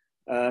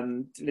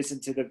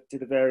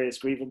the various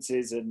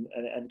grievances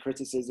and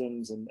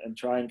criticisms, and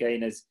try and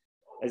gain as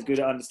good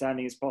an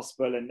understanding as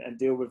possible, and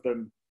deal with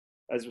them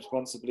as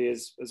responsibly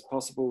as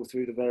possible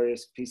through the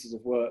various pieces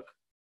of work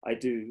I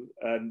do.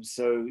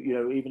 So,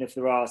 even if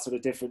there are sort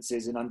of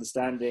differences in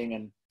understanding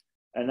and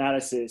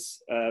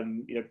analysis,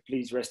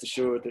 please rest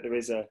assured that there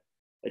is a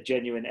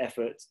genuine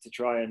effort to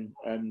try and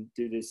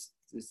do this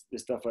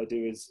stuff I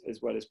do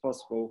as well as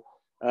possible.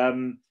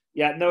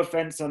 No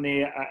offense on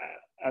the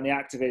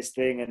activist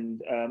thing,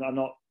 and I'm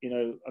not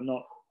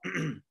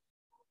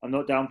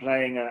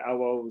downplaying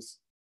Awol's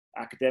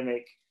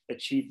academic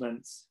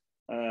achievements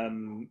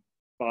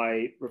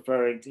by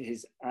referring to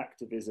his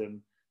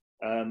activism,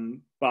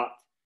 but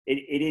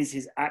it is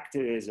his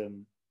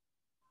activism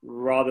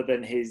rather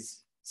than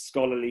his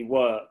scholarly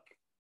work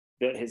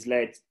that has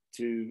led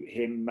to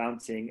him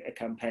mounting a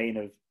campaign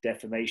of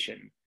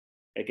defamation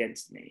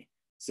against me.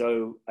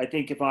 So I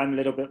think if I'm a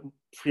little bit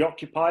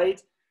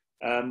preoccupied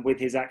with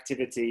his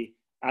activity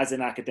as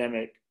an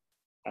academic,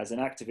 as an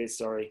activist,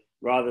 sorry,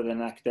 rather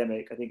than an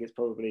academic, I think it's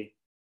probably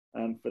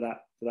for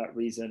that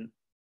reason.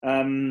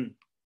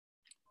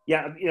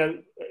 Yeah,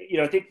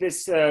 I think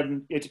this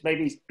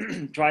maybe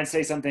try and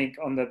say something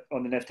on the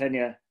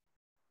Neftenia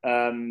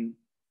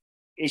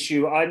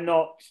issue. I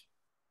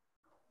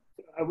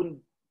wouldn't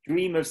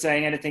dream of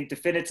saying anything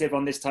definitive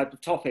on this type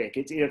of topic.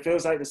 It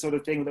feels like the sort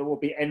of thing that will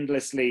be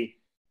endlessly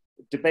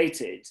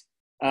debated.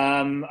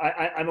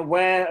 I'm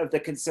aware of the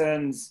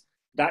concerns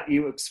that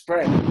you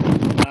express,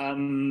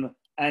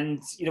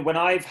 and when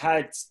I've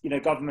had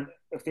government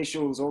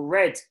officials or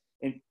read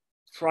in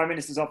Prime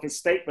Minister's office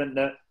statement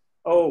that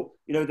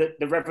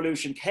the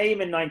revolution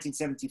came in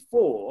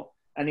 1974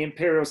 and the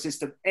imperial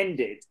system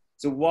ended,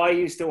 so why are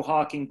you still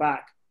harking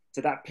back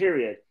to that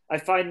period? I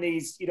find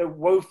these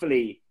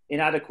woefully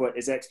inadequate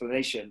as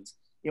explanations.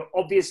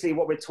 Obviously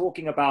what we're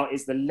talking about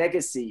is the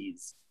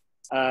legacies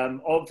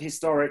of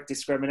historic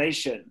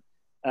discrimination,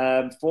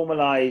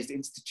 formalized,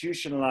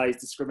 institutionalized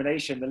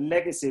discrimination, the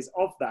legacies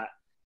of that,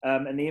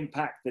 and the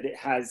impact that it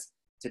has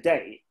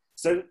today.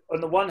 So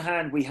on the one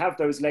hand, we have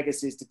those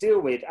legacies to deal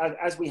with,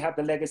 as we have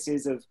the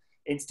legacies of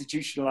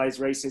institutionalized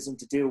racism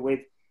to deal with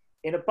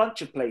in a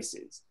bunch of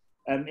places,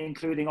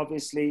 including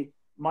obviously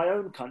my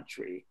own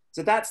country.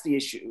 So that's the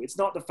issue. It's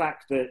not the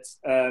fact that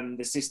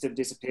the system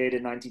disappeared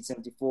in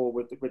 1974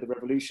 with the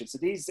revolution. So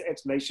these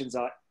explanations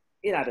are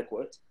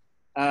inadequate.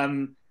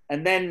 And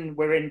then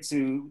we're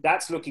into,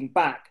 that's looking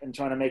back and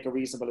trying to make a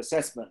reasonable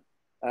assessment.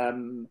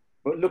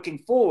 But looking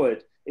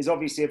forward is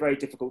obviously a very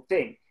difficult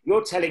thing.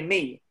 You're telling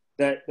me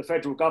that the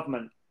federal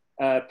government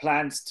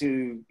plans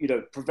to,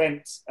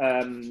 prevent,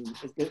 an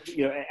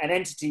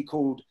entity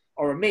called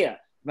Oromia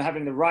from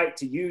having the right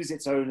to use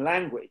its own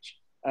language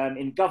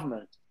in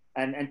government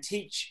and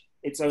teach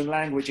its own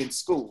language in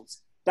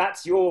schools.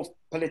 That's your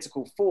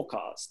political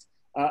forecast.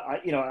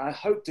 I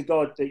hope to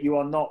God that you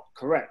are not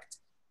correct.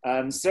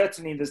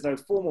 Certainly, there's no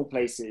formal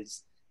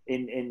places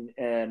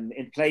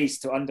in place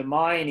to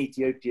undermine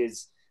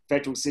Ethiopia's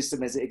federal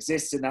system as it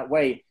exists in that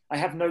way. I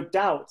have no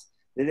doubt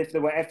that if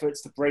there were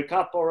efforts to break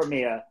up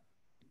Oromia,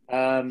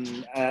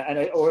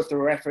 or if there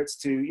were efforts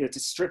to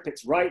strip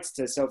its rights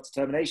to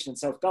self-determination and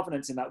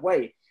self-governance in that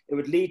way, it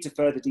would lead to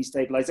further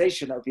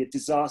destabilization. That would be a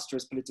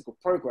disastrous political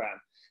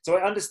program. So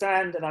I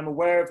understand and I'm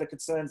aware of the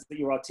concerns that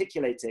you're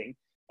articulating.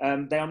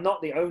 They are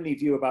not the only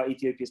view about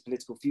Ethiopia's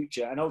political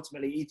future, and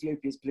ultimately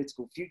Ethiopia's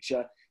political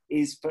future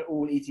is for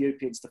all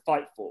Ethiopians to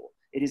fight for.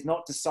 It is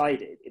not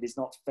decided, it is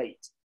not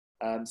fate.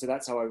 So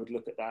that's how I would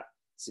look at that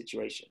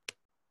situation.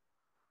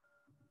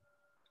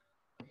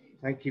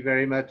 Thank you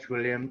very much,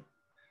 William.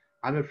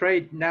 I'm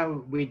afraid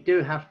now we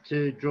do have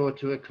to draw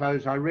to a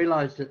close. I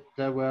realized that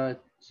there were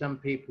some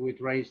people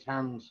with raised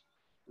hands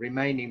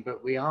remaining,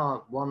 but we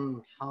are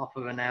 1/2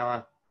 of an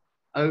hour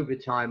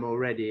overtime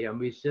already, and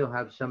we still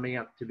have summing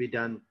up to be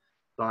done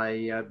by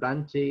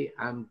Banti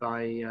and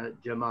by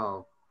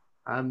Jamal.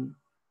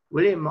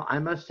 William, I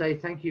must say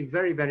thank you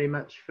very, very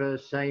much for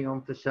staying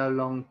on for so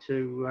long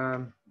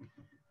to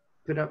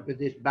put up with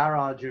this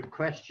barrage of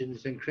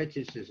questions and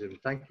criticism.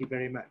 Thank you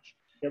very much.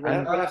 Yeah,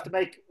 we'll have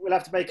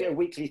to make it a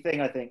weekly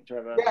thing, I think,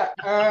 Trevor.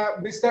 Yeah,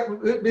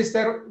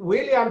 Mr.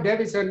 William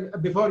Davidson,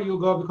 before you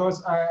go, because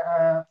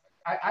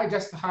I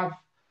just have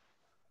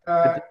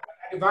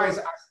advice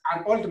as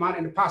an old man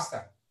and a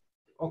pastor.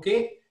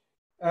 Okay,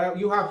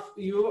 you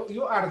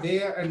are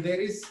there, and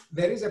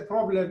there is a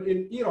problem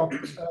in Europe,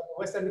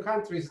 Western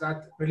countries,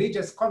 that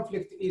religious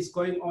conflict is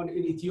going on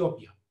in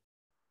Ethiopia.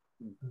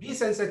 Be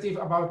sensitive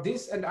about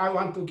this, and I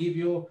want to give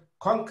you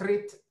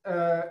concrete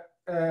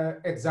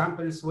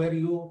examples where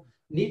you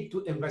need to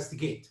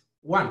investigate.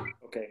 One,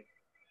 okay,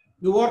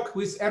 you work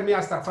with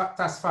Ermias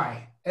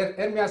Tasfai.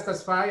 Ermias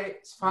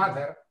Tasfai's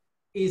father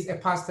is a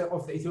pastor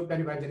of the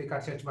Ethiopian Evangelical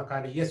Church,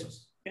 Makani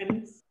Jesus.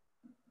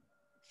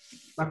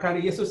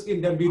 Makani Jesus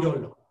in the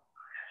middle.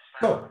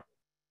 So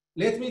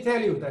let me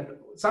tell you then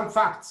some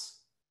facts.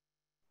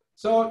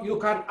 So you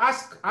can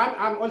ask.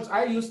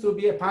 I used to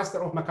be a pastor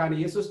of Makani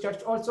Jesus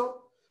Church also.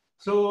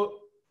 So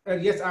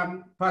yes,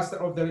 I'm pastor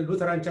of the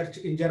Lutheran Church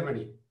in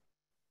Germany.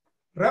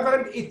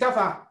 Reverend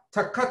Itafa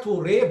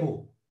Takatu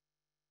Rebu,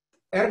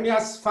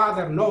 Ermias'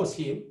 father knows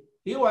him.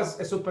 He was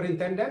a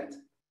superintendent,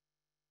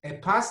 a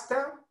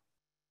pastor,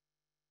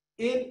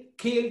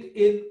 killed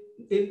in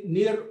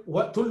near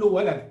Tullu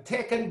Walal,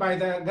 taken by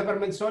the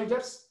government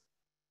soldiers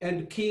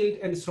and killed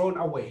and thrown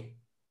away.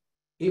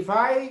 If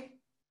I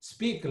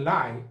speak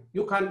lie,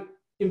 you can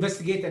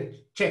investigate and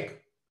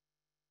check.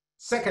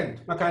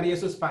 Second, Makani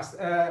Jesus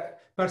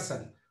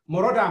person,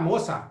 Moroda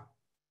Mosa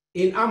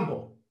in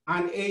Ambo,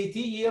 an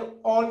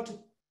 80-year-old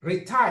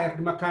retired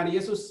Makani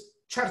Jesus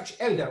church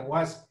elder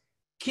was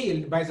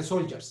killed by the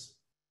soldiers.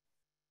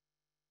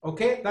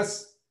 Okay,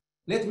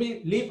 let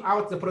me leave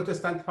out the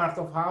Protestant part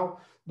of how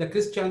the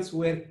Christians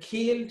were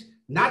killed,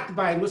 not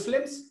by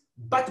Muslims,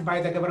 but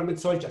by the government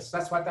soldiers.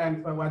 That's what I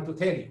want to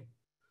tell you.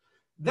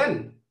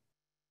 Then,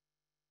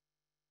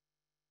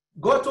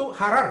 Go to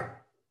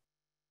Harar.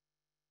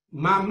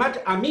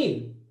 Muhammad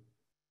Amin,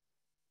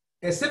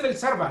 a civil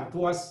servant,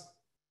 was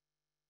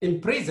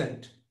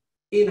imprisoned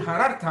in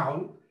Harar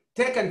town,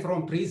 taken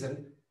from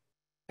prison,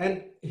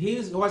 and he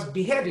was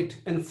beheaded,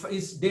 and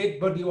his dead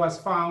body was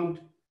found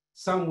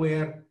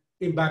somewhere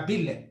in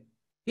Babylon.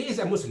 He is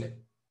a Muslim,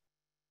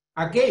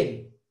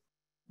 again,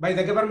 by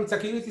the government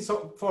security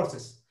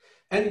forces.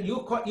 And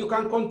you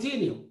can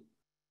continue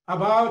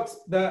about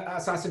the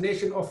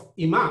assassination of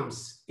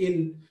imams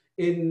in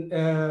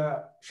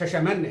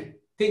Shashamane,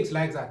 things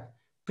like that.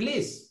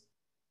 Please,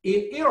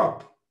 in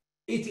Europe,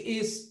 it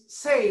is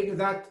said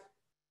that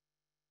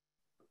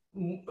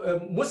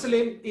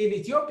Muslims in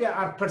Ethiopia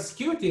are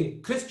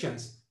persecuting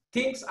Christians.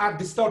 Things are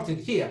distorted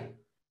here.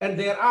 And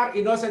there are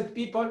innocent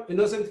people,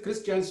 innocent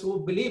Christians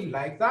who believe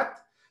like that.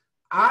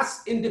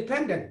 As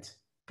independent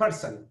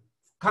person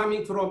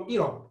coming from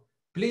Europe,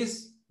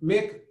 please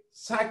make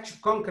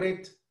such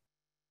concrete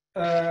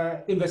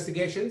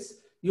investigations.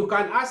 You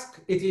can ask,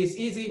 it is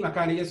easy,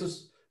 Makani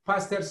Jesus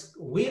pastors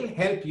will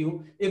help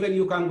you. Even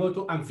you can go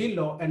to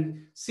Amphilo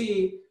and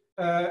see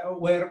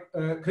where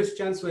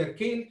Christians were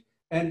killed.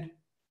 And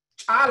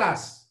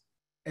Chalas,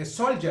 a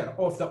soldier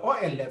of the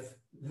OLF,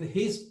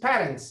 his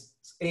parents,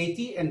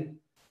 80 and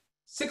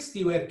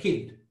 60 were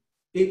killed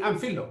in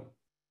Amphilo.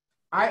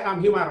 I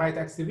am human rights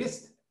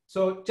activist.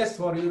 So just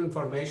for your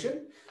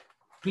information,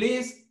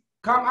 please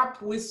come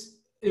up with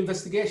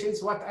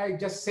investigations, what I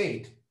just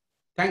said.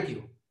 Thank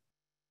you.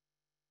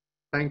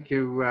 Thank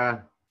you,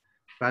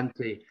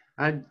 Banti.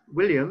 And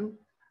William,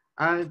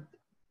 I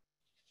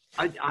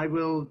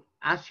will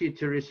ask you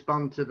to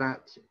respond to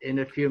that in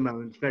a few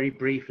moments, very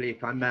briefly,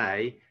 if I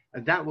may.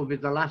 And that will be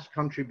the last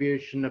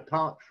contribution,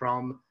 apart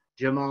from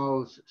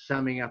Jamal's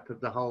summing up of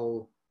the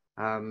whole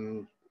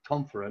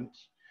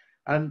conference.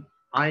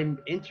 I'm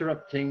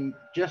interrupting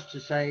just to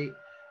say,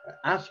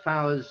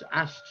 Asfau's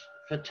asked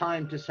for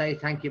time to say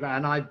thank you,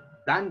 and I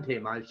banned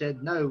him. I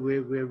said, no,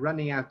 we're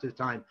running out of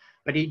time.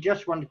 But he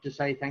just wanted to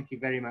say thank you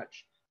very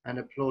much and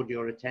applaud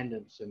your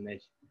attendance in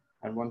this,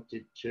 and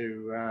wanted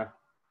to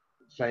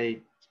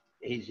say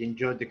he's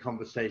enjoyed the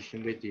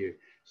conversation with you.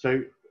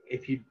 So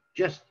if you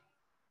just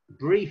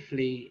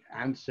briefly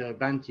answer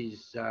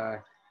Banti's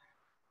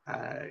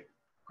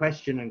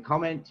question and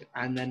comment,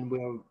 and then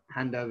we'll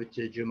hand over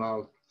to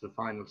Jamal for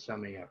final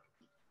summing up.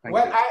 Thank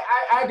you.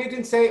 I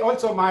didn't say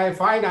also my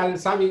final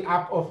summing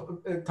up of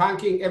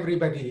thanking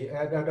everybody,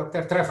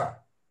 Dr. Trevor.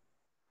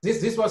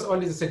 This was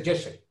only the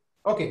suggestion.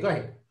 Okay, go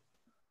ahead.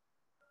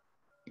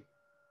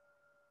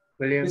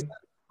 William?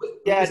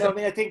 Yeah, no, I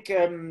mean, I think,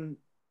 you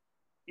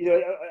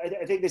know,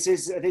 I think this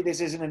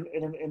is an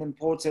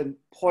important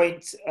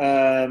point.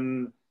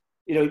 You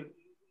know,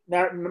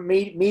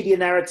 media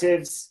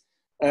narratives,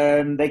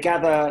 they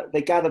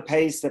gather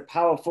pace, they're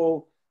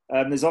powerful.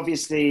 There's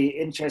obviously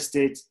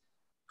interested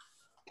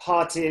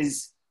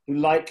parties who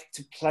like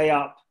to play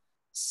up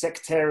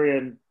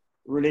sectarian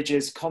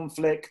religious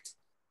conflict.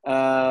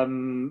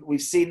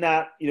 We've seen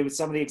that, you know, with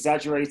some of the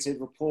exaggerated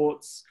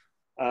reports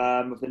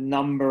of the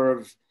number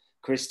of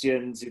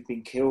Christians who've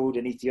been killed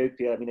in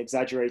Ethiopia. I mean,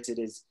 exaggerated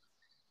is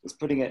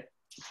putting it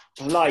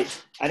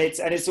polite, and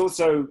it's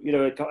also, you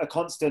know, a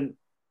constant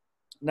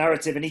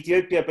narrative in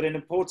Ethiopia, but an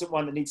important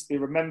one that needs to be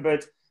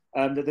remembered,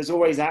 that there's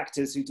always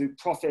actors who do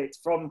profit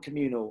from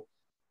communal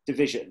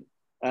division,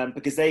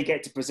 because they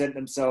get to present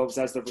themselves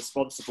as the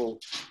responsible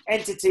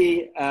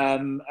entity,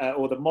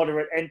 or the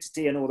moderate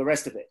entity, and all the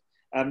rest of it.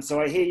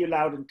 So I hear you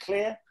loud and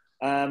clear.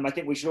 I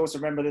think we should also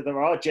remember that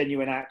there are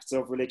genuine acts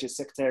of religious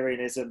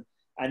sectarianism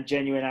and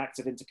genuine acts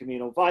of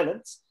intercommunal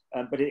violence,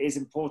 but it is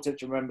important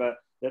to remember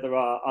that there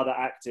are other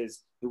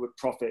actors who would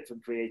profit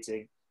from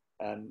creating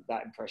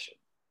that impression.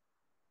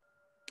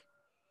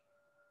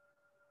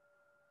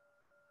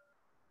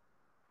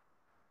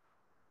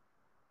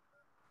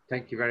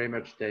 Thank you very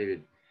much,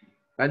 David.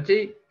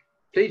 Banti,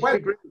 please be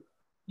brief.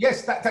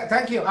 Yes,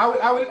 thank you.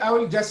 I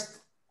will just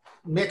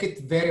make it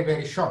very,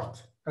 very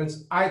short. And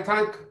I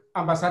thank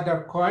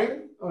Ambassador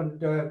Coyne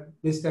and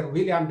Mr.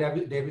 William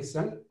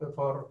Davidson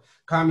for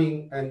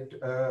coming and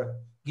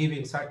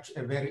giving such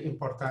a very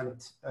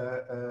important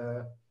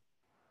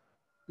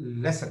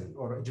lesson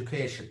or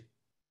education.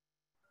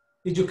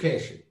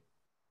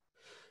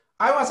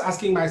 I was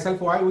asking myself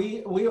why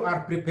we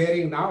are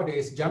preparing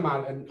nowadays,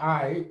 Jamal and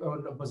I,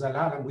 on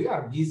Bozalal, and we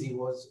are busy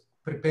was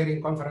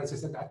preparing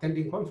conferences and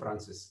attending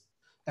conferences.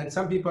 And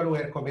some people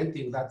were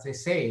commenting that they're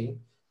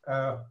saying,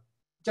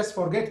 just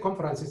forget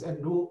conferences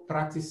and do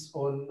practice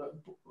on,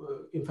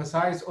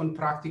 emphasize on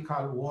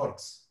practical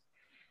works.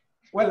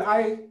 Well,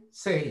 I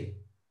say,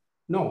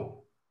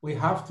 no, we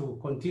have to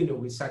continue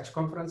with such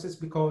conferences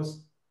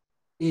because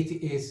it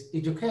is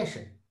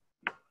education.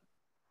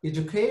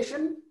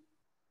 Education,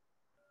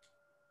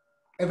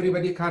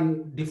 everybody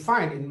can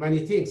define in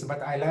many things,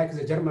 but I like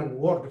the German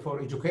word for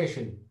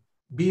education,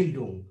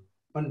 Bildung,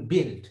 and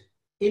build,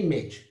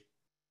 image.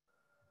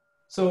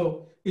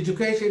 So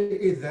education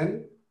is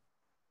then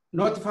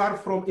not far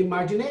from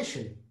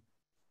imagination.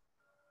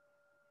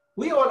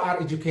 We all are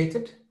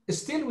educated,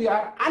 still we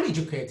are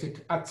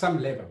uneducated at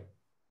some level.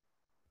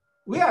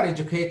 we are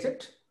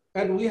educated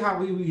and we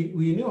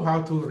knew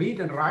how to read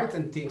and write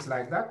and things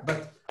like that,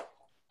 but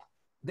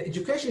the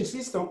education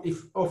system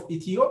of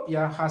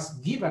Ethiopia has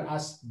given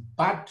us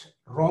bad,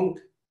 wrong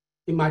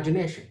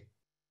imagination,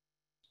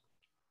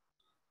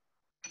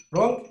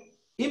 wrong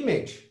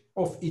image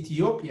of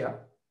Ethiopia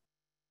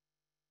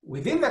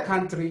within the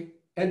country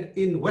and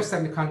in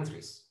Western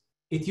countries.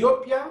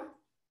 Ethiopia,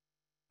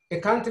 a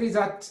country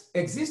that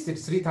existed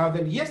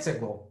 3,000 years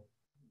ago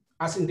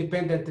as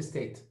independent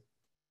state.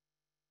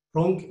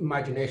 Wrong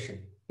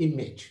imagination,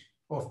 image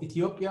of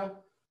Ethiopia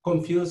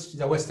confused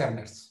the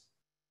Westerners.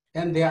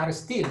 And they are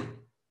still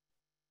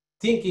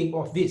thinking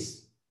of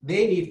this.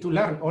 They need to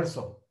learn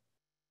also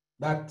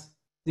that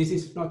this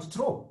is not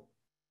true.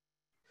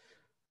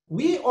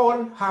 We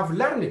all have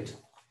learned it.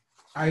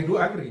 I do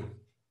agree,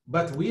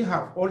 but we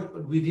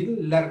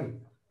didn't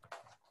learn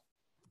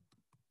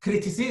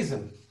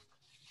criticism.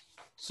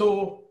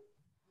 So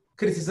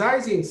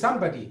criticizing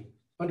somebody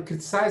and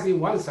criticizing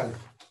oneself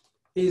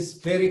is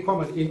very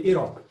common in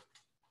Europe.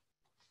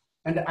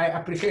 And I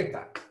appreciate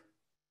that.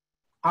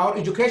 Our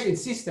education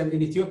system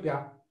in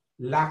Ethiopia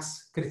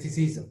lacks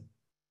criticism.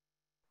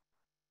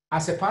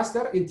 As a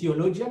pastor and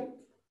theologian,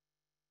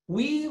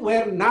 we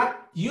were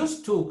not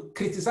used to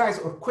criticize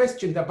or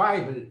question the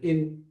Bible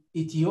in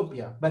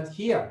Ethiopia, but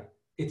here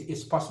it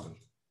is possible.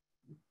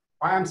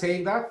 Why I'm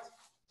saying that?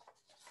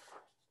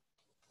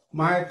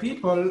 My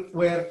people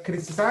were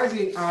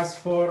criticizing us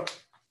for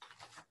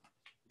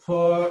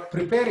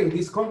preparing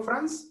this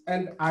conference,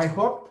 and I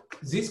hope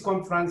this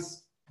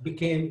conference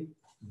became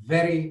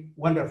very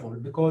wonderful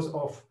because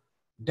of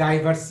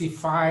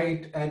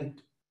diversified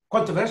and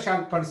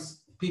controversial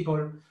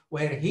people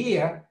were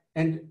here,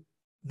 and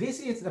this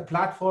is the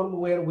platform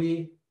where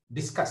we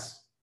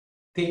discuss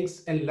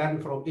things and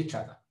learn from each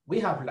other.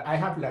 I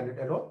have learned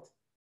a lot.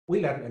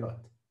 We learn a lot.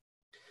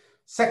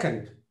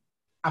 Second,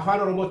 afaan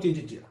Oromootiin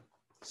jijjiira.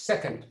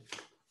 Second,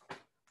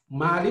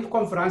 maaliif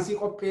konfiraansii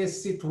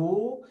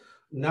qopheessituu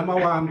nama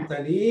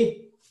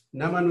waamtanii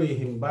nama nuyi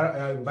hin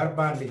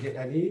barbaanne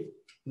jedhanii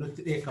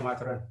nutti dheekkamaa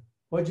turan.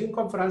 Hojiin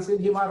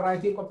konfiraansiin Human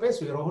Rights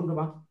qopheessu yeroo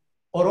hundumaa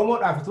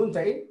Oromoodhaaf utuu hin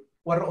ta'in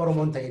warra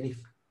Oromoon ta'iniif.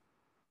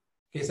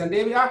 Keessan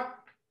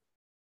deebi'aa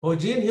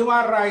hojiin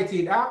Human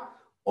Rights'dha.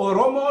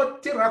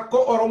 Oromootti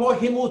rakkoo Oromoo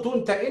himuutu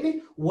hin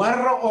ta'in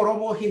warra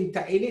Oromoo hin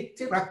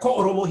ta'initti rakkoo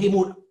Oromoo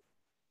himuudha.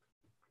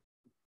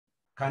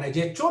 Kana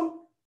jechuun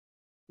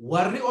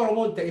warri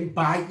Oromoo hin ta'in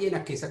baay'een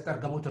akka keessatti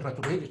argamuutu irra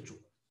ture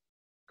jechuudha.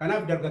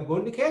 Kanaaf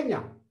dargaggoonni keenya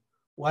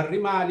warri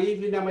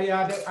maaliif nama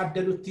yaada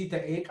adda nutti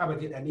ta'ee qaba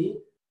jedhanii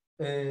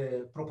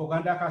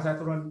propaganda kaasaa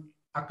turan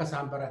akka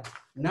isaan baran.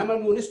 Nama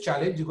nuunis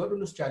challenge godhu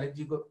nus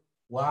challenge godhu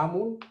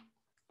waamuun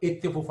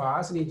itti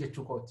fufaas ni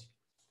jechuu kooti.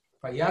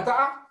 Fayyaa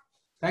ta'a.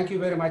 Thank you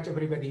very much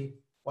everybody.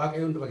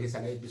 Waaqayyo hunduma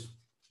keessan eebbisu.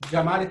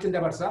 Jamaalitti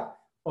dabarsaa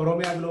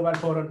Oromia Global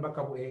Forum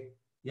bakka bu'ee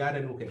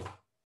yaada nuu kenna.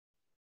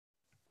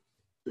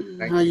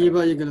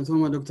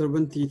 Dr.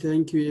 Banti,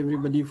 thank you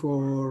everybody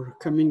for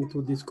coming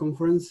to this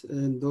conference,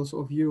 and those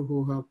of you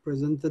who have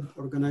presented,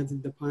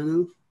 organized the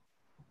panel,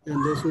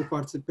 and those who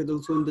participate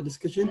also in the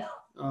discussion,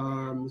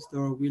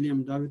 Mr.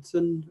 William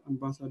Davidson,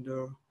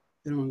 Ambassador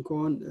Herman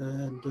Cohen,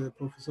 and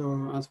Professor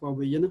Aswa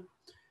Bayena.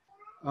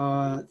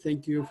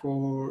 Thank you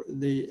for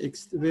the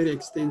very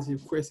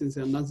extensive questions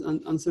and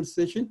answer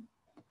session.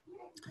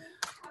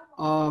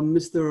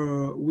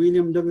 Mr.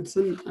 William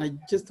Davidson, I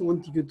just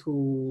want you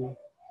to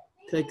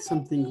take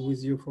something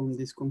with you from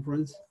this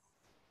conference.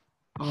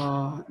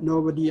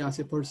 Nobody as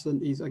a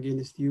person is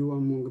against you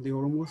among the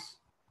Oromos.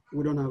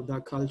 We don't have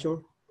that culture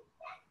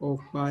of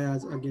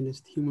bias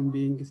against human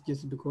beings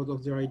just because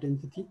of their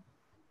identity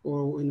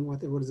or in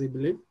whatever they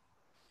believe.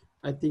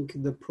 I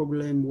think the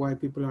problem why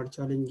people are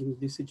challenging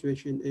this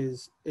situation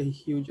is a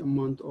huge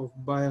amount of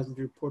biased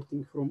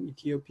reporting from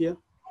Ethiopia,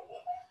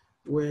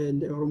 when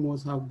the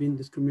Oromos have been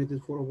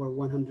discriminated for over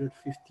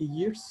 150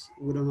 years.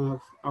 We don't have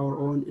our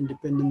own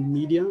independent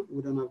media.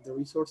 We don't have the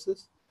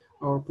resources.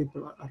 Our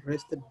people are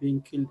arrested,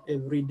 being killed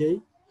every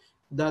day.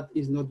 That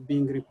is not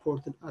being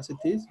reported as it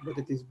is, but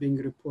it is being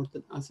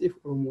reported as if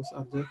Oromos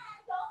are the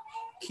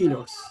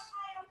killers,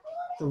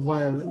 the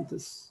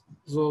violence,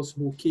 those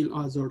who kill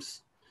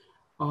others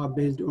are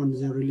based on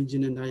their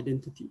religion and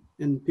identity.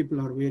 And people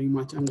are very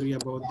much angry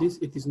about this.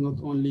 It is not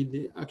only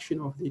the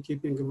action of the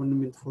Ethiopian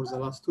government for the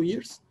last 2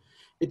 years,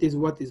 it is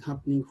what is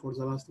happening for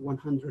the last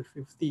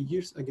 150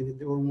 years against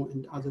the Oromo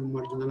and other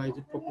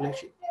marginalized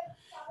population.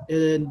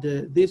 And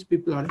these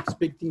people are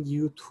expecting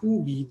you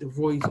to be the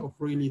voice of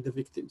really the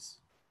victims,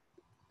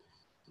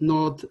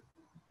 not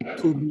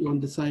to be on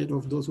the side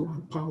of those who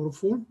are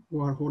powerful,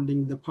 who are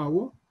holding the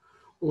power,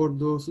 or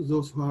those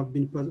who have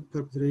been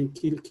perpetrating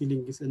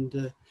killings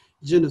and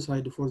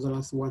genocide for the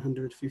last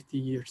 150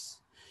 years.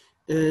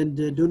 And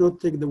do not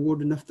take the word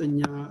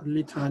Naftanya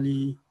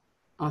literally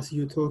as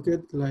you talk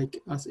it,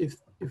 like as if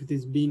it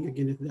is being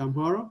against the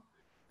Amhara.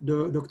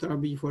 Dr.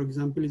 Abiy, for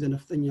example, is a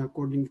Naftanya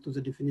according to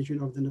the definition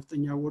of the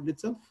Naftanya word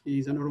itself. He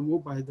is an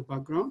Oromo by the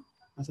background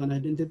as an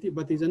identity,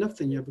 but he's a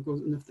Naftanya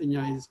because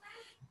Naftanya is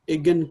a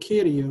gun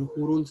carrier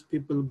who rules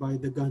people by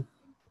the gun.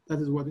 That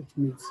is what it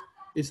means.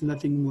 It's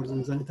nothing more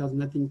than that. It has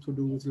nothing to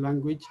do with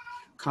language,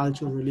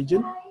 culture,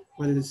 religion,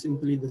 but it is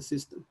simply the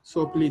system.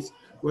 So please,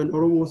 when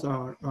Oromos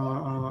are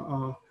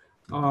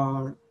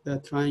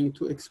trying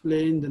to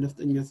explain the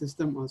Naftanya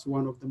system as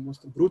one of the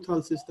most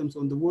brutal systems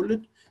on the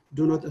world,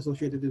 do not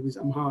associate it with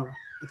Amhara.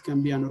 It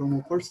can be an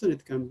Oromo person,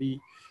 it can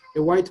be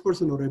a white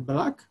person or a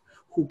black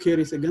who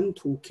carries a gun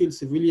to kill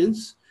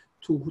civilians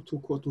to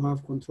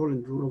have control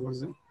and rule over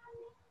them.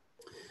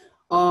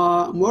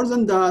 More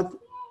than that,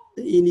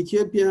 in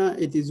Ethiopia,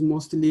 it is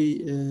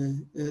mostly,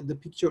 the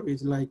picture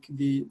is like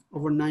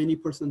over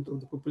 90% of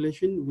the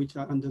population, which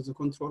are under the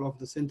control of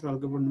the central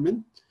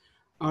government,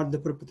 are the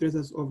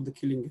perpetrators of the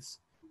killings.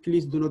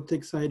 Please do not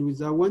take side with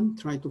that one.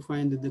 Try to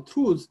find the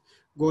truth,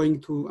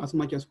 going to as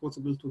much as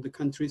possible to the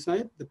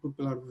countryside. The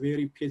people are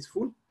very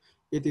peaceful.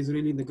 It is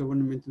really the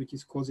government which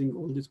is causing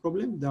all this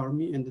problem, the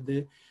army and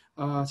the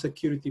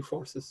security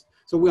forces.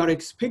 So we are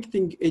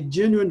expecting a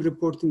genuine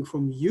reporting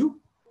from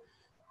you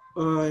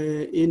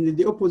in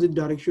the opposite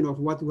direction of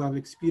what we have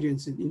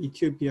experienced in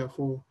Ethiopia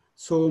for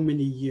so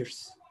many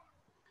years.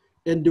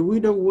 And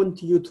we don't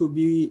want you to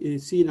be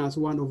seen as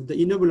one of the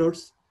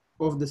enablers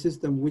of the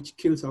system which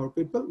kills our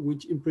people,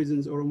 which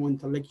imprisons Oromo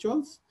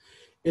intellectuals,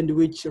 and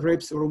which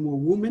rapes Oromo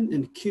women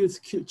and kills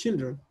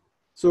children.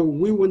 So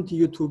we want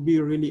you to be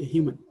really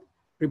human,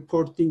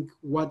 reporting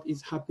what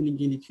is happening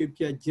in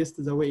Ethiopia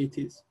just the way it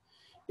is.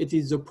 It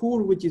is the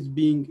poor which is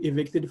being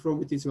evicted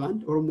from its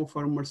land. Oromo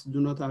farmers do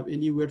not have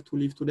anywhere to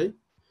live today.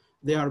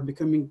 They are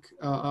becoming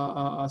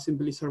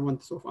simply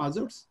servants of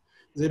others.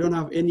 They don't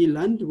have any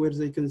land where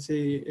they can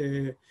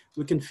say,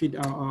 we can feed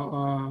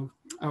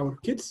our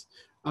kids.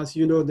 As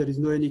you know, there is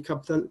no any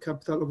capital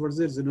over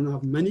there. They don't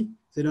have money.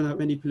 They don't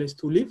have any place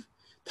to live.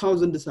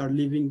 Thousands are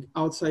living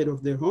outside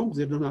of their homes.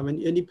 They don't have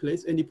any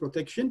place, any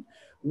protection.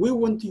 We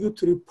want you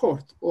to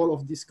report all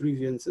of these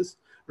grievances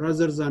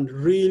rather than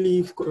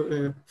really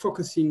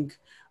focusing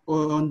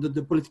on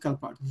the political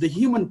part. The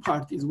human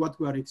part is what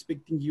we are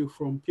expecting you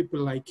from people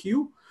like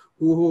you,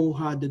 who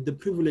had the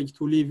privilege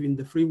to live in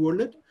the free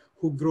world,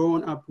 who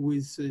grown up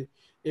with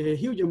a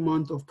huge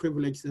amount of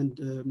privilege and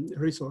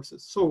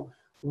resources. So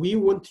we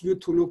want you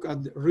to look at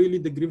really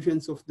the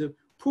grievances of the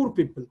poor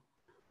people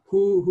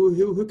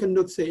who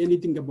cannot say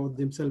anything about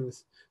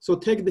themselves. So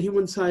take the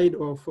human side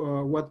of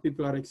what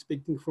people are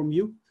expecting from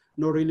you,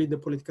 not really the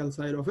political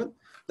side of it.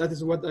 That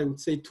is what I would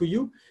say to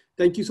you.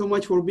 Thank you so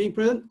much for being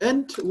present.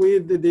 And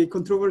with the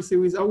controversy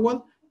with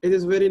Awal, it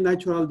is very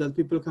natural that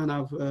people can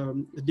have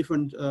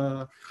different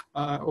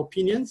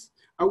opinions.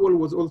 Awal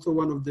was also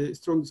one of the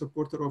strong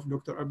supporters of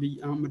Dr.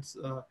 Abiy Ahmed's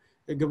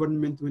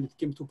government when it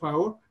came to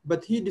power,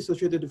 but he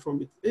dissociated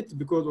from it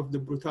because of the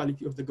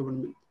brutality of the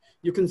government.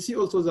 You can see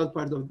also that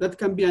part of that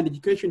can be an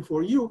education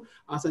for you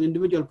as an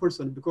individual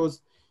person,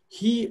 because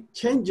he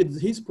changed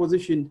his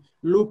position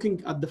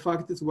looking at the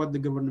fact is what the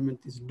government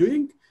is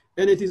doing.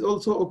 And it is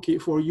also okay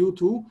for you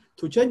to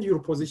change your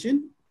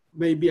position,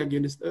 maybe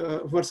against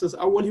versus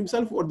Awal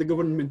himself or the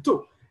government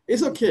too.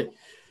 It's okay.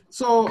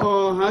 So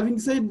having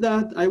said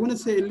that, I want to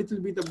say a little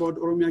bit about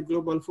Oromia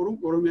Global Forum.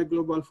 Oromia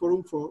Global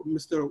Forum, for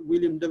Mr.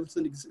 William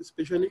Davidson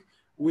especially,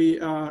 we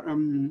are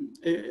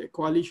a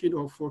coalition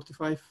of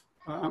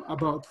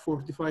about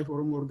 45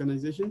 Oromo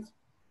organizations,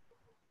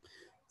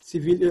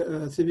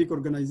 civic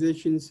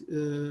organizations,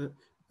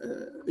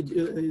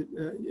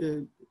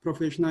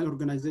 professional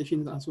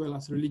organizations, as well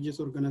as religious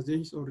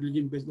organizations or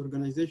religion-based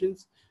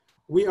organizations.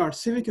 We are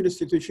civic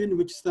institution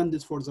which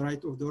stands for the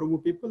right of the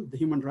Oromo people, the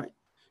human right.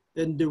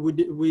 And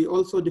we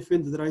also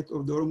defend the right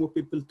of the Oromo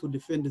people to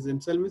defend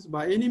themselves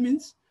by any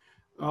means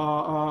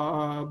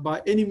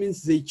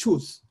they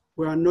choose.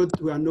 We are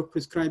not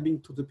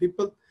prescribing to the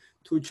people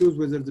to choose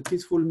whether the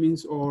peaceful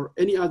means or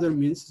any other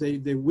means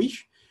they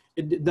wish.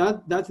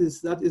 That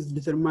is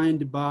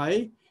determined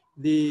by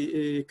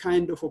the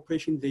kind of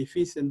oppression they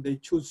face and they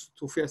choose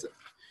to face it.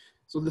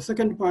 So the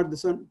second part, the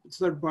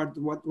third part,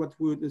 what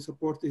we would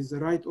support is the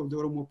right of the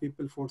Oromo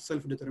people for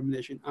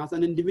self-determination as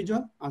an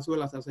individual as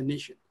well as a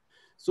nation.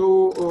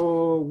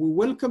 So we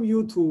welcome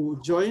you to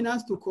join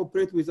us, to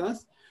cooperate with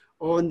us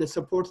on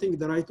supporting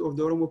the right of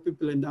the Oromo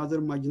people and other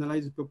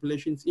marginalized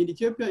populations in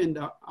Ethiopia and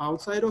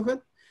outside of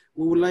it.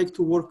 We would like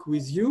to work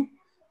with you,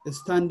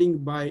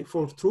 standing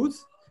for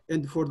truth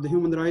and for the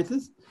human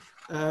rights.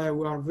 We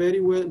are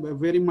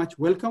very much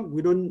welcome.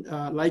 We don't,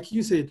 like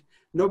you said,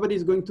 nobody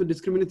is going to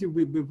discriminate you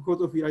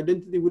because of your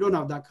identity. We don't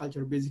have that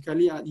culture,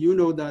 basically. You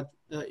know that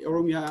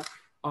Oromia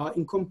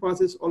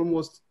encompasses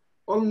almost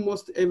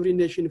every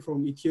nation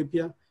from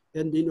Ethiopia.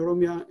 And in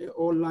Oromia,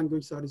 all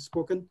languages are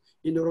spoken.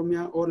 In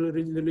Oromia, all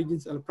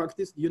religions are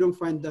practiced. You don't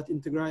find that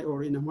in Tigray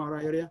or in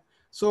Amhara area.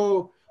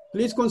 So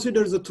please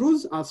consider the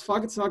truth as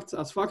facts,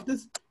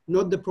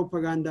 not the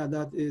propaganda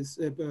that is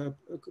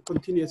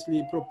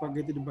continuously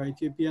propagated by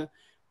Ethiopia,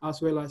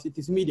 as well as it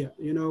is media.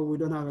 You know, we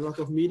don't have a lot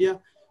of media.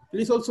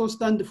 Please also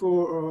stand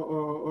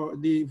for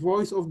the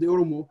voice of the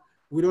Oromo.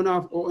 We don't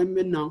have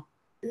OMN now.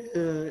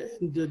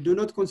 And do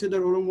not consider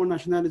Oromo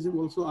nationalism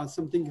also as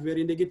something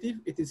very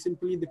negative. It is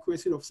simply the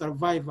question of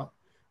survival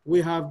We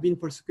have been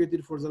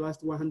persecuted for the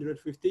last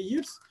 150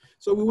 years.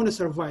 So we want to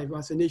survive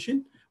as a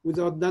nation.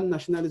 Without that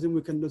nationalism,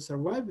 we cannot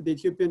survive. The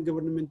Ethiopian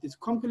government is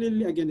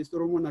completely against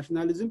Oromo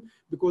nationalism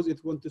because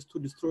it wants to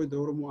destroy the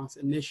Oromo as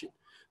a nation.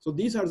 So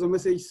these are the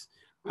messages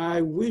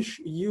I wish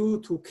you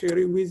to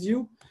carry with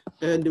you,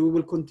 and we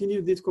will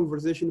continue this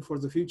conversation for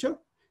the future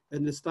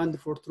and stand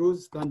for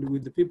truth, stand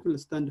with the people,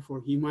 stand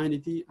for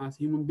humanity as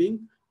human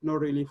being,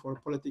 not really for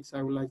politics,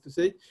 I would like to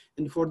say.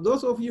 And for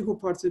those of you who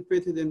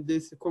participated in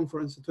this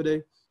conference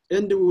today,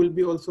 and we will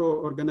be also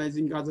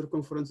organizing other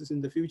conferences in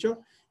the future.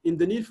 In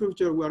the near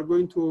future, we are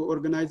going to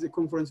organize a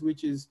conference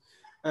which is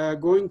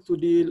going to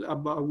deal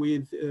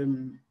with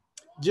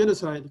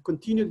genocide,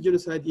 continued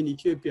genocide in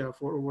Ethiopia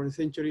for over a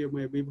century, or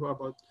maybe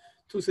about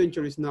 2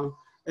 centuries now.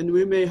 And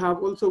we may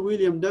have also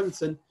William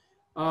Davidson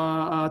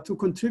to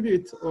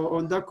contribute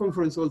on that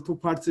conference or to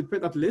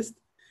participate at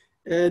least.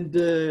 And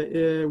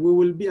we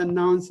will be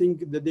announcing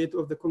the date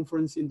of the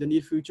conference in the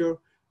near future.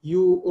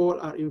 You all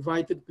are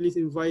invited. Please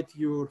invite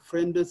your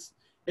friends,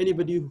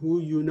 anybody who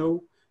you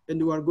know.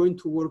 And we are going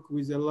to work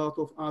with a lot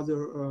of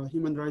other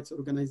human rights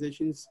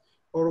organizations,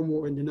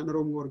 Oromo and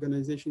non-Oromo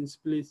organizations.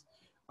 Please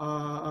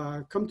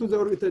come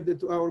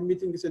to our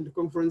meetings and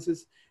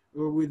conferences.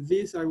 With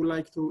this, I would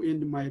like to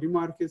end my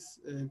remarks.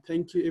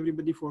 Thank you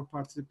everybody for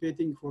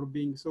participating, for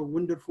being so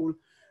wonderful,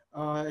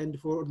 and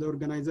for the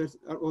organizers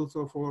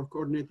also for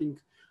coordinating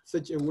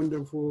such a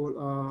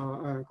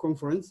wonderful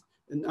conference.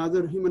 And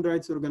other human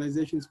rights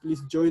organizations,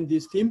 please join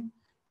this team.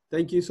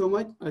 Thank you so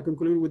much. I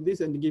conclude with this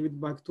and give it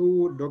back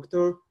to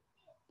Dr.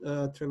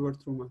 Trevor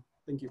Truman.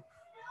 Thank you.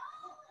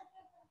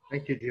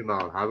 Thank you,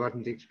 Jamal. I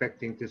wasn't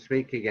expecting to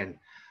speak again.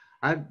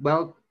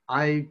 Well,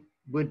 I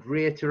would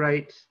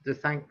reiterate the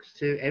thanks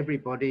to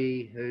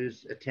everybody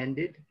who's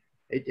attended,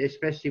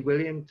 especially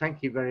William.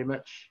 Thank you very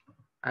much.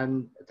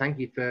 And thank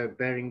you for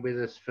bearing with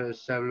us for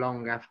so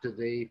long after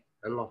the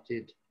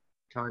allotted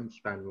time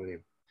span,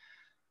 William.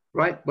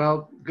 Right,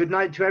 well, good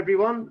night to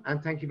everyone,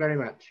 and thank you very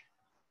much.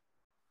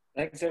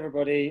 Thanks,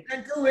 everybody.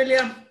 Thank you,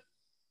 William.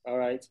 All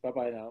right,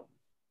 bye-bye now.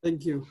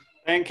 Thank you.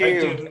 Thank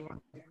you.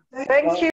 Thank you.